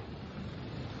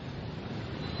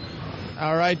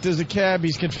 All right. There's a cab.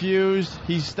 He's confused.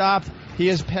 He's stopped. He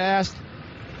has passed.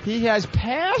 He has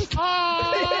passed?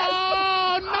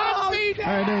 Oh, Nazi!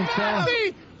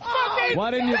 Nazi!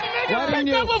 Why didn't you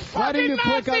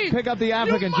pick up the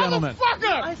African gentleman?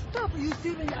 I stopped. You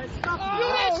see me? I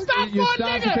stopped. You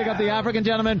stopped to pick up the African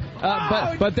gentleman.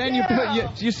 But then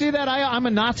you see that I'm a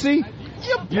Nazi?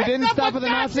 You didn't stop for the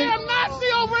Nazi? I'm Nazi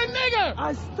over a nigger.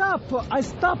 I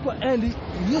stop, and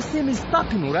you see me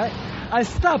stopping, right? I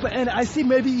stop, and I see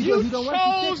maybe you don't want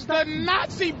to chose the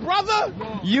Nazi, brother.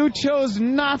 You chose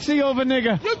Nazi over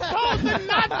nigger. You chose the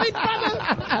Nazi,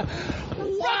 brother.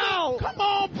 Wow. Come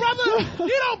on, brother.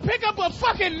 You don't pick up a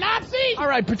fucking Nazi. All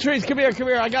right, Patrice, come here.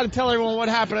 I got to tell everyone what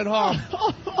happened at home.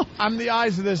 I'm the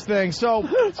eyes of this thing. So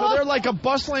they're like a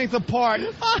bus length apart.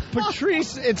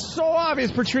 Patrice, it's so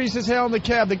obvious Patrice is hailing the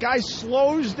cab. The guy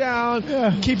slows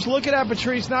down, keeps looking at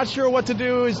Patrice, not sure what to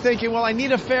do. He's thinking, well, I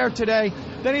need a fare today.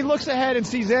 Then he looks ahead and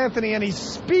sees Anthony, and he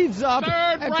speeds up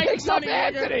and picks up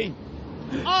Anthony.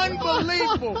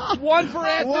 Unbelievable. One for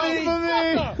Anthony.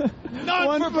 One for me.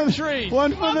 None for Patrice.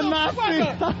 One for the Nazi.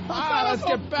 Let's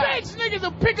get back. Bitch, niggas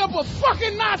will pick up a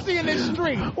fucking Nazi in this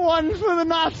street. One for the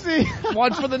Nazi.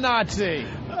 One for the Nazi.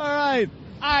 All right.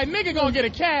 All right, nigga gonna get a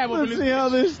cab. Let's see how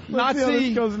this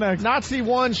goes next. Nazi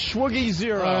 1, Schwoogie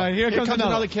 0. All right, here comes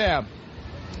another cab.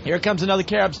 Here comes another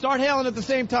cab. Start hailing at the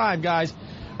same time, guys.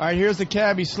 All right, here's the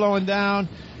cab. He's slowing down.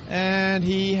 And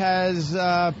he has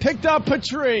picked up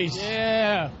Patrice.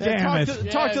 Yeah. Damn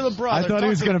talk to the brother. I thought he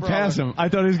was going to pass him.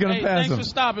 Thanks for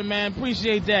stopping, man.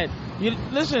 Appreciate that.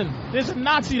 Listen, there's a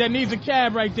Nazi that needs a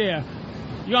cab right there.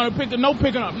 You gonna pick no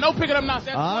picking up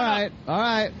Nazi. All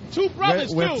right. Two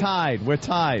brothers, We're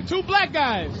tied. Two black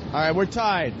guys. All right, we're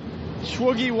tied.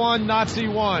 Schwoogie 1, Nazi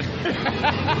 1. All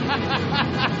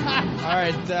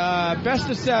right, best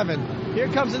of 7. Here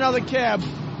comes another cab.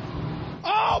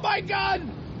 Oh my God!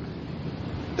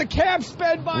 The cab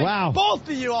sped by both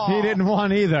of you all. He didn't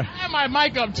want either. I have my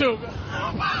mic up too.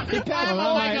 He passed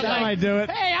that might do it.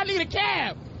 Hey, I need a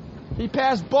cab. He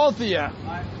passed both of you.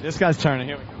 This guy's turning.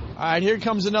 Here we go. All right, here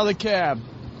comes another cab.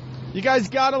 You guys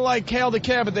gotta hail the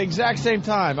cab at the exact same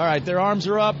time. All right, their arms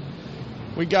are up.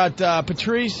 We got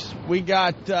Patrice. We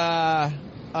got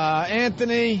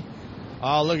Anthony.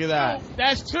 Oh, look at that.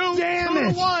 That's 2. Damn 2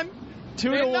 it. to 1. 2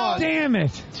 to 1. Damn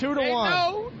it. 2 to 1.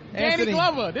 No. Danny Anthony.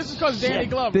 Glover. This is because Danny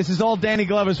Glover. This is all Danny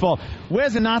Glover's fault.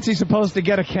 Where's a Nazi supposed to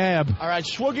get a cab? All right,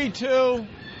 Schwoogie 2,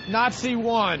 Nazi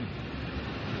 1.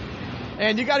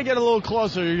 And you got to get a little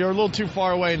closer. You're a little too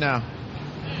far away now.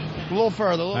 A little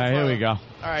further. All right, here we go. All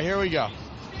right, here we go.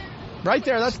 Right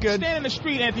there, that's good. Stand in the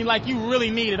street, Anthony, like you really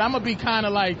need it. I'm going to be kind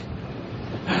of like...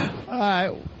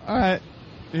 All right.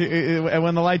 And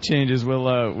when the light changes,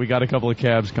 we got a couple of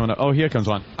cabs coming up. Oh, here comes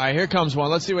one. All right, here comes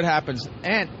one. Let's see what happens.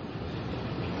 And...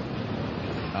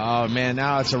 oh, man,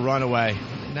 now it's a runaway.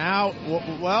 Now,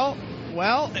 well,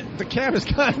 the cab is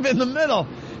kind of in the middle.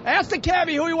 Ask the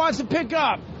cabbie who he wants to pick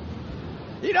up.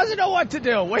 He doesn't know what to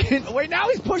do. Wait, now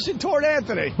he's pushing toward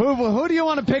Anthony. Who do you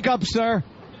want to pick up, sir?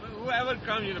 Whoever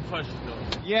comes you to push it,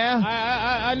 though. Yeah?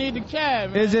 I need the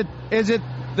cab, man. Is it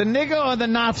the nigger or the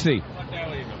Nazi?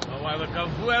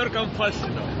 Whoever comes push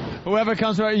it, though. Whoever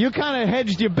comes right, you kind of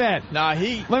hedged your bet. Nah,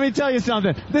 let me tell you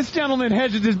something. This gentleman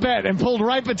hedged his bet and pulled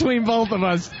right between both of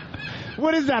us.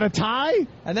 What is that, a tie?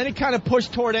 And then he kind of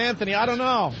pushed toward Anthony. I don't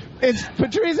know. It's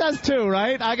Patrice has 2,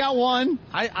 right? I got 1.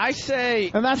 I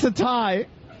say, and that's a tie.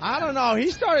 I don't know.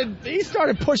 He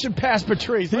started pushing past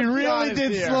Patrice. He really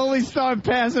did slowly start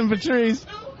passing Patrice.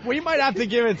 We might have to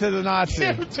give it to the Nazi.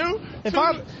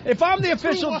 If I'm the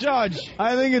official judge,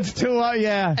 I think it's 2.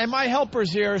 Yeah. And my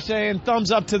helpers here are saying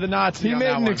thumbs up to the Nazi. He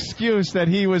made an excuse that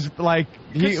he was like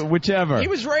whichever. He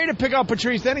was ready to pick up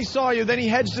Patrice. Then he saw you. Then he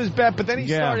hedged his bet. But then he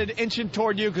started inching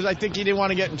toward you because I think he didn't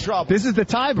want to get in trouble. This is the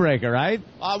tiebreaker, right?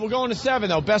 We're going to 7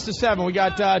 though. Best of 7. We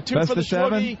got 2 Best for the of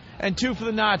 7? Schwoogie and 2 for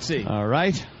the Nazi. All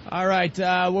right.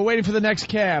 We're waiting for the next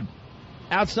cab.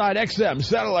 Outside XM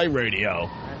Satellite Radio.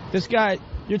 This guy.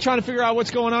 You're trying to figure out what's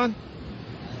going on?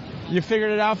 You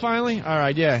figured it out finally? All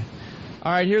right, yeah.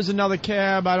 All right, here's another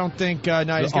cab. I don't think... no,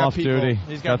 he's got off people. Duty.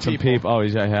 He's got some people. Oh,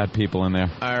 he's had people in there.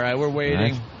 All right, we're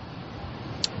waiting. Nice.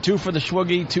 2 for the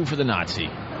Schwoogie, 2 for the Nazi.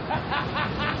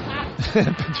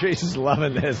 Patrice is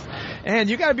loving this. And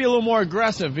you got to be a little more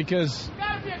aggressive because... You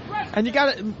got to be aggressive. And you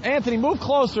got to... Anthony, move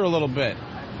closer a little bit.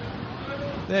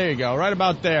 There you go, right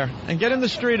about there. And get in the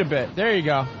street a bit. There you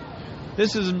go.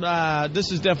 This is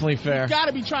definitely fair. You got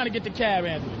to be trying to get the cab,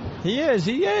 Anthony. He is.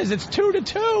 It's 2 to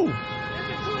 2. All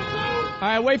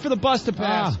right, wait for the bus to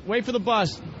pass. Wait for the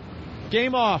bus.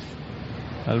 Game off.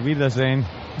 Alvidasen.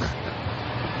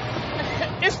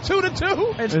 It's 2 to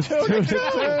 2. It's 2 to 2.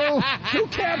 2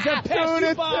 cabs have passed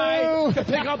you by to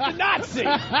pick up the Nazi.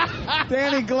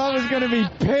 Danny Glover's going to be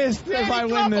pissed if I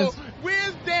win this.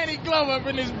 Where's Danny Glover up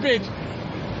in this bitch?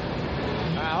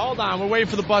 Hold on. We're waiting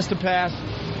for the bus to pass.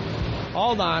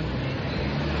 Hold on.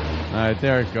 All right,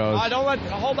 there it goes.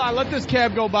 Hold on. Let this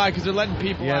cab go by because they're letting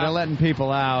people out. Yeah, they're letting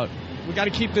people out. We got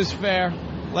to keep this fair.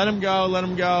 Let him go. Let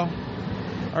him go. All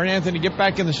right, Anthony, get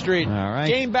back in the street. All right.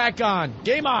 Game back on.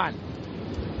 Game on.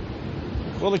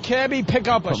 Will the cabbie pick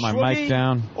up a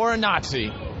Schwoogie or a Nazi?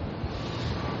 All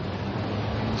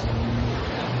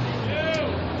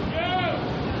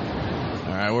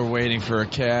right, we're waiting for a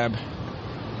cab.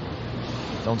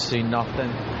 Don't see nothing.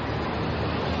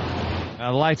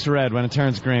 Light's red. When it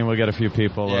turns green, we'll get a few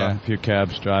people, a few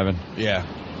cabs driving. Yeah.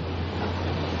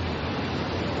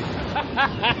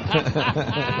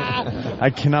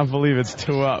 I cannot believe it's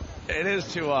 2 up. It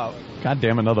is 2 up. God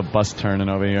damn, another bus turning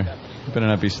over here. You better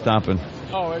not be stopping.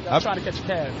 Oh, I'm trying to catch a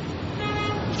cab.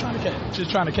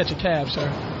 Just trying to catch a cab,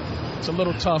 sir. It's a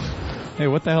little tough. Hey,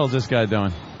 what the hell is this guy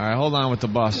doing? All right, hold on with the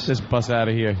bus. Get this bus out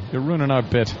of here. You're ruining our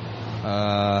bit.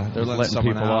 They're letting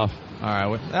people out. off. All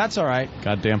right, that's all right.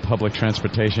 Goddamn public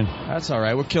transportation. That's all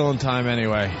right. We're killing time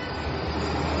anyway.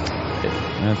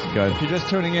 That's good. If you're just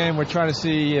tuning in, we're trying to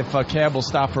see if a cab will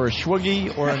stop for a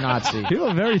Schwoogie or a Nazi. You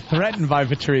look very threatened by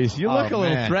Patrice. You look a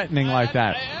little threatening like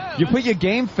that. You put your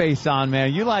game face on,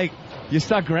 man. You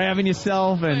start grabbing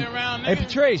yourself and... Hey,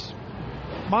 Patrice.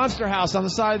 Monster House on the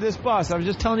side of this bus. I was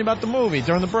just telling you about the movie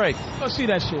during the break. Go see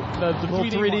that shit. The little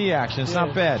 3D action. It's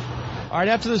not bad. All right,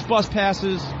 after this bus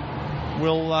passes,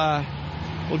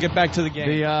 we'll get back to the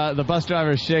game. The bus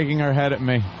driver is shaking her head at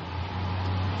me.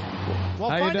 Well,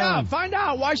 How you doing? Find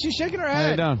out. Why is she shaking her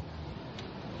head? How you doing?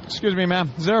 Excuse me, ma'am.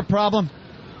 Is there a problem?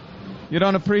 You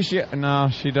don't appreciate... No,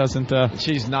 she doesn't.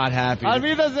 She's not happy.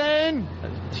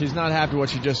 She's not happy what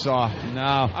she just saw. No.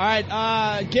 All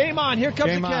right, game on. Here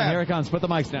comes the cab. Game on. Here it comes. Put the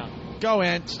mics down. Go,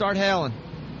 Ant. Start hailing.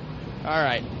 All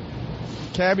right.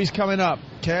 Cabbie's coming up.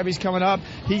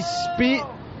 He's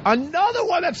Another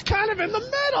one that's kind of in the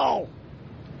middle.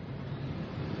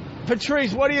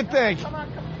 Patrice, what do you think?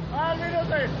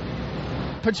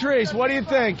 Patrice, what do you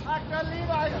think? He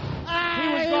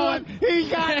was going. He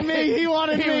got me. He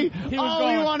wanted me. He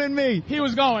wanted me. He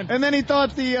was going. And then he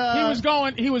thought He was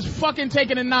going. He was fucking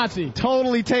taking a Nazi.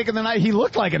 Totally taking the Nazi. He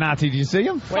looked like a Nazi. Did you see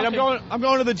him? Wait, I'm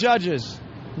going to the judges.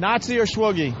 Nazi or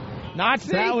Schwoogie?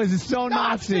 Nazi? That was so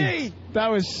Nazi. That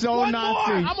was so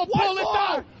Nazi. I'm gonna pull this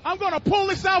out. I'm gonna pull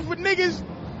this out for niggas.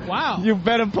 Wow. You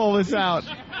better pull this out.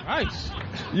 Nice.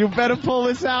 You better pull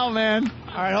this out, man.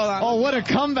 All right, hold on. Oh, what a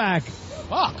comeback.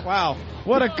 Fuck. Wow.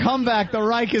 What a comeback the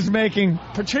Reich is making.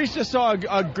 Patrice just saw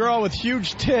a girl with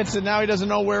huge tits, and now he doesn't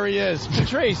know where he is.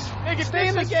 Patrice, stay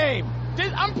in the game. Stay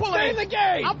in the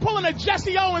game. I'm pulling a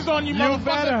Jesse Owens on you, motherfucker.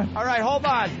 Better. All right, hold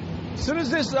on. As soon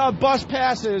as this bus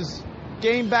passes,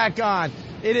 game back on.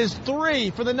 It is 3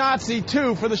 for the Nazi,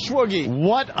 2 for the Schwoogie.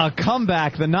 What a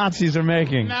comeback the Nazis are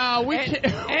making. No, we can't.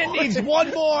 And needs one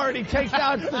more, and he takes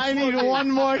out the I need one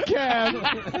more cab.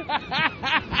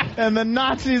 And the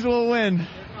Nazis will win.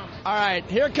 All right,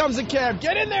 here comes the cab.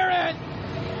 Get in there, Ed.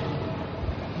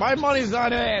 My money's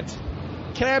on Ed.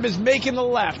 Cab is making the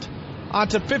left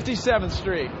onto 57th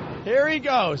Street. Here he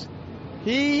goes.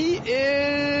 He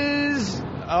is...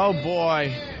 Oh,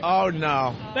 boy. Oh,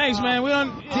 no. Thanks, man. We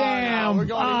don't... Damn. We're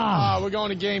going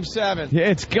to Game 7. Yeah,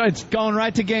 it's good. It's going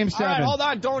right to Game 7. All right, hold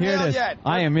on. Don't Here hail it is. yet.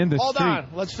 I am in the Hold street. on.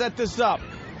 Let's set this up.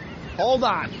 Hold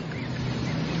on.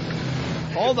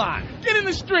 Hold on. Get in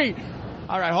the street.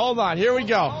 All right, hold on. Here we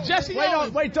go. Jesse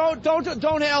Owens.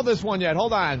 Don't hail this one yet.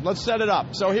 Hold on. Let's set it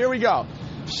up. So here we go.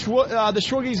 The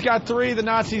Schwoogie's got 3. The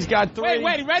Nazis got 3.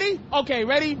 Wait, ready? Okay,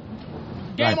 ready?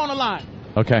 Game on the line.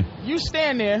 Okay. You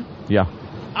stand there. Yeah.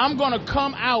 I'm going to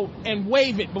come out and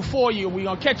wave it before you. We're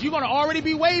going to catch you. You're going to already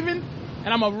be waving,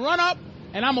 and I'm going to run up,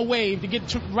 and I'm going to wave to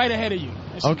get right ahead of you.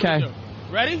 Okay.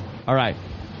 Ready? All right.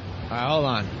 All right, hold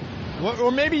on.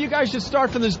 Or maybe you guys should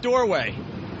start from this doorway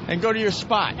and go to your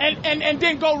spot. And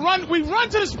then go run. We run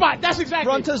to the spot. That's exactly.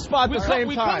 Run to the spot at the same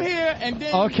we time. We come here, and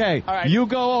then... Okay. All right. You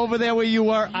go over there where you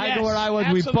were. Yes, I go where I was.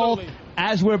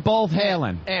 absolutely. We're both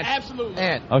hailing. Absolutely.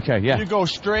 And okay, yeah. You go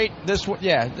straight this way.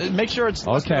 Yeah, make sure it's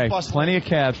okay. Plenty of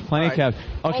cabs. Plenty of cabs.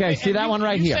 Okay, see that one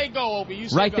right here. You say go, Opie. You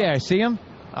say right go. there. See him?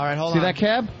 All right, hold see on. See that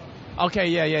cab? Okay,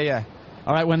 yeah.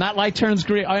 All right, when that light turns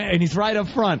green, and he's right up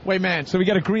front. Wait, man. So we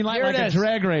got a green light like a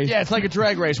drag race. Yeah, it's like a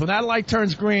drag race. When that light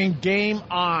turns green, game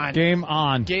on. Game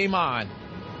on. Game on.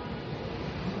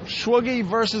 Schwoogie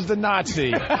versus the Nazi.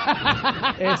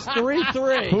 It's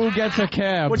 3-3. Who gets a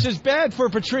cab? Which is bad for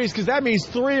Patrice, because that means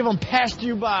 3 of them passed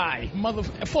you by.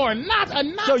 For a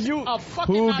Nazi. So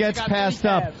who gets passed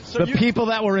up? So the people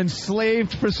that were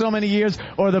enslaved for so many years,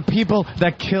 or the people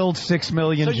that killed 6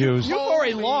 million Jews? You've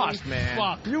already lost, man.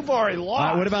 Fuck. You've already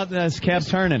lost. What about this cab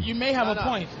turning? You may have a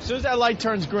point. As soon as that light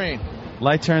turns green.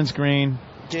 Light turns green.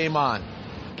 Game on.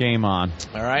 Game on.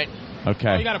 All right.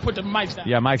 Okay. Oh, you got to put the mics down.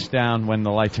 Yeah, mics down when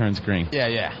the light turns green.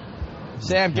 Yeah.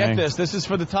 Sam, get this. This is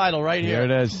for the title right here.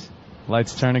 Here it is.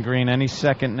 Lights turning green any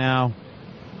second now.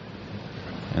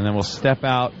 And then we'll step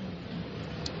out.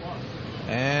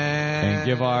 And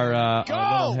give our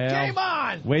little hail. Game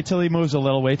on! Wait till he moves a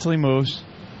little. Wait till he moves.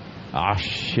 Oh,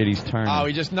 shit, he's turning. Oh,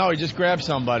 he just grabbed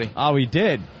somebody. Oh, he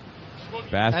did.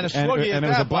 And a Schwoogie and at it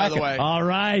was that, a black by the way. All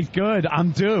right, good.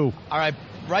 I'm due. All right,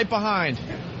 right behind.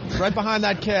 Right behind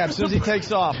that cab, as soon as he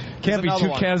takes off. Can't be two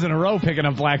cabs in a row picking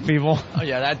up black people. Oh,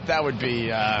 yeah, that would be...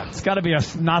 It's got to be a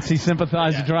Nazi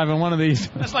sympathizer driving one of these.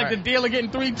 That's like the dealer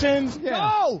getting 3 tins.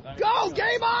 Yeah. Go!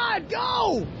 Game on!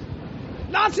 Go!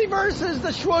 Nazi versus the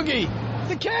Schwoogie.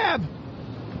 The cab.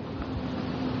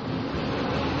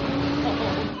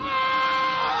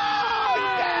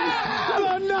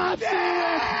 The Nazi!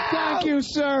 Thank you,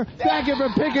 sir. Thank you for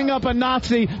picking up a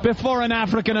Nazi before an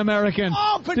African American.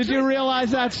 Did you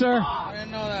realize that, sir? I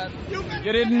didn't know that.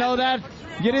 You didn't know that?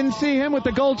 You didn't see him with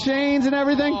the gold chains and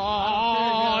everything?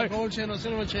 Gold chain or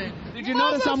silver chain. Did you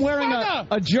notice I'm wearing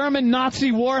a German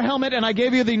Nazi war helmet and I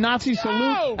gave you the Nazi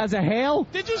salute as a hail?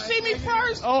 Did you see me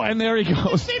first? Oh, and there he goes.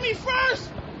 Did you see me first?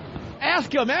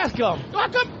 Ask him. I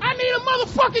need a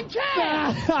motherfucking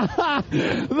cab.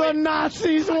 The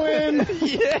Nazis win.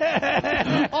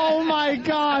 Yeah. Oh, my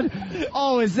God.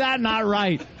 Oh, is that not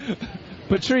right?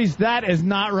 Patrice, that is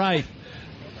not right.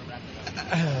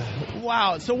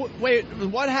 Wow. So, wait,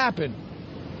 what happened?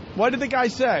 What did the guy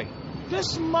say?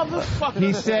 This motherfucker.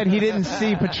 He said he didn't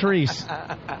see Patrice.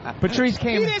 Patrice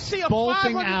came He didn't see a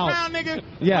bolting 500-pound nigga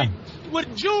Yeah.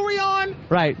 with jewelry on.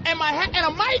 Right. And my hat and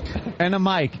a mic. And a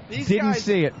mic. Didn't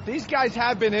see it. These guys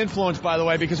have been influenced, by the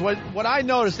way, because what I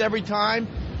noticed every time,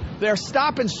 they're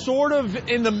stopping sort of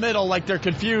in the middle, like they're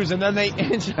confused, and then they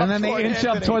inch up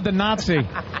up toward the Nazi.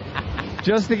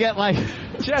 Just to get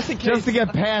just in case, just to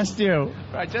get past you.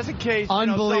 Right, just in case.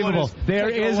 Unbelievable. There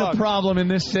is a problem in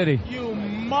this city. You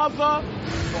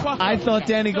motherfucker. I thought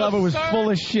Danny Glover was full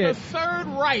of shit. The Third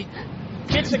Reich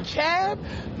gets a cab?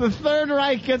 The Third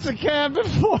Reich gets a cab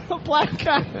before a black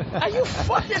guy. Are you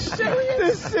fucking serious?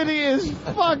 This city is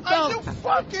fucked up. Are you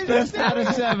fucking Best serious? out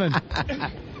of 7.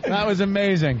 That was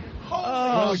amazing.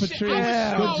 Oh, Patrice,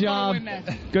 shit. good job.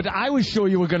 Good. I was sure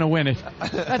you were going to win it.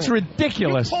 That's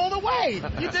ridiculous. You pulled away.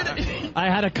 You did it. I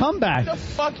had a comeback. The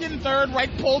fucking Third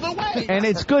Reich pulled away. And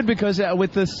it's good because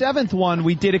with the 7th one,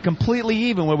 we did it completely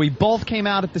even, where we both came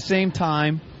out at the same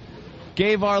time,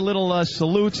 gave our little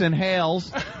salutes and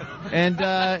hails,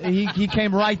 and he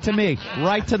came right to me,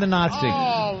 right to the Nazi.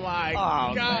 Oh, my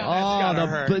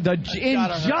God. Oh, the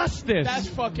injustice. That's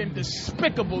fucking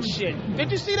despicable shit.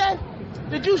 Did you see that?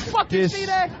 Did you fucking see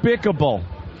that? Despicable.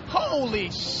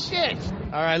 Holy shit.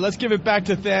 All right, let's give it back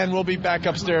to Than. We'll be back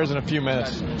upstairs in a few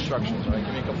minutes. Instructions, all right?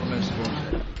 Give me a couple minutes to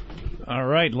go. All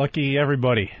right, lucky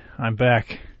everybody. I'm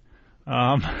back.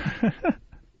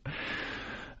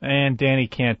 And Danny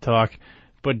can't talk.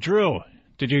 But Drew,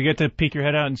 did you get to peek your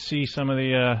head out and see some of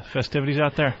the festivities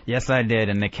out there? Yes, I did,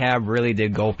 and the cab really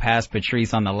did go past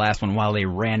Patrice on the last one while they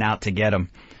ran out to get him.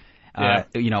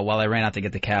 While I ran out to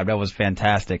get the cab. That was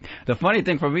fantastic. The funny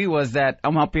thing for me was that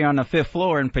I'm up here on the 5th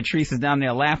floor and Patrice is down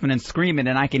there laughing and screaming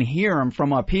and I can hear him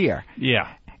from up here. Yeah.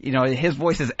 His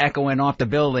voice is echoing off the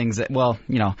buildings. Well,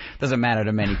 doesn't matter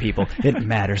to many people. It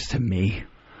matters to me.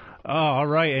 Oh, all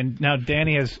right. And now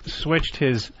Danny has switched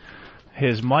his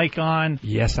mic on.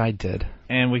 Yes, I did.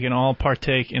 And we can all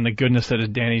partake in the goodness that is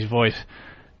Danny's voice.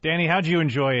 Danny, how'd you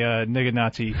enjoy Nigga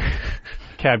Nazi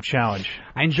Cab Challenge?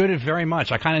 I enjoyed it very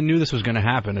much. I kind of knew this was going to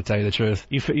happen, to tell you the truth.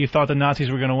 You thought the Nazis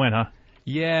were going to win, huh?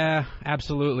 Yeah,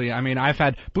 absolutely. I mean,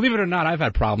 believe it or not, I've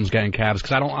had problems getting cabs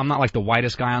because I'm not like the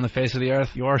whitest guy on the face of the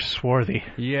earth. You're swarthy.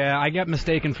 Yeah, I get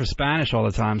mistaken for Spanish all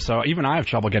the time, so even I have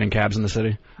trouble getting cabs in the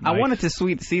city. Nice. I wanted to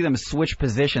see them switch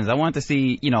positions. I wanted to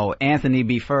see, Anthony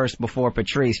be first before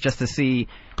Patrice, just to see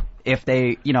if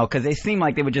they, because they seemed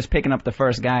like they were just picking up the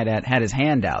first guy that had his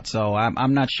hand out. So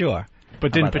I'm not sure.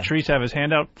 But didn't Patrice have his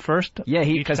hand out first? Yeah,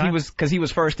 because he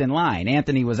was first in line.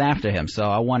 Anthony was after him, so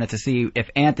I wanted to see if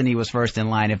Anthony was first in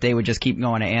line, if they would just keep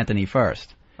going to Anthony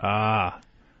first.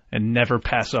 And never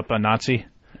pass up a Nazi. Do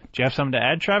you have something to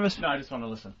add, Travis? No, I just want to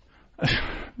listen.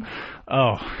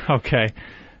 Oh, okay.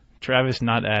 Travis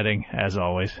not adding, as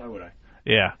always. Why would I?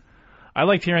 Yeah. I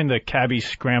liked hearing the cabbies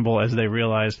scramble as they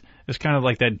realized. It's kind of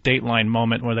like that Dateline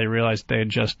moment where they realized they had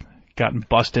just gotten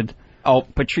busted. Oh,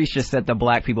 Patrice just set the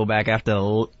black people back after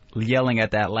yelling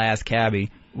at that last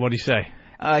cabbie. What'd he say?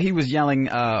 He was yelling,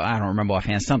 I don't remember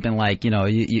offhand, something like,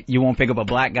 you won't pick up a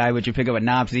black guy, but you pick up a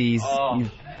Nazi. Oh.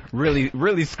 Really,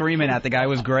 really screaming at the guy. It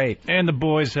was great. And the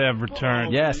boys have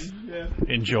returned. Yes. Yeah.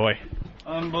 Enjoy.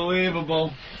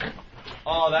 Unbelievable.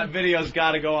 Oh, that video's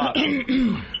got to go up.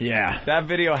 Yeah. That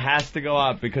video has to go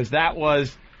up because that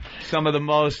was some of the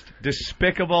most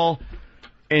despicable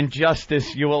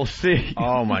injustice you will see.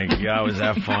 Oh my God, was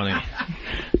that funny?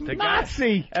 The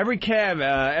Nazi! Every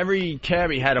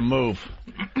cabbie had a move.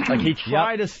 Like he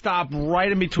tried to stop right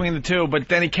in between the two, but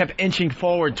then he kept inching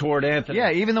forward toward Anthony.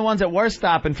 Yeah, even the ones that were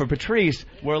stopping for Patrice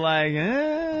were like,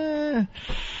 do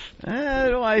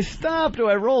I stop? Do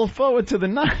I roll forward to the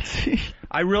Nazi?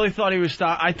 I really thought he was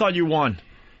I thought you won.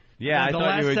 Yeah, I the thought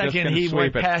last you were just second going to he sweep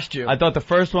went it. past you. I thought the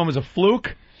first one was a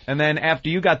fluke, and then after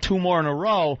you got 2 more in a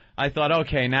row, I thought,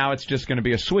 okay, now it's just going to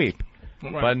be a sweep.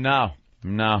 Right. But no.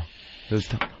 Those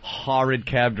horrid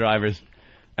cab drivers.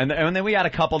 And then we had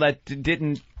a couple that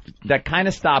kind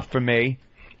of stopped for me.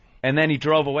 And then he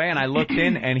drove away, and I looked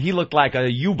in, and he looked like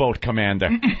a U-boat commander.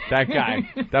 That guy.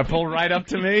 That pulled right up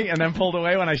to me, and then pulled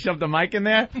away when I shoved the mic in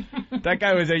there. That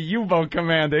guy was a U-boat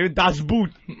commander. Das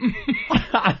Boot.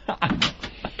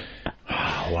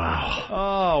 Wow.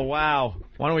 Oh, wow.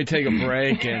 Why don't we take a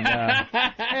break and...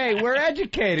 Hey, we're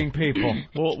educating people.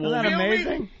 Isn't that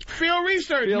amazing? Field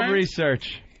research, Field man.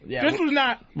 research. Yeah, this was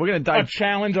not a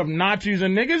challenge of Nazis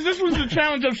and niggas. This was the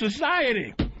challenge of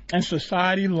society. And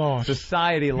society lost.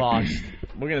 Society lost.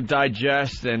 We're going to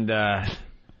digest and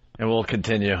we'll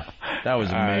continue. That was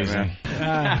amazing.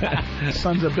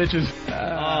 Sons of bitches.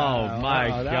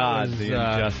 My God, the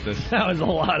injustice. That was a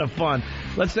lot of fun.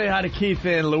 Let's say hi to Keith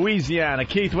in Louisiana.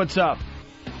 Keith, what's up?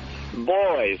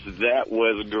 Boys, that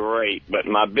was great. But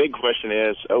my big question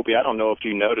is, Opie, I don't know if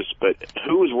you noticed, but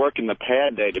who was working the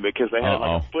pad data? Because they had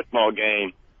like a football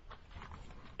game.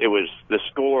 The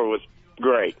score was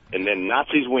great, and then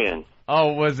Nazis win.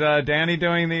 Oh, was Danny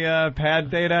doing the pad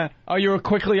data? Oh, you were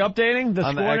quickly updating the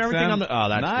score and everything? Oh,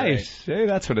 that's nice. Great. See,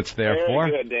 that's what it's there for.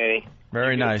 Very good, Danny.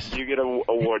 Very nice. You get an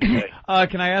award today.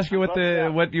 Can I ask you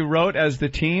what you wrote as the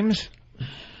teams?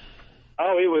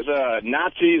 Oh, it was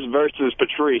Nazis versus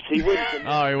Patrice. He wouldn't commit.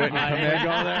 Oh, he wouldn't commit?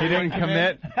 He didn't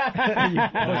commit?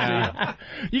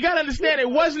 You got to understand, it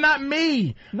was not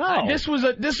me. No. This was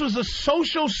a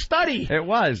social study. It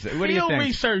was. What do you think? Field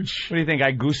research. What do you think? I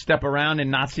goose step around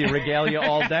in Nazi regalia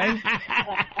all day?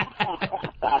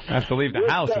 I have to leave the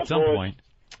house at some point.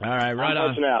 All right, right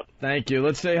on. Out. Thank you.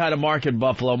 Let's say hi to Mark in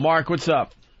Buffalo. Mark, what's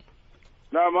up?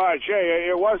 Not much. Hey,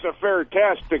 it was a fair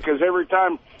test because every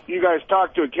time you guys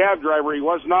talked to a cab driver, he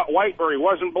was not white or he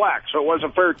wasn't black, so it was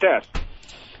a fair test.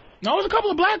 No, it was a couple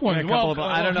of black ones.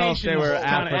 I don't know if they were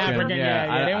African.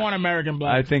 Yeah, they weren't American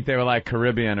black. I think they were like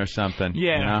Caribbean or something.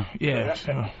 Yeah, you know? That's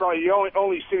probably the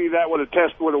only city that would have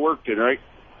test would have worked in, right?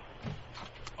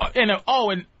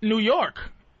 In New York.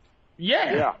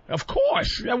 Yeah, of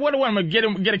course. What do I want to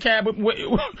get a cab?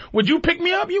 Would you pick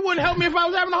me up? You wouldn't help me if I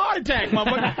was having a heart attack,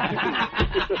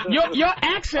 motherfucker. Your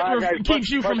accent keeps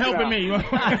you from helping me. You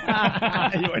wouldn't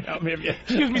help me.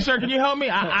 Excuse me, sir. Can you help me?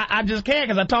 I just can't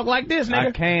because I talk like this, nigga.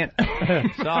 I can't.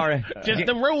 Sorry. Just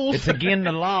the rules. It's against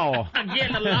the law.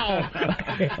 Against the law.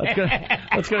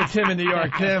 Let's go to Tim in New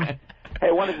York. Tim. Hey,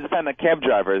 I wanted to defend the cab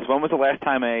drivers. When was the last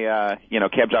time a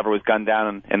cab driver was gunned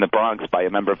down in the Bronx by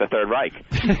a member of the Third Reich?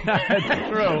 That's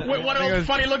true. Wait, one of those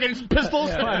funny-looking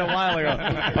pistols? Quite a while ago.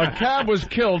 A cab was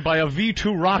killed by a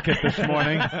V-2 rocket this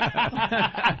morning.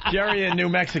 Jerry in New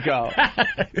Mexico.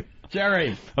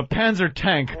 Jerry. A Panzer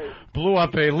tank blew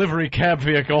up a livery cab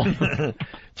vehicle.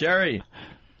 Jerry.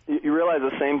 You realize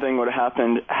the same thing would have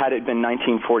happened had it been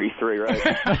 1943, right?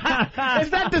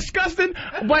 Is that disgusting?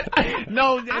 But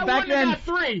no, I back then. Got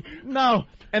 3. No,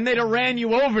 and they'd have ran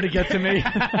you over to get to me.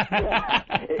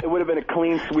 It would have been a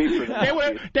clean sweep for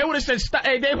them. They would have said,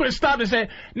 they would have stopped and said,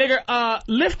 "Nigga,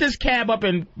 lift this cab up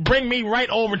and bring me right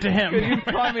over to him." Can you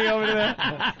call me over there?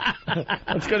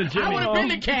 Let's go to Jimmy. I would have been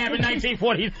the cab in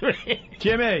 1943.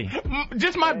 Jimmy,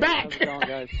 just my back.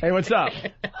 Hey, what's up?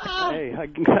 Hey,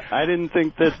 I didn't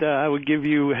think that I would give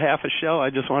you half a show. I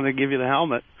just wanted to give you the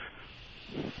helmet.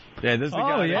 Yeah, this is the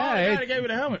guy. Oh, yeah. I gave you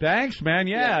the helmet. Thanks, man.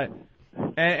 Yeah.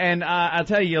 And I'll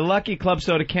tell you, you're lucky Club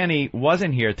Soda Kenny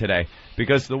wasn't here today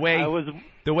because the way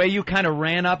you kind of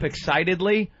ran up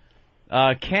excitedly,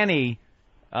 Kenny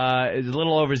is a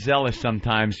little overzealous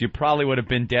sometimes. You probably would have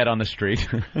been dead on the street.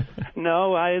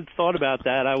 No, I had thought about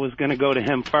that. I was going to go to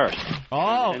him first.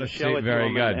 Oh, and show it very to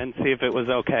him good. And see if it was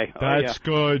okay. That's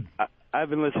good. I've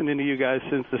been listening to you guys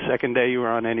since the second day you were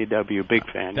on NEW. Big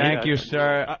fan. Thank you,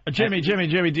 sir. Jimmy,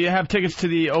 do you have tickets to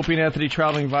the Opie and Anthony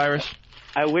Traveling Virus?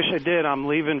 I wish I did. I'm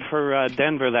leaving for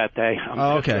Denver that day.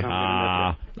 Okay.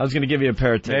 I was going to give you a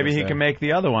pair of tickets. Maybe he can make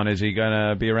the other one. Is he going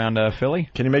to be around Philly?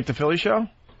 Can you make the Philly show?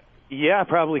 Yeah, I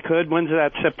probably could. When's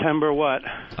that? September what?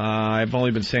 I've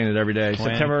only been saying it every day.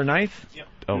 September 9th? Yep.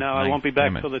 Oh, no, I won't be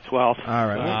back till the 12th. All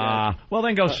right. Well,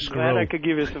 then go screw. Glad I could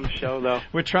give you some show, though.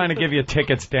 We're trying to give you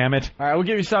tickets, damn it. All right, we'll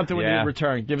give you something when you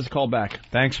return. Give us a call back.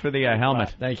 Thanks for the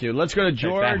helmet. Thank you. Let's go to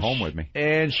George. Take that home with me.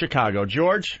 In Chicago.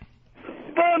 George?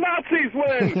 The Nazis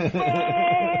win!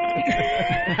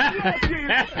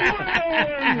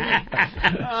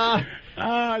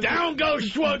 Down goes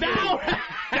Schwartz. Down!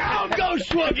 Down goes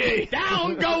Schwoogie.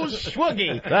 Down goes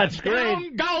Schwoogie. That's great.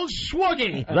 Down goes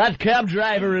Schwoogie. That cab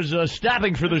driver is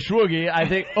stopping for the Schwoogie. I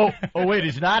think. Oh, wait,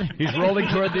 he's not. He's rolling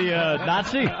toward the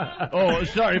Nazi. Oh,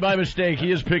 sorry, my mistake.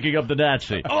 He is picking up the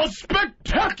Nazi. A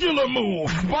spectacular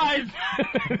move by.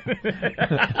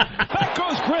 Back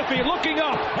goes Griffey, looking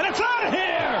up, and it's out of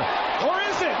here. Or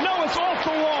is it? No, it's off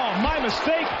the wall. My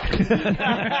mistake.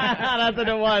 That's what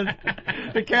it was.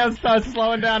 The cab starts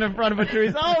slowing down in front of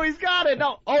Patrice. Oh, he's got it.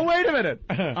 No. Oh, wait a minute.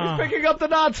 He's picking up the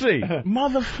Nazi.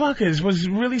 Motherfuckers was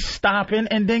really stopping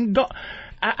and then go.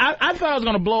 I thought I was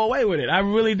going to blow away with it. I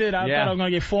really did. I thought I was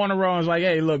going to get 4 in a row. I was like,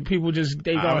 hey, look, people just,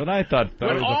 they go. But I thought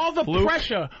with all the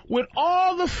pressure, with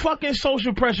all the fucking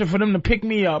social pressure for them to pick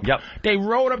me up, they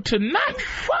rode up to not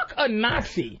fuck a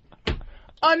Nazi.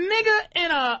 A nigga in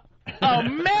a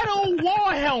metal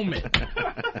war helmet.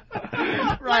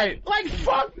 Right. Like,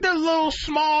 fuck the little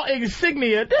small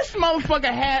insignia. This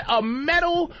motherfucker had a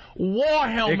metal war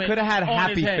helmet. It could have had on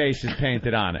happy his head. faces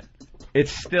painted on it.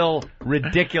 It's still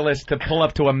ridiculous to pull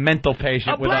up to a mental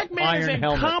patient with an iron in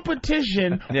helmet.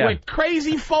 Competition with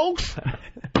crazy folks.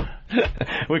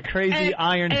 With crazy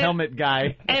iron helmet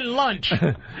guy. And lunch.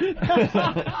 This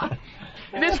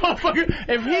motherfucker,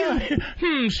 if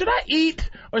he, should I eat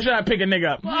or should I pick a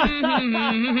nigga up?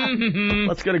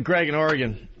 Let's go to Greg in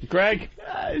Oregon. Greg?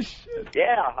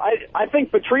 Yeah, I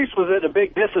think Patrice was at a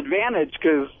big disadvantage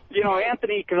because, you know,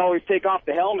 Anthony can always take off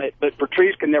the helmet, but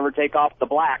Patrice can never take off the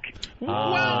black.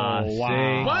 Wow.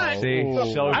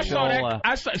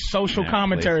 I saw social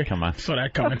commentary. Come on. Saw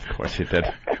that coming. Of course you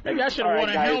did. Maybe I should have worn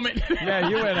a helmet. Yeah,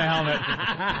 you wear a helmet.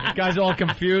 This guy's all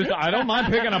confused. I don't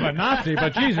mind picking up a Nazi,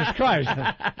 but Jesus Christ.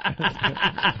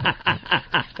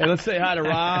 Hey, let's say hi to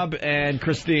Rob and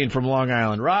Christine from Long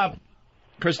Island. Rob,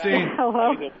 Christine.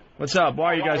 Hello. What's up?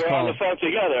 Why are you guys We're calling? on the phone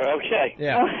together. Okay.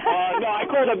 Yeah. No, I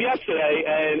called up yesterday,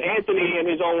 and Anthony, in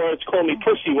his own words, called me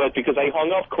pussy whip because I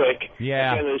hung up quick at the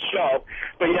end of the show.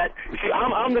 But yet, see,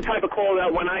 I'm the type of caller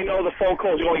that when I know the phone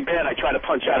call's going bad, I try to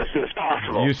punch out as soon as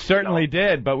possible. You certainly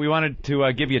did, but we wanted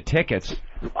to give you tickets.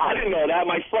 I didn't know that.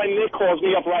 My friend Nick calls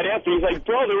me up right after. He's like,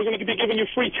 "Bro, they were going to be giving you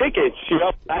free tickets." You know,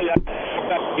 I got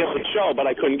to get the show, but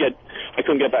I couldn't get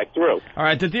back through. All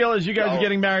right, the deal is you guys are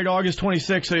getting married August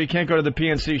 26th, so you can't go to the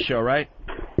PNC show, right?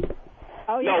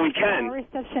 Oh, yeah. No, we can. Our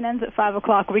reception ends at 5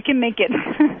 o'clock. We can make it.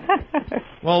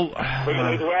 Well,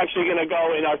 we're actually going to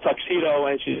go in our tuxedo,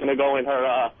 and she's going to go in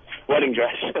her wedding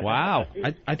dress. Wow.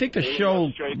 I think the show.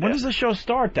 When does the show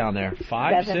start down there?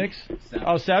 5, 6?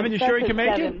 Oh, 7? You sure you can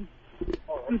make it?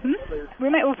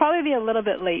 We'll probably be a little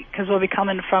bit late because we'll be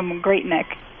coming from Great Neck.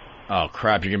 Oh,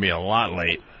 crap. You're going to be a lot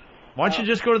late. Why don't you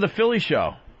just go to the Philly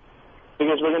show?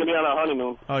 Because we're going to be on our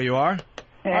honeymoon. Oh, you are?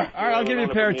 Yeah. All right, I'll give you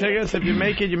a pair of tickets. If you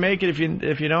make it, you make it. If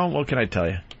you don't, what can I tell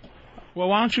you? Well,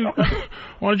 why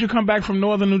don't you come back from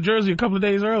northern New Jersey a couple of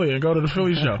days earlier and go to the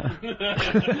Philly show?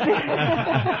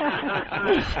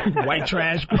 White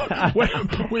trash.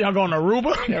 We are going to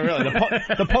Aruba? Yeah, really.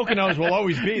 The Poconos will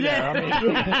always be there. I mean,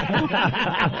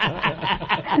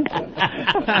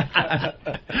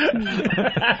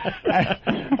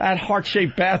 that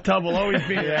heart-shaped bathtub will always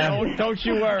be there. Don't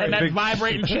you worry. And that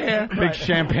vibrating chair. Big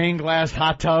champagne glass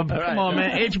hot tub. Come on,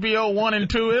 man. HBO 1 and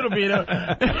 2. It'll be there.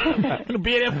 It'll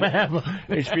be there forever.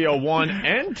 HBO 1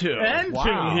 and 2. And 2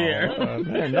 here.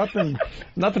 Man,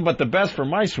 nothing but the best for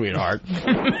my sweetheart. Thank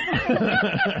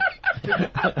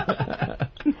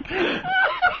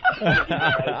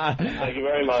you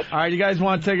very much. All right, you guys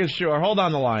want tickets? Sure. Hold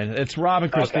on the line. It's Rob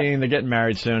and Christine. Okay. They're getting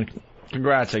married soon.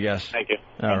 Congrats, I guess. Thank you.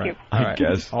 All right. I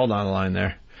guess. Hold on the line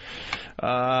there.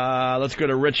 Let's go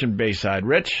to Rich in Bayside.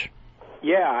 Rich?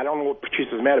 Yeah, I don't know what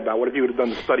Patrice is mad about. What if you would have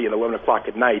done the study at 11 o'clock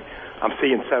at night? I'm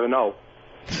seeing 7-0.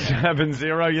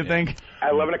 7-0, you think?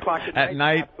 At 11 o'clock at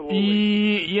night?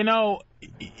 Absolutely. You know,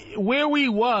 where we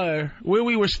were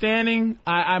standing,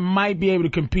 I might be able to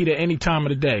compete at any time of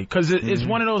the day. Because it's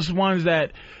one of those ones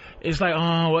that it's like,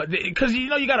 because, you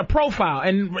know, you got a profile.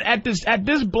 And at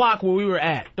this block where we were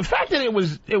at, the fact that it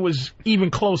was even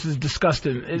close is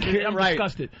disgusting. I'm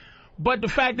disgusted. But the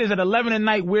fact is, at 11 at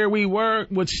night, where we were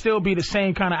would still be the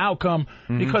same kind of outcome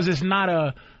because it's not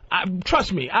a...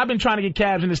 trust me, I've been trying to get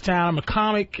cabs in this town. I'm a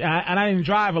comic, and I didn't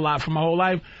drive a lot for my whole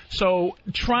life. So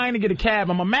trying to get a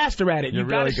cab, I'm a master at it. You're you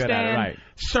got to really good stand at it, right.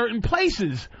 certain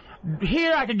places.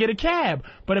 Here I could get a cab,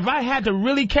 but if I had to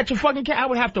really catch a fucking cab, I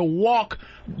would have to walk.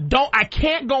 I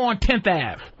can't go on 10th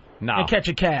Ave. No. And catch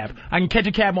a cab. I can catch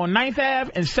a cab on 9th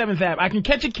Ave and 7th Ave. I can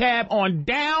catch a cab on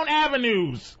down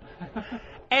avenues.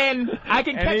 And I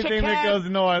can catch anything a cab that goes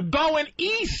north. going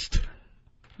east,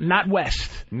 not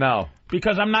west. No.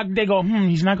 Because they go,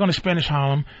 he's not going to Spanish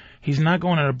Harlem. He's not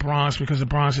going to the Bronx because the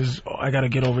Bronx is, I got to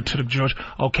get over to the George.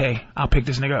 Okay, I'll pick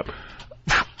this nigga up.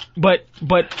 But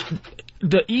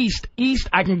the East,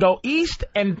 I can go East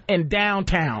and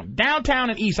downtown.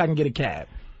 Downtown and East, I can get a cab.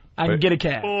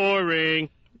 Boring.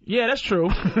 Yeah, that's true.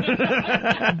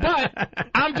 But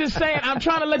I'm just saying, I'm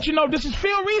trying to let you know this is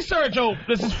field research,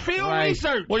 This is field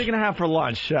research. What are you going to have for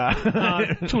lunch?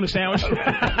 Tuna sandwich.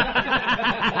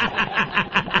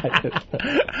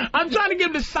 I'm trying to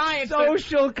give the science.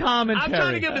 Social commentary. I'm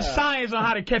trying to give the science on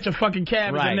how to catch a fucking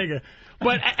cab as a nigga.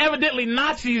 But evidently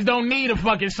Nazis don't need a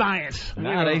fucking science.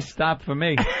 No, they stopped for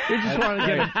me. We just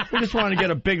want to get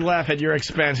a big laugh at your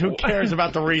expense. Who cares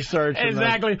about the research?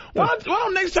 Exactly. Why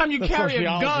don't next time you carry a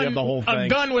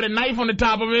gun with a knife on the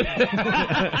top of it?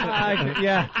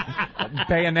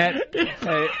 Bayonet.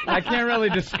 Hey, I can't really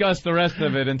discuss the rest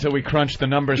of it until we crunch the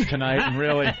numbers tonight and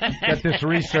really get this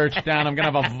research down. I'm going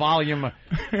to have a volume. Why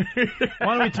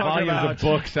don't we talk about of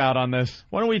books out on this?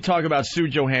 Why don't we talk about Sue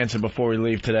Johansson before we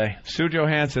leave today? Sue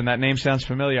Johansson, that name sounds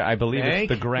familiar. I believe it's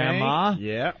the grandma.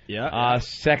 Yeah.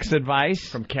 Sex Advice.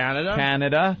 From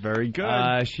Canada. Very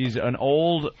good. She's an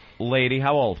old lady.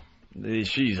 How old?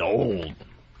 She's old.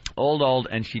 Old,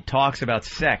 and she talks about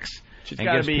sex. She's and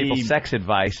gives people sex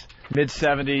advice.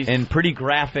 Mid-70s. In pretty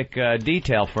graphic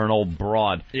detail for an old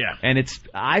broad. Yeah. And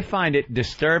I find it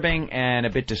disturbing and a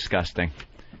bit disgusting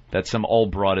that some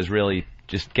old broad is really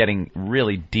just getting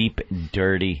really deep and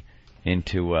dirty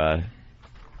into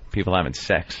people having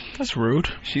sex. That's rude.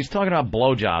 She's talking about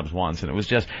blowjobs once, and it was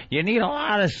just, you need a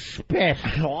lot of spit.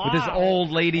 With this old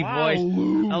lady voice. A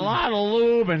lot of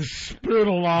lube and spit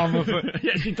along with it.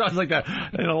 Yeah, she talks like that.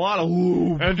 And a lot of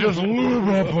lube. And just lube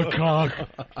up a cock.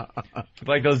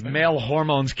 Like those male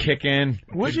hormones kick in.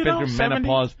 Would you been know, through 70?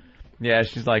 menopause. Yeah,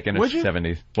 she's like in her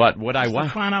 70s. What? Would I what? To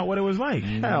find out what it was like.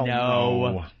 Hell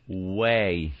no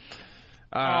way.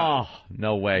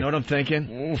 No way. You know what I'm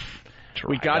thinking?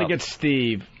 We got to get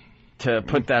Steve to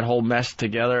put that whole mess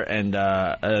together and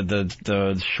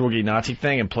the Shuggy Nazi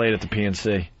thing and play it at the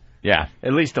PNC. Yeah.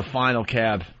 At least the final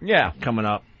cab. Yeah. Coming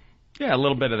up. Yeah, a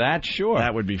little bit of that, sure.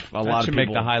 That would be a lot of people. That should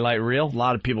make the highlight reel. A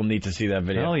lot of people need to see that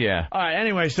video. Hell yeah. All right,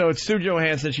 anyway, so it's Sue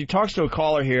Johansson. She talks to a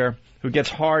caller here who gets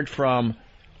hard from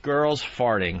girls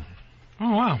farting.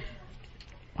 Oh, wow.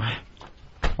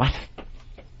 What?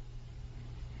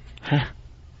 Huh?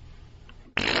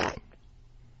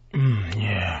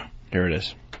 Yeah. Here it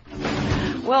is.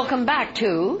 Welcome back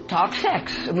to Talk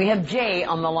Sex. We have Jay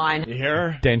on the line. You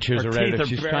hear her? Dentures are ready.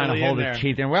 She's trying to hold her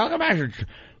teeth in. Welcome back to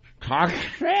Talk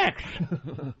Sex.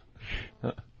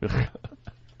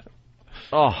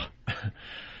 Oh.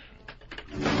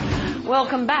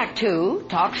 Welcome back to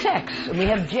Talk Sex. We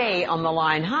have Jay on the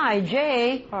line. Hi,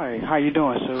 Jay. Hi, how you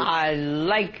doing, Sue? I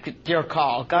liked your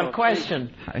call. Got a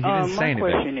question? He didn't say anything.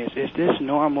 My question is this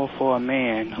normal for a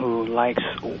man who likes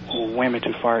women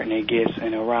to fart and it gets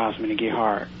an arousement and get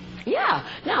hard? Yeah.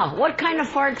 Now, what kind of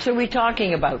farts are we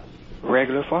talking about?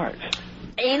 Regular farts.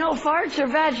 Anal farts or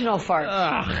vaginal farts?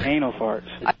 Anal farts.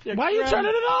 Why are you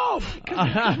turning it off?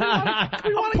 I'm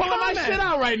pulling my shit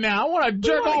out right now. I want to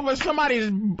jerk off of somebody's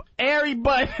airy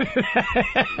butt.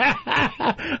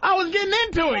 I was getting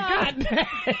into it. God damn.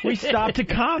 We stopped to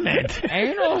comment.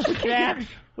 Anal sex.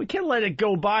 We can't let it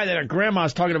go by that our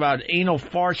grandma's talking about anal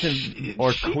farts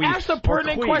or She queefs. asked a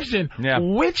pertinent question. Yeah.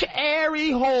 Which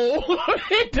airy hole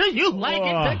do you like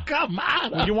it to come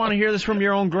out of? Would you want to hear this from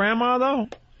your own grandma, though?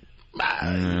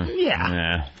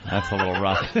 Yeah. That's a little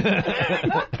rough.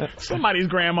 Somebody's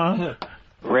grandma.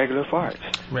 Regular farts.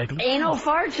 Regular. Anal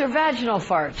farts or vaginal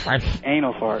farts?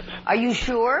 Anal farts. Are you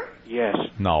sure? Yes.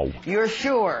 No. You're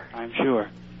sure? I'm sure.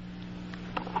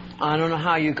 I don't know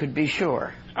how you could be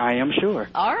sure. I am sure.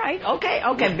 All right.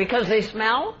 Okay. Because they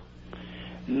smell?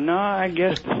 No, I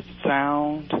guess the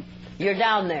sound. You're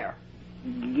down there.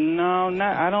 No,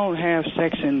 I don't have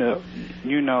sex in the,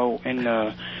 in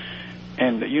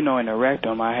the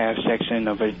rectum. I have sex in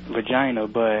the vagina,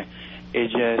 but it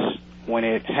just, when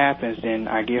it happens, then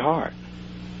I get hard.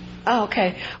 Oh,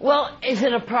 okay. Well, is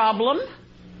it a problem?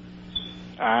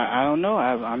 I don't know.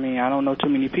 I mean, I don't know too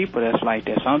many people that's like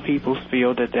that. Some people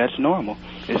feel that that's normal.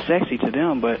 It's sexy to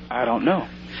them, but I don't know.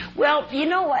 Well, you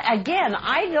know what? Again,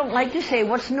 I don't like to say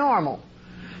what's normal.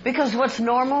 Because what's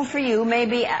normal for you may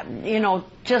be,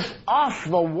 just off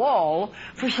the wall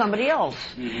for somebody else.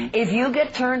 Mm-hmm. If you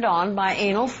get turned on by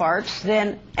anal farts,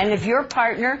 and if your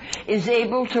partner is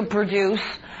able to produce,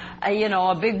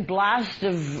 a big blast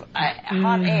of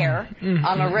hot air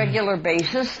on a regular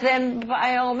basis, then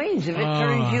by all means, if it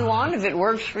turns you on, if it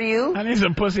works for you, I need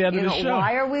some pussy out of the show.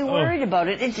 Why are we worried about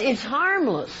it? It's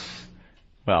harmless.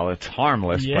 Well, it's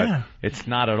harmless, but it's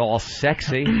not at all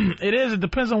sexy. It is. It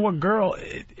depends on what girl.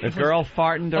 A girl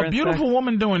farting during a beautiful sex?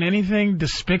 woman doing anything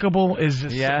despicable is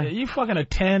just... Yeah. You fucking a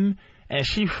 10 and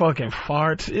she fucking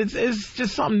farts. It's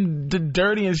just something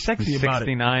dirty and sexy about it.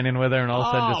 69 in with her and all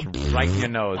of a sudden just right in your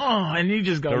nose. Oh, and you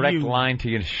just go... Direct line to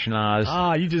your schnoz.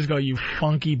 Ah, you just go, you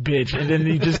funky bitch, and then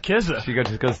you just kiss her. She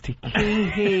just goes,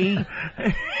 hee.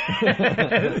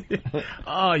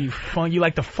 Oh, you fun. You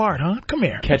like to fart, huh? Come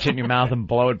here. Catch it in your mouth and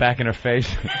blow it back in her face.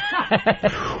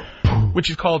 Which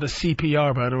is called a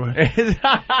CPR, by the way.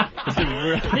 Is it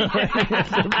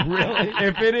really?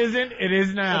 If it isn't, it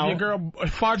is now. If your girl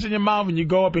farts in your mouth and you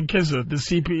go up and kiss her, the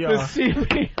CPR. The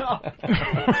CPR.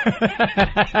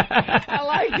 I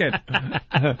like it.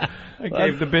 I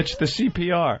gave the bitch the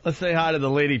CPR. Let's say hi to the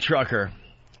lady trucker.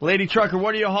 Lady trucker,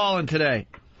 what are you hauling today?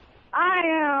 I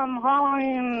am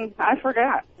hauling... I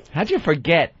forgot. How'd you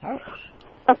forget?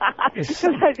 Because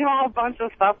I do a bunch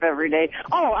of stuff every day.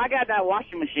 Oh, I got that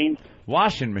washing machine.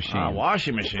 Washing machine.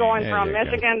 Washing machine. Going from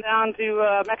Michigan down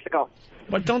to Mexico.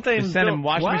 But don't they send them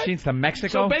washing machines to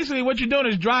Mexico? So basically what you're doing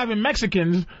is driving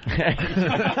Mexicans.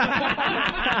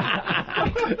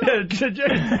 You're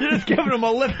just giving them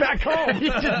a lift back home.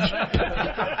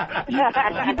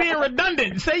 You're being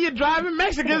redundant. Say you're driving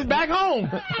Mexicans back home.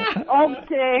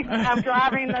 Okay, I'm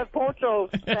driving the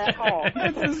pochos back home.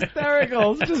 It's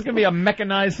hysterical. It's just going to be a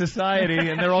mechanized society,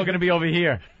 and they're all going to be over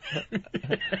here.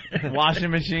 Washing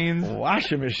machines.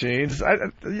 Washing machines?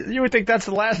 You would think that's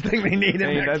the last thing they need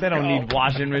in Mexico. They don't need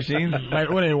washing machines. What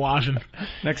are they washing?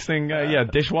 Next thing,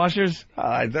 dishwashers.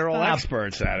 They're all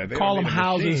experts at it. They call them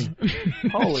houses.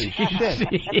 Holy shit.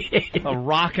 A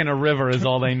rock and a river is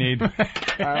all they need. All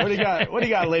right, what do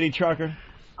you got, lady trucker?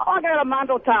 Oh, I got a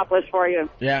Mondo top list for you.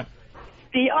 Yeah.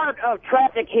 The art of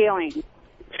traffic hailing.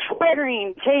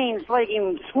 Swearing, chain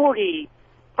slaking, sporty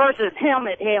versus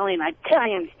helmet hailing,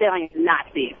 Italian stallion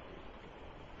Nazi.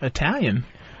 Italian?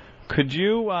 Could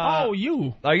you...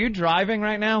 you. Are you driving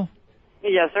right now?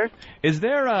 Yes, sir. Is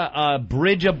there a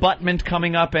bridge abutment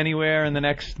coming up anywhere in the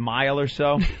next mile or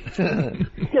so? Could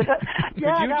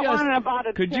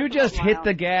you just hit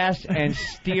the gas and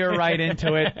steer right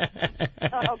into it?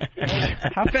 Okay.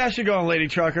 How fast you going, lady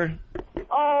trucker?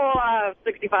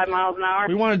 65 miles an hour.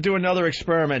 We want to do another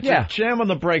experiment. Yeah. Just jam on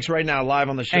the brakes right now, live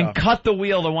on the show. And cut the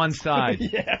wheel to one side. You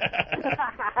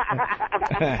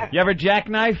ever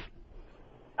jackknife?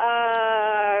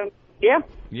 Yeah.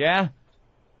 Yeah?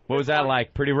 What was that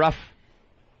like? Pretty rough?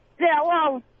 Yeah,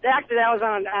 well, actually that was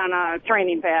on a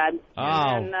training pad. Oh.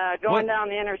 And going down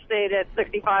the interstate at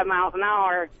 65 miles an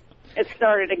hour, it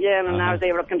started again, and I was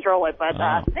able to control it. But,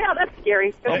 yeah, that's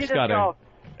scary.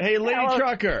 Hey, lady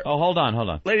trucker. Oh, hold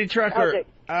on. Lady trucker,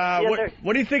 okay.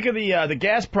 What do you think of the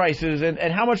gas prices,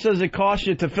 and how much does it cost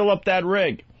you to fill up that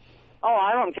rig? Oh,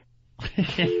 I don't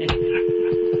care.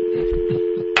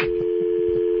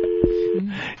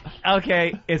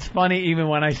 Okay, it's funny even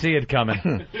when I see it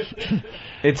coming.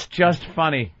 It's just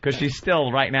funny, because she's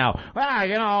still right now.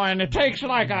 Well, and it takes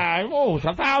like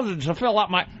thousands to fill up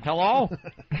my... Hello?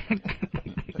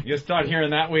 You start hearing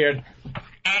that weird...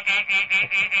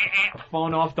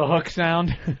 phone off the hook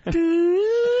sound.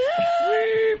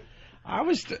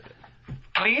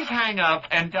 Please hang up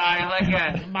and dial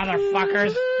again,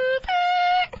 motherfuckers.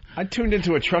 I tuned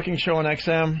into a trucking show on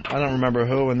XM. I don't remember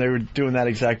who, and they were doing that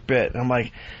exact bit. I'm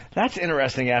like, that's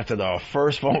interesting after the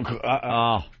first phone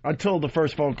call. Until the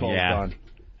first phone call is done.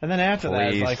 And then after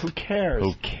that, it's like, who cares?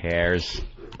 Who cares?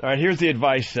 All right, here's the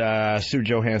advice Sue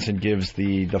Johansson gives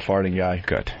the farting guy.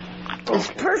 Good.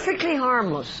 It's perfectly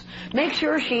harmless. Make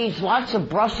sure she eats lots of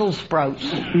Brussels sprouts.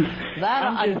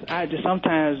 I just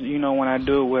sometimes, when I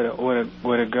do it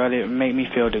with a girl, it make me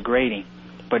feel degrading.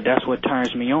 But that's what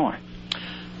turns me on.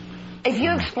 If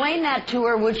you explain that to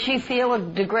her, would she feel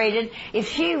degraded?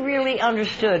 If she really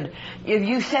understood, if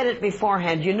you said it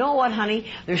beforehand, you know what, honey,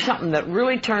 there's something that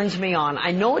really turns me on. I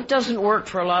know it doesn't work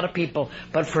for a lot of people,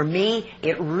 but for me,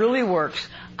 it really works.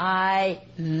 I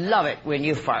love it when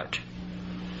you fart.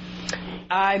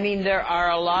 I mean, there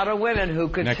are a lot of women who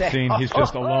could say... Next scene, he's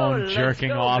just alone,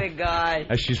 jerking off big guy.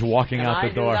 as she's walking out the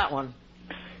door. I do that one.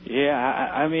 Yeah,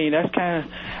 I mean, that's kind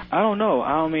of... I don't know.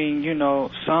 I mean,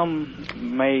 some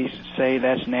may say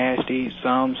that's nasty.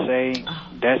 Some say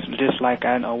that's just like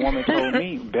a woman told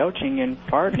me, belching and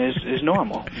farting is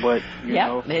normal. But, you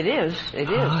know... it is. It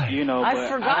is. But I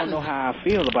don't know how I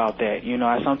feel about that.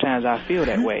 Sometimes I feel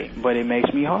that way, but it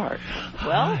makes me hard.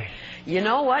 Well... You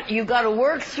know what? You got to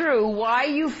work through why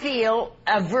you feel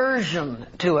aversion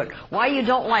to it, why you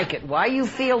don't like it, why you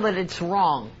feel that it's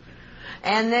wrong.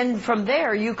 And then from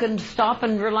there, you can stop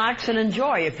and relax and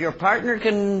enjoy. If your partner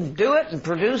can do it and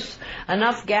produce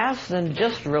enough gas, then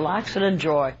just relax and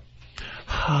enjoy.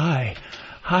 Hi.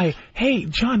 Hey,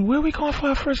 John, where are we going for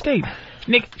our first date?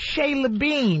 Nick, Shayla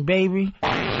Bean, baby.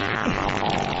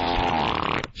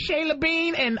 Shayla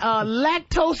Bean and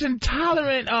lactose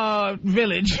intolerant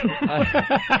village.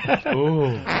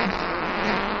 Ooh.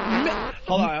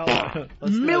 Hold on.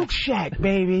 Milk Shack,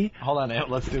 baby. Hold on,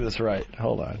 let's do this right.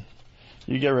 Hold on.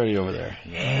 You get ready over there.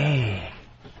 Hey.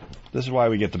 This is why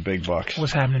we get the big bucks.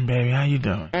 What's happening, baby? How you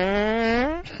doing?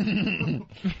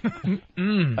 All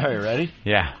right, ready?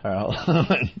 Yeah. All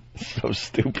right. So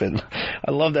stupid.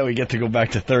 I love that we get to go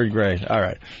back to 3rd grade. All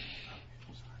right.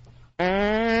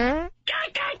 Ah,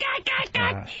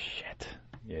 shit.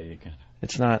 Yeah, you can.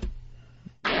 It's not.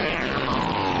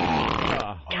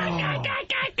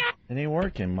 It ain't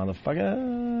working,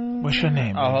 motherfucker. What's your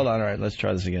name? Oh, hold on. All right, let's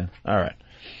try this again. All right.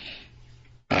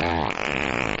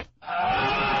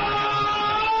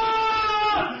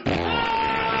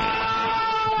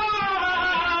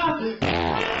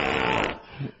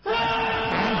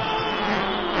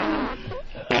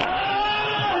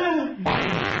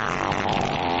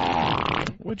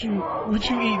 What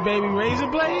you eat, baby? Razor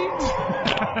blades?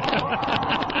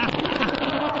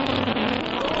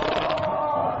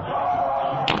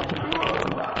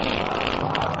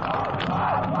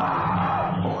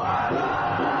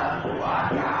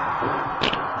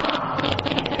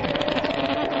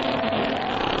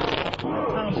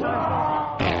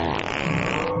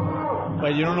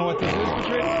 Wait, you don't know what this is,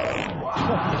 Patrice?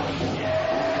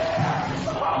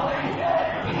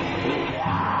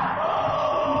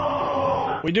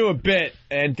 We do a bit,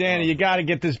 and Danny, you got to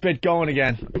get this bit going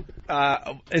again.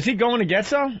 Is he going to get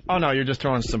some? Oh, no, you're just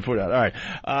throwing some food out. All right.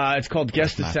 It's called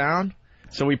Guess the Sound.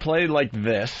 So we play like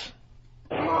this,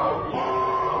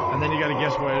 and then you got to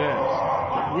guess what it is.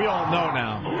 We all know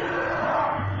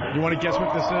now. You want to guess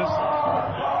what this is?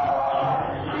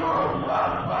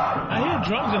 I hear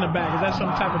drums in the back. Is that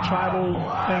some type of tribal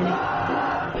thing?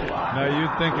 No,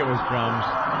 you'd think it was drums.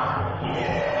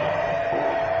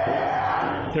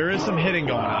 There is some hitting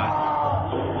going on.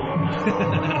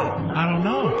 I don't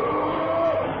know.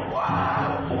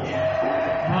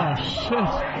 Oh, shit.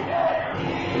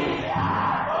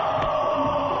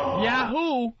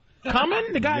 Yahoo!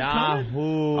 Coming? The guy coming?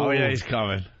 Yahoo! Oh, yeah, he's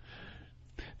coming.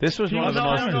 This was one of the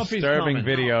most disturbing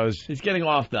videos. He's getting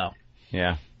off, though.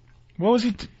 Yeah. What was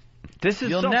he... This is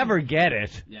You'll never get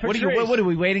it. Yeah. What are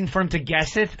we waiting for him to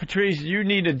guess it? Patrice, you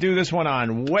need to do this one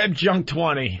on WebJunk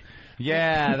 20.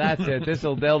 Yeah, that's it.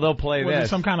 They'll play Was this. it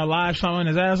some kind of live show in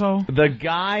his asshole? The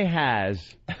guy has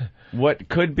what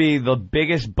could be the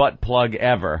biggest butt plug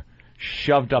ever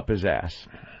shoved up his ass.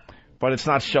 But it's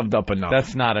not shoved up enough.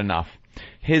 That's not enough.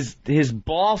 His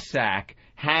ball sack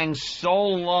hangs so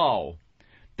low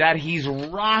that he's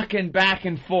rocking back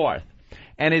and forth.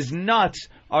 And his nuts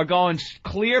are going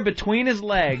clear between his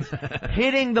legs,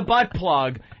 hitting the butt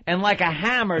plug, and like a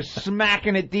hammer,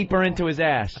 smacking it deeper into his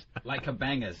ass. Like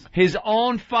Cabangas. His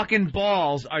own fucking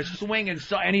balls are swinging,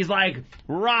 and he's like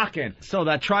rocking. So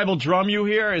that tribal drum you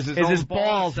hear is his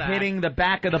balls hitting the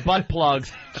back of the butt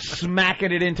plugs,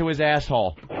 smacking it into his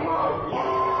asshole.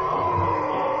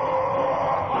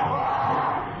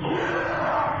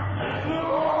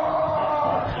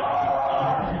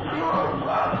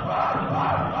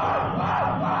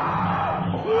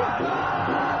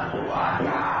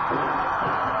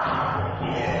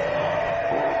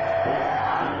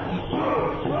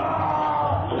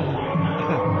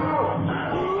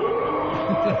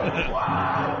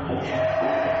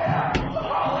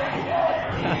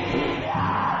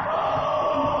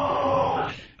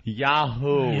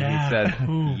 Yahoo, he said.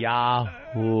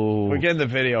 Yahoo. We're getting the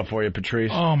video for you,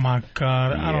 Patrice. Oh my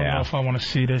God! I don't know if I want to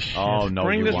see this shit. Oh no!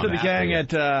 Bring this to the gang at.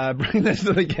 Bring this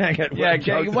to the gang at.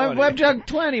 WebJunk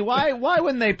 20. Why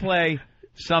wouldn't they play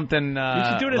something? You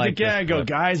should do it at the gang. Go,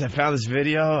 guys! I found this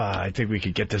video. I think we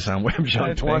could get this on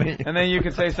WebJunk 20. And then you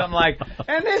could say something like,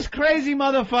 "And this crazy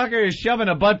motherfucker is shoving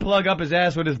a butt plug up his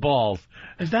ass with his balls."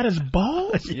 Is that his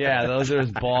balls? Yeah, those are his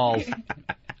balls.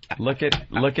 Look at.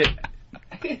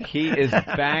 He is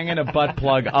banging a butt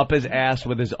plug up his ass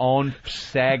with his own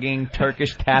sagging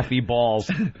Turkish taffy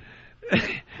balls.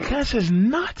 That's his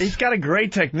nuts. He's got a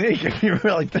great technique if you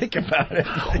really think about it.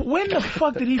 When the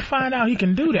fuck did he find out he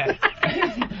can do that?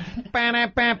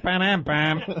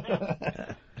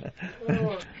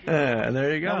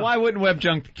 There you go. Now, why wouldn't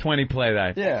WebJunk 20 play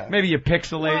that? Yeah. Maybe you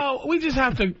pixelate. Well, we just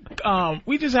have to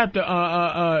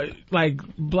like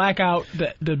black out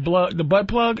the butt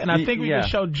plug, and I think we can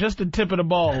show just the tip of the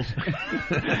balls.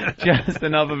 Just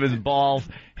enough of his balls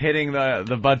hitting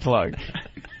the butt plug.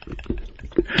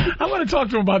 I want to talk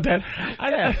to him about that.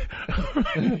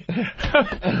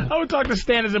 I would talk to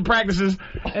standards and practices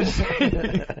and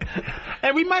say,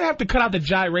 and we might have to cut out the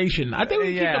gyration. I think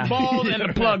we keep the balls and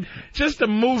the plug, just the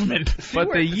movement.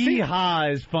 But the yee-haw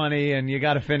is funny, and you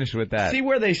got to finish with that. See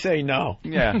where they say no.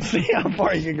 Yeah. See how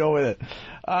far you can go with it.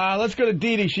 Let's go to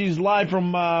Dee Dee. She's live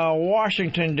from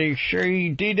Washington, D.C.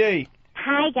 Dee Dee.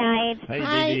 Hi, guys. Hey,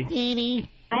 Hi, Dee Dee.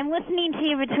 I'm listening to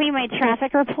you between my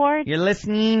traffic reports. You're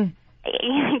listening?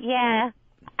 Yeah.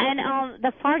 And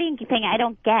the farting thing I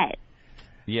don't get.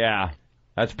 Yeah.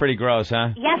 That's pretty gross,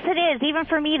 huh? Yes, it is. Even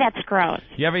for me, that's gross.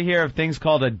 You ever hear of things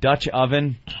called a Dutch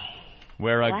oven?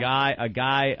 Where a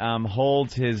guy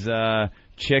holds his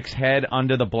chick's head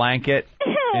under the blanket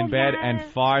in bed and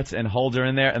farts and holds her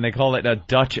in there, and they call it a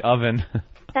Dutch oven.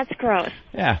 That's gross.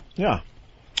 Yeah. That's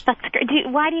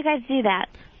why do you guys do that?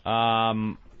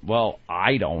 Well,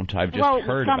 I don't. I've just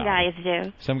heard about it. Some guys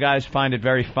do. Some guys find it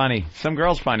very funny. Some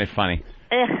girls find it funny.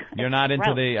 Ugh, You're not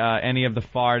into the any of the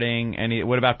farting.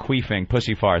 What about queefing?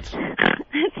 Pussy farts.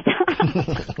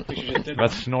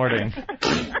 About snorting.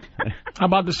 How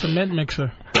about the cement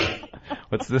mixer?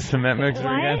 What's the cement mixer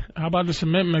again? How about the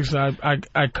cement mixer?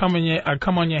 I come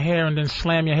on your hair and then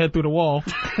slam your head through the wall.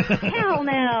 Hell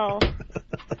no.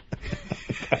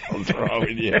 What's wrong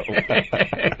with you?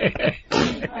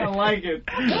 I like it.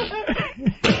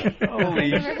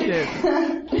 Holy shit.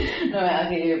 No, I'll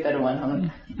give you a better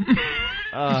one.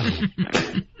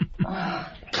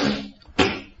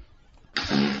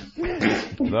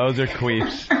 Those are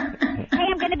queefs. Hey,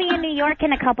 I'm going to be in New York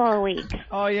in a couple of weeks.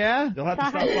 Oh, yeah? You'll have to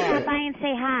stop by. Stop by and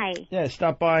say hi. Yeah,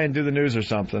 stop by and do the news or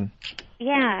something.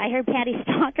 Yeah, I heard Patty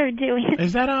Stalker doing it.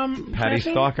 Is that, Patty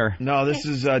Stalker? No, this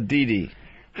is Dee Dee.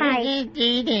 Hi.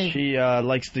 She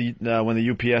likes when the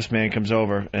UPS man comes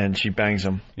over and she bangs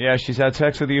him. Yeah, she's had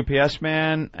sex with the UPS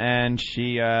man, and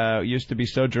she used to be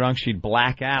so drunk she'd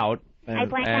black out. I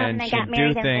blacked out and I got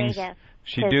married in Vegas.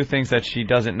 She'd do things that she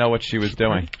doesn't know what she was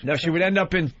doing. No, she would end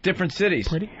up in different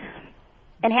cities.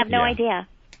 And have no idea.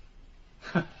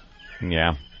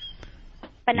 Yeah.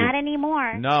 But not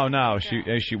anymore. No.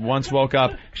 She once woke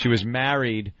up. She was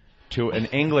married to an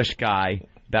English guy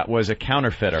that was a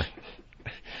counterfeiter.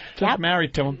 Just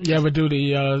married to him. You ever do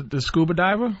the scuba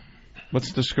diver?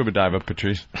 What's the scuba diver,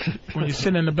 Patrice? When you're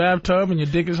sitting in the bathtub and your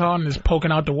dick is hard and it's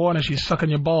poking out the water and she's sucking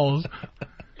your balls.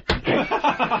 The scuba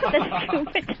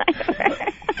diver.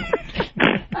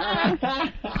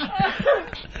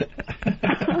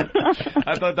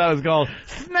 I thought that was called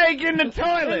Snake in the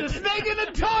toilet. There's a snake in the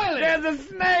toilet. There's a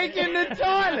snake in the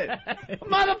toilet.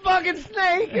 Motherfucking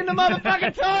snake in the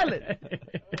motherfucking toilet.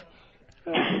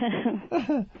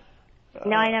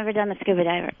 No, I never done the scuba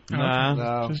diver.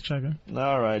 No. Just checking.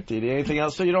 All right, Dee Dee. Anything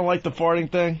else? So you don't like the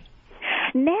farting thing?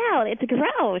 No, it's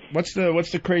gross. What's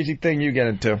the crazy thing you get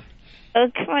into? Oh,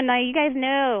 come on now. You guys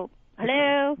know.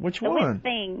 Hello? Which the one? Whip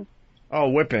thing. Oh,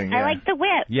 whipping. Yeah. I like the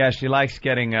whip. Yeah, she likes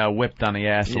getting whipped on the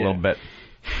ass a little bit.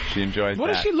 She enjoys What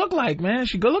that. does she look like, man? Is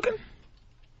she good looking?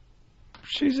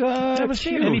 She's Never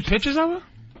seen any pictures of her?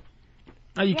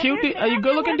 Are you cute? Are you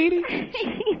good looking, Dee Dee?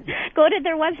 Go to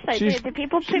their website. She's the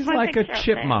people She's like a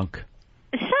chipmunk.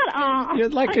 Shut up. You're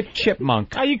like a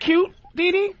chipmunk. Are you cute,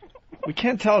 Dee Dee? We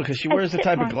can't tell because she wears the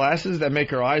type of glasses that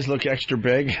make her eyes look extra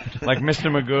big. Like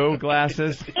Mr. Magoo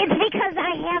glasses? It's because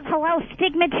I have,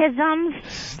 stigmatisms.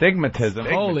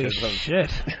 Stigmatism? Holy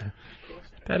shit.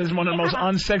 That is one of the most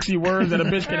unsexy words that a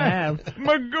bitch can have.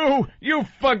 Magoo, you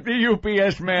fucked the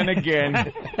UPS man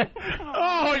again.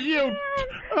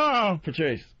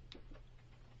 Patrice.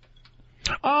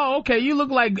 Oh, okay. You look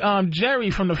like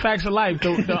Jerry from The Facts of Life,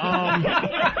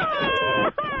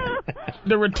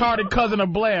 the retarded cousin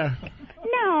of Blair.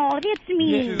 No, that's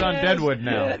me. She's on Deadwood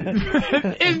now.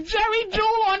 Is Jerry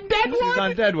Jewel on Deadwood? She's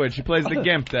on Deadwood. She plays the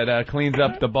gimp that cleans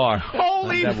up the bar.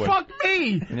 Holy fuck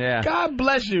me. Yeah. God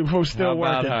bless you for still How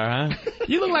about working. her, huh?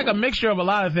 You look like a mixture of a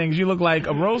lot of things. You look like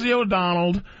a Rosie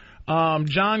O'Donnell,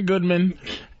 John Goodman,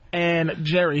 and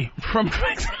Jerry from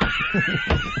Thanks.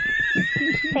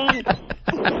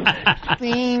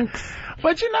 Thanks.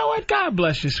 But you know what? God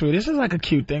bless you, sweetie. This is like a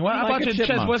cute thing. What about your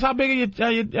chest? How big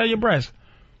are your breasts?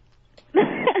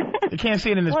 You can't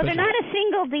see it in this picture. They're not a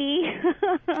single D.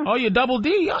 Oh, you're double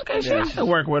D? Okay, she has to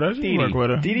work with her. Dee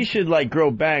Dee should,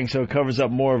 grow bangs so it covers up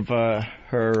more of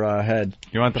her head.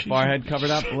 You want the forehead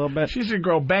covered up a little bit? She should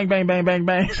grow bang, bang, bang, bang,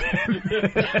 bangs.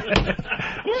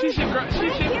 She should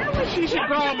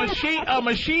grow a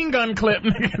machine gun clip.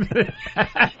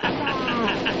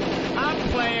 I'm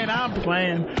playing. I'm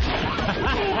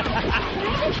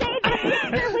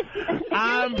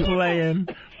playing.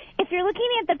 If you're looking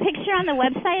at the picture on the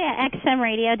website at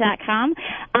xmradio.com,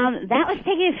 That was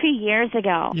taken a few years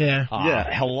ago. Yeah.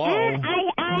 Hello. And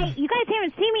you guys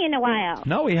haven't seen me in a while.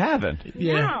 No, we haven't.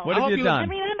 Yeah. No. What have you done?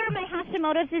 Remember my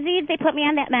Hashimoto's disease? They put me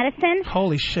on that medicine.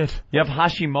 Holy shit. You have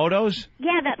Hashimoto's?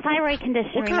 Yeah, that thyroid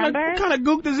condition, remember? What kind of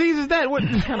gook disease is that? What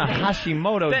kind of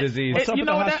Hashimoto disease? I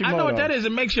know what that is.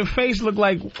 It makes your face look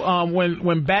like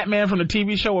when Batman from the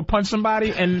TV show would punch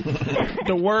somebody and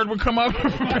the word would come up.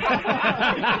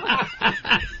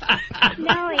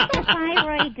 No, it's a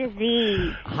thyroid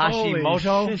disease.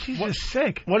 Hashimoto? Shit, she's just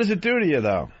sick. What does it do to you,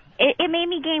 though? It made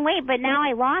me gain weight, but now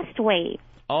I lost weight.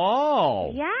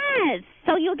 Oh. Yes.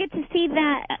 So you'll get to see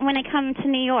that when I come to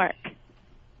New York.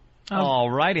 All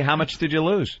righty. How much did you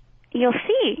lose? You'll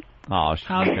see. Oh,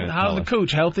 how's the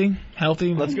cooch? Healthy?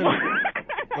 Let's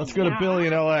go to Billy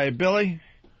in L.A. Billy?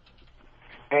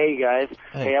 Hey, guys.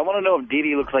 Hey, I want to know if Dee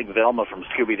Dee looks like Velma from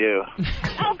Scooby-Doo.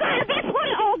 Oh, God,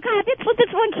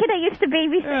 this one kid I used to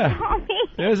babysit call me.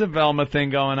 There's a Velma thing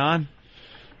going on.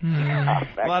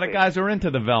 A lot of guys are into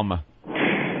the Velma.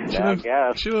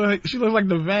 She looks like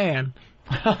the van.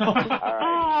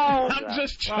 I'm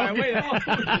just joking. Wait.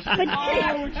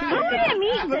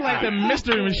 She look like the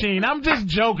Mystery Machine. I'm just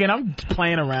joking. I'm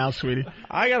playing around, sweetie.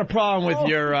 I got a problem with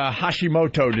your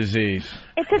Hashimoto disease.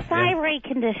 It's a thyroid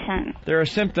condition. There are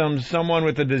symptoms someone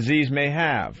with the disease may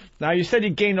have. Now, you said you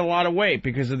gained a lot of weight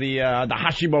because of the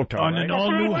Hashimoto. On an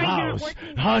all-new house,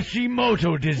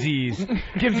 Hashimoto disease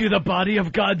gives you the body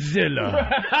of Godzilla.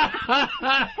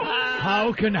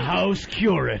 How can House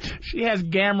cure it? She has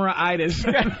gamma-itis.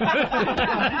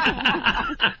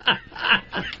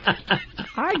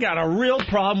 I got a real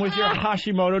problem with your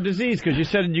Hashimoto disease because you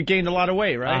said you gained a lot of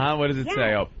weight, right? What does it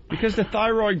say? Oh. Because the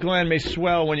thyroid gland may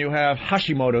swell when you have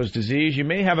Hashimoto's disease, you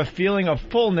may have a feeling of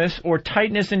fullness or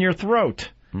tightness in your throat.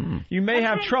 You may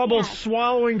have trouble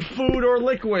swallowing food or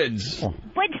liquids.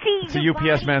 But see, it's a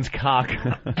UPS man's cock.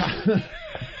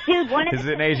 Dude, this is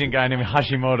an Asian guy named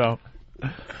Hashimoto.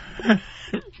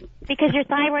 Because your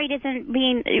thyroid isn't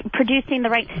producing the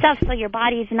right stuff, so your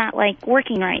body's not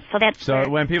working right. So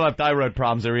when people have thyroid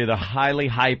problems, they're either highly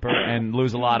hyper and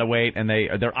lose a lot of weight, and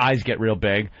their eyes get real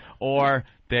big, or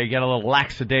they get a little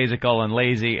lackadaisical and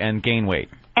lazy and gain weight.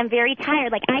 I'm very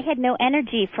tired. I had no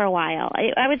energy for a while.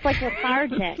 I was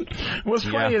lethargic. What's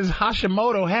funny is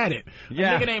Hashimoto had it.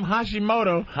 Yeah. A nigga named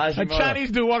Hashimoto. A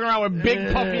Chinese dude walking around with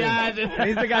big puffy eyes.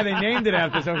 He's the guy they named it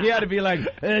after, so he had to be like,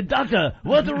 Doctor,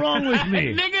 what's wrong with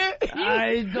me? Nigga,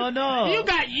 I don't know. You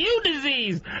got you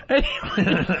disease.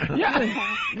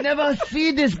 Never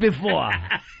see this before.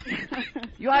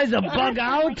 You guys are bug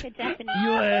out?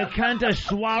 You can't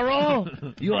swallow?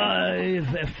 You are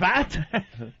fat?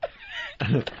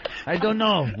 I don't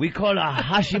know. We call it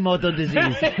Hashimoto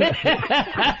disease.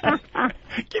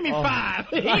 Give me 5.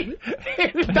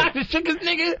 Dr. Sugar's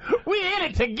nigga, we in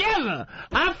it together.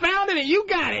 I found it and you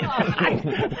got it.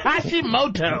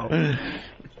 Hashimoto.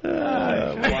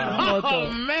 Wow. Oh,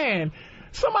 man.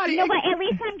 Somebody. No, but at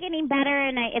least I'm getting better,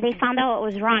 and they found out what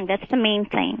was wrong. That's the main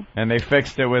thing. And they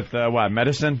fixed it with,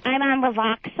 medicine? I'm on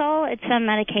Ravoxil. It's a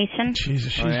medication.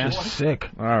 Jesus, she's just sick.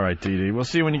 All right, Dee Dee. We'll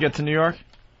see you when you get to New York.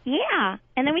 Yeah,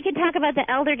 and then we can talk about the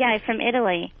elder guy from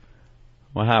Italy.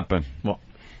 What happened? What?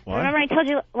 Remember I told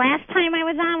you last time I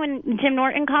was on when Jim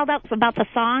Norton called up about the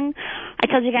song? I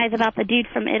told you guys about the dude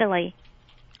from Italy.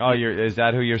 Oh, is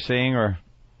that who you're seeing, or?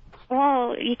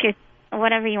 Well, you could,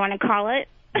 whatever you want to call it.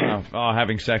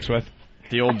 Having sex with?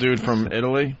 The old dude from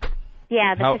Italy?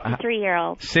 Yeah, the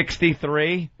 53-year-old.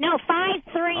 63? No,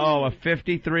 5'3". Oh, a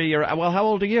 53-year-old. Well, how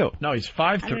old are you? No, he's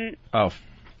 5'3".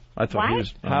 I thought he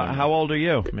was... How old are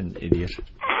you? I'm an idiot.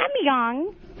 I'm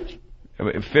young.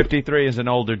 53 is an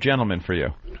older gentleman for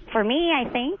you. For me, I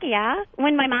think, yeah.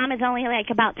 When my mom is only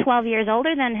about 12 years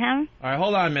older than him. All right,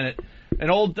 hold on a minute. An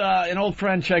old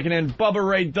friend checking in, Bubba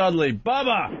Ray Dudley.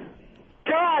 Bubba!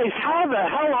 Guys, how the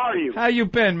hell are you? How you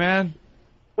been, man?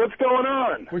 What's going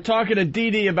on? We're talking to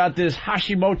Dee Dee about this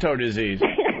Hashimoto disease.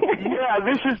 Yeah,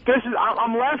 this is.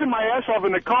 I'm laughing my ass off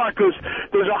in the car because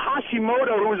there's a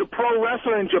Hashimoto who's a pro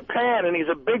wrestler in Japan, and he's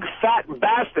a big fat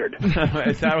bastard.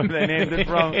 Is that what they named it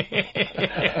from?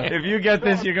 If you get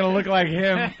this, you're gonna look like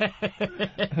him.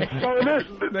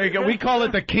 We call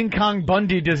it the King Kong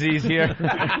Bundy disease here.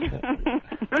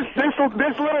 This little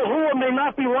whore may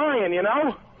not be lying, you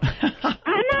know.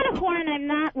 I'm not a whore, and I'm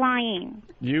not lying.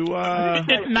 You,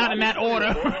 not in that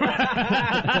order.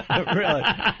 Really?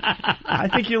 I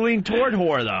think you lean toward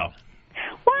whore, though.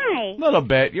 Why? A little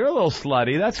bit. You're a little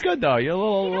slutty. That's good, though. You're a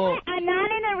little... I'm not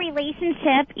in a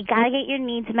relationship. You gotta get your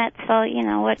needs met, so, you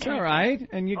know what. It's all right.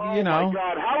 And, you know... Oh, my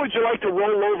God. How would you like to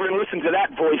roll over and listen to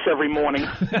that voice every morning?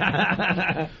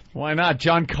 Why not?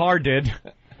 John Carr did.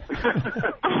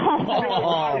 Oh,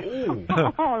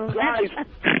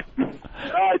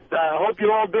 Guys, I hope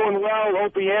you're all doing well.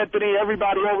 Opie, Anthony,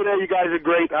 everybody over there, you guys are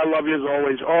great. I love you as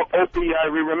always. Opie,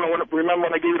 remember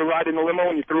when I gave you the ride in the limo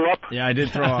and you threw up? Yeah, I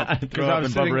did throw up. I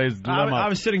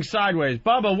was sitting sideways.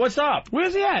 Bubba, what's up?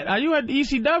 Where's he at? Are you at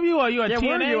ECW or are you at TNA?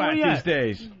 Where are you at these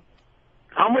days?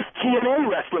 I'm with TNA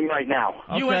Wrestling right now.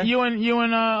 Okay. You and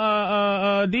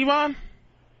Devon?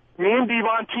 Me and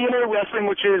Devon, TNA Wrestling,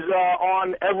 which is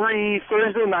on every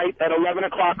Thursday night at 11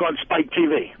 o'clock on Spike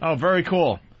TV. Oh, very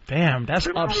cool. Damn, that's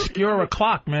obscure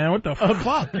o'clock, man. What the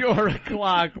fuck? Obscure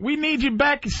o'clock. We need you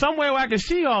back somewhere where I can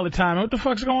see you all the time. What the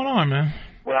fuck's going on, man?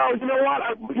 Well, you know what?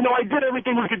 I did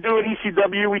everything we could do at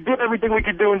ECW. We did everything we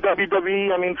could do in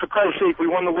WWE. I mean, for Christ's sake, we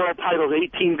won the world titles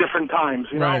 18 different times,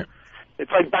 you know? Right.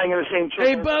 It's like banging the same chick.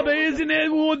 Hey, Bubba, isn't it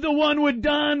the one with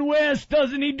Don West?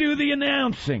 Doesn't he do the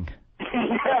announcing?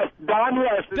 Yes, Don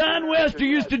West. Don West, who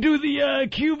used to do the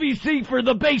QVC for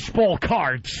the baseball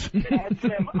cards. That's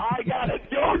him. I got a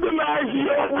Joe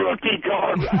DiMaggio rookie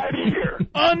card right here.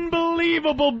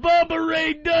 Unbelievable Bubba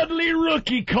Ray Dudley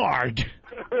rookie card.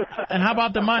 And how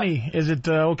about the money? Is it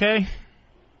okay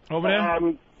over there?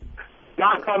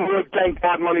 Knock on wood, thank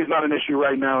God money's not an issue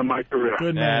right now in my career.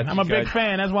 Good man. I'm a big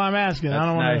fan. That's why I'm asking. That's I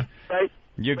don't want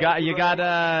to. You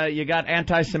got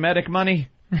anti-Semitic money?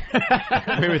 we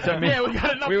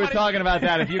were talking about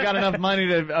that. If you got enough money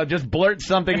to just blurt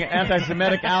something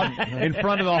anti-Semitic out in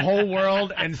front of the whole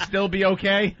world and still be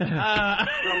okay,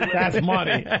 that's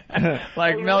money.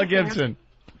 Like Mel Gibson.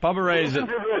 Bubba Ray's it.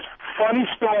 Funny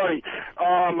story.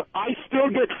 I still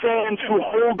get fans who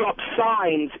hold up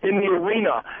signs in the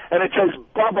arena, and it says,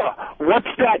 "Bubba, what's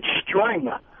that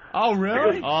string?" Oh,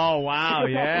 really? Oh, wow,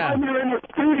 yeah. We were in the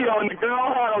studio, and the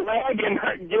girl had a leg, and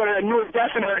I knew it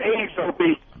guessing her age,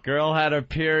 Opie. Girl had her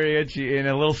period, and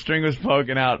a little string was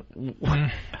poking out.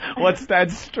 What's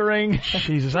that string?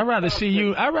 Jesus, I'd rather see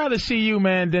you,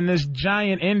 man, than this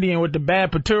giant Indian with the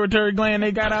bad pituitary gland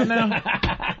they got out now.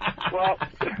 Well,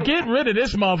 get rid of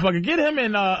this motherfucker. Get him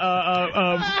in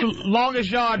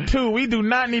Longest Yard 2. We do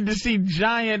not need to see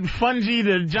giant Fungi,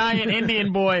 the giant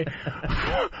Indian boy,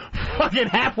 fucking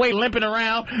halfway limping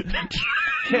around.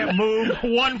 Can't move.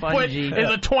 One foot is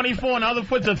a 24 and the other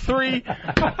foot's a 3. I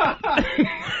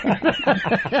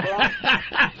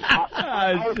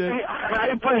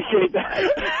appreciate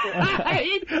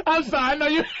that. I'm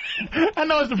sorry. I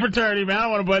know it's the fraternity, man. I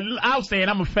don't want to, but I'll say it.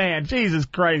 I'm a fan. Jesus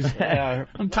Christ.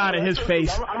 I'm tired of his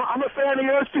face. I'm a fan of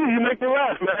yours, too. You make me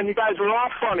laugh, man. You guys are all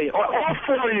funny. All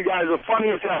four of you guys are funny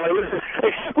as hell.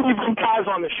 Except when you bring Taz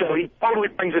on the show. He totally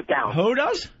brings it down. Who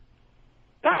does?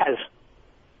 Taz.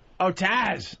 Oh,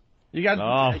 Taz. You got...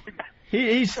 Oh.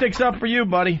 He sticks up for you,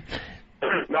 buddy.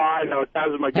 No, I know.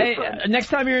 Taz is my good friend. Next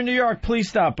time you're in New York, please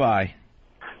stop by.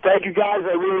 Thank you, guys.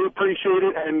 I really appreciate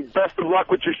it, and best of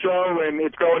luck with your show, and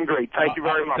it's going great. Thank you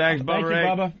very much. Thanks, Bubba Ray.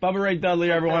 Bubba. Bubba Ray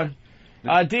Dudley, everyone.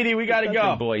 Dee Dee, we got to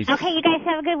go. Okay, you guys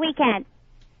have a good weekend.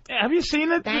 Have you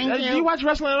seen it? Thank you. Do you watch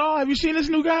wrestling at all? Have you seen this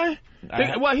new guy?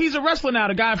 Well, he's a wrestler now,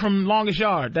 the guy from Longest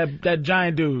Yard, that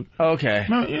giant dude. Okay.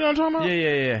 You know what I'm talking about?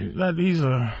 Yeah. He's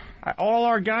a... All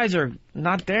our guys are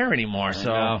not there anymore,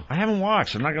 so I haven't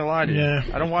watched. I'm not going to lie to you. Yeah.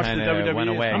 I don't watch the WWE.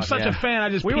 Went away. I'm such a fan, I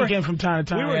just peek in from time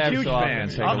to time. We were huge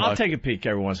fans. I'll take a peek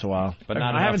every once in a while. But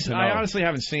I honestly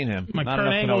haven't seen him. Kurt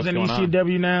Angle's in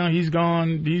ECW now. He's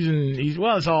gone.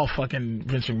 Well, it's all fucking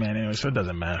Vince McMahon anyway, so it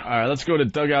doesn't matter. All right, let's go to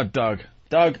Dugout Doug.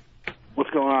 Doug. What's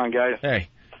going on, guys? Hey,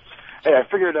 I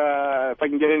figured if I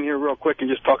can get in here real quick and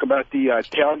just talk about the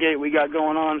tailgate we got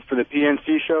going on for the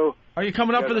PNC show. Are you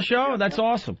coming up for the show? That's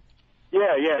awesome.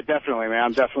 Yeah, definitely, man.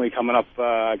 I'm definitely coming up.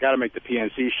 I got to make the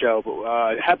PNC show.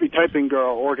 But Happy Typing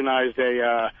Girl organized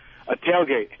a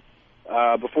tailgate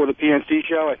before the PNC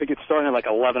show. I think it's starting at like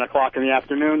 11 o'clock in the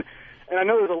afternoon. And I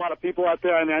know there's a lot of people out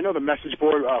there. I mean, I know the message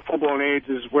board, Full Blown AIDS,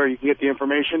 is where you can get the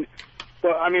information.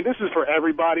 But, I mean, this is for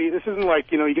everybody. This isn't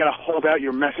like, you got to hold out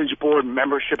your message board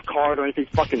membership card or anything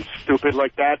fucking stupid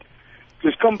like that.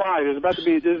 Just come by. There's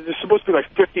supposed to be like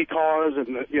 50 cars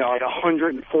and, like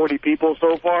 140 people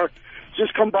so far.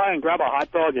 Just come by and grab a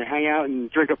hot dog and hang out and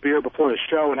drink a beer before the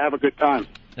show and have a good time.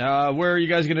 Where are you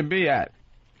guys going to be at?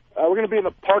 We're going to be in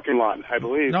the parking lot, I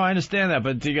believe. No, I understand that,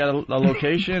 but do you got a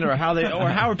location or how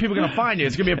are people going to find you?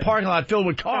 It's going to be a parking lot filled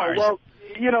with cars. Well,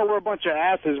 we're a bunch of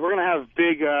asses. We're going to have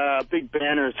big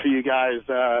banners for you guys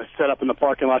set up in the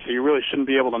parking lot, so you really shouldn't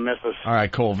be able to miss us. All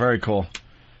right, cool. Very cool.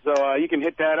 So you can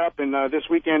hit that up, and this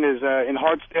weekend is in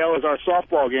Hartsdale is our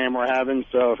softball game we're having.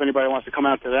 So if anybody wants to come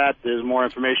out to that, there's more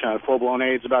information on Full Blown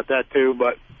AIDS about that too.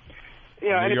 But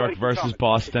New York versus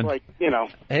Boston.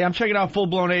 Hey, I'm checking out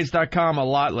FullBlownAIDS.com a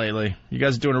lot lately. You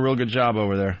guys are doing a real good job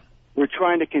over there. we're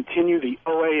trying to continue the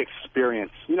OA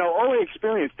experience. You know,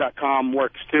 OAexperience.com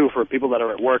works, too, for people that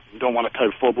are at work and don't want to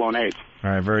type full-blown AIDS. All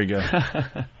right, very good.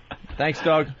 Thanks,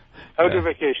 Doug. Have a good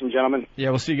vacation, gentlemen. Yeah,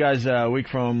 we'll see you guys a week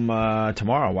from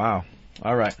tomorrow. Wow.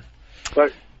 All right.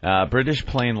 British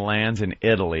plane lands in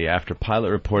Italy after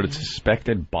pilot reported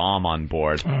suspected bomb on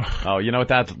board. Oh, you know what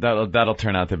that'll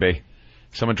turn out to be?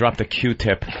 Someone dropped a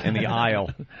Q-tip in the aisle.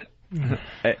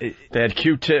 They had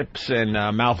Q-tips and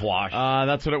mouthwash.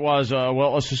 That's what it was.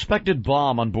 Well, a suspected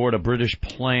bomb on board a British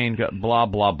plane. Blah,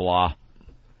 blah, blah.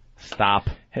 Stop.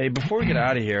 Hey, before we get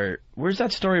out of here, where's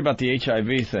that story about the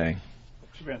HIV thing?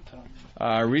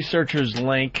 Researchers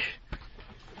link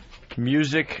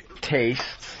music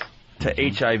tastes to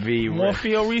HIV. More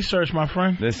field research, my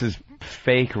friend. This is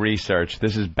fake research.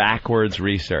 This is backwards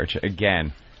research.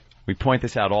 Again, we point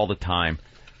this out all the time.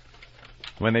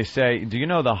 When they say, do you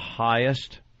know the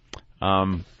highest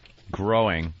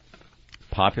growing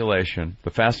population, the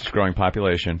fastest growing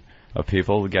population of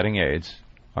people getting AIDS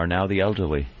are now the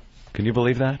elderly? Can you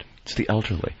believe that? It's the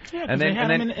elderly. Yeah, and then, they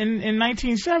had them in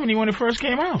 1970 when it first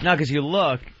came out. No, because you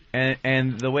look,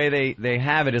 and the way they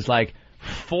have it is like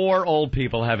 4 old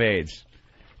people have AIDS.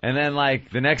 And then, like,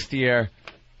 the next year,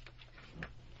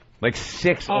 like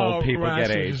 6 old people get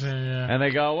AIDS. And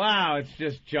they go, wow, it's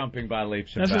just jumping by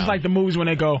leaps and bounds. That's just like the movies when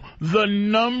they go, the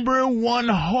 #1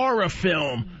 horror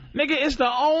film. Nigga, it's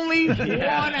the only one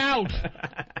out.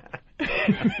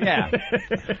 Yeah.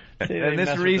 See, and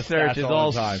this research is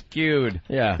all skewed.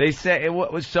 Yeah. They say it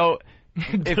was so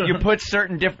if you put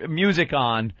certain different music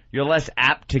on, you're less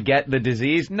apt to get the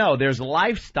disease. No, there's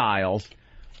lifestyles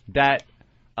that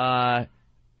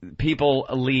people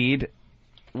lead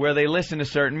where they listen to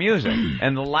certain music.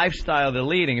 And the lifestyle they're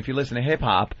leading, if you listen to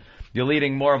hip-hop, you're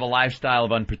leading more of a lifestyle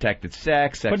of unprotected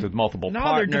sex with multiple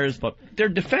partners. They're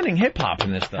defending hip-hop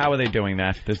in this, though. How are they doing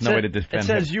that? There's no way to defend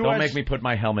it. Don't make me put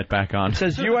my helmet back on. It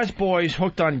says U.S. boys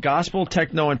hooked on gospel,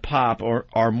 techno, and pop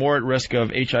are more at risk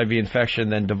of HIV infection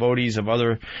than devotees of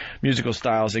other musical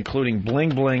styles, including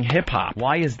bling-bling hip-hop.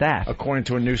 Why is that? According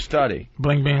to a new study.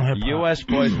 Bling-bling hip-hop. U.S.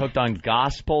 boys hooked on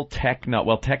gospel, techno.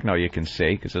 Well, techno you can see,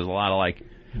 because there's a lot of, like,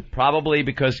 probably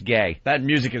because gay. That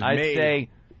music is I'd say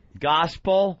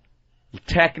gospel,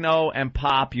 techno, and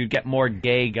pop, you'd get more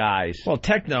gay guys. Well,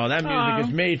 techno, that music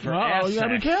is made for ass you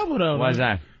gotta sex. be careful, though. Why is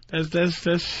that?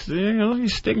 That's you know, you're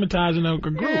stigmatizing a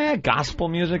group. Yeah, gospel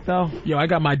music, though. Yo, I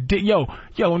got my dick. Yo,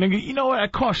 nigga, you know what? I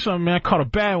caught something, man. I caught a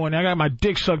bad one. I got my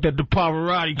dick sucked at the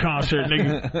Pavarotti concert,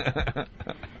 nigga.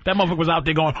 That motherfucker was out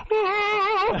there going,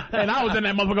 ah! And I was in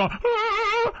that motherfucker going,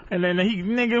 ah! And then he,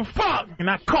 nigga, fuck. And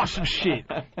I caught some shit.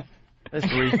 That's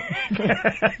weird.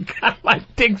 got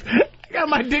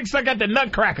my dick sucked at the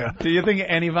Nutcracker. Do you think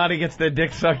anybody gets their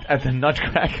dick sucked at the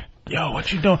Nutcracker? Yo,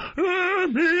 what you doing?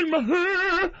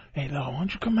 Hey, Lo, why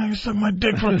don't you come back and suck my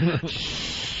dick for...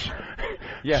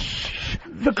 Yeah.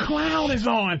 The clown is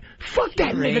on. Fuck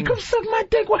that nigga. Come suck my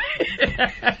dick.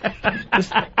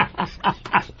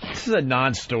 This is a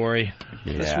non-story.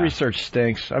 Yeah. This research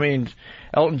stinks. I mean,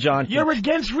 Elton John... You're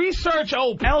against research,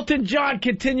 Ope. Elton John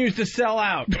continues to sell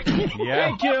out. Yeah.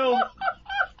 Thank you.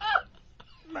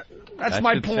 That's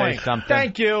my point.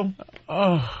 Thank you.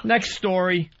 Next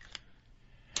story.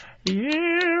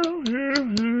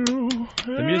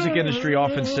 The music industry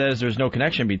often says there's no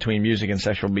connection between music and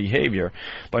sexual behavior,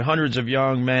 but hundreds of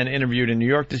young men interviewed in New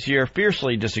York this year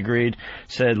fiercely disagreed,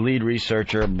 said lead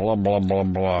researcher, blah, blah, blah,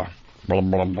 blah, blah,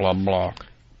 blah, blah, blah.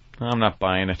 I'm not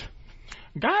buying it.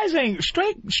 Guys ain't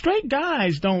straight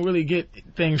guys don't really get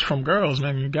things from girls,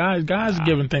 man. Guys are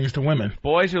giving things to women.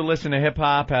 Boys who listen to hip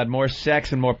hop had more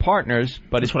sex and more partners,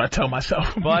 but that's what I tell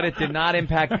myself. But it did not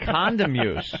impact condom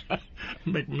use.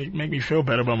 Make me feel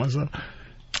better about myself.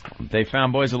 They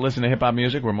found boys who listen to hip hop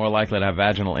music were more likely to have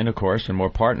vaginal intercourse and more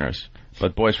partners.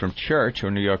 But boys from church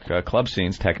or New York club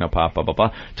scenes, techno pop, blah blah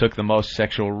blah, took the most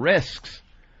sexual risks.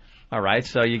 All right,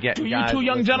 so you get. Do you two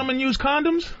young gentlemen use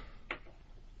condoms?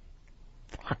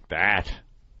 Fuck that.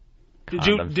 Did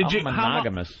you? I'm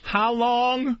monogamous. How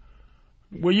long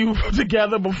were you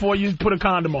together before you put a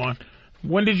condom on?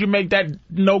 When did you make that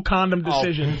no condom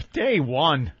decision? Day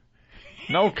one.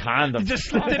 No condom. You just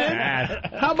slipped it in?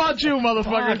 How about you,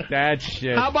 motherfucker? Fuck that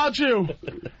shit. How about you?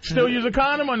 Still use a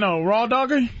condom or no? Raw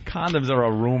dogger? Condoms are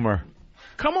a rumor.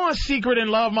 Come on, secret in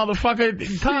love, motherfucker.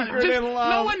 Secret in love.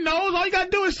 No one knows. All you gotta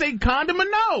do is say condom or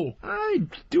no. I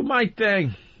do my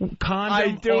thing. Condom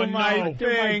I do or my no.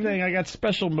 thing. I got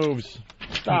special moves.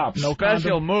 Stop. No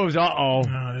special condom? moves. Oh,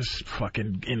 this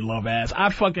fucking in love ass.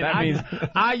 That's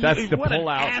the what pull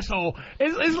an out. Asshole.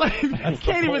 It's like I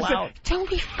can't even say. Don't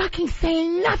be fucking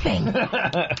saying nothing.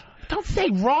 Don't say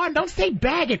raw. Don't say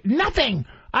bag it. Nothing.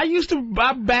 I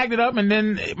bagged it up, and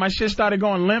then my shit started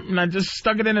going limp, and I just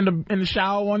stuck it in the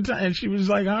shower one time, and she was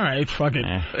like, all right, fuck it.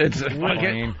 It's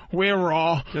clean. We're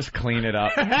raw. Just clean it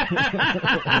up.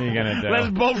 What are you going to do? Let's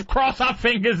both cross our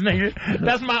fingers, nigga.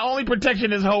 That's my only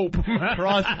protection is hope.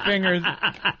 Cross fingers.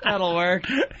 That'll work.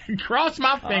 Cross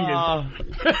my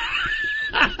fingers.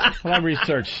 Well, that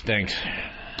research stinks.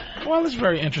 Well, it's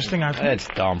very interesting, I think. It's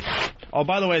dumb. Oh,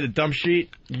 by the way, the dump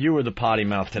sheet, you were the potty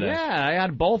mouth today. Yeah, I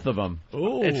had both of them.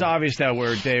 Ooh. It's obvious that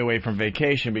we're a day away from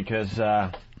vacation because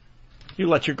you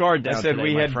let your guard down. I said today,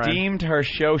 we my had friend. deemed her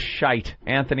show shite,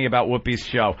 Anthony about Whoopi's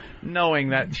show, knowing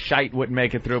that shite wouldn't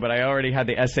make it through, but I already had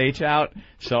the SH out,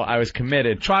 so I was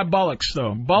committed. Try bollocks,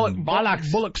 though.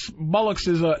 Bollocks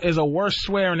is a worse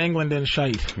swear in England than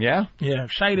shite. Yeah? Yeah,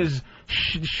 shite is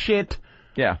shit.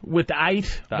 Yeah. With the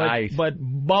ite. But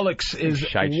bollocks is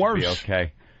shite worse. Should be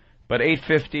okay. But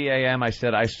 8:50 a.m., I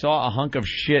said, I saw a hunk of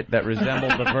shit that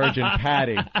resembled the Virgin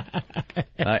Patty.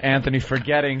 Anthony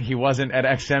forgetting he wasn't at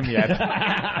XM yet.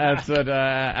 That's what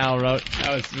Al wrote.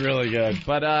 That was really good.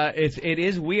 But it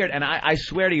is weird, and I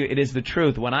swear to you, it is the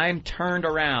truth. When I'm turned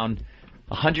around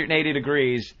 180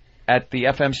 degrees at the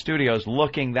FM studios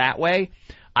looking that way,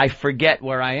 I forget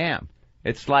where I am.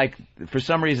 It's like, for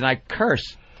some reason, I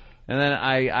curse. And then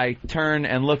I turn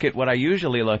and look at what I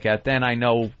usually look at, then I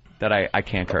know that I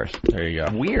can't curse. There you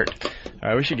go. Weird. All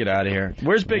right, we should get out of here.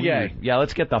 Where's Big A? Yeah,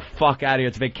 let's get the fuck out of here.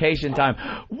 It's vacation time.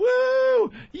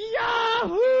 Woo!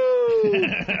 Yahoo!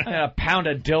 I had a pound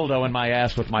of dildo in my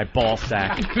ass with my ball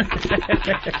sack. All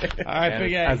right,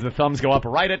 Big A. As the thumbs go up,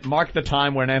 write it, mark the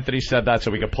time when Anthony said that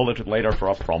so we could pull it later for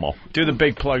a promo. Do the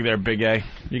big plug there, Big A.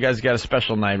 You guys got a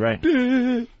special night, right?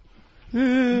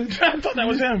 I thought that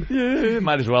was him. Yeah,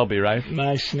 might as well be, right?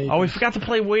 Nice sneak. Oh, we forgot to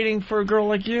play Waiting for a Girl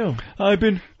Like You. I've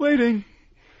been waiting.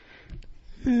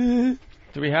 Do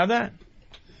we have that?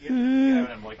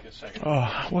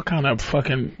 Oh, what kind of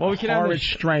fucking horrid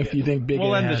strength do you think Big A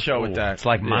We'll end has? the show with that. It's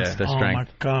like monster strength. Oh, my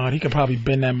God. He could probably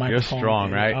bend that microphone. You're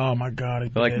strong, right? Oh, my God.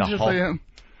 You're like the Hulk.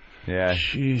 Yeah.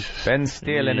 Jesus. Ben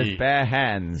Steele in his bare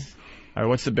hands. All right,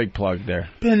 what's the big plug there?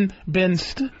 Ben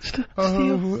Steele.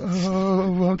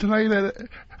 Tonight at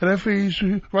F.H.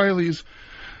 Riley's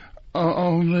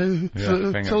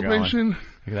celebration. Look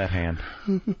at that hand.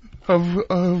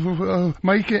 Of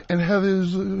Mike and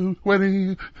Heather's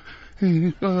wedding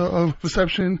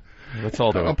reception. Let's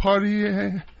all do it. A party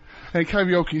and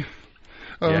karaoke.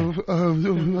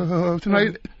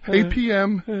 Tonight, 8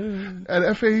 p.m. at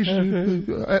F.H.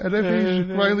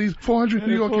 Riley's, 400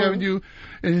 New York Avenue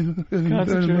in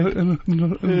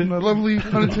lovely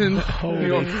Huntington, New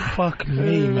York. Fuck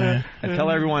me, man. And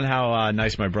tell everyone how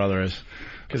nice my brother is.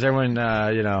 Because everyone,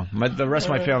 the rest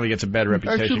of my family gets a bad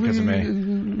reputation because of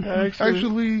me.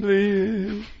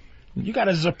 Actually, you got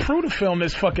a Zapruder film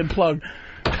this fucking plug.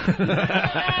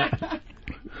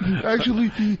 Actually,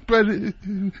 the bread is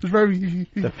very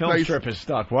The film nice. strip is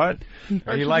stuck. What?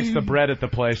 Actually, he likes the bread at the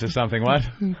place or something. What?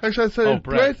 Actually, I said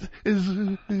bread. bread is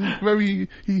very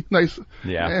nice.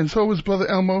 Yeah. And so was Brother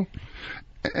Elmo.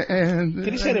 And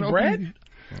Did he say the bread?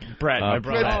 Brett, my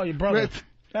brother. Oh, your brother. Brett.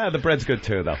 Yeah, the bread's good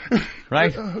too, though.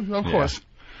 Right? Of course.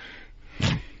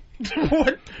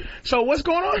 What? So what's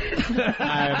going on?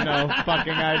 I have no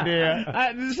fucking idea.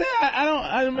 I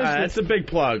don't miss That's a big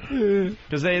plug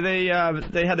because they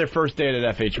had their first date at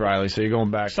F.H. Riley, so you're going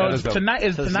back. So it's tonight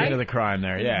is the tonight scene of the crime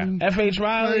there. Yeah. F.H.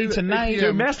 Riley tonight.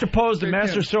 Dude, Master Pose, the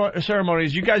Master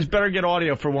Ceremonies. You guys better get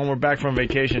audio for when we're back from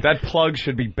vacation. That plug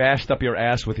should be bashed up your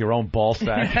ass with your own ball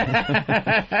sack.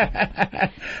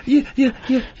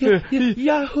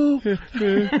 Yahoo.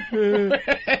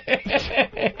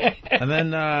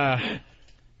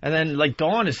 And then like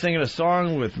Dawn is singing a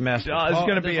song with Master. It's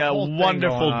going to be a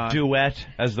wonderful duet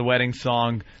as the wedding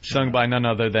song sung by none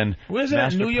other than Where's that?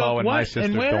 Master New York, Poe and what? my sister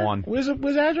and where? Dawn. Where's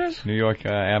the address? New York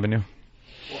Avenue.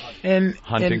 In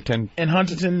Huntington. In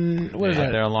Huntington. What is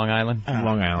that? There on Long Island.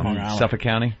 Long Island. Suffolk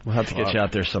County. We'll have to get you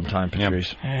out there sometime,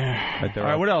 Patrice. Right there.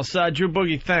 All right, what else? Drew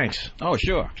Boogie, thanks. Oh,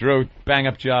 sure. Drew, bang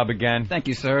up job again. Thank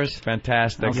you, sirs.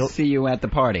 Fantastic. I'll see you at the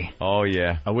party. Oh,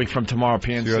 yeah. A week from tomorrow,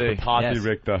 PNC. You're at the party, Yes.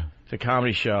 Richter. The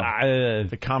comedy show.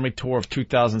 The comedy tour of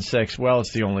 2006. Well,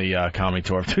 it's the only comedy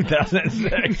tour of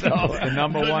 2006. So. The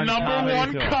number one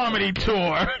comedy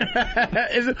tour.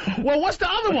 Is it, well, what's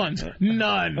the other ones?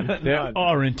 None. There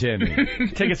aren't any.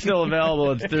 Tickets still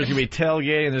available. There's going to be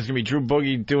tailgate, and there's going to be Drew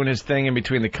Boogie doing his thing in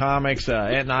between the comics.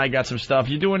 Ant and I got some stuff.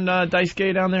 You doing Dice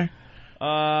Gay down there?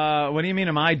 What do you mean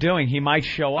am I doing? He might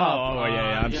show up. Oh,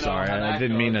 yeah, I'm sorry. I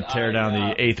didn't mean to tear down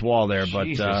the eighth wall there, but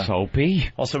Jesus,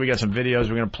 Opie. Also, we got some videos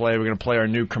we're going to play. We're going to play our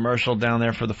new commercial down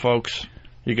there for the folks.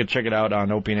 You can check it out on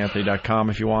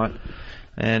opieandanthony.com if you want.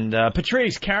 And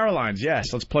Patrice, Caroline's,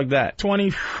 yes, let's plug that.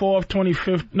 24th,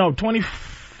 25th, no,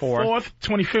 24th,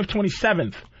 25th,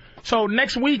 27th. So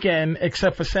next weekend,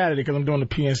 except for Saturday, because I'm doing the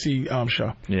PNC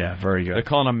show. Yeah, very good. They're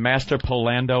calling them Master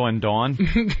Polando and Dawn.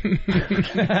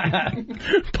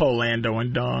 Polando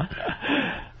and Dawn.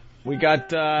 We got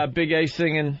Big A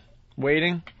singing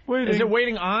Waiting. Waiting. Is it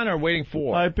Waiting on or Waiting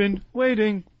for? I've been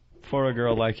waiting for a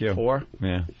girl like you. For?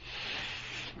 Yeah.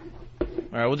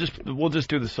 All right, we'll just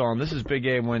do the song. This is Big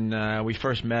A when we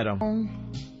first met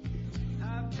him.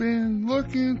 Been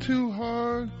looking too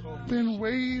hard, been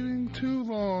waiting too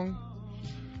long.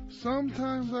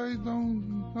 Sometimes I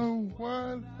don't know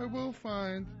what I will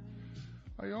find.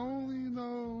 I only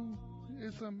know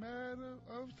it's a matter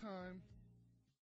of time.